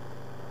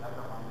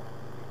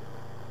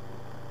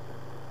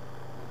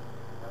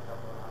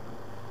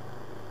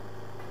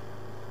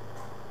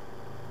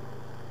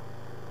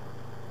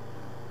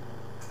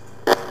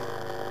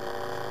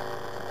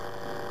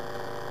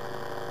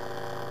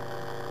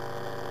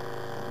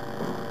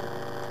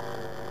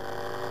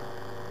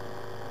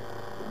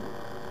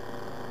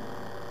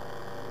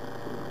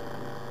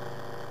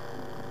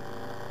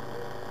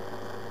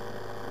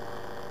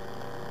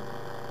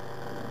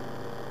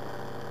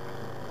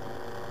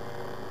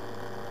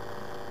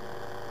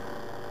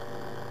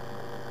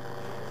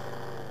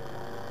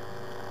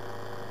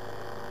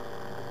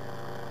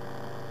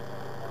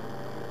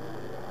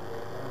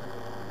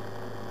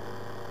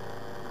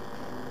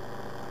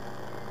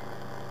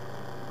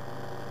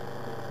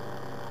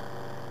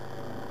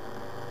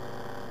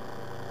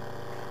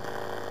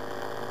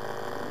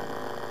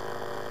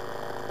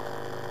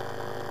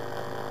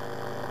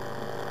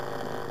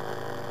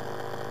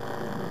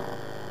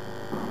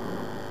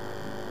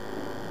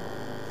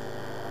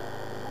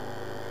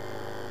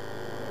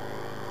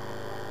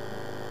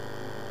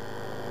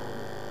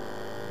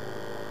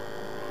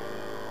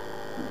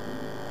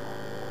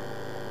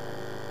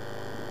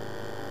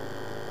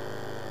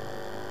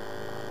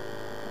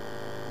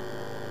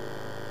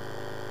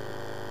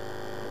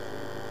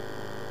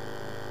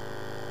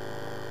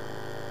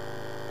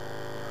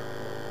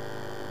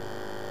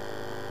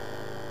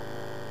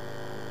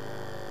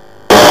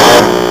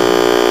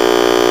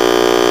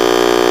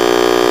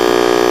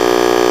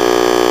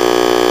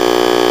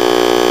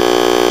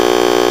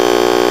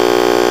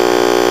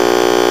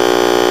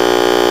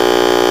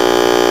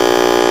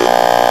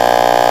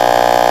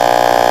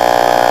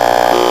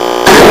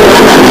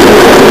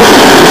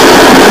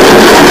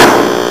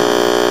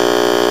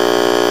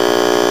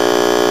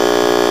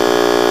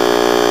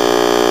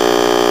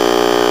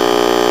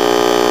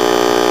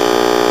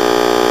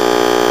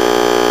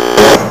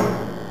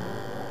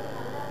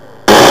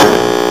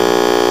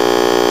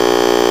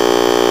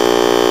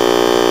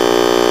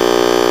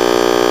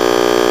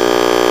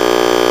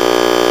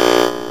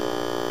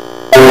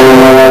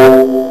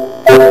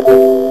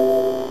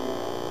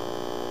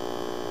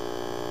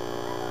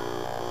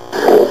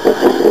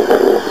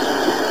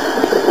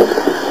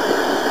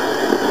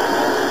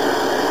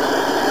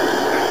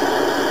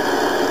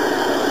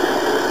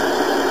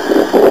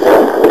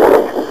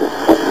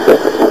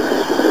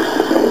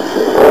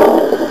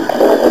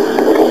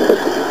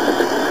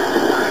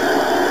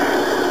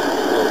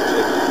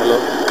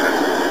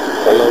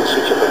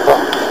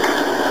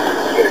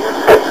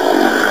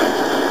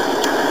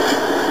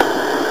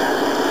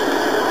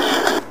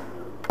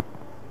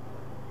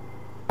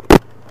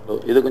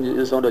 இது கொஞ்சம்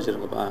இது சவுண்ட்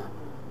வச்சுருங்கப்பா.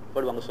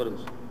 போடுவாங்க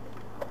சொல்லுங்க.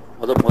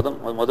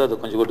 மொதல்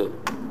அது கொஞ்சம் கூட்டு.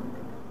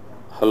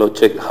 Hello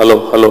check. Hello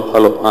hello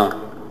hello.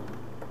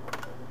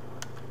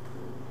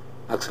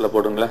 Axial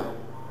போடுங்களா?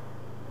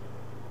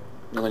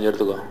 இன்னும் கொஞ்சம்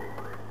எடுத்துக்கோ.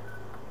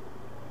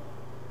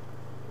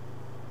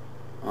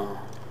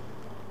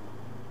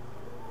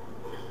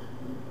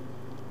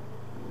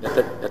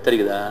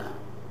 எத்தரிக்குதா?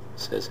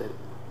 சரி சரி.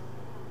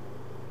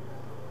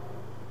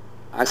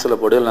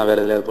 ஆக்ஸில் போடு, நான்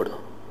வேறு எதுலையாவது போடு.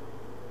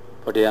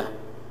 போட்டியா?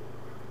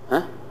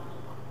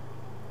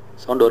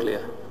 சவுண்டு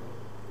வரலையா?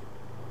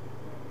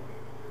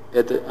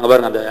 அங்கே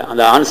பாருங்க,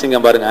 அந்த ஆண்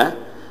சிங்கம் பாருங்க,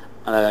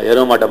 அந்த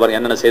எருவ மாட்டை பாருங்க,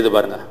 என்னென்ன செய்து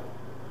பாருங்க.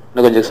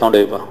 இன்னும் கொஞ்சம்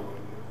சவுண்டு வைப்பா.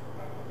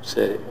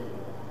 சரி.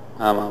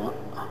 ஆமாம் ஆமாம்.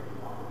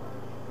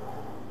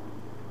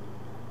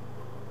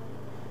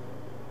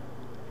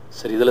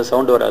 சரி, இதில்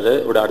சவுண்டு வராது,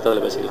 விட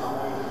அடுத்ததில் பேசிக்கலாம்.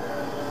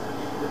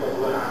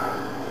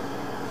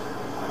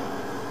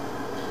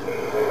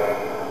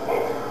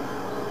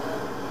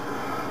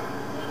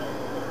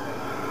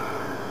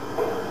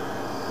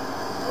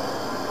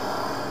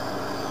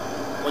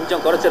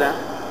 கொஞ்சம் குறைச்சிறேன்.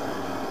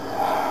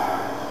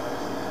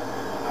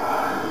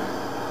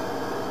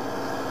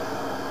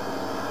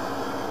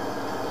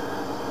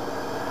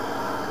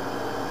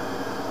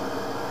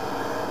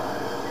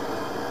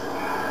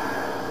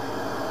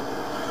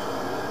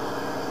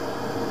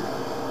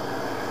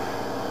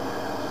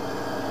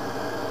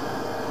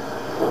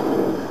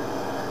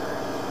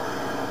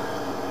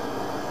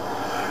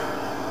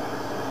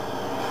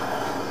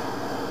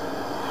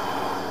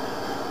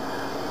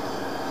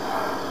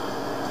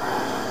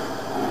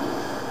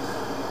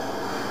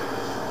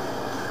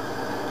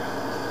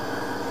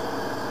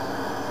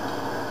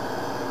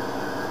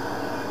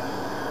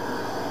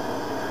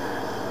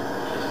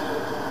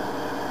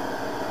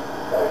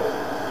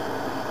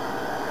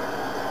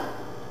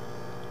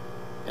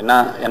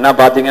 என்ன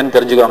பார்த்தீங்கன்னு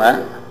தெரிஞ்சுக்கோங்க.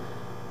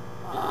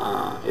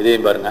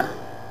 இதையும் பாருங்க.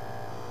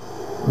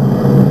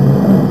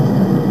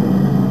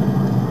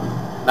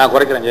 நான்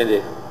குறைக்கிறேன் ஜெயந்தி.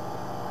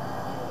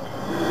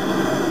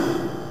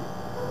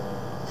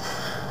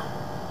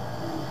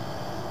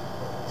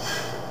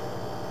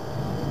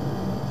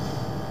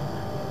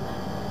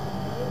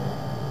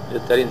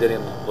 இது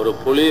தெரியும். ஒரு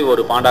புலி,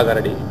 ஒரு பாண்டா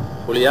கரடி.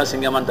 புலியா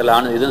சிங்கமான்னு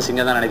தெரியல. இதுவும்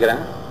சிங்கம் தான்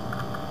நினைக்கிறேன்.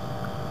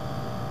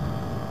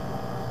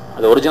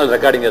 அது ஒரிஜினல்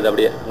ரெக்கார்டிங். அது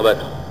அப்படியே அங்கே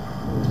பாரு.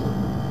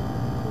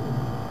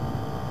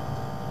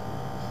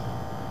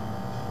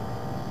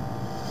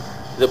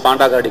 இது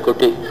பாண்டா கரடி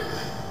குட்டி.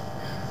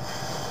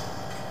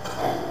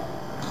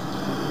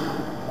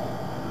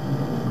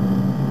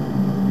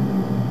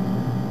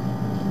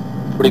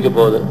 பிடிக்க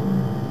போகுது.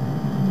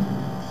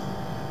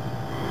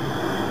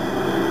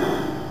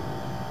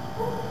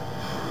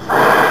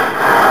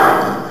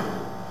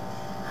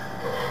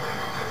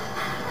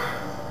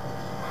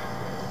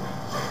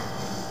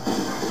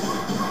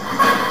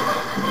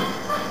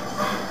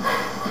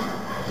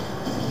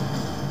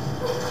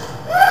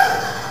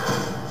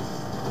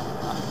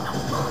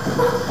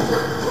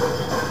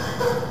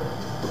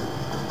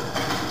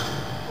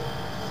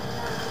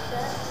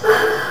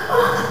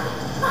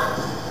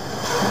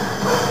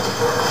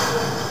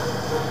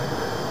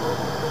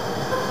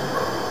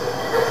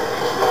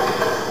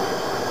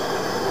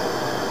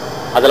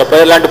 அதில்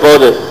போயிடலான்ட்டு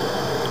போகுது.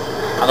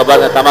 அங்கே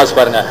பாருங்க, தமாஸ்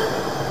பாருங்க.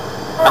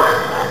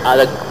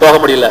 அதை போக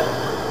முடியல.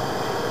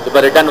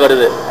 இப்போ ரிட்டர்ன்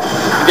வருது.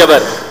 இங்கே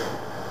பாரு.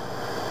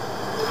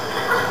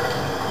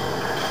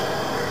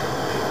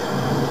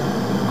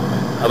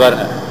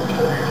 பாருங்க.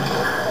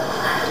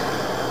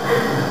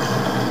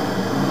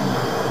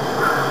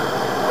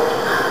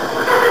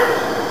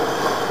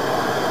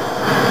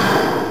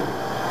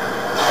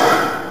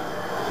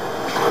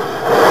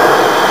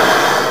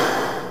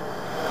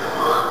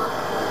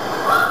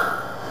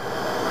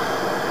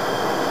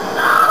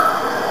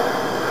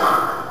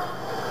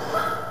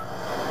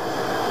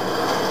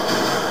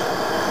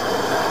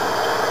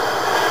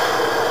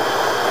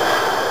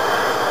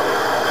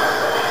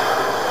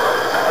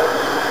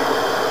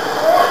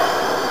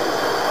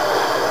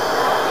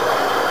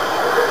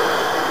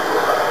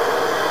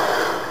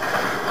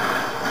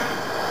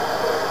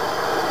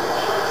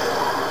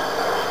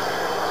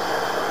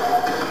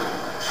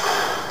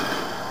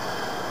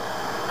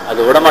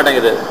 அது விட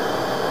மாட்டேங்குது.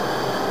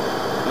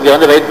 இங்க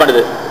வந்து வெயிட்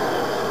பண்ணுது.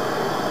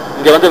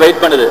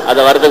 அதை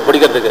வரதுக்கு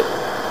பிடிக்கிறதுக்கு.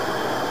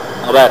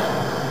 பார்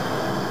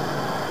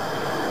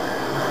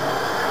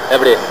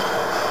எப்படி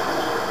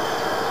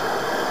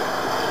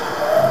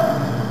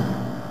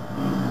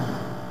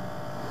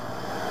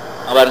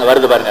பாருங்க,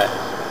 வருது பாருங்க.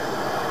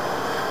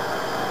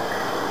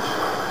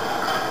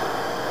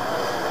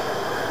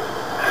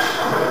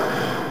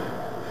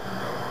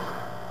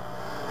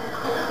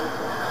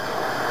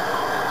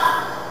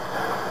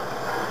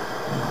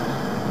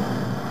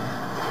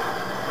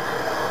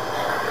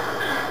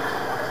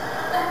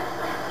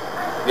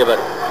 இங்க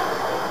பாரு.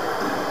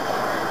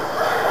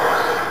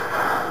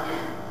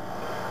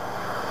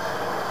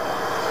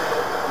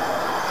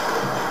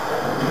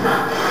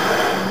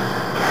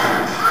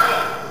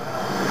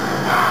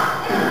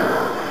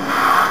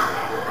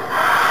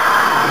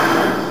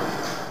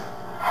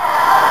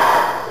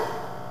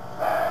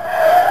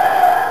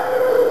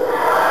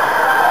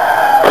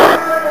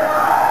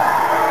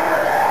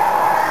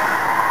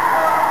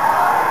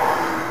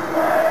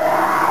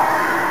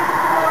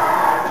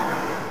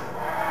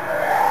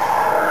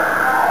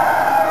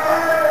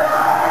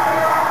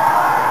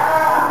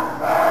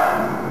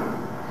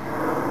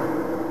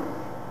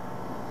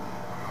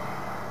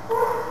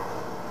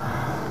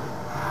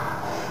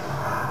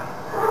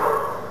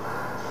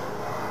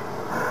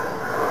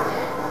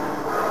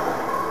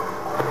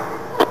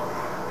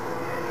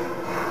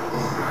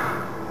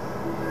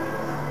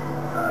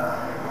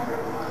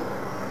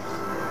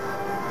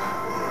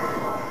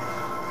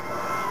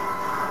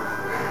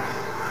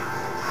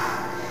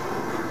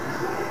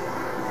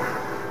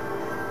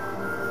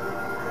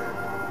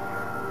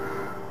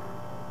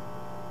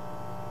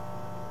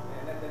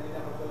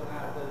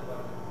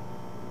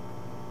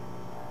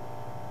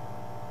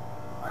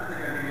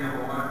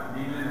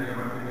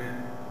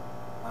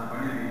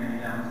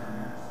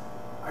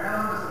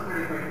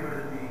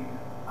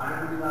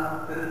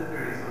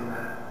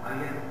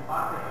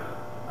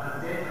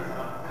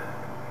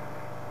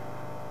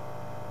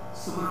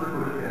 சுமந்து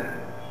கொடுக்க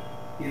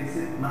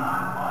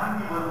நான்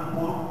வாங்கி வரும்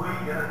பொறுப்பை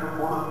எனக்கு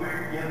கொடுங்கள்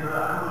என்று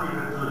அனுமதி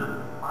பெற்று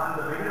அந்த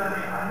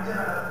விகடனை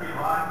அஞ்சலகத்தில்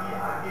வாங்கி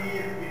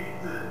அங்கேயே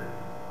பிரித்து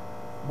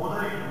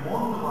முதலில்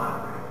மோந்து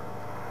பார்க்கிறேன்.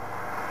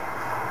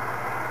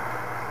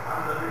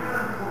 அந்த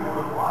விகடனுக்கு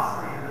ஒரு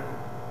வாசனை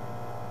இருக்கும்.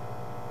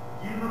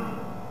 இன்னும்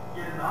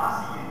என்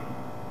நாசியின்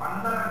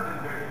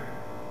அந்தரங்கங்களில்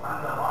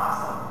அந்த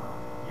வாசம்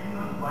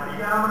இன்னும்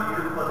வடியாமல்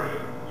இருப்பதை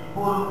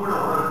இப்போது கூட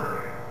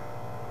உணர்கிறேன்.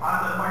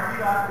 அந்த பள்ளி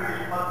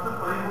நாட்களில்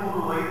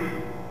 10-11 வயதில்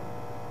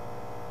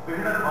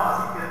விகடன்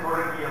வாசிக்க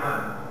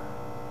தொடங்கியவன்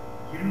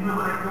இன்று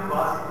வரைக்கும்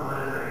வாசித்து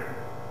வருகிறேன்.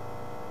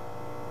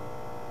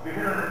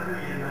 விகடனுக்கு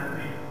என்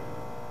நன்றி.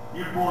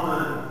 இப்போது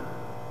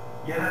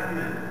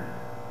எனக்கு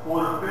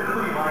ஒரு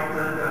பெருமை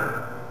வாய்த்திருக்கிறது.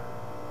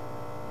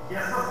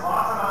 எஸ்.எஸ்.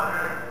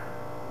 வாசகர்களை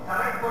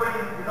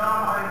கலைத்துறையின்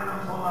பிதாமக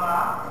என்றும்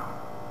சொல்லலாம்,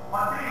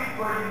 பத்திரிகை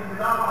துறையின்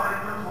பிதாமக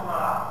என்றும்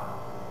சொல்லலாம்.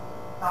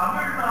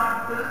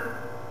 தமிழ்நாட்டு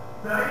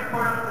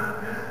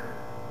திரைப்படத்திற்கு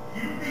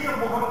இந்திய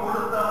முகம்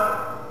கொடுத்தவர்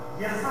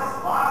எஸ்.எஸ்.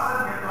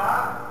 வாசன்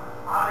என்றால்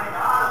அதை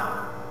யாரும்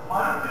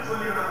மறுத்து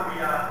சொல்லிவிட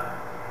முடியாது.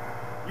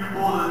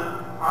 இப்போது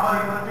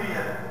அவரை பற்றிய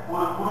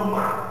ஒரு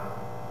குறும்படம்.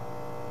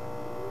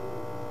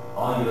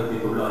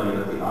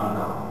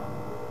 1904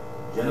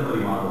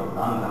 ஜனவரி மாதம்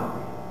 4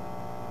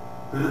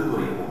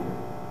 திருத்துறைப்பூர்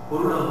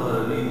பொருளாதார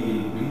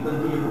ரீதியில்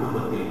பின்தங்கிய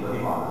குடும்பத்தில்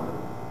பதிவானது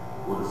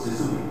ஒரு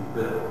சிசுவின்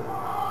பிறப்பு.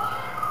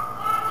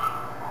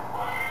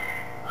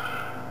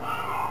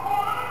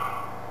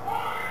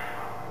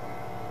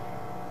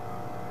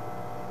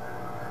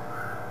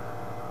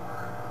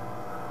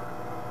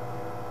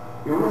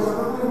 எவ்வளவு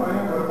சத்தத்தையும்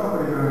பையன் கருத்தா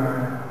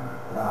படிக்கிறேன்.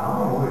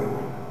 அவன் ஓய்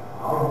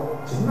அவன்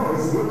சின்ன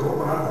வயசுலயே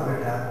தோப்பனா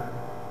தவிட்டார்.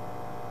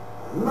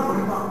 நல்லா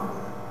படிப்பான்.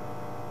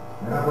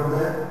 என்ன பண்ற?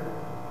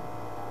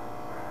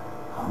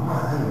 அம்மா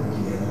தான்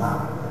இன்னைக்கு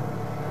எல்லாம்.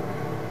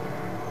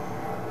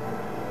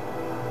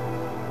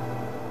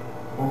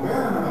 உன்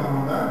பேர் என்ன?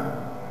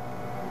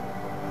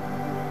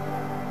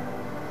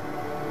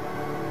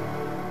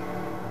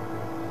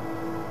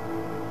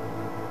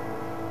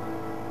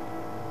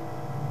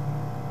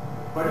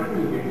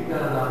 படிப்பில்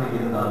கெட்டிக்காரராக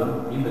இருந்தாலும்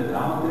இந்த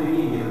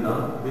கிராமத்திலேயே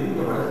இருந்தால் பெரிய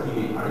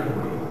வளர்ச்சியை அடைய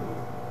முடியும்.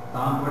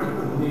 தான்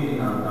படித்து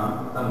முன்னேறினால் தான்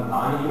தன்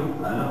தாயையும்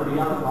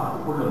நல்லபடியாக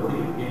பார்த்துக் கொள்ள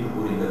முடியும் என்று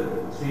கூறினார்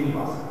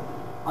ஸ்ரீனிவாசன்.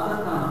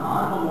 அதற்கான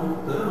ஆர்வமும்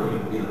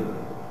திறமையும்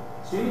இருந்தது.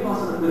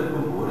 ஸ்ரீனிவாசனுக்கு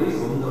இருக்கும் ஒரே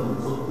சொந்தம்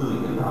சொத்து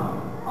எல்லாம்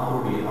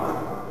அவருடைய தாய்.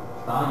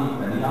 தாயை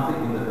தனியாக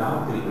இந்த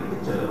கிராமத்தில்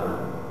விட்டுச்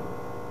செல்வார்கள்.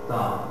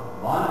 தான்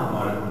வாழம்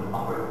வாழவும்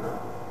அப்படித்தான்.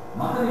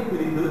 மகனை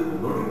பிரிந்து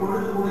நொடி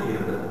பொழுது கூட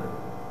இருந்தது.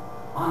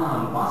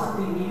 ஆனால்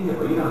பாசத்தின் மீறிய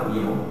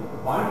வைராகியமும்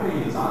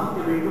வாழ்க்கையில் சாதிக்க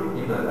வேண்டும்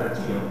என்ற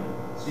லட்சியம்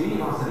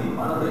ஸ்ரீனிவாசனின்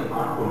மனதை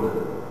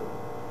ஆட்கொண்டது.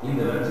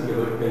 இந்த லட்சிய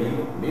வேட்கையில்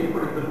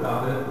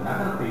மேற்படிப்பிற்காக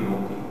நகரத்தை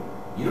நோக்கி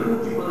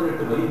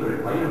 218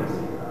 மைல்கள் பயணம்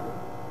செய்கிறார்.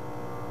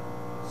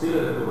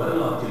 சிலருக்கு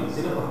வரலாற்றில்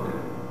சில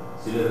பக்கங்கள்,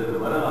 சிலருக்கு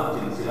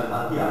வரலாற்றில் சில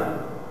அத்தியாயம்,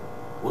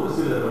 ஒரு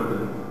சிலர்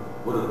மட்டும்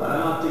ஒரு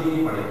வரலாற்றையே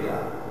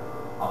படைக்கிறார்.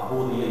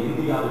 அப்போதைய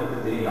இந்தியாவிற்கு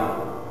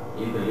தெரியாது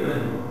இந்த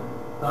இளைஞன்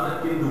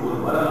தனக்கென்று ஒரு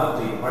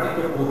வரலாற்றை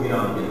படைக்கப்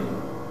போகிறான் என்று.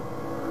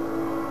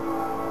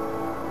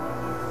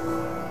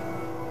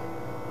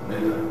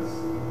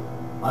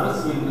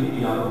 அரசியல்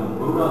ரீதியாகவும்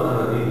பொருளாதார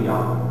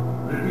ரீதியாகவும்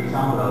பிரிட்டிஷ்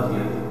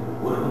சாம்ராஜ்யத்தில்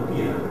ஒரு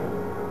முக்கிய நகரம்.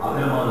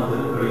 அகலமான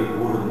தெருக்களில்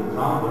ஓடும்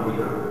டிராம்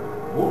வண்டிகள்,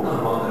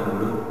 மோட்டார்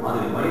வாகனங்களும்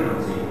அதில்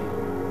பயணம் செய்யும்.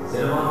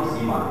 செல்வாதி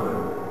சீமான்கள்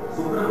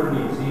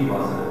சுப்பிரமணியம்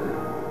ஸ்ரீனிவாசனுக்கு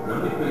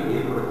பிரமிப்பை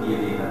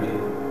ஏற்படுத்தியதை தவிர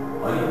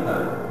பயம் தர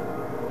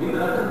இந்த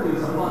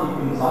நகரத்தில்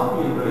சம்பாதிக்கும்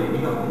சாத்தியங்களை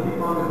மிக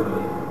உன்னிப்பாக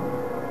கவனிக்கும்.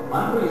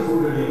 அன்றைய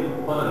சூழலில்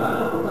பல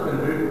நல்ல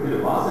புத்தகங்கள் திரு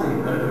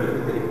வாசனின்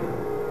கண்களுக்கு தெரியும்.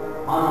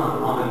 ஆனால்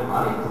அவை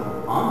அனைத்தும்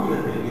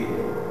ஆங்கிலத்தில் இல்லை.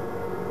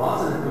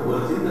 வாசனுக்கு ஒரு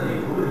சிந்தனை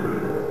புரிந்து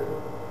விடுகிறது.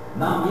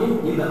 நாம் ஏன்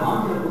இந்த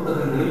ஆங்கில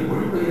புத்தகங்களை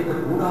மொழிபெயர்க்க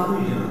கூடாது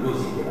என்று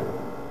யோசிக்கிறார்.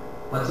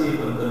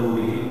 பச்சையப்பன்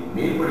கல்லூரியில்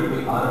மேற்படிப்பை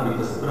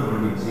ஆரம்பித்த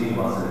சுப்பிரமணியம்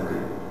ஸ்ரீனிவாசனுக்கு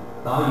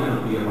தாய்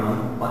அனுப்பிய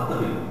பணம்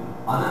பத்தவில்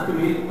அதற்கு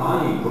மேல்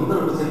தாயை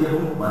தொந்தரவு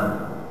செய்யவும்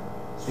மறந்தார்.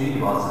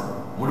 ஸ்ரீனிவாசன்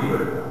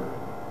முடிவெடுத்தார்.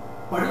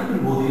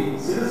 படிக்கும் போதே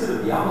சிறு சிறு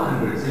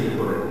வியாபாரங்கள் செய்ய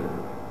தொடங்கி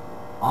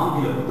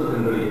ஆங்கில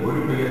புத்தகங்களை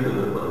மொழிபெயர்த்து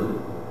விற்பது,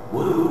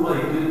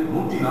 ₹1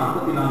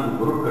 144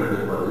 பொருட்கள்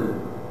விற்பது,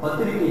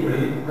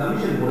 பத்திரிகைகளில்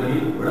கமிஷன்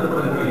முறையில்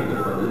விளம்பரங்களை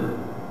விற்பது,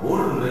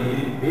 ஓடும்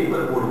ரயிலில்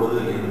பேப்பர் போடுவது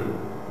என்று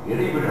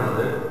இடைவிடாத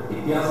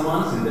வித்தியாசமான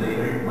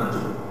சிந்தனைகள்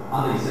மற்றும்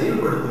அதை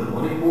செயல்படுத்தும்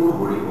முனைப்போடு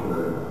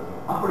ஓடிக்கொண்டது.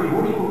 அப்படி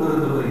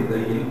ஓடிக்கொண்டிருந்தவரின்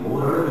கையில்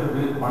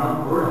ஓரளவிற்கு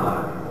பணம் பொருள்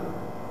ஆரம்பித்தது.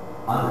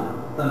 அது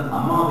தன்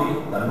அம்மாவை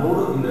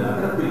தன்னோடு இந்த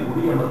நகரத்தில்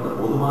குடியமர்த்த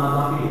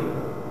போதுமானதாக இருந்தது.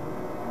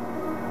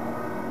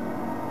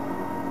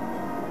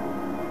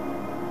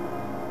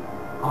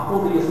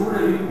 அப்போதைய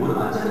சூழலில் ஒரு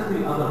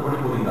அச்சகத்தில் அவர்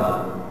பணிபுரிந்தால்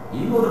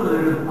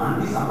இன்னொருவரிடம்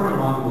அண்டி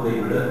சம்பளம் வாங்குவதை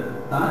விட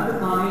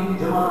தனக்குத்தானே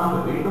நிஜமானாக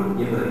வேண்டும்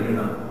என்ற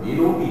எண்ணம்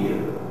மேலோங்கி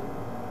இருந்தது.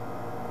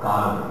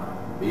 காலம்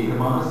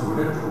வேகமாக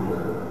சுழற்று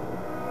கொண்டது.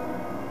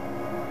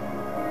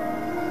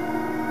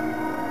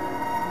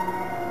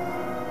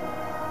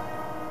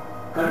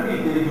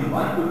 கண்ணில் தெரியும்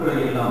வாய்ப்புகளை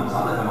எல்லாம்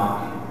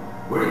சாதகமாக்கி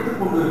உழைத்துக்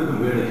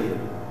கொண்டிருக்கும் வேளையில்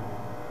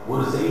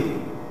ஒரு செய்தி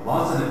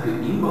வாசனுக்கு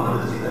இன்ப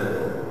அதிர்ச்சி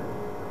தருகிறது.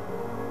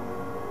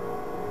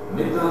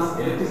 மெட்ராஸ்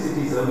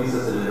எலக்ட்ரிசிட்டி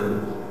சர்வீசஸில்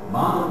இருந்து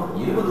மாதம்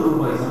 20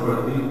 ரூபாய்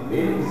சம்பளத்தில்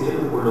வேலைக்கு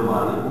சேர்த்துக்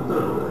கொள்ளுமாறு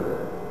உத்தரவு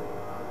வருகிறது.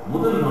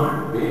 முதல் நாள்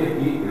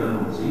வேலைக்கு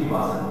கிளம்பும்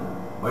ஸ்ரீனிவாசன்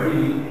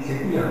வழியில்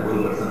செட்டியார்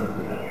ஒருவர்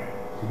சந்திக்கிறார்.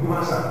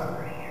 ஸ்ரீனிவாசா,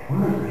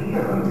 உன்னை எங்க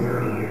தான்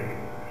தேடுறது?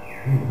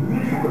 நீ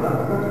இங்கிலீஷ் கூட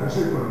அதை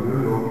டிரான்ஸ்லேட்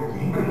பண்ணுறியோ?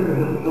 எங்கிட்ட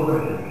ரெண்டு புத்தகம்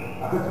இருக்கு,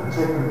 அதை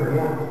டிரான்ஸ்லேட்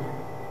பண்ணுறியா?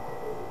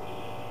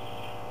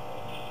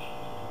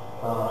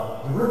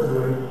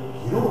 இவ்வளவு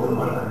 20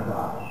 ரூபாய்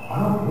தந்தா,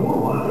 ஆனா 3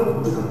 வாரத்தில்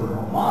முடிச்சு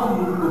தந்துடும். மாதம்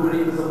முழுக்க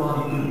விளைந்து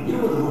சம்பாதிக்கும்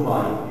 20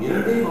 ரூபாய்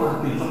 2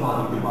 வாரத்தில்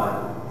சம்பாதிக்கும்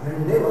வாய்ப்பு.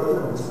 2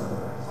 வாரத்தில் முடிச்சு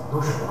தந்துடுறேன்.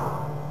 சந்தோஷமா?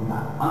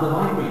 அந்த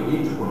வாய்ப்பை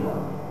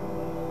ஏற்றுக்கொண்டார்.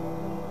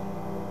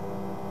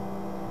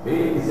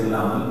 வேலைக்கு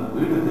செல்லாமல்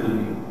வீடு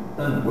திரும்பி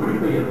தன்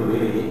மொழிபெயர்ப்பு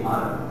வேலையை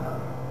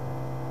ஆரம்பித்தார்.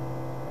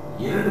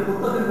 2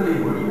 புத்தகங்களை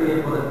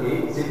மொழிபெயர்ப்பதற்கே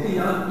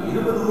செட்டியார்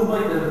 20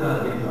 ரூபாய்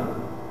தருகிறார் என்றார்.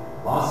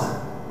 வாசன்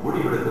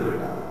முடிவெடுத்து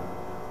விட்டார்.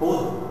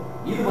 போதும்,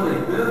 இதுவரை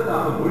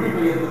பிறருக்காக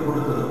மொழிபெயர்த்து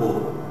கொடுத்தது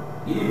போதும்.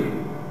 இனிமேல்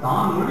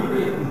தான்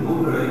மொழிபெயர்க்கும்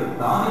நூல்களை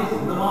தானே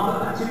சொந்தமாக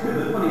அச்சிட்டு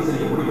விற்பனை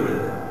செய்ய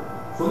முடிவெடுத்தார்.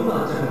 சொந்த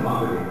அச்சகம்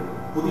வாங்க வேண்டும்.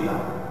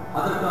 புதிதாக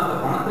அதற்காக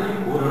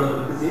பணத்தையும்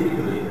ஓரளவுக்கு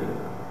சேமித்து வைக்கிறது.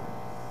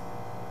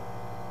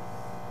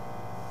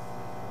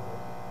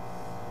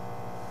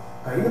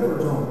 கையில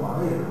கொஞ்சம்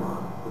பணம் இருக்குமா?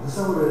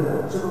 புதுசா ஒரு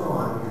அச்சகம்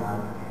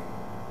ஆரம்பிக்கலான்னு இருக்கேன்.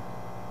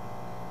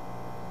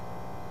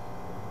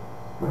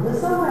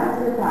 புதுசா ஒரு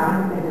அச்சகத்தை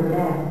ஆரம்பிக்கிறத விட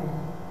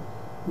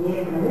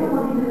ஏற்கனவே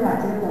ஓடிட்டு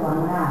அச்சகத்தை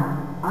வாங்கினா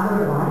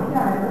அதோட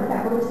வாடிக்கையாளர்களை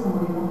தக்க வச்சுக்க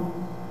முடியும்.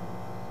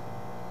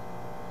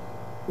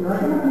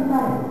 யோசனை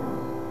பண்ணிப்பாரு.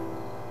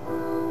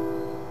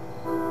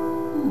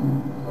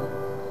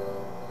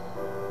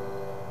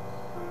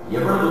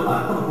 எவ்வளவு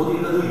அர்த்தம்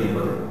புதிந்தது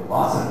என்பது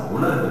வாசன்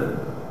உணர்ந்தது.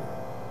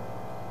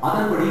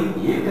 அதன்படி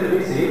ஏற்கனவே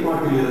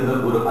செயல்பாட்டில் இருந்த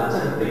ஒரு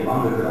அச்சகத்தை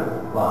வாங்குகிறார்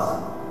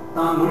வாசன்.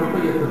 தான்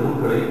மொழிபெயர்த்த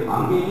நூல்களை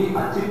அங்கேயே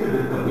அச்சிட்டு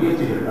விற்க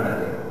முயற்சிகள்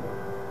நடக்கிறது.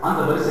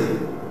 அந்த வரிசையில்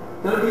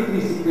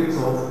 33 Secrets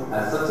of a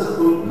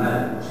Successful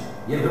Marriage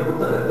என்ற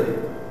புத்தகத்தை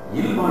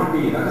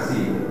இல்வாழ்க்கை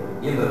ரகசியங்கள்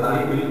என்ற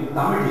தலைப்பில்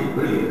தமிழில்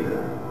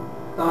வெளியிடுகிறார்.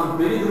 தான்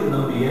பெரிதும்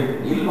நம்பிய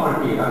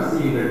இல்வாழ்க்கை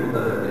ரகசியங்கள்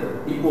புத்தகத்தை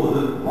இப்போது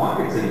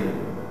மார்க்கெட் செய்ய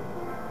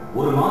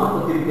ஒரு மாத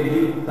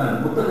பத்திரிகையில்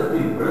தன்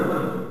புத்தகத்தின்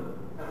விளம்பரம்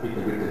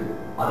விட்டு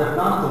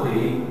அதற்கான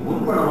தொகையை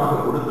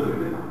முன்பணமாக கொடுத்து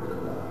விட்டு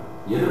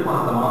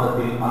எதிர்பார்த்த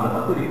மாதத்தில் அந்த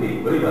பத்திரிகை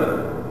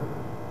வெளிவருகிறது.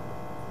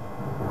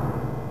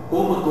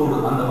 கோபத்தோடு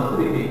அந்த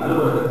பத்திரிகை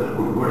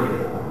அலுவலகத்திற்குள்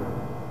நுழைகிறது.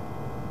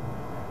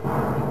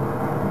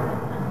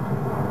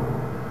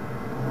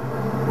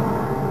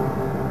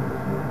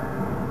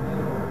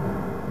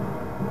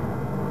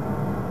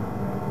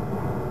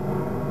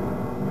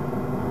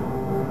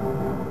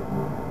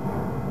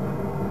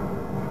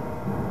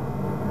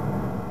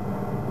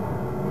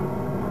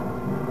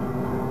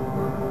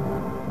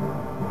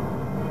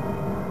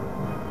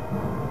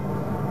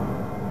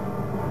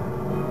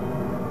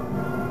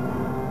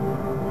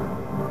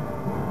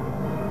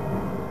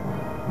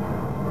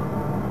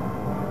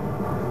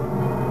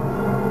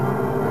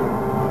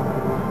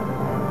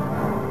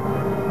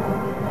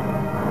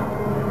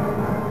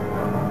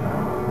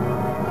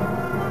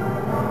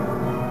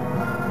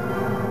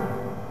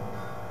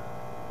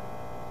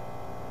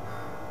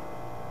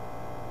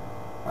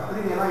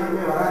 பத்திரிகைலாம்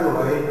இனிமே வராது.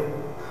 போய்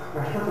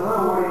கஷ்டத்தை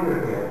தான் ஓடிட்டு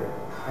இருக்கு.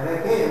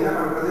 எனக்கே என்ன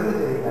பண்றதுன்னு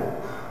தெரியல.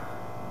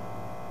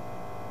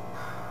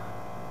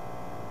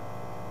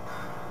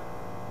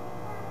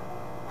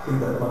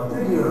 இந்த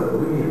பத்திரிகையோட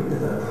உரிமையை விட்டு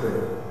தரத்துக்கு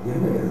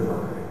என்ன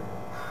எதிர்பார்க்கிறேன்?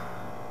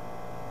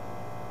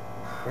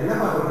 என்ன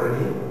பார்க்க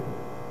நீ?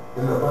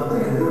 உங்க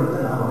பத்திரிகை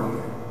நிறுவனத்தை நான்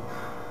வாங்கிக்கிறேன்.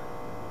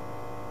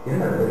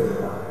 என்ன விலை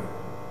எதிர்பார்க்கிறேன்?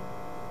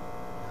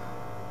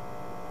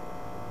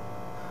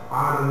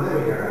 ஆனந்த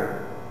விகடன்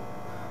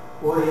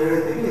ஒரு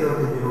எழுத்துக்கு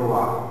 25 ரூபா.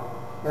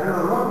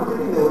 200 ரூபா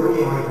கொடுத்துட்டு இந்த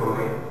உரிமையை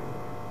வாங்கிக்கோங்க.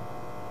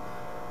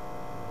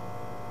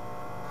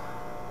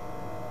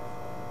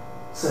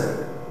 சரி,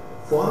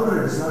 ஃபார்மல்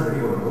எடிஷன்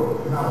ரெடி பண்ணுறோ.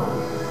 நான்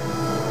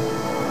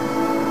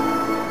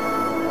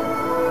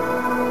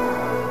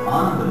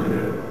ஆனந்த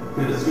விகடன்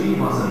திரு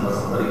ஸ்ரீனிவாசன்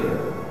வசம்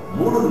வருகிறது.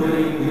 மூடும்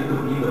நிலையில்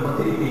இருக்கும் இந்த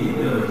பத்திரிகையின்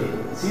நிலைமையை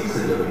சீர்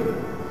செய்ய வேண்டும்.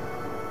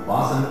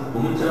 வாசன்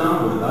துணிச்சலான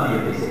ஒரு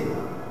காரியத்தை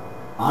செய்தார்.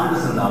 ஆண்டு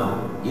சந்தாவை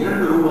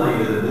 2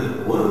 ரூபாயிலிருந்து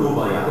 1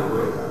 ரூபாயாக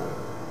குறைத்தார்.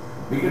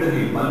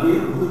 விகடனில்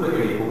பல்வேறு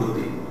புதுமைகளை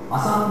புகுத்தி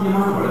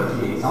அசாத்தியமான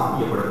வளர்ச்சியை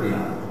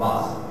சாத்தியப்படுத்தினார்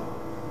வாசன்.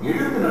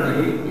 எழுத்து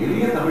நடையை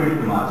எளிய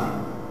தமிழுக்கு மாற்றி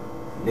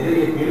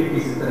நிறைய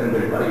கேளிக்கை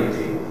சித்திரங்கள் வரைய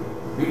செய்து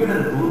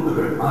விகடன்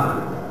துணுக்குகள்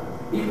ஆரம்பித்தார்.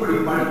 இப்படி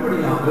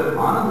படிப்படியாக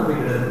ஆனந்த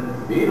விகடன்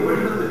வேறு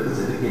வடிவத்திற்கு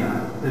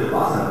செதுக்கினார் திரு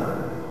வாசன்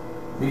அவர்கள்.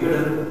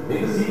 விகடன்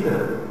வெகு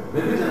சீக்கிரம்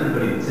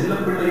வெகுஜனங்களின்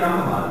செல்லப்பிள்ளையாக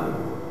மாறியது.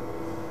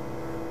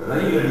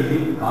 ரயில்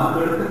அடியில்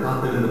கால்களுக்கு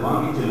காத்திருந்து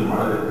வாங்கிச் செல்லும்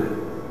அளவிற்கு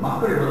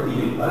மக்கள்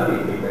மத்தியில்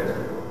வரவேற்பை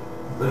பெற்றது.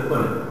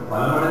 விற்பனை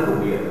பல மடங்கு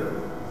உயர்ந்தது.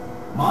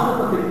 மாத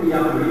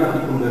பத்திரிகையாக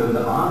வெளியாகிக் கொண்டிருந்த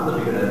ஆனந்த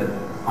விகடன்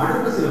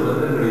அடுத்த சில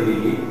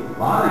வருடங்களிலேயே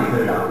வார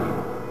இதழாகினார்.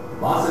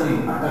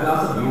 வாசனின்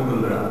அட்டகாச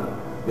வியூகங்களால்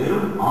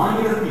வெறும்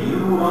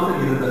 1200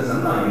 இருந்த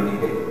சந்தா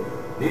எண்ணிக்கை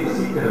வெகு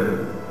சீக்கிரம்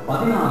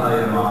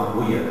 14,000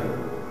 உயர்ந்தது.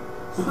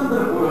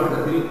 சுதந்திர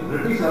போராட்டத்தில்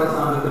பிரிட்டிஷ்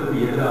அரசாங்கத்திற்கு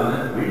எதிரான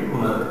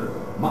விழிப்புணர்வு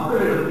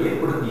மக்களிடம்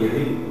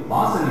ஏற்படுத்தியதில்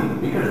வாசனின்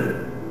நிகழ்வு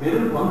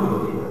பெரும் பங்கு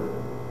வகித்தது.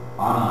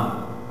 ஆனால்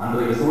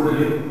அன்றைய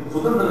சூழலில்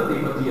சுதந்திரத்தை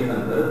பற்றிய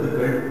தன்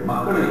கருத்துக்கள்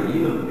மக்களை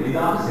இன்னும்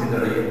எளிதாக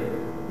சென்றடைய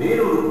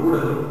வேறொரு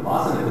ஊடகம்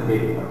வாசனுக்கு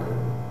தேவைப்பட்டது.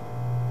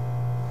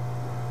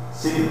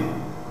 சினிமா.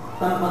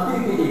 தன்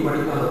பத்திரிகையை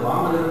படிக்காத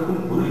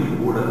பாமரருக்கும் புரியும்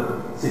ஊடகம்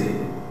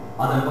சினிமா.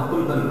 அதன்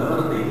பக்கம் தன்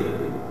கவனத்தை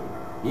திருப்பி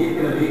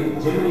ஏற்கனவே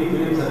ஜெமினி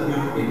பிலிம்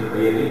சர்க்கியூட் என்ற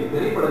பெயரில்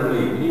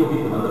திரைப்படங்களை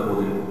விநியோகித்து வந்த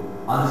போதில்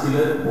அது சில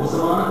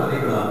மோசமான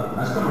கதைகளால்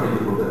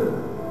நஷ்டமடைந்து கொண்டது.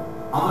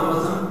 அவர்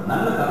வசம்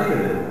நல்ல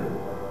கதைகள் இருந்தது.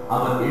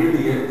 அவர்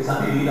எழுதிய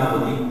சதி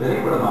லீலாவதி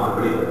திரைப்படமாக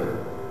வெளிவந்தது.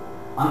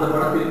 அந்த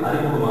படத்தில்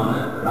அறிமுகமான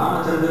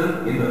ராமச்சந்திரன்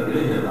என்ற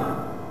இளைஞர் தான்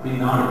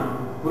பின்னாள்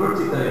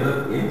புரட்சி தலைவர்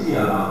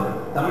எம்ஜிஆராக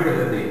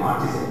தமிழகத்தை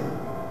ஆட்சி செய்தார்.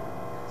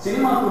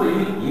 சினிமா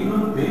துறையில்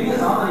இன்னும் பெரிய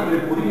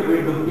சாதனைகள் புரிய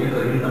வேண்டும் என்ற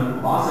எண்ணம்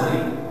வாசனை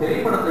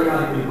திரைப்பட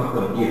தயாரிப்பின்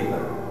பக்கம்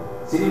ஈர்த்தது.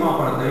 சினிமா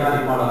பட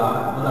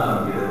தயாரிப்பாளராக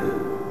அவதாரம் எடுத்து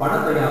பட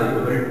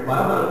தயாரிப்புகள்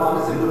பரபரப்பாக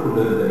சென்று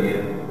கொண்டிருந்த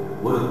நேரம்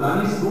ஒரு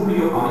தனி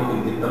ஸ்டூடியோ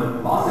அமைக்கும் திட்டம்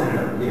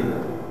வாசனிடம்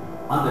இருந்தது.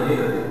 அந்த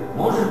நேரத்தில்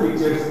மோஷன்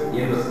பிக்சர்ஸ்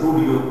என்ற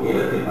ஸ்டூடியோ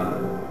ஏலத்தில்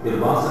வந்தது. திரு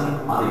வாசன்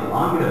அதை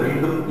வாங்கிட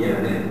வேண்டும் என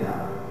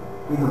நினைத்தார்.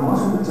 இந்த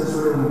மோஷன் பிக்சர்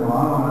ஸ்டூடியோ நீங்க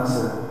வாங்கலாம்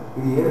சார்.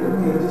 இது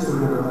ஏற்கனவே எடுத்து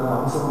சொல்லிடுறதால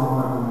அவசரமாக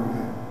இருக்கும்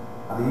நினைக்கிறேன்.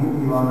 அதையும்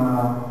நீ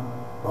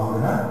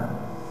வாங்கினா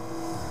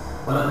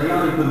பல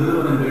தயாரிப்பு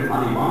நிறுவனங்கள்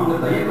அதை வாங்க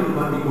தயக்கம்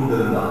காட்டிக்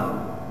கொண்டிருந்தார்.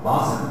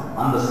 வாசன்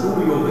அந்த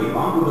ஸ்டூடியோவை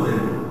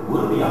வாங்குவதென்று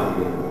உறுதியாக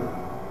இருந்தார்.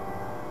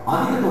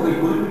 அதிக தொகை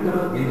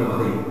குறிப்பிட்டவர் என்ற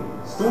வகையில்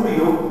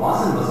ஸ்டூடியோ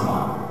வாசன்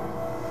வசமானது.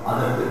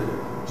 அதற்கு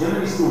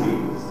ஜெமினி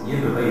ஸ்டூடியோஸ்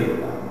என்று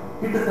பெயரிட்டார்.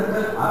 கிட்டத்தட்ட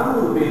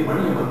 600 பேர்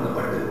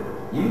பணியமர்த்தப்பட்டு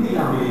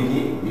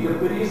இந்தியாவிலேயே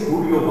மிகப்பெரிய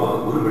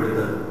ஸ்டூடியோவாக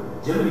உருவெடுத்தது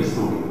ஜெமினி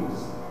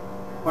ஸ்டூடியோஸ்.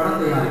 பட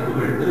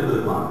தயாரிப்புகள்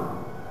விறுவிறுப்பான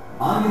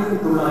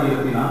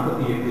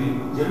 1948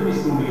 ஜெமினி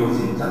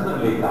ஸ்டூடியோஸின்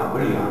சந்திரலேகா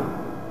வெளியானது.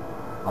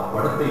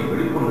 அப்படத்தை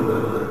வெளிக்கொண்டு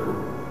வருவதற்கு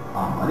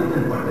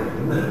அம்மனிதன் பட்ட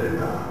இன்னல்கள்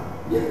தான்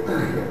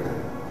எத்தனை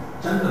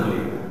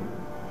சந்திரலேகா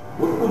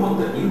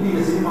ஒட்டுமொத்த இந்திய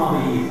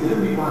சினிமாவையே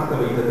திரும்பி பார்க்க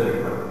வைத்த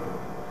திரைப்படம்.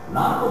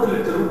 40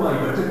 லட்சம் ரூபாய்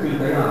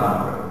பட்ஜெட்டில்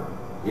தயாரானவர்.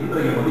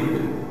 இன்றைய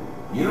மதிப்பில்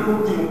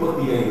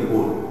 235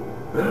 கோடி.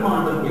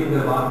 பிரம்மாண்டம்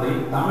என்கிற வார்த்தை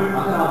தமிழ்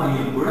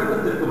அகராதியில்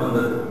புழக்கத்திற்கு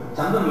வந்தது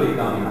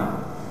சந்திரலேகாவினால்.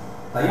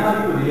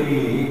 தயாரிப்பு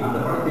நிலையிலேயே அந்த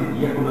படத்தின்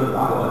இயக்குனர்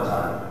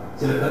ராகவாச்சாரி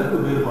சில கருத்து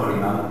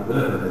வேறுபாடினால்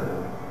விலகுகிறது.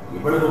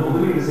 இவ்வளவு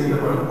முதலீடு செய்த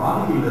படம்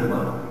பாதியில்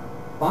நிற்பவர்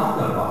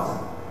பார்த்தார்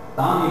வாசன்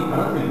தானே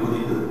களத்தில்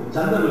குதித்து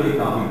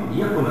சந்திரலேகாவின்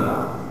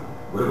இயக்குனராக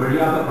ஒரு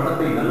வழியாக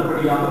படத்தை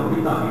நல்லபடியாக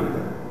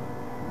முடித்தாகிவிட்டது.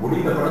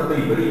 முடிந்த படத்தை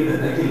வெளியிட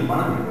கையில்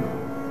பணமில்லை,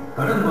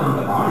 கடன் வாங்க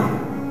ஆணை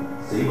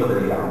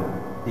செய்வதறியாமல்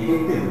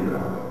திகைத்து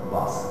நின்றார்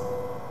வாசன்.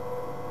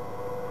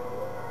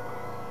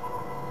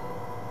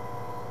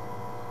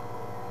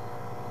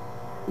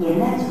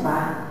 என்னாச்சுப்பா,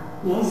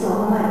 ஏன்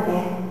சோகமா இருக்க?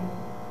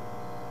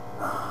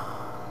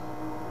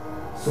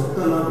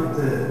 சொத்தெல்லாம்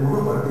விற்று முழு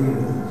படத்தையும்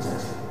எடுத்து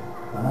முடிச்சாச்சு.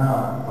 ஆனா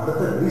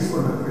படத்தை ரிலீஸ்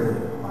பண்றதுக்கு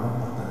பணம்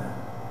பத்தல.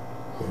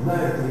 எல்லா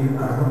இடத்துலையும்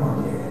கடன்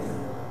வாங்கியாச்சு.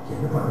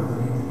 என்ன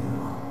பண்றதுன்னே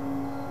தெரியணுமா?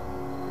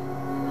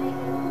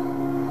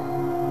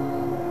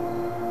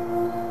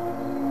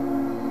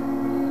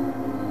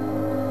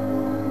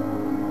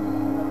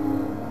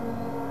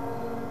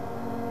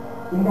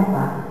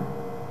 இந்தாப்பா,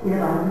 இதை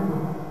வாங்கிக்கோ.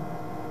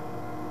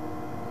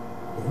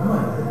 என்னமா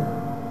இது?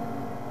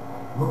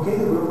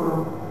 முக்கியது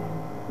விழுப்பணும்.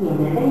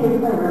 என்னிட்ட எதுக்கு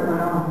இவ்வளவு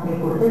பணம்? நீ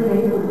கொடுத்தது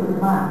கைது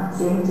கொடுத்துமா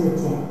சேமிச்சு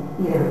வச்சேன்.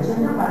 இதை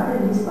வச்சுருந்தா படத்தை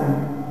ரிலீஸ் பண்ணு.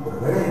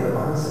 ஒருவேளை இந்த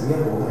படம் சரியா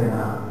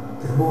போகலைன்னா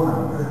திரும்பவும்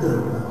நம்ம எடுத்து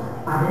இருக்கணும்.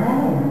 அதனால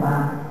என்னப்பா,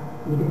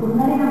 இதுக்கு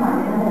முன்னாடி நம்ம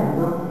அதனால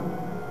இருந்தோம்.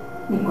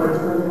 நீ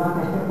கொஞ்சம் கொஞ்சமா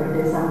கஷ்டப்பட்டு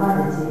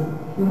சம்பாதிச்சு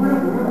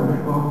இவ்வளவு தூரம்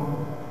வந்திருக்கோம்.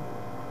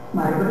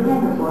 மறுபடியும்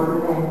அங்க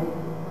போறதுல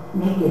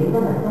நீக்கு எந்த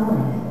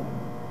வருத்தமும் இல்லை.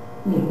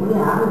 நீ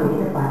போய் ஆக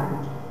வெளியில பாரு.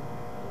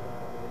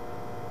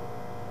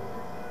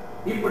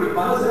 இப்படி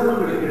பல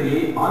சிரமங்களுக்கிடையே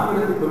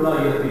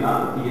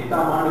 1948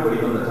 ஆண்டு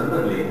வெளிவந்த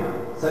சந்திரலேகா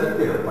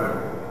சரித்திர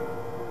படம்.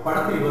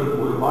 படத்தில்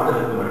வரும் ஒரு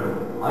பாடலுக்கு மட்டும்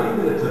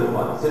 5 லட்சம்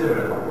ரூபாய்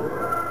செலவிடப்பட்டது.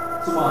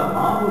 சுமார்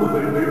 400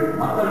 பெண்கள்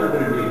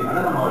மத்தளங்கள் மேல்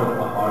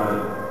நடனமாடும்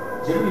அப்பாடல்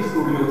ஜெமினி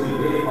ஸ்டூடியோஸில்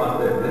வேலை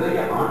பார்த்த நிறைய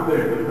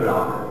ஆண்கள்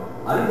பெண்களாக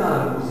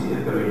அதிகாரம் பூசி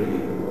நிற்க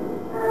வேண்டியது.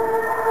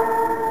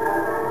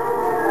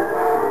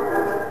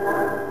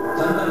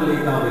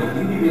 சந்திரலேகாவை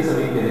ஹிந்தி பேச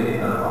வைக்க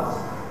நினைத்தார்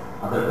வாசன்.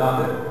 அதற்காக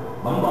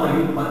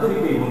பம்பாயில்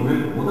பத்திரிகை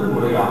ஒன்றில் முதல்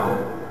முறையாக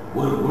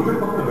ஒரு முழு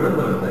பக்க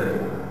விளம்பரம்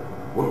தருகிறது.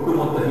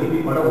 ஒட்டுமொத்த ஹிந்தி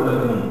பட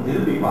உலகமும்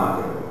திரும்பி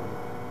பார்க்கிறது.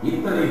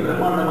 இத்தனை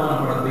பிரம்மாண்டமான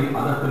படத்தை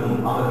அதற்கு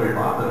முன் அவர்கள்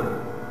பார்த்தது.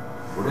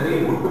 உடனே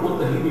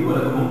ஒட்டுமொத்த ஹிந்தி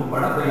உலகமும்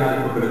பட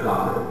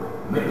தயாரிப்புகளுக்காக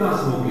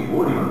மெட்ராஸ் நோக்கி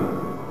ஓடி வந்தது.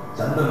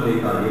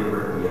 சந்திரலேகா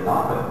ஏற்படுத்திய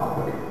தாக்கம்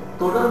அப்படி.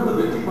 தொடர்ந்து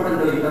வெற்றி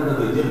படங்களை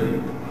தந்தது ஜெமினி.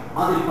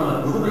 அதில் பல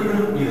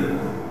புதுமைகளும்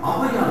இருந்தது.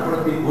 ஔவையார்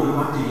படத்தின் ஒரு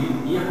காட்சியில்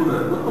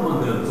இயக்குனர்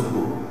கொத்தமங்கலம்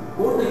சுப்பு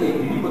கோட்டையை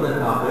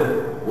இடிப்பதற்காக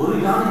ஒரு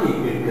யானையை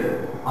கேட்க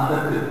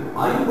அதற்கு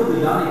 50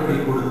 யானைகளை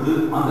கொடுத்து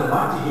அந்த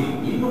காட்சியை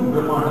இன்னும்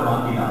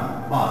பிரம்மாண்டமாக்கினார்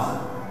வாசன்.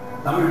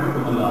 தமிழ்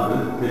மட்டுமல்லாது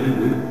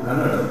தெலுங்கு,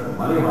 கன்னடம்,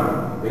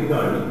 மலையாளம்,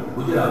 பெங்காலி,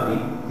 குஜராத்தி,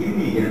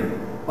 ஹிந்தி என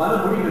பல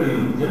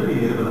மொழிகளிலும் ஜெமினி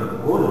நிறுவனம்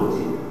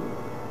கோலோச்சி.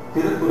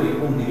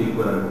 திருத்துறைப்பூண்டியில்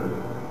பிறந்து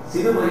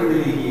சிறு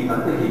வயதிலேயே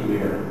தந்தையை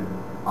இழந்து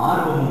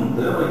ஆர்வமும்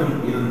திறமையும்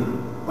இருந்து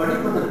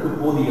படிப்பதற்கு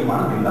போதிய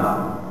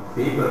மனமில்லாமல்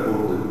பேப்பர்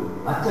போட்டு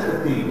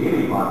அச்சகத்தில்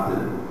வேலை பார்த்து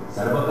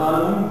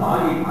சர்வகாலமும்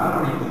தாயை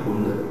அரவணைத்துக்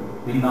கொண்டு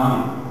பின்னால்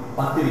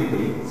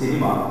பத்திரிகை,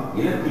 சினிமா,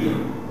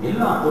 இலக்கியம்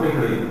எல்லா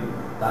துறைகளிலும்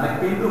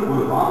தனக்கென்று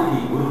ஒரு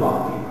பாதையை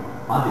உருவாக்கி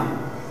அதில்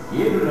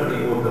 7 நடை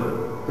ஓட்டம்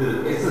திரு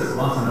SS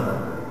வாசன்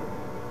அவர்கள்.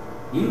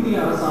 இந்திய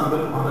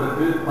அரசாங்கம்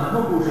அவருக்கு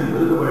பத்மபூஷன்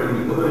விருது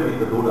வழங்கி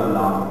கௌரவித்ததோடு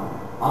அல்லாமல்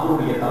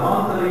அவருடைய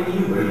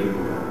தபால்தலையையும்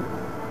வெளியிட்டுள்ளார்.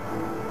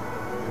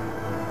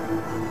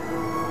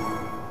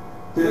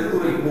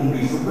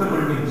 திருத்துறைப்பூண்டி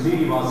சுப்பிரமணியம்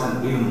ஸ்ரீனிவாசன்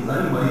எனும்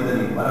தனி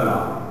மனிதனின்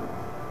வரலாறு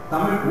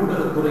தமிழ்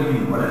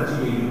ஊடகத்துறையின்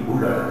வளர்ச்சியையும்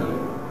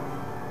உள்ளடக்கியது.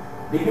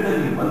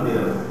 விகடனின்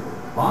மந்திரம்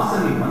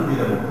வாசனின்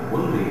மந்திரமும்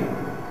ஒன்றே.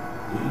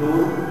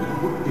 எல்லோரும்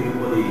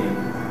இன்புற்றிருப்பதே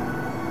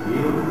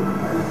வேறொன்றும்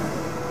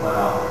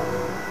வரா.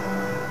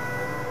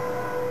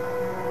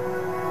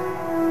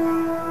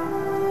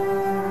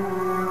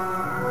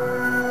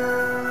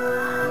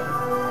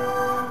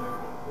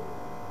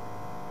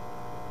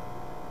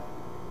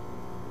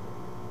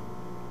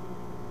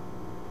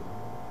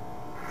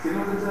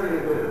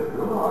 எனக்கு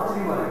ரொம்ப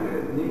ஆச்சரியமா இருக்கு.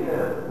 நீங்க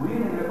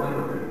உயிரினங்களை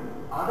பயன்படுத்துறீங்க.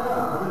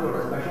 அதான் அதோட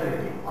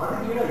ஸ்பெஷாலிட்டி.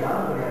 அதுக்கு ஈட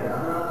யாரும் கிடையாது.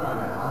 அதனால தான்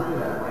நாங்க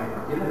அதுல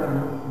பயன்படுத்தோம். என்ன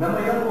காரணம்? நம்ம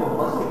எல்லாருக்கும்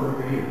பசு ஒரு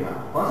தெரியும்.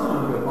 பசு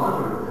நமக்கு பால்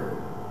கொடுக்குது.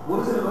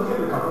 ஒரு சில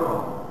வருஷங்களுக்கு அப்புறம்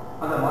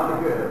அந்த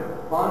மாட்டுக்கு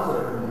பால்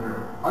சுரக்கணும்.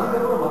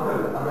 அதுக்கப்புறம்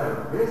மக்கள் அதை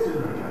வேஸ்ட்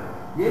நினைக்கிறாங்க.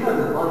 ஏன்னா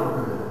அது பால்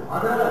கொடுக்குது,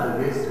 அதனால அது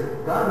வேஸ்ட்.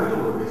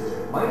 கார்பேஜும் ஒரு வேஸ்ட்.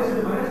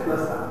 மைனஸ் மைனஸ்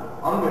பிளஸ் தான்.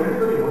 அவங்க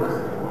 2 பேரும் ஒன்றா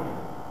செய்யணும்.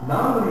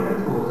 4 மணி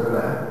நேரத்துக்கு ஒரு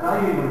தடவை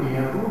காய்கறி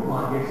மண்டியை, ஃப்ரூட்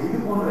மார்க்கெட்ஸ் இது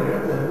போன்ற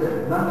இடத்துல இருந்து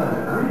நாங்க அந்த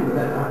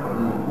கழிவுகளை கலெக்ட்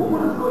பண்ணணும்.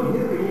 ஒவ்வொருத்தருக்கும்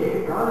இயற்கையே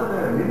காலத்தை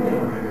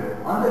நிர்ணயம் பண்ணிருக்கு.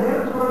 அந்த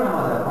நேரத்துக்குள்ள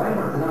நம்ம அதை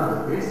பயன்படுத்தினா அது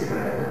வேஸ்ட்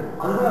கிடையாது.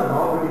 அதுதான்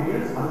ரா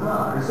மெட்டீரியல்ஸ்,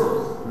 அதுதான்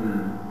ரிசோர்ஸ்.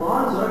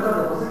 பால் சுரக்காத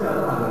பசுக்களை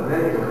தான் நாங்க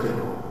வேலைக்கு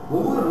வச்சிருக்கோம்.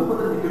 ஒவ்வொரு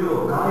 35 கிலோ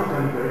காய்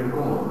கனி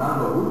கழிவுக்கும்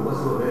நாங்க ஊர்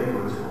பசுவை வேலைக்கு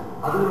வச்சிருக்கோம்.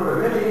 அதோட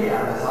வேலையே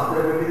அதை சாப்பிட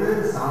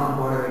வேண்டியது, சாணம்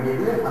போட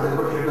வேண்டியது,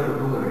 அதுக்கப்புறம் ஷெட்டை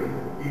தூங்க வேண்டியது.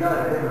 இதான்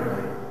ரிட்டைர்மெண்ட்.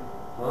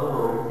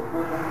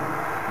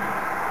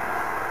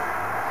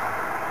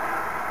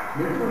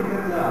 8 மணி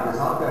நேரத்துல அதை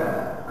சாப்பிட்ட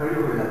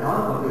கழிவுகள்ல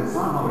 4 பங்கு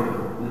சாணம்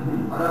அப்படிங்கிறது.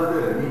 அதாவது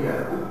நீங்க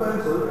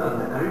குப்பைன்னு சொல்லிட்டு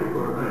அந்த கழிவு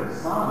பொருட்கள்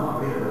சாணம்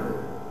அப்படிங்கிறது.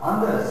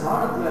 அந்த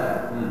சாணத்துல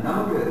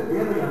நமக்கு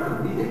தேவையான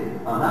மீதேன்.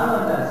 நாங்க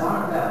அந்த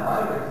சாணத்தை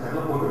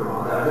பயோகேஸ்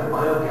போட்டுடுறோம். அதாவது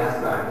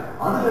பயோகேஸ் பேக்.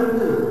 அதுல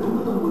இருந்து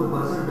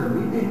 99%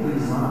 மீத்தேன் ஃப்ரீ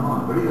சாணமா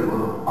வெளியில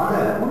வரும். அதை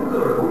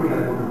புழுக்களோட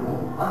கோழிகளை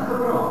போட்டுருப்போம்.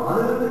 அதுக்கப்புறம்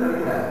அதுல இருந்து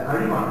கிடைக்கிற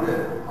கழிவானது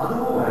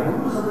அதுவும்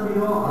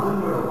 100%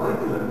 அதுங்களோட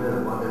வயிற்றுல இருந்து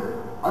வந்தது.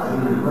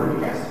 அதுக்கு வர்மி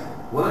கேஸ்.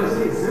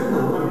 உலகத்திலே சிறந்த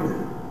உரம் இது.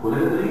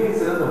 உலகத்திலேயே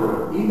சிறந்த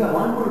உரம். இந்த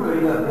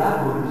மண்பொருட்களில பிளாக்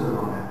போர்டுன்னு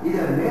சொல்லுவாங்க.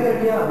 இதை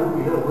நேரடியா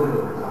பூமியில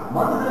உபயோகப்படுத்தலாம்.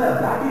 மொத்தத்துல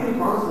பாக்டீரியல்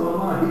ப்ராசஸ்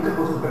மூலமா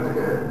டீகம்போஸ்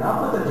பண்றதுக்கு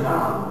 45 நாள்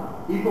ஆகும்.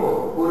 இப்போ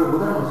ஒரு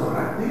உதாரணம்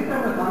சொல்றேன்.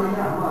 திங்கட்கிழமை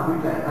காலையில அம்மா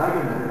வீட்டுல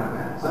காய்கறி நட்டுறாங்க.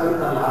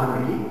 காலை 6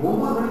 மணிக்கு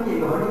 9 மணிக்கு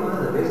எங்க வண்டி வந்து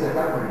அந்த வேஸ்ட்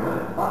அட்டாக்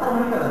பண்ணிடுவோம். 10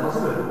 மணிக்கு அந்த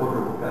பசங்களுக்கு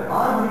போட்டுருவோம்.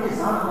 6 மணிக்கு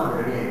சாணமா அது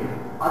ரெடி ஆயிடும்.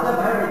 அதை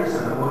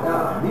பயோடைஜஸ்டர்ல போட்டா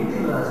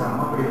மீட்டிங் இல்லாத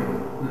சாணமா பிடிக்கும்.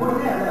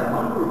 உடனே அதை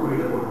மண்புழு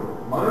குழியில போட்டுருவோம்.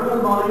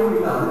 மறுநாள் மாலையோ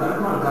இல்ல அதுக்கு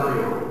அடுத்த நாள்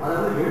காலையோ,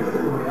 அதாவது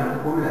 72 மணி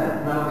நேரத்துக்குள்ள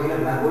நம்ம கையில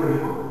பிளாக் போர்டு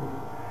இருக்கும்.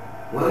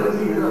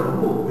 உலகத்திலேயே இதுதான்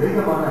ரொம்ப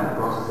வேகமான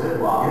ப்ராசஸ்.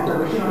 எந்த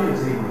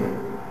மிஷினாலையும் செய்ய முடியாது.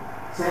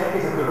 செயற்கை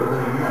சக்தியோட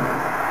உதவி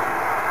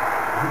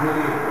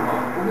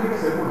உங்களுக்கு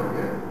செல்போன்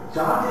இருக்கு.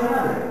 சார்ஜ்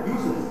அது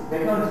யூஸ்லெஸ்.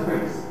 Technology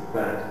fails.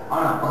 கரெக்ட்.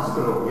 ஆனா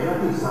பசுக்களோ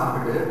எல்லாத்தையும்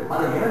சாப்பிட்டு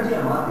அதை எனர்ஜியா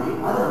மாத்தி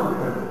அதை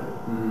நமக்கு தருது.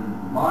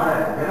 மாடை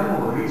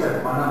தினமும்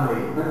ரீசார்ஜ் பண்ணாமலே.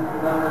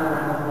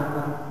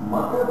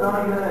 மற்ற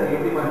பிராணிகளை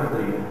எப்படி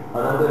பயன்படுத்துறீங்க?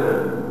 அதாவது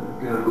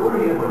கோழி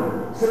என்ன பண்ணும்?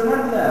 சில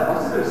நேரத்துல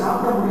பசுக்கள்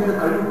சாப்பிட முடியாத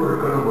கழிவு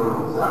பொருட்களும்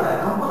வரும். அதை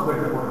கம்போஸ்ட்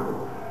பெட்ல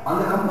போட்டுருக்கும்.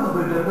 அந்த கம்போஸ்ட்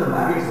பெட்ல இருந்து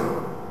மேகட்ஸ்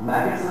வரும்.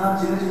 மேகட்ஸ்னா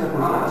சின்ன சின்ன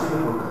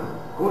பொருட்கள்.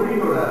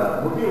 கோழியோட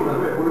முட்டையோட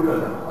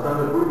புழுக்கள் தான்.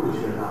 அதாவது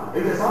புழுப்பூச்சிகள் தான்.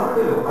 இதை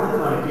சாப்பிட்டு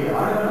அடுத்த நாளைக்கு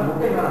அழகான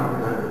முட்டைகளை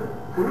நமக்கு தருது.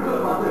 புழுக்களை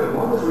பார்த்து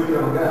மோந்து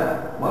சொல்லிக்கிறவங்க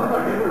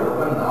மறுநாள் டேபிள்ல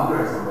உட்கார்ந்து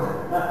ஆம்லேட் சாப்பிடுவாங்க.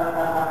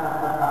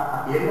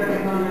 எந்த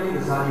டெக்னாலஜியாலையும்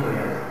இது சாதி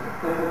கிடையாது.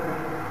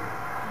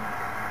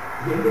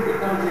 எந்த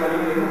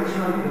டெக்னாலஜியாலையும் எந்த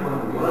மிஷினாலையும் இது பண்ண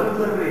முடியும்.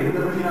 உலகத்தில் இருக்கிற எந்த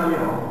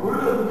மிஷினாலையும்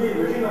புழுக்களை தூக்கி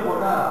மிஷின்ல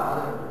போட்டா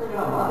அதை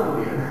முட்டைகளை மாற்ற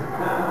முடியாது.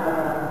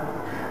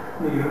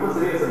 நீங்க ரொம்ப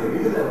சரியா சொல்லுங்க.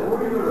 இதுல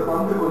கோழிகளோட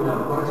பங்கு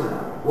கொஞ்சம்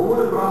குறைச்சிடலாம்.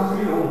 ஒவ்வொரு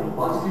ப்ராசஸ்லயும்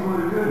பாசிட்டிவும்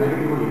இருக்கு,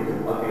 நெகட்டிவும் இருக்கு.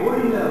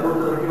 கோழிகளை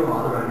பொறுத்த வரைக்கும்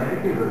அதோட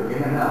நெகட்டிவ் இருக்கு.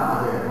 என்னன்னா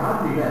அது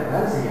ராத்திரியில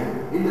வேலை செய்யாது.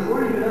 இந்த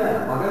கோழிகளை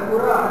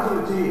பகல்பூரா அடைச்சு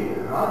வச்சு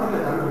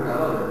ராத்திரியில தள்ளி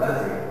விட்டாலும் அது வேலை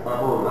செய்யாது.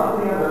 அப்போ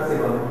ராத்திரியா வேலை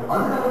செய்வாங்க.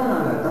 அதுக்காக தான்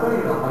நாங்க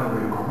தவளைகளை அப்பாயின்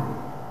பண்ணிருக்கோம்.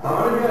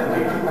 தவளைகளை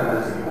நைட் ஷிஃப்டா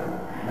வேலை செய்யும்.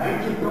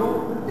 நைட் ஷிஃப்டும்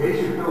டே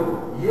ஷிஃப்டும்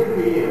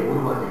இயற்கையே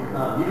உருவாக்கி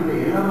இவங்க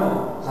எல்லாரும்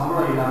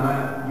சம்பளம் இல்லாம,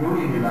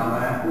 யூனியன் இல்லாம,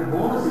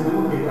 போனஸ்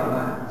எதுவும் கேட்காம,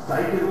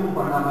 ஸ்ட்ரைக் எதுவும்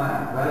பண்ணாம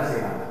வேலை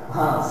செய்யறாங்க.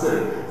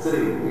 சரி சரி.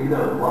 இந்த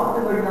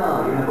வார்த்தைகள்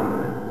தான் என்ன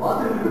பண்ணுது?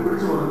 வார்த்தைகளுக்கு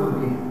பிடிச்ச உணவு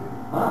மீன்.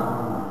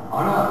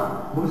 ஆனா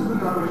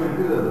முனிசிபல்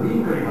கார்பரேஷனுக்கு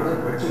மீன் கழிவாத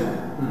பிரச்சனை.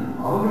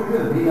 அவங்களுக்கு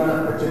மீனான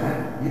பிரச்சனை,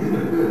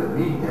 இதுங்களுக்கு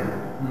மீன் தேவை.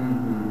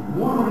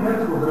 3 மணி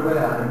நேரத்துக்கு ஒரு தடவை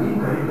அந்த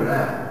மீன் கழிவுகளை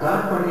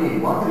கலெக்ட் பண்ணி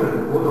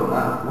வார்த்தைகளுக்கு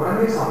போட்டோம்னா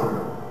உடனே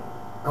சாப்பிடணும்.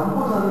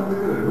 கம்போஸ்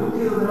ஆகிறதுக்கு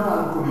 120 நாள்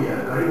ஆகக்கூடிய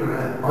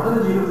கழிவுகளை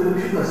 15-20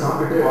 நிமிஷத்துல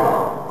சாப்பிட்டு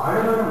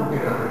அழகான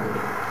முட்டைகளை கிடைக்குது.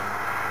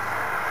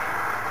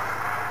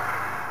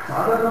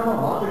 சாதாரணமா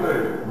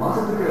வாத்துகள்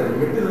மாசத்துக்கு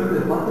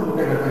 8-10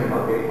 முட்டைகள் தான்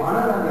பார்ப்பேன். ஆனா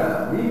நாங்க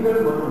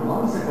மீன்கள் மற்றும்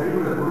மாமிச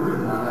கழிவுகளை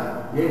கொடுக்கறதுனால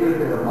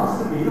எங்களுக்கு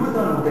மாசத்துக்கு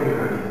 24 முட்டைகள்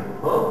கிடைக்குது.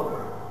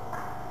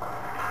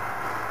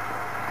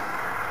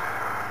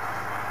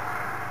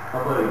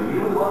 அப்ப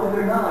 20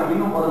 வாத்துகள்னா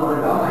இன்னும் 10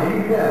 மடங்கு. ஆமா,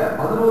 என்கிட்ட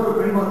 11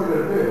 பெண்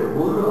வாத்துகளுக்கு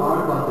ஒரு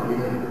ஆண் வாத்து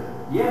இருக்கு.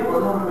 ஏன்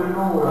 11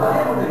 பெண்ணும் ஒரு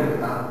அதே முட்டை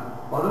இருக்குதா?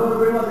 11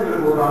 பெண்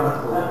வாத்துகளுக்கு ஒரு ஆண்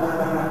வாத்து.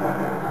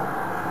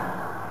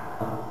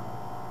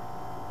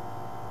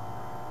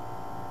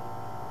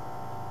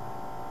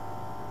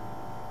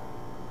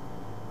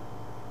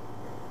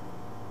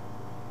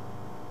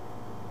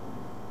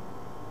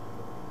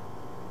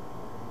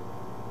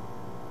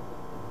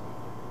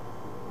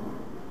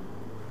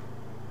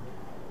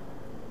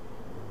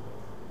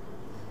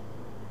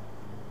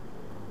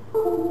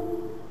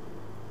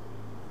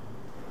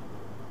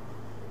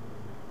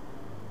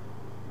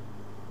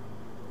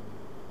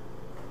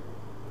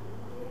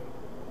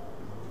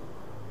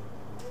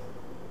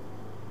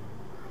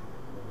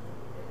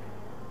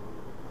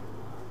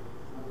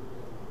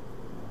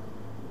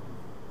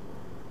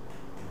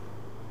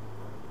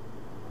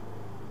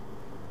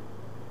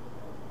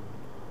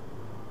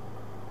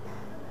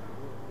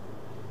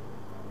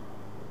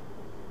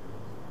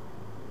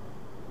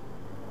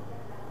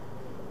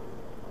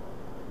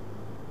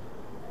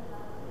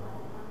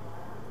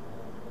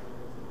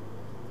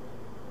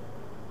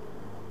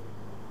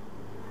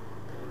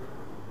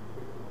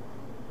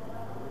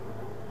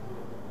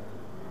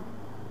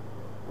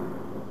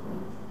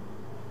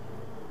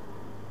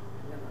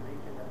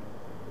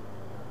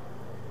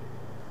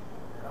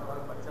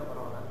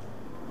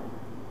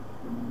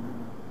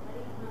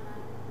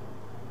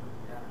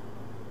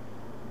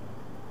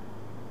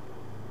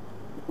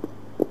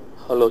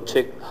 Hello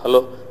check. ஹலோ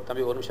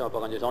தம்பி, ஒரு நிமிஷம் அப்பா,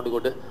 கொஞ்சம் சவுண்டு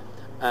கூட்டு.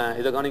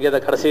 இதை கவனிக்க, இதை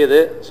கடைசி இது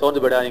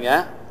சவுண்டு போயிடாதீங்க,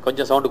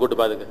 கொஞ்சம் சவுண்டு கூட்டு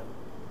பாதுக்கு.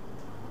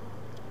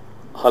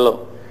 ஹலோ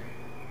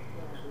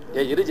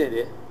இருச்சே,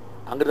 இது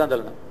அங்கிட்டு தான்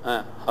தள்ளணும்.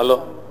 Hello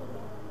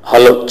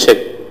hello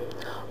check.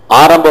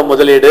 ஆரம்ப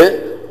முதலீடு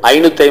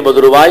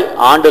 550 ரூபாய்,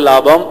 ஆண்டு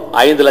லாபம்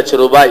 5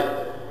 லட்சம் ரூபாய்,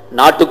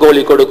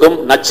 நாட்டுக்கோழி கொடுக்கும்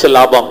நச்சு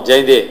லாபம்.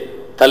 ஜெயந்தி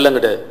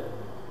தள்ளுங்கிட்டு,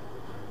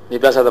 நீ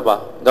பேசாதப்பா,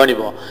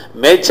 கவனிப்போம்.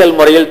 மேய்ச்சல்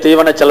முறையில்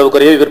தீவன செலவு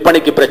குறைவு,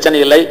 விற்பனைக்கு பிரச்சனை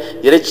இல்லை,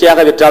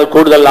 இறைச்சியாக விற்றால்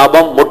கூடுதல்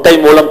லாபம், முட்டை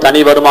மூலம்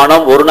தனி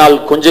வருமானம், ஒரு நாள்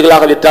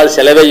குஞ்சுகளாக விற்றால்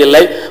செலவே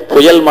இல்லை,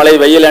 புயல் மழை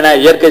வெயில் என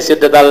இயற்கை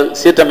சீற்றத்தால்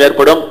சீற்றம்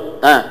ஏற்படும்.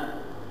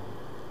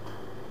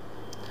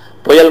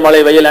 புயல் மழை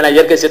வெயில் என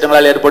இயற்கை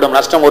சீற்றங்களால் ஏற்படும்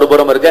நஷ்டம்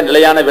ஒருபுறம் இருக்க,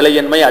 நிலையான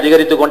விலையின்மை,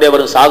 அதிகரித்துக் கொண்டே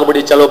வரும்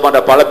சாகுபடி செலவு போன்ற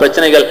பல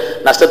பிரச்சனைகள்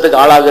நஷ்டத்துக்கு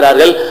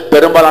ஆளாகிறார்கள்.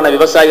 பெரும்பாலான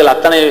விவசாயிகள்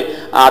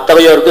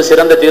அத்தகையோருக்கு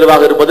சிறந்த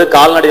தீர்வாக இருப்பது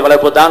கால்நடை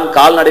வளர்ப்பு தான்.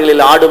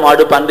 கால்நடைகளில் ஆடு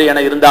மாடு பன்றி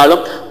என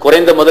இருந்தாலும்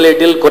குறைந்த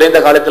முதலீட்டில்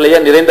குறைந்த காலத்திலேயே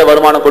நிறைந்த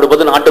வருமானம்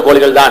கொடுப்பது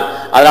நாட்டுக்கோழிகள் தான்.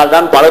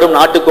 அதனால்தான் பலரும்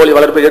நாட்டுக்கோழி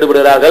வளர்ப்பில்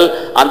ஈடுபடுகிறார்கள்.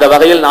 அந்த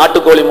வகையில்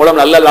நாட்டுக்கோழி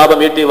மூலம் நல்ல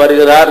லாபம் ஈட்டி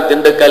வருகிறார்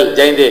திண்டுக்கல்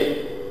ஜெயந்தி.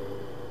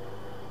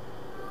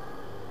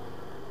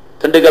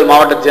 திண்டுக்கல்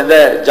மாவட்டத்தை சேர்ந்த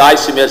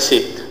ஜாய்ஸ் மெர்சி.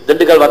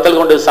 திண்டுக்கல்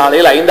வத்தல்குண்டு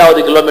சாலையில் 5வது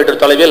கிலோமீட்டர்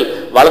தொலைவில்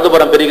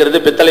வலதுபுறம் பிரிகிறது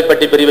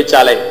பித்தளைப்பட்டி பிரிவு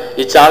சாலை.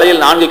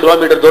 இச்சாலையில் 4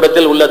 கிலோமீட்டர்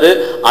தூரத்தில் உள்ளது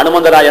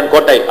அனுமந்தராயன்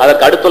கோட்டை.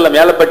 அதற்கு அடுத்துள்ள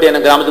மேலப்பட்டி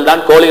எனும் கிராமத்தில்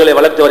தான் கோழிகளை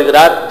வளர்த்து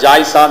வருகிறார்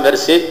ஜாய்ஸா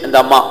மெர்சி இந்த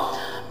அம்மா.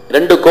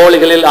 2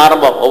 கோழிகளில்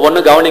ஆரம்பம்.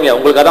 ஒவ்வொன்றும் கவனிங்க,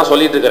 உங்களுக்கு தான்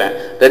சொல்லிட்டு இருக்கிறேன்.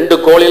 2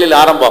 கோழிகளில்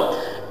ஆரம்பம்.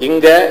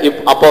 இங்க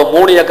அப்போ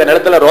 3 ஏக்கர்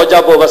நிலத்துல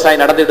ரோஜாப்பூ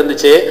விவசாயம் நடந்துட்டு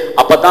இருந்துச்சு.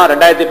 அப்பதான்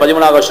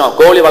 2013 வருஷம்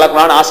கோழி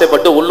வளர்க்கலாம்னு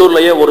ஆசைப்பட்டு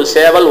உள்ளூர்லயே ஒரு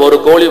சேவல் ஒரு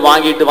கோழி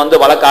வாங்கிட்டு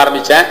வந்து வளர்க்க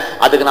ஆரம்பிச்சேன்.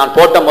 அதுக்கு நான்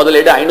போட்ட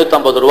முதலீடு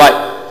 550 ரூபாய்.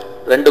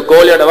 2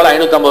 கோழியோட விலை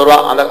 550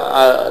 ரூபாய்.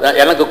 அந்த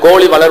எனக்கு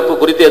கோழி வளர்ப்பு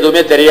குறித்து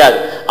எதுவுமே தெரியாது.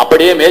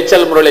 அப்படியே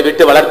மேய்ச்சல் முறையை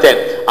விட்டு வளர்த்தேன்.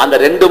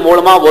 அந்த 2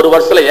 மூலமா ஒரு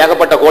வருஷத்துல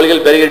ஏகப்பட்ட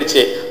கோழிகள்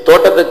பெருகிடுச்சு.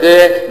 தோட்டத்துக்கு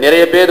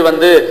நிறைய பேர்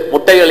வந்து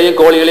முட்டைகளையும்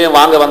கோழிகளையும்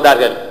வாங்க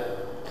வந்தார்கள்.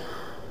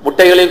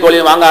 முட்டைகளையும்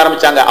கோழியும் வாங்க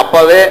ஆரம்பிச்சாங்க.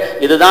 அப்பவே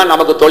இதுதான்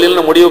நமக்கு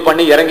தொழில்னு முடிவு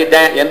பண்ணி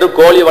இறங்கிட்டேன் என்று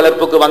கோழி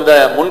வளர்ப்புக்கு வந்த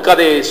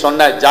முன்கதையை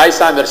சொன்ன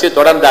ஜாய்ஸா மெர்சி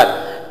தொடர்ந்தார்.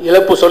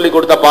 இழப்பு சொல்லி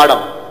கொடுத்த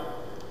பாடம்.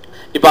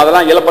 இப்ப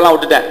அதெல்லாம் இழப்பெல்லாம்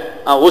விட்டுட்டேன்.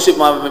 ஊசி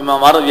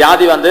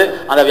வியாதி வந்து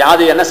அந்த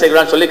வியாதி என்ன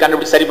செய்யலாம்னு சொல்லி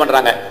கண்டுபிடிச்சு சரி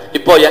பண்றாங்க.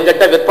 இப்போ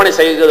எங்கிட்ட விற்பனை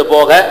செய்கிறது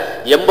போக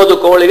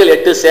 80 கோழிகள்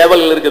 8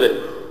 சேவல்கள் இருக்குது.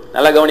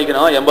 நல்லா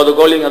கவனிக்கணும், 80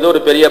 கோழிங்கிறது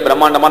ஒரு பெரிய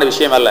பிரம்மாண்டமான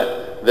விஷயம் அல்ல.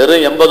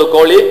 வெறும் 80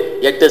 கோழி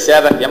 8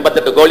 சேவல்,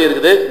 88 கோழி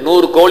இருக்குது.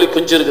 100 கோழி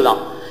குஞ்சு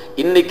இருக்குதான்.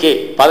 இன்னைக்கு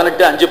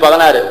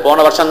 18/5/16 போன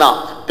வருஷம் தான்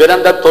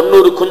பிறந்த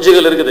 90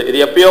 குஞ்சுகள் இருக்குது. இது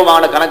எப்பயோ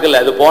வாங்கின கணக்கு இல்லை,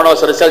 இது போன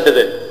வருஷம் ரிசல்ட்.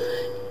 இது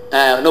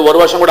இன்னும் ஒரு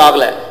வருஷம் கூட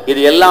ஆகல. இது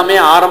எல்லாமே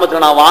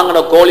ஆரம்பத்தில் நான் வாங்கின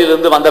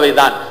கோழியிலிருந்து வந்தவை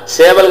தான்.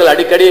 சேவல்கள்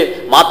அடிக்கடி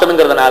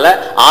மாத்தணுங்கிறதுனால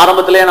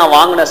ஆரம்பத்திலேயே நான்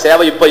வாங்கின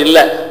சேவை இப்ப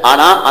இல்லை.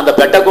 ஆனா அந்த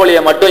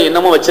பெட்டக்கோழியை மட்டும்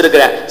இன்னமும்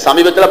வச்சிருக்கிறேன்.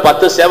 சமீபத்தில்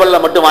 10 சேவல்ல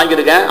மட்டும்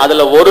வாங்கியிருக்கேன்.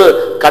 அதுல ஒரு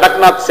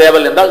கடக்நாத்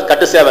சேவல் என்றால்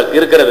கட்டு சேவல்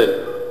இருக்கிறது.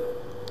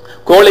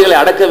 கோழிகளை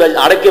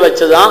அடக்கி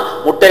வச்சுதான்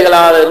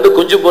முட்டைகளாக இருந்து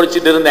குஞ்சு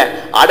பொறிச்சிட்டு இருந்தேன்.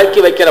 அடக்கி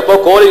வைக்கிறப்போ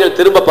கோழிகள்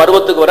திரும்ப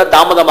பருவத்துக்கு வர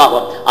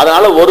தாமதமாகும்.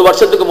 அதனால ஒரு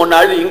வருஷத்துக்கு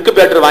முன்னாடி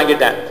இன்குபேட்டர்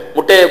வாங்கிட்டேன்,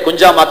 முட்டையை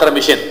குஞ்சா மாத்திர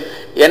மிஷின்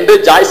என்று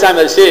ஜாய்ஸா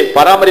மெர்சி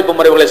பராமரிப்பு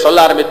முறைகளை சொல்ல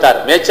ஆரம்பித்தார்.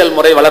 மேய்ச்சல்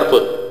முறை வளர்ப்பு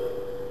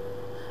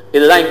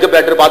இதுதான்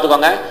இன்குபேட்டர்.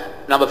 பார்த்துக்கோங்க,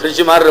 நம்ம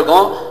ஃப்ரிட்ஜ் மாதிரி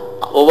இருக்கும்.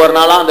 ஒவ்வொரு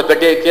நாளும் அந்த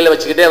பெட்டியை கீழே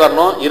வச்சுக்கிட்டே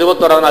வரணும்.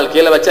 21ஆவது நாள்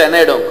கீழே வச்சா என்ன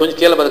ஆயிடும்? குஞ்சு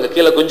கீழே பாருங்க,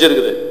 கீழே குஞ்சு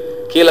இருக்குது,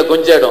 கீழே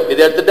குஞ்சாயிடும்.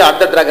 இதை எடுத்துட்டு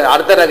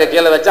அடுத்த ரேக்கை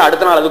கீழே வச்சா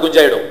அடுத்த நாள் அது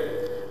குஞ்சாயிடும்.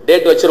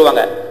 டேட்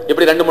வச்சிருவாங்க.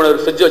 இப்படி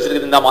 2-3 ஃப்ரிட்ஜ்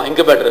வச்சிருக்குது இந்தாமா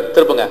இன்குபேட்டர்.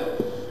 திருப்புங்க,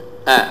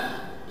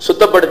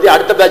 சுத்தப்படுத்தி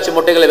அடுத்த பேட்ச்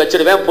முட்டைகளை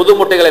வச்சிருவேன். புது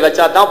முட்டைகளை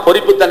வச்சா தான்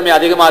பொரிப்பு தன்மை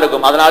அதிகமா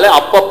இருக்கும். அதனால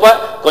அப்பப்ப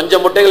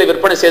கொஞ்சம் முட்டைகளை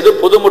விற்பனை செய்து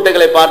புது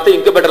முட்டைகளை பார்த்து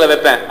இன்குபேட்டர்ல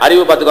வைப்பேன்.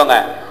 அறிவு பார்த்துக்கோங்க.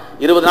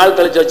 20 நாள்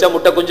கழிச்சு வச்சா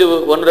முட்டை குஞ்சு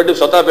 1-2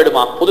 சொத்தா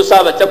போயிடுமா, புதுசா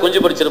வச்சா குஞ்சு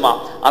பொரிச்சிருமா.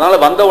 அதனால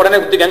வந்த உடனே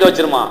குத்தி எங்க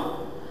வச்சிருமா.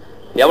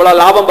 எவ்வளவு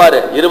லாபம் பாரு.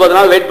 20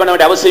 நாள் வெயிட் பண்ண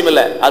வேண்டிய அவசியம்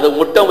இல்லை. அது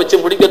முட்டை வச்சு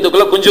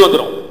முடிக்கிறதுக்குள்ள குஞ்சு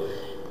வந்துடும்.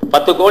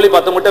 10 கோழி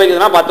 10 முட்டை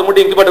வைக்குதுன்னா 10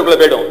 முட்டை இன்குபேட்டருக்குள்ள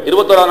போயிடும்.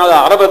 21ஆவது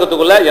நாள்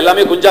அரபக்கத்துக்குள்ள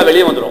எல்லாமே குஞ்சா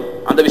வெளியே வந்துடும்.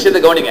 அந்த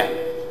விஷயத்தை கவனிங்க.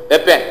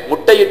 வைப்பேன்.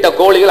 முட்டையிட்ட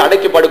கோழிகள்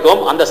அடக்கி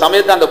படுக்கும். அந்த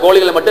சமயத்தை அந்த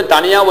கோழிகளை மட்டும்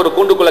தனியா ஒரு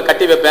கூண்டுக்குள்ள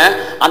கட்டி வைப்பேன்.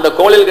 அந்த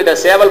கோழிகள் கிட்ட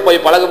சேவல் போய்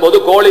பழகும் போது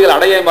கோழிகள்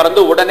அடையை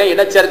மறந்து உடனே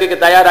இனச்சேர்க்கைக்கு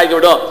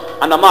தயாராகிவிடும்.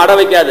 அந்த அம்மா அடை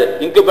வைக்காது,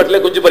 இன்குபேட்டர்ல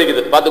குஞ்சு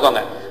பறிக்குது.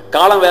 பாத்துக்கோங்க,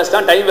 காலம்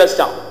வேஸ்டான், டைம்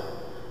வேஸ்டான்.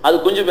 அது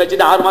குஞ்சு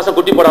வச்சுட்டு 6 மாசம்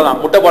குட்டி போடாதான்,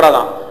 முட்டை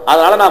போடாதான்.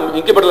 அதனால நான்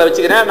இன்குபேட்டர்ல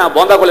வச்சுக்கிறேன். நான்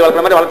போந்தா கோழி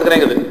வளர்க்குற மாதிரி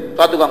வளர்த்துக்கிறேன்.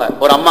 பாத்துக்கோங்க,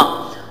 ஒரு அம்மா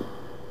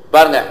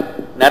பாருங்க,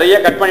 நிறைய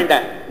கட்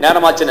பண்ணிட்டேன்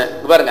நேரமாச்சுன்னு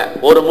பாருங்க.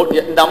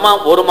 இந்த அம்மா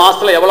 1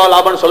 மாசத்துல எவ்வளவு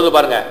லாபம்னு சொல்லுது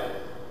பாருங்க.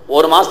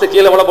 1 மாசத்துக்கு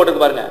கீழே எவ்வளவு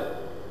போட்டுருக்கு பாருங்க.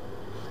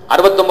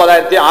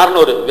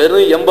 69,600.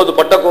 வெறும் 80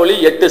 பொட்டைக்கோழி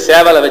 8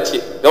 சேவலை வச்சு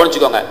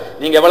கவனிச்சுக்கோங்க.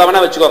 நீங்க எவ்வளவு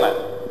வேணா வச்சுக்கோங்க.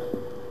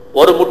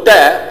 ஒரு முட்டை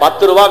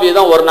 10 ரூபா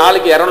வீதம். ஒரு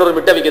நாளைக்கு 200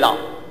 முட்டை விற்குதான்.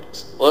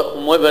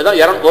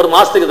 ஒரு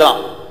மாசத்துக்கு தான்.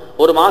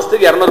 ஒரு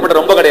மாசத்துக்கு 200 முட்டை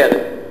ரொம்ப கிடையாது.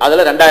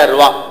 அதுல 2000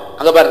 ரூபாய்.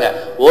 அங்க பாருங்க,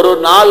 ஒரு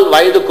நாள்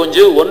வயது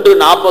குஞ்சு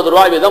 40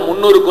 ரூபாய் வீதம்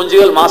 300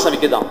 குஞ்சுகள் மாசம்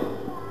விற்குதான்.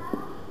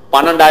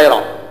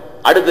 12,000.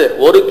 அடுத்து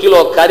 1 கிலோ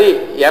கறி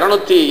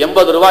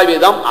 280 ரூபாய்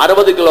வீதம்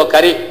 60 கிலோ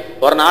கறி.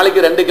 ஒரு நாளைக்கு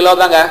 2 கிலோ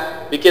தாங்க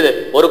விற்குது.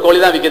 ஒரு கோழி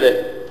தான் விற்குது.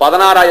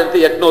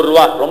 16,800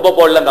 ரூபாய். ரொம்ப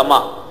போடல அந்த அம்மா.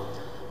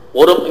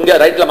 இங்க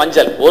ரைட்ல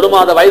மஞ்சள். 1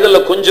 மாத வயதுல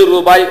குஞ்சு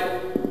ரூபாய்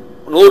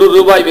 100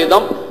 ரூபாய்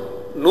வீதம்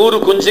 100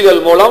 குஞ்சுகள்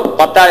மூலம்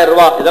 10,000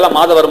 ரூபாய். இதெல்லாம்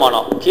மாத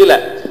வருமானம். கீழே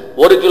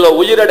 1 கிலோ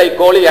உயிரடை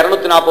கோழி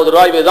 240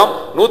 ரூபாய் வீதம்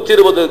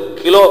 120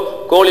 கிலோ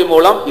கோழி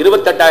மூலம்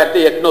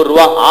 28,800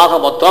 ரூபாய். ஆக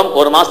மொத்தம்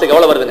ஒரு மாசத்துக்கு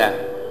எவ்வளவு வருதுங்க?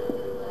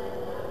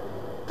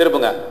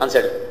 திருப்புங்க அந்த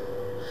சைடு.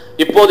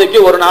 இப்போதைக்கு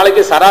ஒரு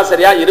நாளைக்கு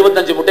சராசரியா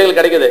 25 முட்டைகள்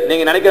கிடைக்குது.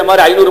 நீங்க நினைக்கிற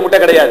மாதிரி 500 முட்டை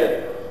கிடையாது.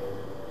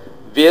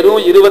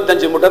 வெறும்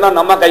 25 முட்டை தான்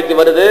நம்ம கைக்கு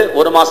வருது.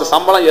 ஒரு மாசம்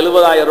சம்பளம்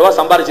 70,000 ரூபாய்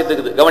சம்பாதிச்சிட்டு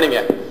இருக்குது. கவனிங்க,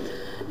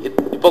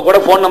 இப்ப கூட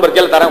போன் நம்பர்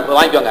கீழே தரேன்,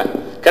 வாங்கிக்கோங்க.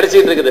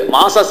 கிடைச்சிட்டு இருக்குது.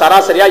 மாசம்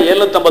சராசரியா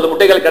 750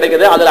 முட்டைகள்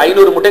கிடைக்குது. அதுல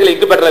 500 முட்டைகள்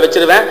இன்குபேட்டர்ல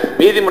வச்சிருவேன்.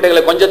 மீதி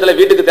முட்டைகளை கொஞ்சத்துல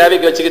வீட்டுக்கு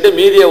தேவைக்கு வச்சுக்கிட்டு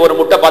மீதியை ஒரு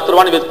முட்டை 10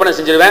 ரூபான்னு விற்பனை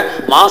செஞ்சிருவேன்.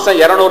 மாசம்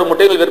 200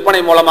 முட்டைகள்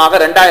விற்பனை மூலமாக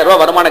 2,000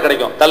 ரூபாய் வருமானம்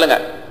கிடைக்கும். தள்ளுங்க.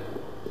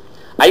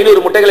 500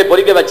 முட்டைகளை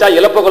பொறிக்க வச்சா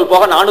இழப்புகள்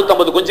போக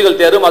 450 குஞ்சுகள்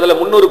தேரும். அதுல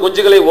 300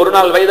 குஞ்சுகளை ஒரு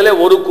நாள் வயதுல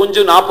ஒரு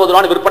குஞ்சு 40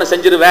 ரூபான்னு விற்பனை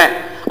செஞ்சிருவேன்.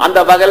 அந்த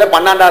வகையில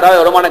 12,000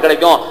 ரூபாய் வருமானம்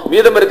கிடைக்கும்.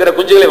 மீதம் இருக்கிற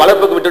குஞ்சுகளை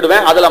வளர்ப்புக்கு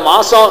விட்டுடுவேன். அதுல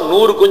மாசம்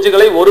 100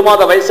 குஞ்சுகளை 1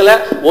 மாத வயசுல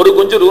ஒரு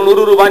குஞ்சு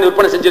 100 ரூபாய்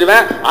விற்பனை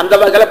செஞ்சிருவேன். அந்த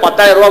வகையில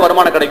 10,000 ரூபாய்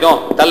வருமானம் கிடைக்கும்.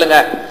 தள்ளுங்க.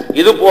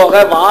 இது போக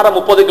வாரம்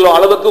 30 கிலோ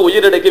அளவுக்கு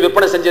உயிரிடைக்கு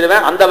விற்பனை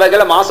செஞ்சிருவேன். அந்த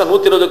வகையில மாசம்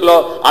 120 கிலோ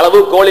அளவு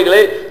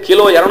கோழிகளை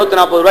கிலோ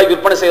 240 ரூபாய்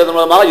விற்பனை செய்வதன்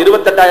மூலமாக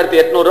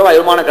 28,800 ரூபாய்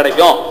வருமானம்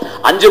கிடைக்கும்.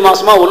 5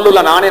 மாசமா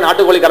உள்ளூர்ல நானே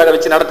நாட்டுக்கோழி கடை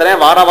வச்சு நடத்துறேன்.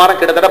 வாரம்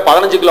கிட்டத்தட்ட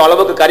 15 கிலோ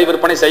அளவுக்கு கறி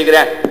விற்பனை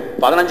செய்கிறேன்.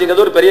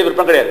 15ங்கிறது ஒரு பெரிய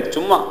விற்பனை கிடையாது,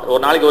 சும்மா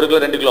ஒரு நாளைக்கு 1 கிலோ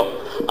 2 கிலோ.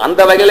 அந்த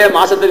வகையிலே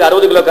மாசத்துக்கு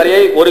 60 கிலோ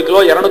கறியை 1 கிலோ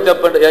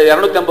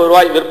 250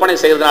 ரூபாய் விற்பனை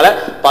செய்யறதுனால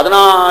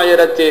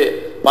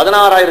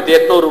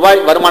 16,800 ரூபாய்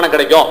வருமானம்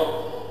கிடைக்கும்.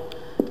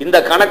 இந்த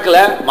கணக்குல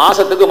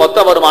மாசத்துக்கு மொத்த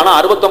வருமானம்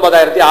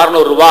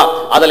 69,600 ரூபாய்.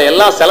 அதுல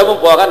எல்லா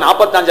செலவும் போக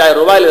 45,000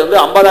 ரூபாயில இருந்து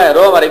 50,000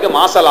 ரூபாய் வரைக்கும்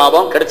மாச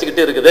லாபம்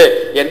கிடைச்சிக்கிட்டு இருக்குது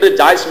என்று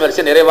ஜாய்ஸ்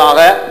மெர்சி நிறைவாக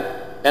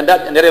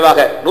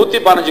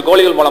 115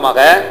 கோழிகள் மூலமாக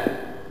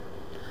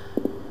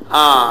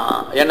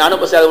என்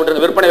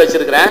அனுபவம் விற்பனை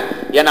வச்சிருக்கிறேன்.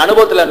 என்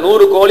அனுபவத்துல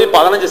 100 கோழி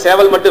 15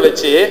 சேவல் மட்டும்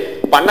வச்சு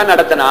பண்ண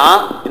நடத்தினா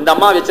இந்த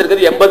அம்மா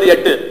வச்சிருக்கிறது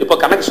 88. இப்ப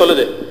கணக்கு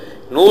சொல்லுது.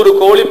 100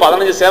 கோழி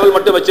 15 சேவல்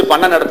மட்டும் வச்சு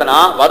பண்ண நடத்தினா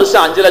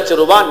வருஷம் 5 லட்சம்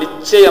ரூபாய்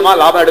நிச்சயமா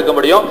லாபம் எடுக்க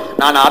முடியும்.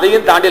 நான்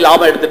அதையும் தாண்டி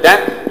லாபம் எடுத்துட்டேன்.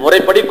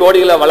 முறைப்படி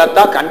கோழிகளை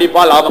வளர்த்தா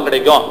கண்டிப்பா லாபம்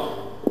கிடைக்கும்.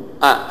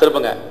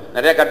 திருப்புங்க,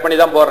 நிறைய கட் பண்ணி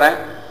தான் போடுறேன்.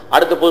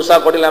 அடுத்து புதுசா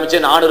கோழிகள் அமைச்சு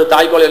 400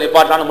 தாய்கோழிகள்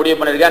நிப்பாட்டலான்னு முடிவு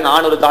பண்ணிருக்கேன்.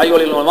 400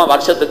 தாய்கோழிகள் மூலமா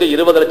வருஷத்துக்கு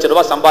 20 லட்சம்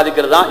ரூபாய்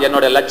சம்பாதிக்கிறது தான்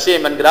என்னுடைய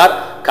லட்சியம் என்கிறார்.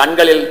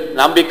 கண்களில்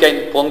நம்பிக்கை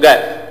பொங்க.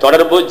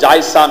 தொடர்பு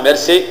ஜாய்ஸா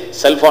மெர்சி.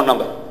 Cellphone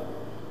number.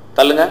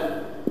 தள்ளுங்க.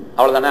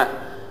 அவ்வளவுதானே.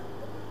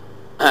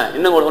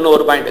 இன்னும்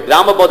ஒரு பாயிண்ட்.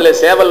 கிராம பகுதியில்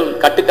சேவல்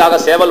கட்டுக்காக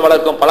சேவல்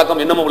வளர்க்கும்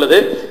பழக்கம் இன்னும் உள்ளது.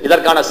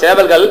 இதற்கான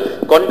சேவல்கள்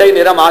கொண்டை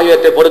நிறம்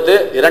ஆகியவற்றை பொறுத்து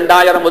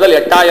 2,000 முதல்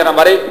 8,000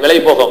 வரை விலை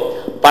போகும்.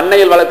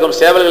 பண்ணையில் வளர்க்கும்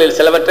சேவல்களில்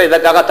சிலவற்றை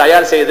இதற்காக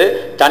தயார் செய்து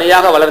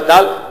தனியாக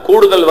வளர்த்தால்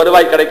கூடுதல்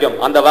வருவாய் கிடைக்கும்.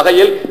 அந்த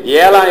வகையில்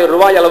 7,000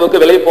 ரூபாய் அளவுக்கு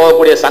விலை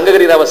போகக்கூடிய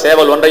சங்ககிரி ரக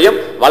சேவல் ஒன்றையும்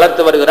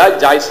வளர்த்து வருகிறார்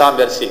ஜாய்ஸா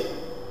மெர்சி.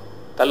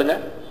 தள்ளுங்க.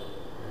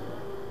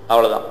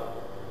 அவ்வளவுதான்.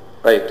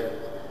 ரைட்.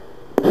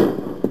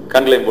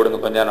 கண்களையும்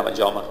போடுங்க கொஞ்சம். நம்ம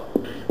ஜாமர்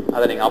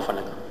அதை நீங்க ஆஃப்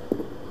பண்ணுங்க.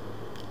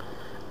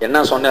 என்ன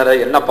சொன்னாரு,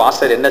 என்ன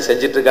பாஸ்டர் என்ன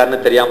செஞ்சிட்டு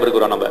இருக்காருன்னு தெரியாம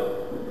இருக்கிறோம் நம்ம.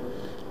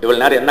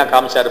 இவ்வளவு நேரம் என்ன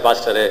காமிச்சாரு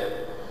பாஸ்டரு?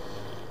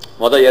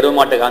 எருவு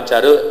மாட்டை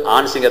காமிச்சாரு,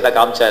 ஆண் சிங்கத்தை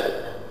காமிச்சாரு.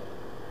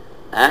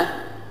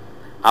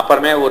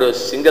 அப்புறமே ஒரு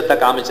சிங்கத்தை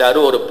காமிச்சாரு,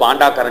 ஒரு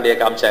பாண்டா கரண்டியை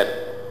காமிச்சாரு.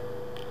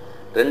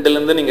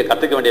 ரெண்டுலேருந்து நீங்கள்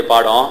கற்றுக்க வேண்டிய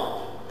பாடம்,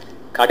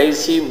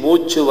 கடைசி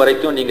மூச்சு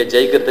வரைக்கும் நீங்கள்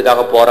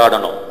ஜெயிக்கிறதுக்காக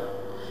போராடணும்.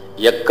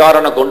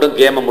 எக்காரணம் கொண்டும்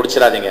கேமை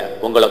முடிச்சிடாதீங்க.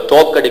 உங்களை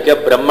தோக்கடிக்க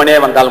பிரம்மனே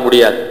வந்தால்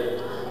முடியாது,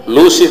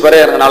 லூசிஃபரே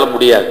இறங்கினாலும்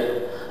முடியாது.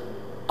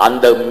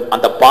 அந்த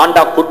அந்த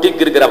பாண்டா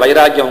குட்டிக்கு இருக்கிற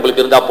வைராக்கியம்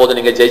உங்களுக்கு இருந்தால் போதும்,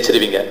 நீங்கள்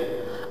ஜெயிச்சிருவீங்க.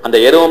 அந்த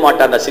எருவ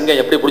மாட்டை அந்த சிங்கம்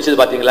எப்படி பிடிச்சது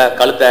பார்த்தீங்களா?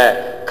 கழுத்தை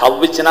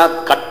கவ்விச்சுன்னா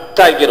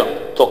கட்டாக்கிரும்,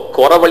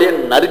 குறவழியை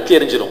நறுக்கி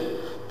எரிஞ்சிடும்.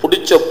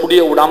 பிடிச்ச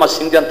புடிய விடாம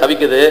சிங்கம்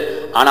தவிக்குது.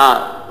 ஆனா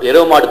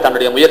எருவ மாடு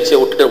தன்னுடைய முயற்சியை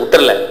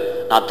விட்டுறல.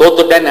 நான்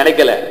தோத்துட்டேன்னு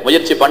நினைக்கல,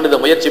 முயற்சி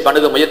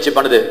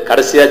பண்ணுது,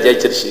 கடைசியா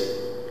ஜெயிச்சிருச்சு.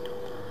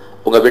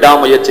 உங்க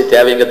விடாமுயற்சி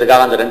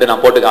தேவைங்கிறதுக்காக அந்த 2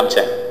 நான் போட்டு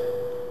காமிச்சேன்.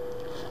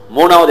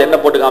 3வது என்ன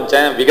போட்டு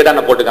காமிச்சேன்?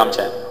 விகடனை போட்டு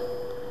காமிச்சேன்.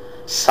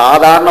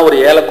 சாதாரண ஒரு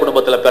ஏழை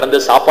குடும்பத்துல பிறந்து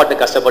சாப்பாட்டு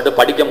கஷ்டப்பட்டு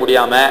படிக்க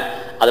முடியாம,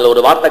 அதுல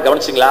ஒரு வார்த்தை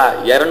கவனிச்சிங்களா?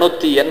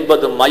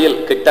 280 மைல்,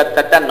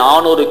 கிட்டத்தட்ட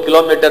 400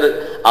 கிலோமீட்டர்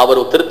அவர்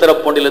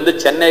திருத்துறைப்பூண்டிலிருந்து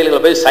சென்னையில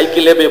போய்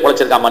சைக்கிள்லேயே போய்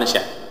பொழைச்சிருக்கான்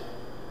மனுஷன்.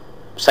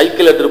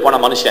 சைக்கிள் எடுத்துட்டு போன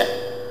மனுஷன்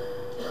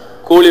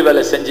கூலி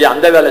வேலை செஞ்சு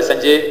அந்த வேலை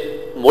செஞ்சு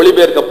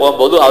மொழிபெயர்க்க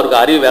போகும்போது அவருக்கு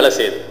அறிவு வேலை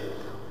செய்யுது.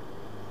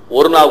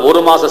 ஒரு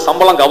மாச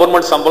சம்பளம்,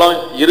 கவர்மெண்ட் சம்பளம்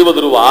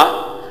 20 ரூபா.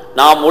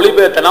 நான்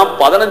மொழிபெயர்த்தனா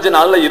 15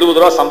 நாள்ல 20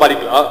 ரூபா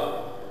சம்பாதிக்கலாம்.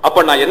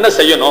 அப்ப நான் என்ன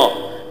செய்யணும்?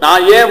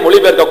 நான் ஏன்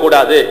மொழிபெயர்க்க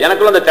கூடாது?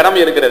 எனக்குள்ள அந்த திறமை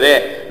இருக்கிறது,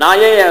 நான்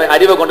ஏன்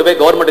அறிவை கொண்டு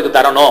போய் கவர்மெண்ட்டுக்கு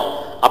தரணும்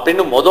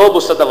அப்படின்னு முதல்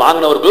புத்தகத்தை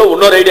வாங்கினவருக்குள்ள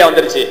இன்னொரு ஐடியா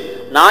வந்துருச்சு.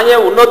 நான்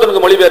ஏன்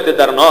இன்னொருத்தனுக்கு மொழிபெயர்த்து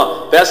தரணும்,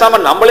 பேசாம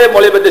நம்மளே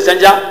மொழிபெயர்த்து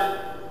செஞ்சா?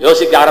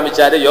 யோசிக்க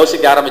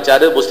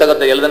ஆரம்பிச்சாரு.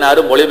 புஸ்தகத்தை எழுதினாரு,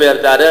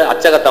 மொழிபெயர்த்தாரு,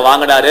 அச்சகத்தை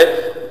வாங்கினாரு.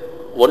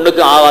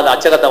 ஒண்ணுக்கும் ஆகாத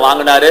அச்சகத்தை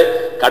வாங்கினாரு.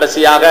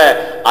 கடைசியாக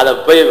அதை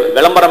போய்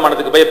விளம்பரம்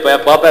பண்ணதுக்கு போய்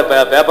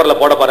பேப்பர்ல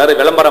போட போறாரு.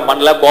 விளம்பரம்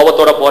பண்ணல,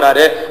 கோபத்தோட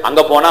போறாரு.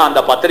 அங்க போனா அந்த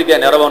பத்திரிகை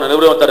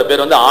நிறுவனத்தோட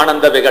பேர் வந்து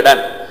ஆனந்த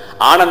விகடன்.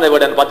 ஆனந்த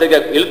விகடன் பத்திரிகை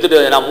இழுத்துட்டு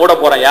நான் மூட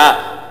போறேன்யா,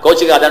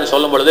 கோச்சிக்காதான்னு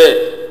சொல்லும் பொழுது,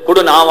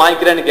 குடு நான்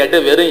வாங்கிக்கிறேன்னு கேட்டு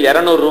வெறும்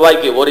 200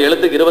 ரூபாய்க்கு, ஒரு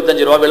எழுத்துக்கு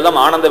 25 ரூபாய்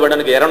எழுதாம ஆனந்த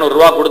விகடனுக்கு 200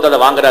 ரூபாய் கொடுத்து அதை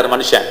வாங்குறாரு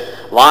மனுஷன்.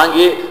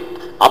 வாங்கி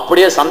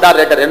அப்படியே சந்தார்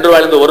ரேட்டை 2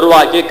 ரூபாயிலிருந்து 1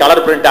 ரூபாய்க்கு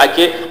கலர் பிரிண்ட்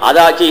ஆக்கி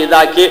அதாக்கி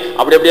இதாக்கி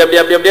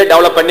அப்படியே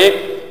டெவலப் பண்ணி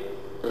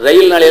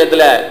ரயில்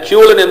நிலையத்தில்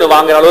கியூல நின்று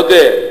வாங்குற அளவுக்கு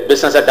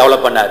பிசினஸ்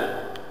டெவலப் பண்ணார்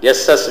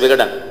எஸ்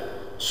விகடன்.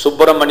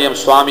 சுப்பிரமணியம்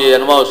சுவாமி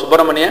என்னமோ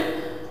சுப்பிரமணியம்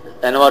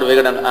என்னமோ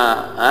விகடன்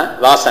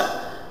வாசன்.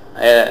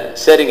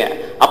 சரிங்க.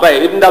 அப்ப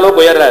இந்த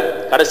அளவுக்கு உயர்றாரு.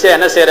 கடைசியா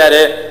என்ன செய்யறாரு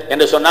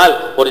என்று சொன்னால்,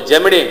 ஒரு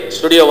ஜெமினி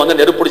ஸ்டுடியோ வந்து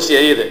நெருப்பிடிச்சு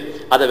எரியுது.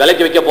 அதை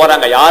விலைக்கு விற்க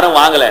போறாங்க, யாரும்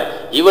வாங்கல.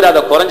 இவர்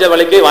அதை குறைஞ்ச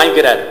விலைக்கு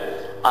வாங்கிக்கிறார்.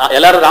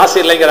 எல்லாரும் ராசி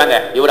இல்லைங்கிறாங்க.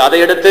 இவர் அதை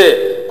எடுத்து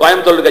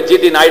கோயம்புத்தூர் இருக்க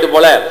ஜிடி நாயுடு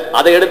போல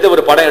அதை எடுத்து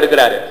ஒரு படம்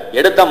எடுக்கிறாரு.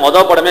 எடுத்த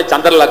முதல் படமே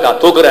சந்திரலேகா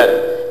தூக்குறாரு.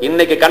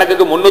 இன்னைக்கு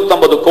கணக்குக்கு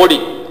 350 கோடி,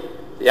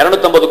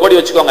 250 கோடி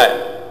வச்சுக்கோங்க.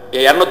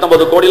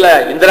 250 கோடியில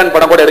இந்திரன்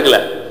படம் கூட எடுக்கல.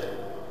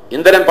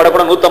 இந்திரன் படம்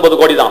கூட 150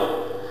 கோடி தான்.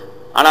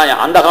 ஆனா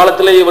அந்த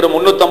காலத்துல இவர்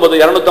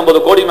 350 250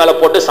 கோடி மேல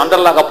போட்டு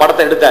சந்திரலேகா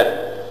படத்தை எடுத்தார்.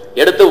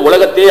 எடுத்து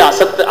உலகத்தையே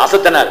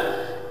அசத்தினார்.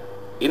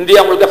 இந்தியா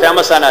முழுக்க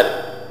ஃபேமஸ் ஆனார்.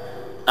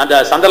 அந்த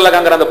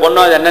சந்திரலேகாங்கிற அந்த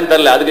பொண்ணு என்னன்னு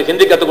தெரியல, அதுக்கு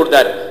ஹிந்தி கத்து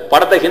கொடுத்தாரு.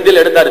 படத்தை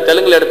ஹிந்தியில் எடுத்தாரு,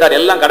 தெலுங்குல எடுத்தாரு,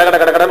 எல்லாம்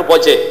கடன்னு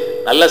போச்சு.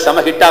 நல்ல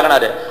செம ஹிட்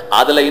ஆகினாரு.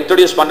 அதுல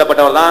இன்ட்ரோடியூஸ்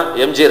பண்ணப்பட்டவர் தான்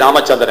எம்ஜி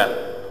ராமச்சந்திரன்.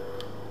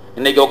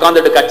 இன்னைக்கு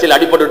உட்காந்துட்டு கட்சியில்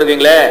அடிபட்டு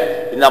இருக்கீங்களே,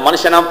 இந்த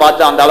மனுஷனா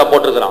பார்த்து அந்த ஆளை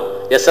போட்டிருக்கிறான்.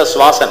 எஸ்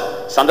வாசன்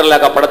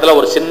சந்திரலேகா படத்துல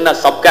ஒரு சின்ன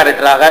சப்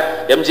கேரக்டராக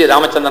எம்ஜி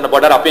ராமச்சந்திரன்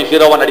போட்டார். அப்பயும்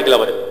ஹீரோவா நடிக்கல,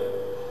 அவர்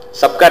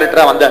சப்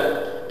கேரக்டரா வந்தார்.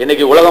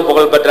 இன்னைக்கு உலகம்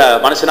புகழ் பெற்ற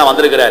மனுஷனா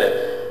வந்திருக்கிறாரு.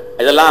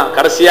 இதெல்லாம்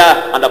கடைசியா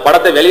அந்த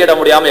படத்தை வெளியிட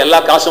முடியாம எல்லா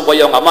காசும்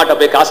போய் அவங்க அம்மாட்ட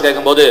போய் காசு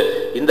கேட்கும் போது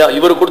இந்த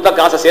இவரு கொடுத்த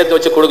காசை சேர்த்து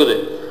வச்சு கொடுக்குது.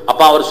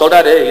 அப்ப அவர்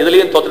சொல்றாரு,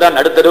 இதுலயும் தொத்துட்டா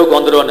நடுத்தருவுக்கு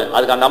வந்துருவோன்னு.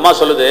 அதுக்கு அந்த அம்மா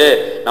சொல்லுது,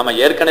 நம்ம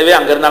ஏற்கனவே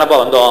அங்க இருந்தானப்பா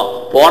வந்தோம்,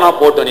 போனா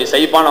போட்டு நீ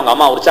செய்ப்பான்னு அவங்க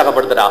அம்மா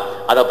உற்சாகப்படுத்துறா.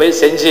 அதை போய்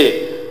செஞ்சு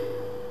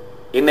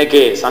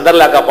இன்னைக்கு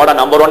சந்திரலேகா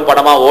படம் நம்பர் 1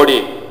 படமா ஓடி.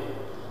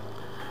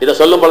 இதை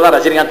சொல்லும் போதுதான்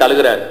ரஜினிகாந்த்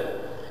அழுகிறாரு.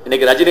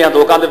 இன்னைக்கு ரஜினிகாந்த்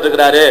உட்கார்ந்துட்டு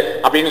இருக்கிறாரு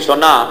அப்படின்னு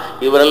சொன்னா,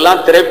 இவரெல்லாம்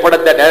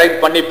திரைப்படத்தை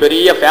டைரக்ட் பண்ணி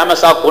பெரிய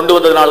ஃபேமஸா கொண்டு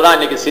வந்ததுனாலதான்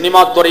இன்னைக்கு சினிமா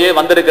துறையே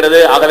வந்திருக்கிறது.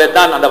 ஆகவே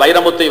தான் அந்த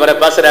வைரமுத்து இவரை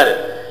பேசுறாரு.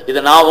 இது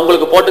நான்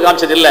உங்களுக்கு போட்டு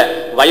காமிச்சது இல்ல.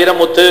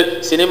 வைரமுத்து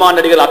சினிமா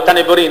நடிகர்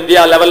அத்தனை பேரும்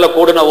இந்தியா லெவல்ல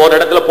கூடுன ஒரு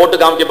இடத்துல போட்டு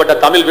காமிக்கப்பட்ட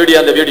தமிழ்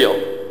வீடியோ.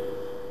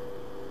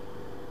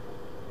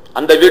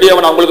 அந்த வீடியோவை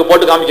நான் உங்களுக்கு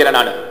போட்டு காமிக்கிறேன்.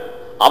 நான்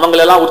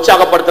அவங்களெல்லாம்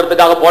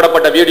உற்சாகப்படுத்துறதுக்காக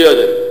போடப்பட்ட வீடியோ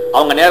இது.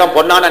 அவங்க நேரம்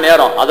பொன்னான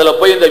நேரம். அதுல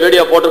போய் இந்த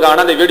வீடியோ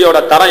போட்டிருக்காங்கன்னா இந்த வீடியோட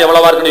தரம்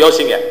எவ்வளவா இருக்குன்னு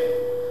யோசிங்க.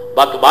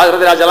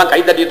 பாரதி ராஜெல்லாம் கை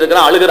தட்டிட்டு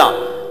இருக்கிறான், அழுகிறான்.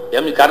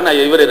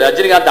 இவர்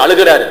ரஜினிகாந்த்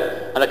அழுகிறாரு.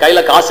 அந்த கையில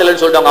காசு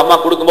இல்லைன்னு சொல்லிட்டு அவங்க அம்மா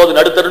கொடுக்கும்போது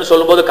நடுத்தருன்னு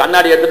சொல்லும்போது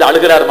கண்ணாடி எடுத்துட்டு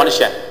அழுகிறாரு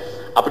மனுஷன்.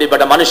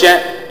 அப்படிப்பட்ட மனுஷன்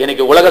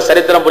இன்னைக்கு உலக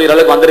சரித்திரம் புரியுற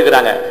அளவுக்கு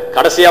வந்திருக்கிறாங்க.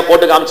 கடைசியா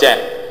போட்டு காமிச்சேன்,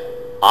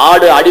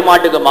 மாடு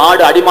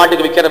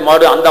அடிமாட்டுக்கு விற்கிற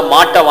மாடு, அந்த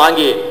மாட்டை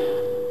வாங்கி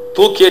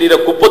தூக்கி எறிகிற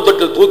குப்பை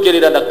தொட்டில் தூக்கி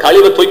எறிகிற அந்த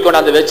கழிவை தூக்கி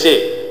கொண்டாந்து வச்சு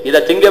இதை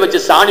திங்க வச்சு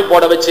சாணி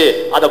போட வச்சு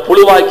அதை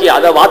புழுவாக்கி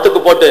அதை வாத்துக்கு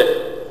போட்டு,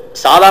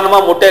 சாதாரணமா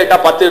முட்டை இட்டா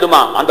 10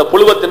 இடுமா, அந்த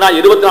புழுவத்துனா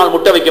 24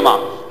 முட்டை வைக்குமா.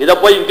 இதை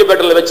போய்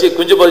இன்குபேட்டர்ல வச்சு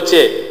குஞ்சு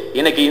பொறிச்சு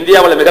இன்னைக்கு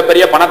இந்தியாவில்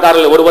மிகப்பெரிய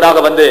பணக்காரர்கள்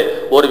ஒருவராக வந்து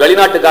ஒரு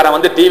வெளிநாட்டுக்காரன்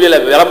வந்து டிவியில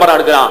விளம்பரம்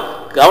எடுக்கிறான்.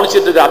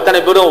 கவனிச்சிட்டு இருக்க அத்தனை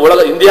பேரும்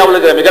இந்தியாவில்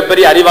இருக்கிற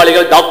மிகப்பெரிய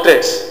அறிவாளிகள்,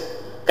 டாக்டரேட்ஸ்.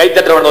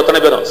 கைத்தட்டுறவங்க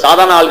அத்தனை பேரும்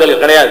சாதாரண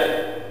ஆள்கள் கிடையாது.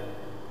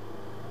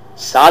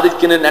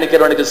 சாதிக்கணும்னு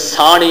நினைக்கிறவனுக்கு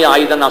சாணிய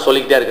ஆயுதம் நான்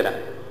சொல்லிக்கிட்டே இருக்கிறேன்.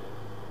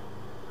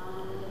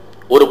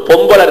 ஒரு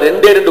பொம்பளை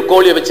 2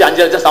 கோழியை வச்சு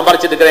 5 லட்சம்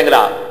சம்பாரிச்சிட்டு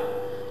இருக்கிறேங்களா?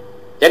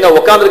 எங்க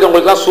உட்கார்ந்து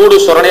இருக்கவங்களுக்கு எல்லாம் சூடு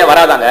சொரணையா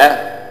வராதாங்க?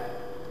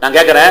 நான்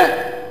கேட்கிறேன்.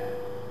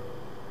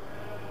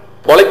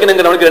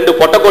 பொழைக்கணுங்கிறவனுக்கு 2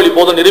 பொட்டக்கோழி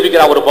போதும்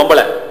நிரூபிக்கிறா ஒரு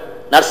பொம்பளை.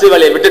 நர்சு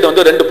வேலையை விட்டுட்டு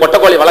வந்து 2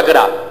 பொட்டக்கோழி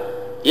வளர்க்குறா.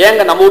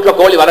 ஏங்க நம்ம வீட்டுல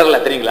கோழி வளரல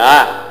தெரியுங்களா?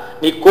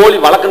 நீ கோழி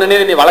வளர்க்கணும்னே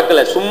நீ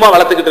வளர்க்கல, சும்மா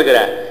வளர்த்துக்கிட்டு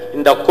இருக்கிற.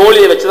 இந்த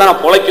கோழியை வச்சுதான்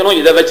நான் பொழைக்கணும்,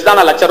 இதை வச்சுதான்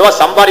நான் ₹1,00,000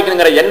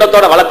 சம்பாதிக்கணுங்கிற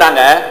எண்ணத்தோட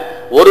வளர்த்தாங்க.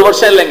 1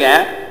 வருஷம் இல்லைங்க,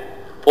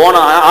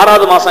 போன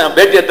 6வது மாசம்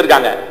பேட்டி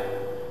எடுத்திருக்காங்க.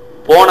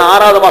 போன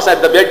 6வது மாசம்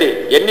எடுத்த பேட்டி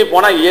எண்ணி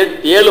போனா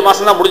 7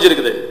 மாசம் தான்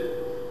முடிஞ்சிருக்குது.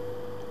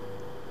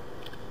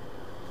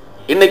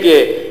 இன்னைக்கு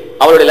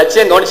அவருடைய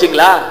லட்சியம்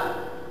கவனிச்சிங்களா?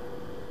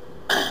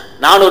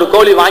 400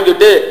 கோழி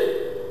வாங்கிட்டு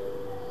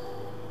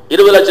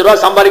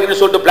 ₹20,00,000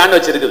 சம்பாதிக்கணும்னு சொல்லிட்டு பிளான்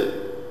வச்சிருக்குது.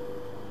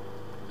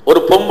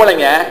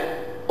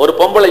 ஒரு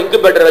பொம்பளை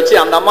இன்குபேட்டர் வச்சு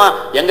அந்த அம்மா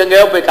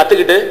எங்கெங்கயோ போய்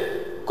கத்துக்கிட்டு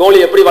கோழி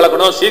எப்படி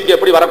வளர்க்கணும், சீக்கு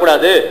எப்படி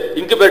வரக்கூடாது,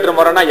 இன்குபேட்டர்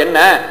முறைனா என்ன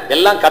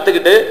எல்லாம்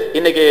கத்துக்கிட்டு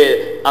இன்னைக்கு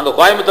அங்க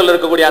கோயம்புத்தூர்ல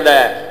இருக்கக்கூடிய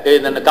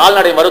அந்த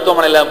கால்நடை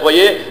மருத்துவமனையில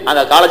போய்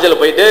அந்த காலேஜில்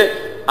போயிட்டு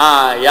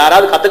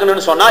யாராவது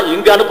கத்துக்கணும்னு சொன்னா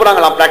இங்க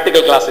அனுப்புறாங்களாம்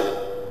பிராக்டிக்கல் கிளாஸுக்கு.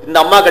 இந்த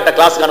அம்மா கிட்ட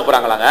கிளாஸுக்கு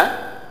அனுப்புறாங்களாங்க.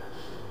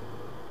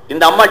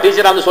 இந்த அம்மா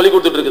டீச்சரா வந்து சொல்லி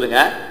கொடுத்துட்டு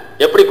இருக்குதுங்க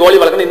எப்படி கோழி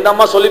வளர்க்கணும். இந்த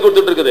அம்மா சொல்லி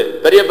கொடுத்துட்டு இருக்குது.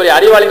 பெரிய பெரிய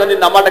அறிவாளிங்க வந்து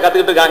இந்த அம்மாட்ட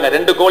கத்துக்கிட்டு இருக்காங்க.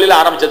 2 கோழில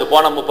ஆரம்பிச்சது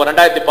போன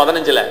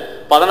 2015ல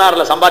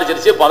 16ல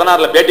சம்பாதிச்சிருச்சு,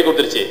 16ல பேட்டி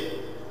கொடுத்துருச்சு.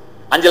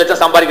 5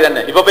 லட்சம்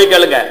சம்பாதிக்கிறேன்னு. இப்ப போய்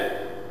கேளுங்க,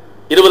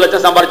 20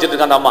 லட்சம் சம்பாதிச்சிட்டு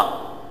இருக்க அந்த அம்மா.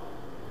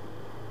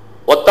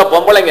 ஒத்த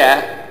பொம்பளைங்க,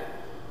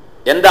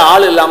 எந்த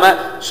ஆள் இல்லாம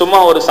சும்மா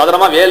ஒரு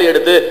சதுரமா வேலி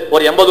எடுத்து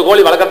ஒரு 80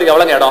 கோழி வளர்க்கறதுக்கு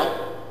எவ்வளவுங்க இடம்?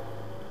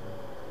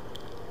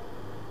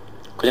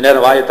 கொஞ்ச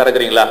நேரம் வாயை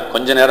திறக்கிறீங்களா?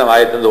 கொஞ்ச நேரம்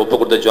வாயை திறந்து ஒப்பு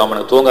கொடுத்து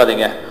ஜோமனு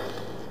தூங்காதீங்க.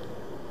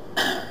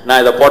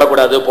 நான் இதை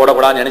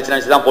போடக்கூடாதுன்னு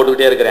நினைச்சு தான்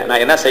போட்டுக்கிட்டே இருக்கிறேன்.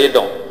 நான் என்ன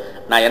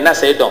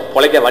செய்யட்டும்?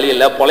 பொழைக்க வழி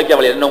இல்லை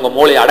உங்க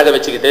மூளையை அடக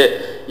வச்சுக்கிட்டு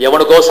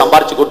எவனுக்கோ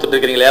சம்பாரிச்சு கொடுத்துட்டு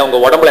இருக்கிறீங்களே, உங்க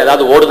உடம்புல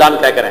ஏதாவது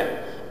ஓடுதான்னு கேட்கிறேன்.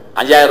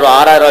 5,000 ரூபாய்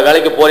 6,000 ரூபாய்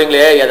வேலைக்கு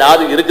போறீங்களே,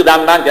 ஏதாவது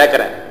இருக்குதான்னு தான்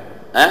கேட்கிறேன்.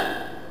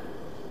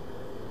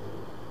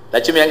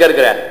 லட்சுமி எங்க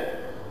இருக்கிற?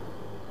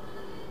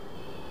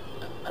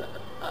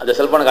 அந்த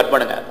செல்போனை கட்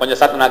பண்ணுங்க கொஞ்சம்.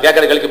 சார் நான்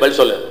கேட்கற கேள்விக்கு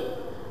பதில் சொல்லு.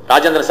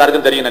 ராஜேந்திரன்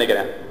சாருக்கும் தெரியும்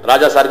நினைக்கிறேன்,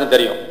 ராஜா சாருக்கும்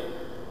தெரியும்.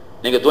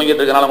 நீங்க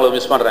தூங்கிட்டு இருக்கனால உங்களை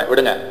மிஸ் பண்றேன்,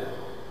 விடுங்க.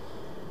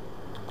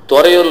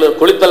 துறையூர்ல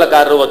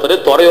குளித்தலக்காரர்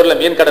ஒருத்தர் துறையூர்ல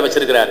மீன் கடை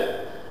வச்சிருக்கிறாரு.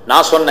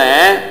 நான்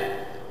சொன்னேன்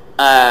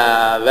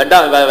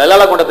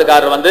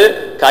வெள்ளாளகுண்டத்துக்காரர் வந்து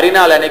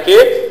கரிநாள் அன்னைக்கு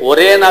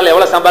ஒரே நாள்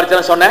எவ்வளவு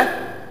சம்பாரிச்சான்னு சொன்னேன்,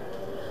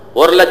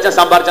 1 லட்சம்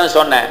சம்பாரிச்சான்னு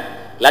சொன்னேன்.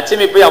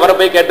 லட்சுமி போய் அவரை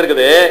போய்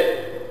கேட்டிருக்குது.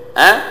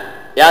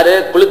 யாரு?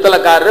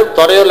 குளித்தலக்காரர்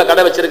துறையூர்ல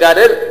கடை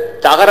வச்சிருக்காரு,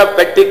 தகர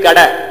பெட்டி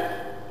கடை.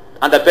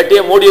 அந்த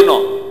பெட்டியை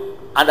மூடிடணும்.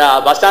 அந்த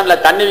பஸ் ஸ்டாண்ட்ல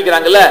தண்ணி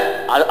விற்கிறாங்கல்ல,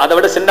 அதை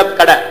விட சின்ன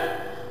கடை.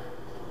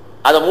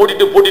 அதை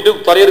மூடிட்டு பூட்டிட்டு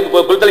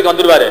துறையூருக்கு குளித்தலைக்கு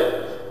வந்துருவாரு.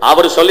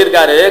 அவர்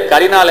சொல்லியிருக்காரு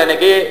கரிநாள்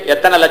அன்னைக்கு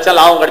எத்தனை லட்சம்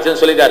லாபம்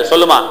கிடைச்சதுன்னு சொல்லியிருக்காரு.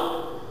 சொல்லுமா,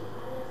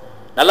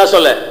 நல்லா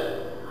சொல்லு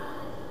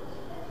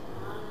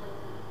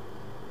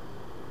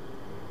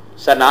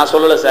சார். நான்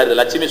சொல்லல சார், இது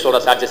லட்சுமி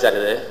சொல்ற சாட்சி சார்.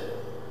 இது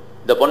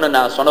இந்த பொண்ணு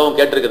நான் சொன்னவும்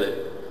கேட்டிருக்குது.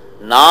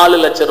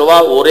 4 லட்சம்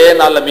ரூபாய் ஒரே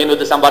நாள்ல மீன்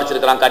வித்து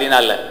சம்பாரிச்சிருக்கிறான்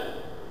கரிநாள்ல.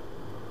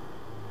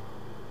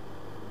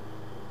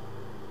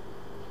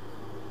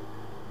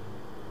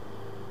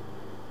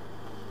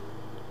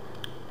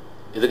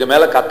 இதுக்கு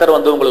மேல கத்தர்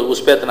வந்து உங்களுக்கு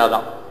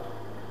உஸ்பேத்தினாதான்.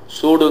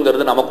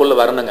 சூடுங்கிறது நமக்குள்ள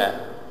வரணுங்க.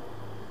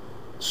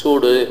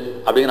 சூடு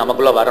அப்படிங்கிற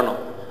நமக்குள்ள வரணும்.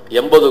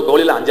 80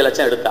 கோழியில் 5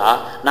 லட்சம் எடுத்தா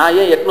நான்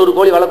ஏன் 800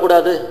 கோழி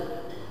வளரக்கூடாது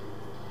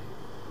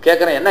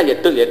கேட்கிறேன். என்ன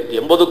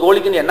 80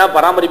 கோழிக்கு நீ என்ன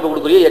பராமரிப்பு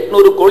கொடுக்குறிய?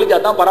 800 கோழிக்கு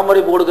அதான்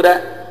பராமரிப்பு கொடுக்குற.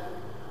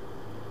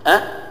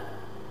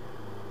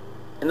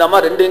 இந்த அம்மா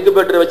 2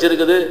 இன்குபேட்டர்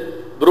வச்சிருக்குது,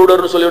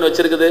 ப்ரூடர்னு சொல்லி ஒன்று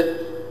வச்சிருக்குது.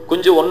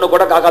 குஞ்சு ஒன்று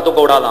கூட காக்கா தூக்க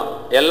விடாதான்,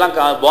 எல்லாம்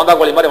போந்தா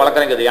கோழி மாதிரி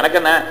வளர்க்குறேங்குது. எனக்கு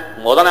என்ன,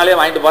 முத நாளே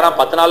வாங்கிட்டு போறான்,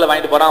 10 நாள்ல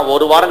வாங்கிட்டு போறான்,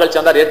 1 வாரம் கழிச்சு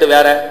வந்தா ரேட்டு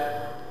வேற,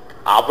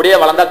 அப்படியே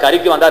வளர்ந்தா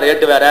கறிக்கு வந்தா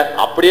ரேட்டு வேற,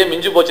 அப்படியே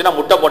மிஞ்சு போச்சுன்னா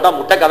முட்டை போட்டா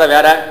முட்டை கதை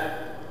வேற.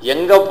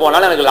 எங்க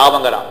போனாலும் எனக்கு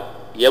லாபங்கிறான்.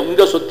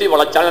 எங்க சுத்தி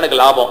வளர்ச்சாலும் எனக்கு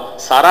லாபம்.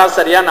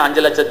 சராசரியா நான்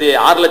 5 லட்சத்தி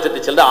 6 லட்சத்தி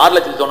செல்ல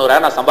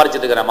 6,90,000 நான்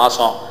சம்பாரிச்சிட்டு இருக்கிறேன்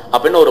மாசம்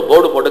அப்படின்னு ஒரு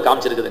போர்டு போட்டு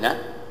காமிச்சிருக்குதுங்க.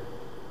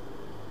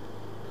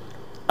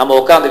 நம்ம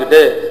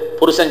உட்காந்துக்கிட்டு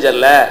புருஷன்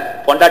சரியில்ல,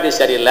 பொண்டாட்டி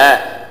சரியில்லை,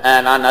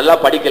 நான் நல்லா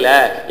படிக்கல,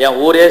 என்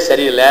ஊரே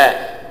சரியில்லை,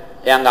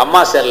 எங்க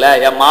அம்மா சரியில்லை,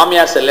 என்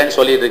மாமியார் சரியில்லைன்னு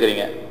சொல்லிட்டு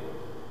இருக்கிறீங்க.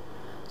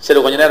 சரி,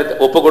 கொஞ்ச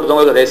நேரம் ஒப்பு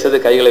கொடுத்தவங்களுக்கு தயவுசெய்து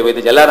கைகளை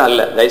வைத்து எல்லாரும்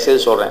அல்ல,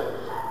 தயவுசெய்து சொல்றேன்,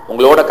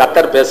 உங்களோட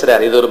கத்தர்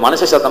பேசுறாரு. இது ஒரு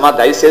மனுஷ சத்தமா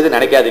தயவுசெய்து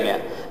நினைக்காதீங்க.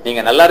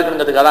 நீங்க நல்லா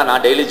இருக்கணுங்கிறதுக்காக தான்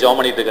நான் டெய்லி ஜெபம்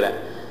பண்ணிட்டு இருக்கிறேன்.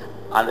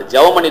 அந்த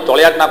ஜெபம் பண்ணி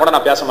தொலையாட்டினா கூட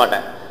நான் பேச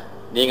மாட்டேன்.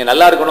 நீங்க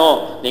நல்லா இருக்கணும்,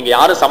 நீங்க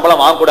யாரும்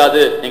சம்பளம்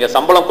வாங்கக்கூடாது, நீங்க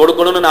சம்பளம்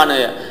கொடுக்கணும்னு நான்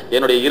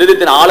என்னுடைய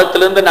இருதயத்தின்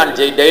ஆழத்திலிருந்து நான்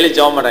டெய்லி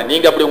ஜெபம் பண்றேன்.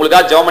 நீங்க அப்படி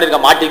உங்களுக்காக ஜெபம்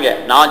பண்ணிருக்க மாட்டீங்க,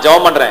 நான்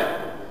ஜெபம் பண்றேன்.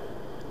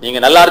 நீங்க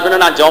நல்லா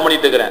இருக்கணும்னு நான் ஜெபம்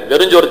பண்ணிட்டு இருக்கிறேன்.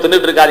 வெறுஞ்சோறு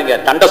தின்னுட்டு இருக்காதீங்க,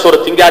 தண்டை சோறு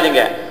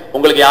திங்காதீங்க,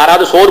 உங்களுக்கு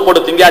யாராவது சோறு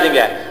போட்டு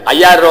திங்காதீங்க,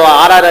 5,000 ரூபாய்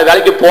 6,000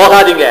 வேலைக்கு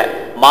போகாதீங்க.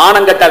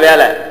 மானங்கட்ட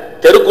வேலை,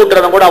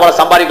 தெருக்கூட்டுறவன் கூட அவளை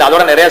சம்பாதிக்கல,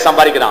 அதோட நிறைய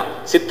சம்பாதிக்கிறான்.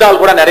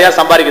 சித்தால் கூட நிறைய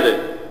சம்பாதிக்குது.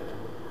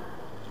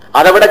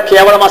 அதை விட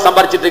கேவலமா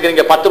சம்பாதிச்சிட்டு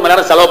இருக்கீங்க. 10 மணி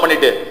நேரம் செலவு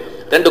பண்ணிட்டு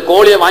 2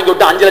 கோழியை வாங்கி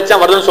விட்டு 5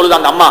 லட்சம் வருதுன்னு சொல்லுது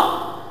அந்த அம்மா.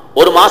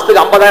 ஒரு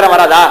மாசத்துக்கு 50,000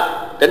 வராதா?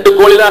 2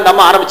 கோழி தான்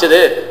நம்ம ஆரம்பிச்சது.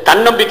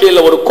 தன்னம்பிக்கை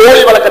இல்லை, ஒரு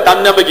கோழி வளர்க்க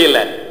தன்னம்பிக்கை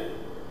இல்லை.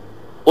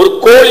 ஒரு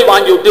கோழி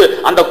வாங்கி விட்டு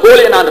அந்த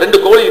கோழியை நான் 2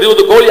 கோழி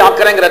 20 கோழி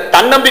ஆக்குறேங்கிற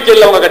தன்னம்பிக்கை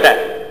இல்லை உங்ககிட்ட.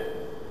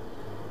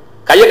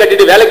 கையை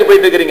கட்டிட்டு வேலைக்கு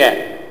போயிட்டு இருக்கிறீங்க,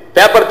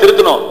 பேப்பர்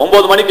திருத்தணும்,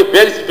 9 மணிக்கு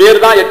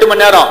பேர் தான் 8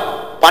 மணி நேரம்,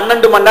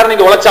 12 மணி நேரம்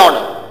நீங்க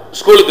உழைச்சாகணும்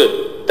ஸ்கூலுக்கு.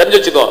 தெரிஞ்சு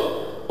வச்சுக்கோ,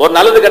 ஒரு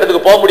நல்லது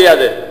கட்டத்துக்கு போக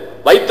முடியாது.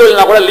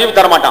 வைத்தொழில்னா கூட லீவ்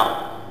தர மாட்டான்.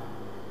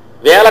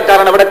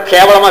 வேலைக்காரனை விட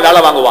கேவலமா வேலை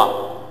வாங்குவான்.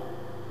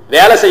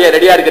 வேலை செய்ய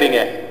ரெடியா இருக்கிறீங்க,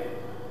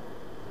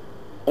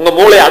 உங்க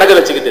மூளையை அடக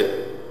வச்சுக்கிட்டு.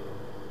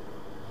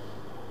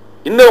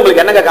 இன்னும்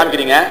உங்களுக்கு என்னங்க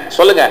காமிக்கிறீங்க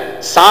சொல்லுங்க?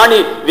 சாணி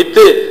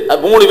வித்து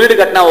 3 வீடு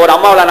கட்டின ஒரு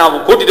அம்மாவை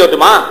நான் கூட்டிட்டு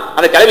வரட்டுமா?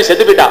 அந்த கிளவி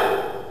செத்து போயிட்டா.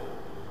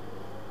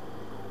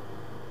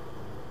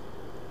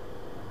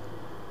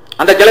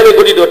 அந்த கிளவியை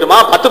கூட்டிட்டு வரட்டுமா?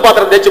 10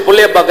 பாத்திரம் தேய்ச்சி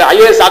பிள்ளைய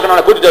IAS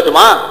ஆக்கணும் கூட்டிட்டு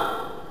வரட்டுமா?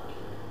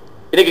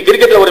 இன்னைக்கு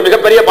கிரிக்கெட்ல ஒரு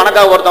மிகப்பெரிய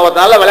பணக்கார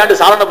ஒருத்தனால விளையாண்டு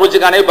சாதனை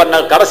பூச்சிக்கானே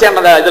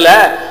கடைசியான இதுல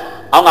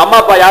அவங்க அம்மா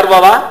அப்பா யார்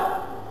பாவா?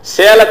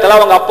 சேலத்துல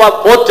அவங்க அப்பா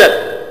போச்சர்.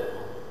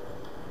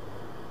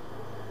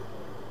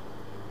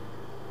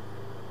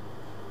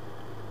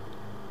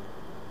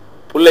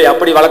 பிள்ளை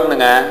அப்படி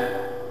வளர்க்கணுங்க,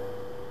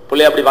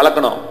 பிள்ளை அப்படி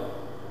வளர்க்கணும்,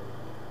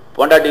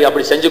 பொண்டாட்டி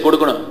அப்படி செஞ்சு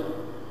கொடுக்கணும்.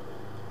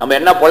 நம்ம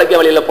என்ன பொழைக்க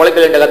வழியில்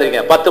பொழைக்கல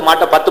கத்துறீங்க? 10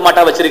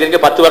 மாட்டா வச்சிருக்கீங்க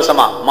 10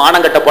 வருஷமா,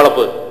 மானங்கட்ட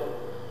பொழப்பு.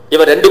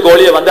 இவர் 2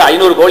 கோழியை வந்து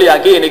 500 கோழி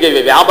ஆக்கி இன்னைக்கு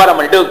வியாபாரம்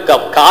பண்ணிட்டு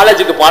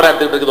காலேஜுக்கு பாடம்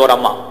எடுத்துக்கிட்டு இருக்குது ஒரு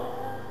அம்மா.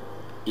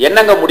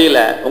 என்னங்க முடியல?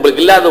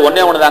 உங்களுக்கு இல்லாத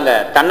ஒன்னே ஒண்ணுதாங்க,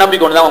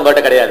 தன்னம்பிக்கை ஒண்ணுதான்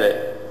உங்ககிட்ட கிடையாது.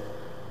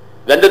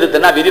 வெந்தது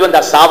தின்னா விதி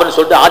வந்தா சாவன்னு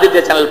சொல்லிட்டு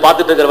ஆதித்ய சேனல்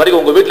பார்த்துட்டு இருக்கிற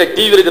வரைக்கும், உங்க வீட்டுல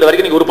டிவி இருக்கிற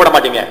வரைக்கும் நீங்க உருப்பட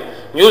மாட்டீங்க.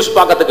 நியூஸ்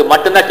பார்க்கறதுக்கு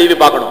மட்டும்தான் டிவி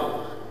பார்க்கணும்.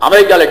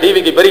 அமெரிக்கால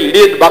டிவிக்கு பேரு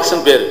இடியட் பாக்ஸ்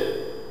பேரு.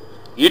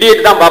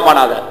 இடியட் தான்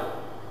பார்ப்பானாங்க.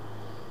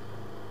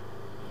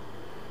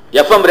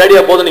 FM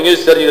ரேடியோ போது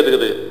நியூஸ்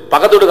தெரிஞ்சுக்கிறதுக்கு,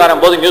 பக்கத்து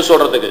வீட்டுக்காரன் போது நியூஸ்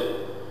சொல்றதுக்கு,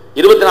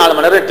 24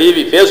 மணி நேரம்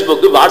டிவி,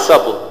 பேஸ்புக்,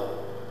 வாட்ஸ்அப்.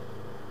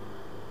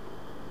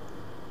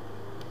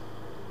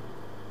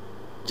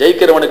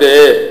 ஜெயிக்கிறவனுக்கு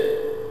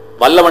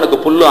வல்லவனுக்கு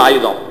புல்லும்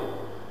ஆயுதம்.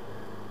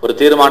 ஒரு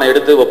தீர்மானம்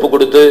எடுத்து ஒப்பு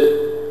கொடுத்து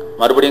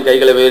மறுபடியும்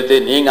கைகளை உயர்த்தி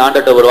நீங்க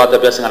ஆண்டட்ட ஒரு வார்த்தை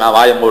பேசுங்க, நான்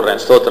வாயை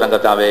மூடுறேன். ஸ்தோத்திரம்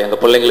கர்த்தாவே, எங்க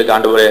பிள்ளைங்களுக்கு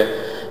ஆண்டவரே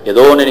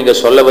ஏதோ ஒன்று நீங்க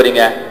சொல்ல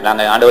வரீங்க,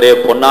 நாங்க ஆண்டவரே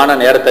பொன்னான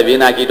நேரத்தை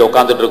வீணாக்கிட்டு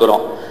உட்காந்துட்டு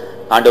இருக்கிறோம்.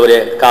 ஆண்டவரே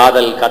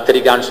காதல்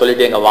கத்திரிக்கான்னு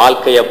சொல்லிட்டு எங்க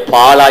வாழ்க்கையை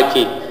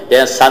பாழாக்கி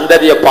என்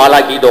சந்ததியை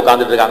பாழாக்கிட்டு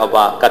உட்காந்துட்டு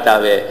இருக்காங்கப்பா.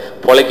 கர்த்தாவே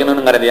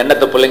பொழைக்கணுங்கிற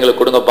எண்ணத்தை பிள்ளைங்களுக்கு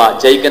கொடுங்கப்பா,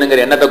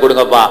 ஜெயிக்கணுங்கிற எண்ணத்தை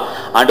கொடுங்கப்பா.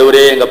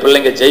 ஆண்டவரே எங்க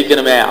பிள்ளைங்க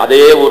ஜெயிக்கணுமே. அதே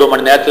 1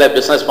 மணி நேரத்துல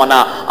பிசினஸ் பண்ணா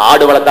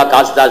ஆடு வளர்த்தா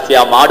காசு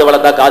ஜாஸ்தியா, மாடு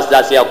வளர்த்தா காசு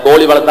ஜாஸ்தியா,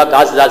 கோழி வளர்த்தா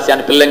காசு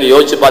ஜாஸ்தியான்னு பிள்ளைங்க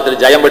யோசிச்சு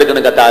பார்த்துட்டு ஜெயம்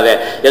எடுக்கணும். கர்த்தாவே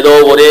ஏதோ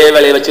ஒரே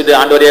வேலையை வச்சுட்டு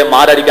ஆண்டவரே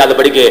மாரடிக்காத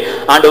படிக்கு,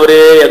 ஆண்டவரே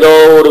ஏதோ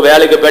ஒரு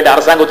வேலைக்கு போயிட்டு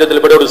அரசாங்க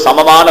உத்தியத்தில் போயிட்டு ஒரு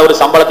சமமான ஒரு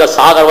சம்பளத்தை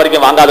சாகர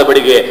வரைக்கும் வாங்காத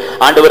படிக்கு,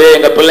 ஆண்டவரே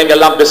எங்க பிள்ளைங்க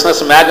எல்லாம்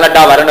பிசினஸ்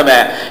மேக்னட்டா வரணுமே.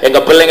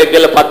 எங்க பிள்ளைங்க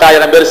கீழே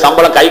 10,000 பேர்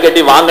சம்பளம் கை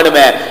கட்டி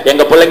வாங்கணுமே.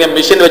 எங்க பிள்ளைங்க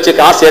மிஷின் வச்சு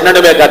காசு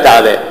என்னணுமே.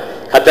 கர்த்தாவே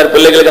கர்த்தர்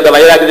பிள்ளைகளுக்கு அந்த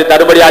வைராக்கியத்தை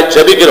தருபடியா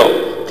ஜெபிக்கிறோம்.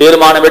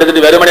 தீர்மானம்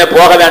எடுத்துட்டு வெறுமனே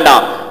போக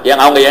வேண்டாம்.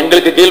 அவங்க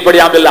எங்களுக்கு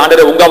கீழ்ப்படியாமல்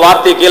ஆண்டவரே உங்க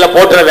வார்த்தையை கீழே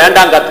போட்டுற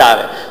வேண்டாம்.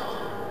 கர்த்தாவே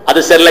அது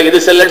செல்ல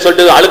இது செல்லன்னு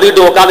சொல்லிட்டு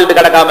அழுதுகிட்டு உட்காந்துட்டு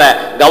கிடக்காம,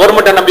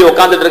 கவர்மெண்ட்டை நம்பி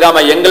உட்காந்துட்டு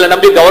இருக்காம, எங்களை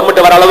நம்பி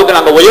கவர்மெண்ட் வர அளவுக்கு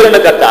நாங்க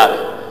உயரணும். கர்த்தாவே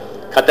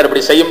கர்த்தர்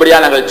இப்படி செய்யும்படியா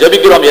நாங்கள்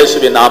ஜெபிக்கிறோம்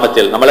இயேசுவின்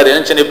நாமத்தில். நம்மள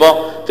நினைச்சு நிற்போம்,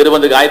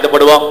 திருவந்துக்கு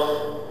ஆயத்தப்படுவோம்.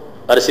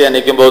 வரிசையா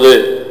நிற்கும் போது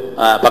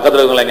பக்கத்துல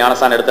இருக்கவங்களை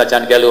ஞானஸ்தானம்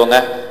எடுத்தாச்சான்னு கேளுவோங்க.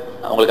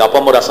 அவங்களுக்கு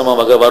அப்பமும்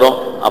ரசமும் வரும்.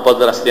 அப்போ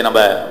ரசத்தையும்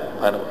நம்ம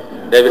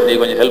டேவிட் நீ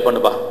கொஞ்சம் ஹெல்ப்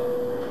பண்ணுப்பா.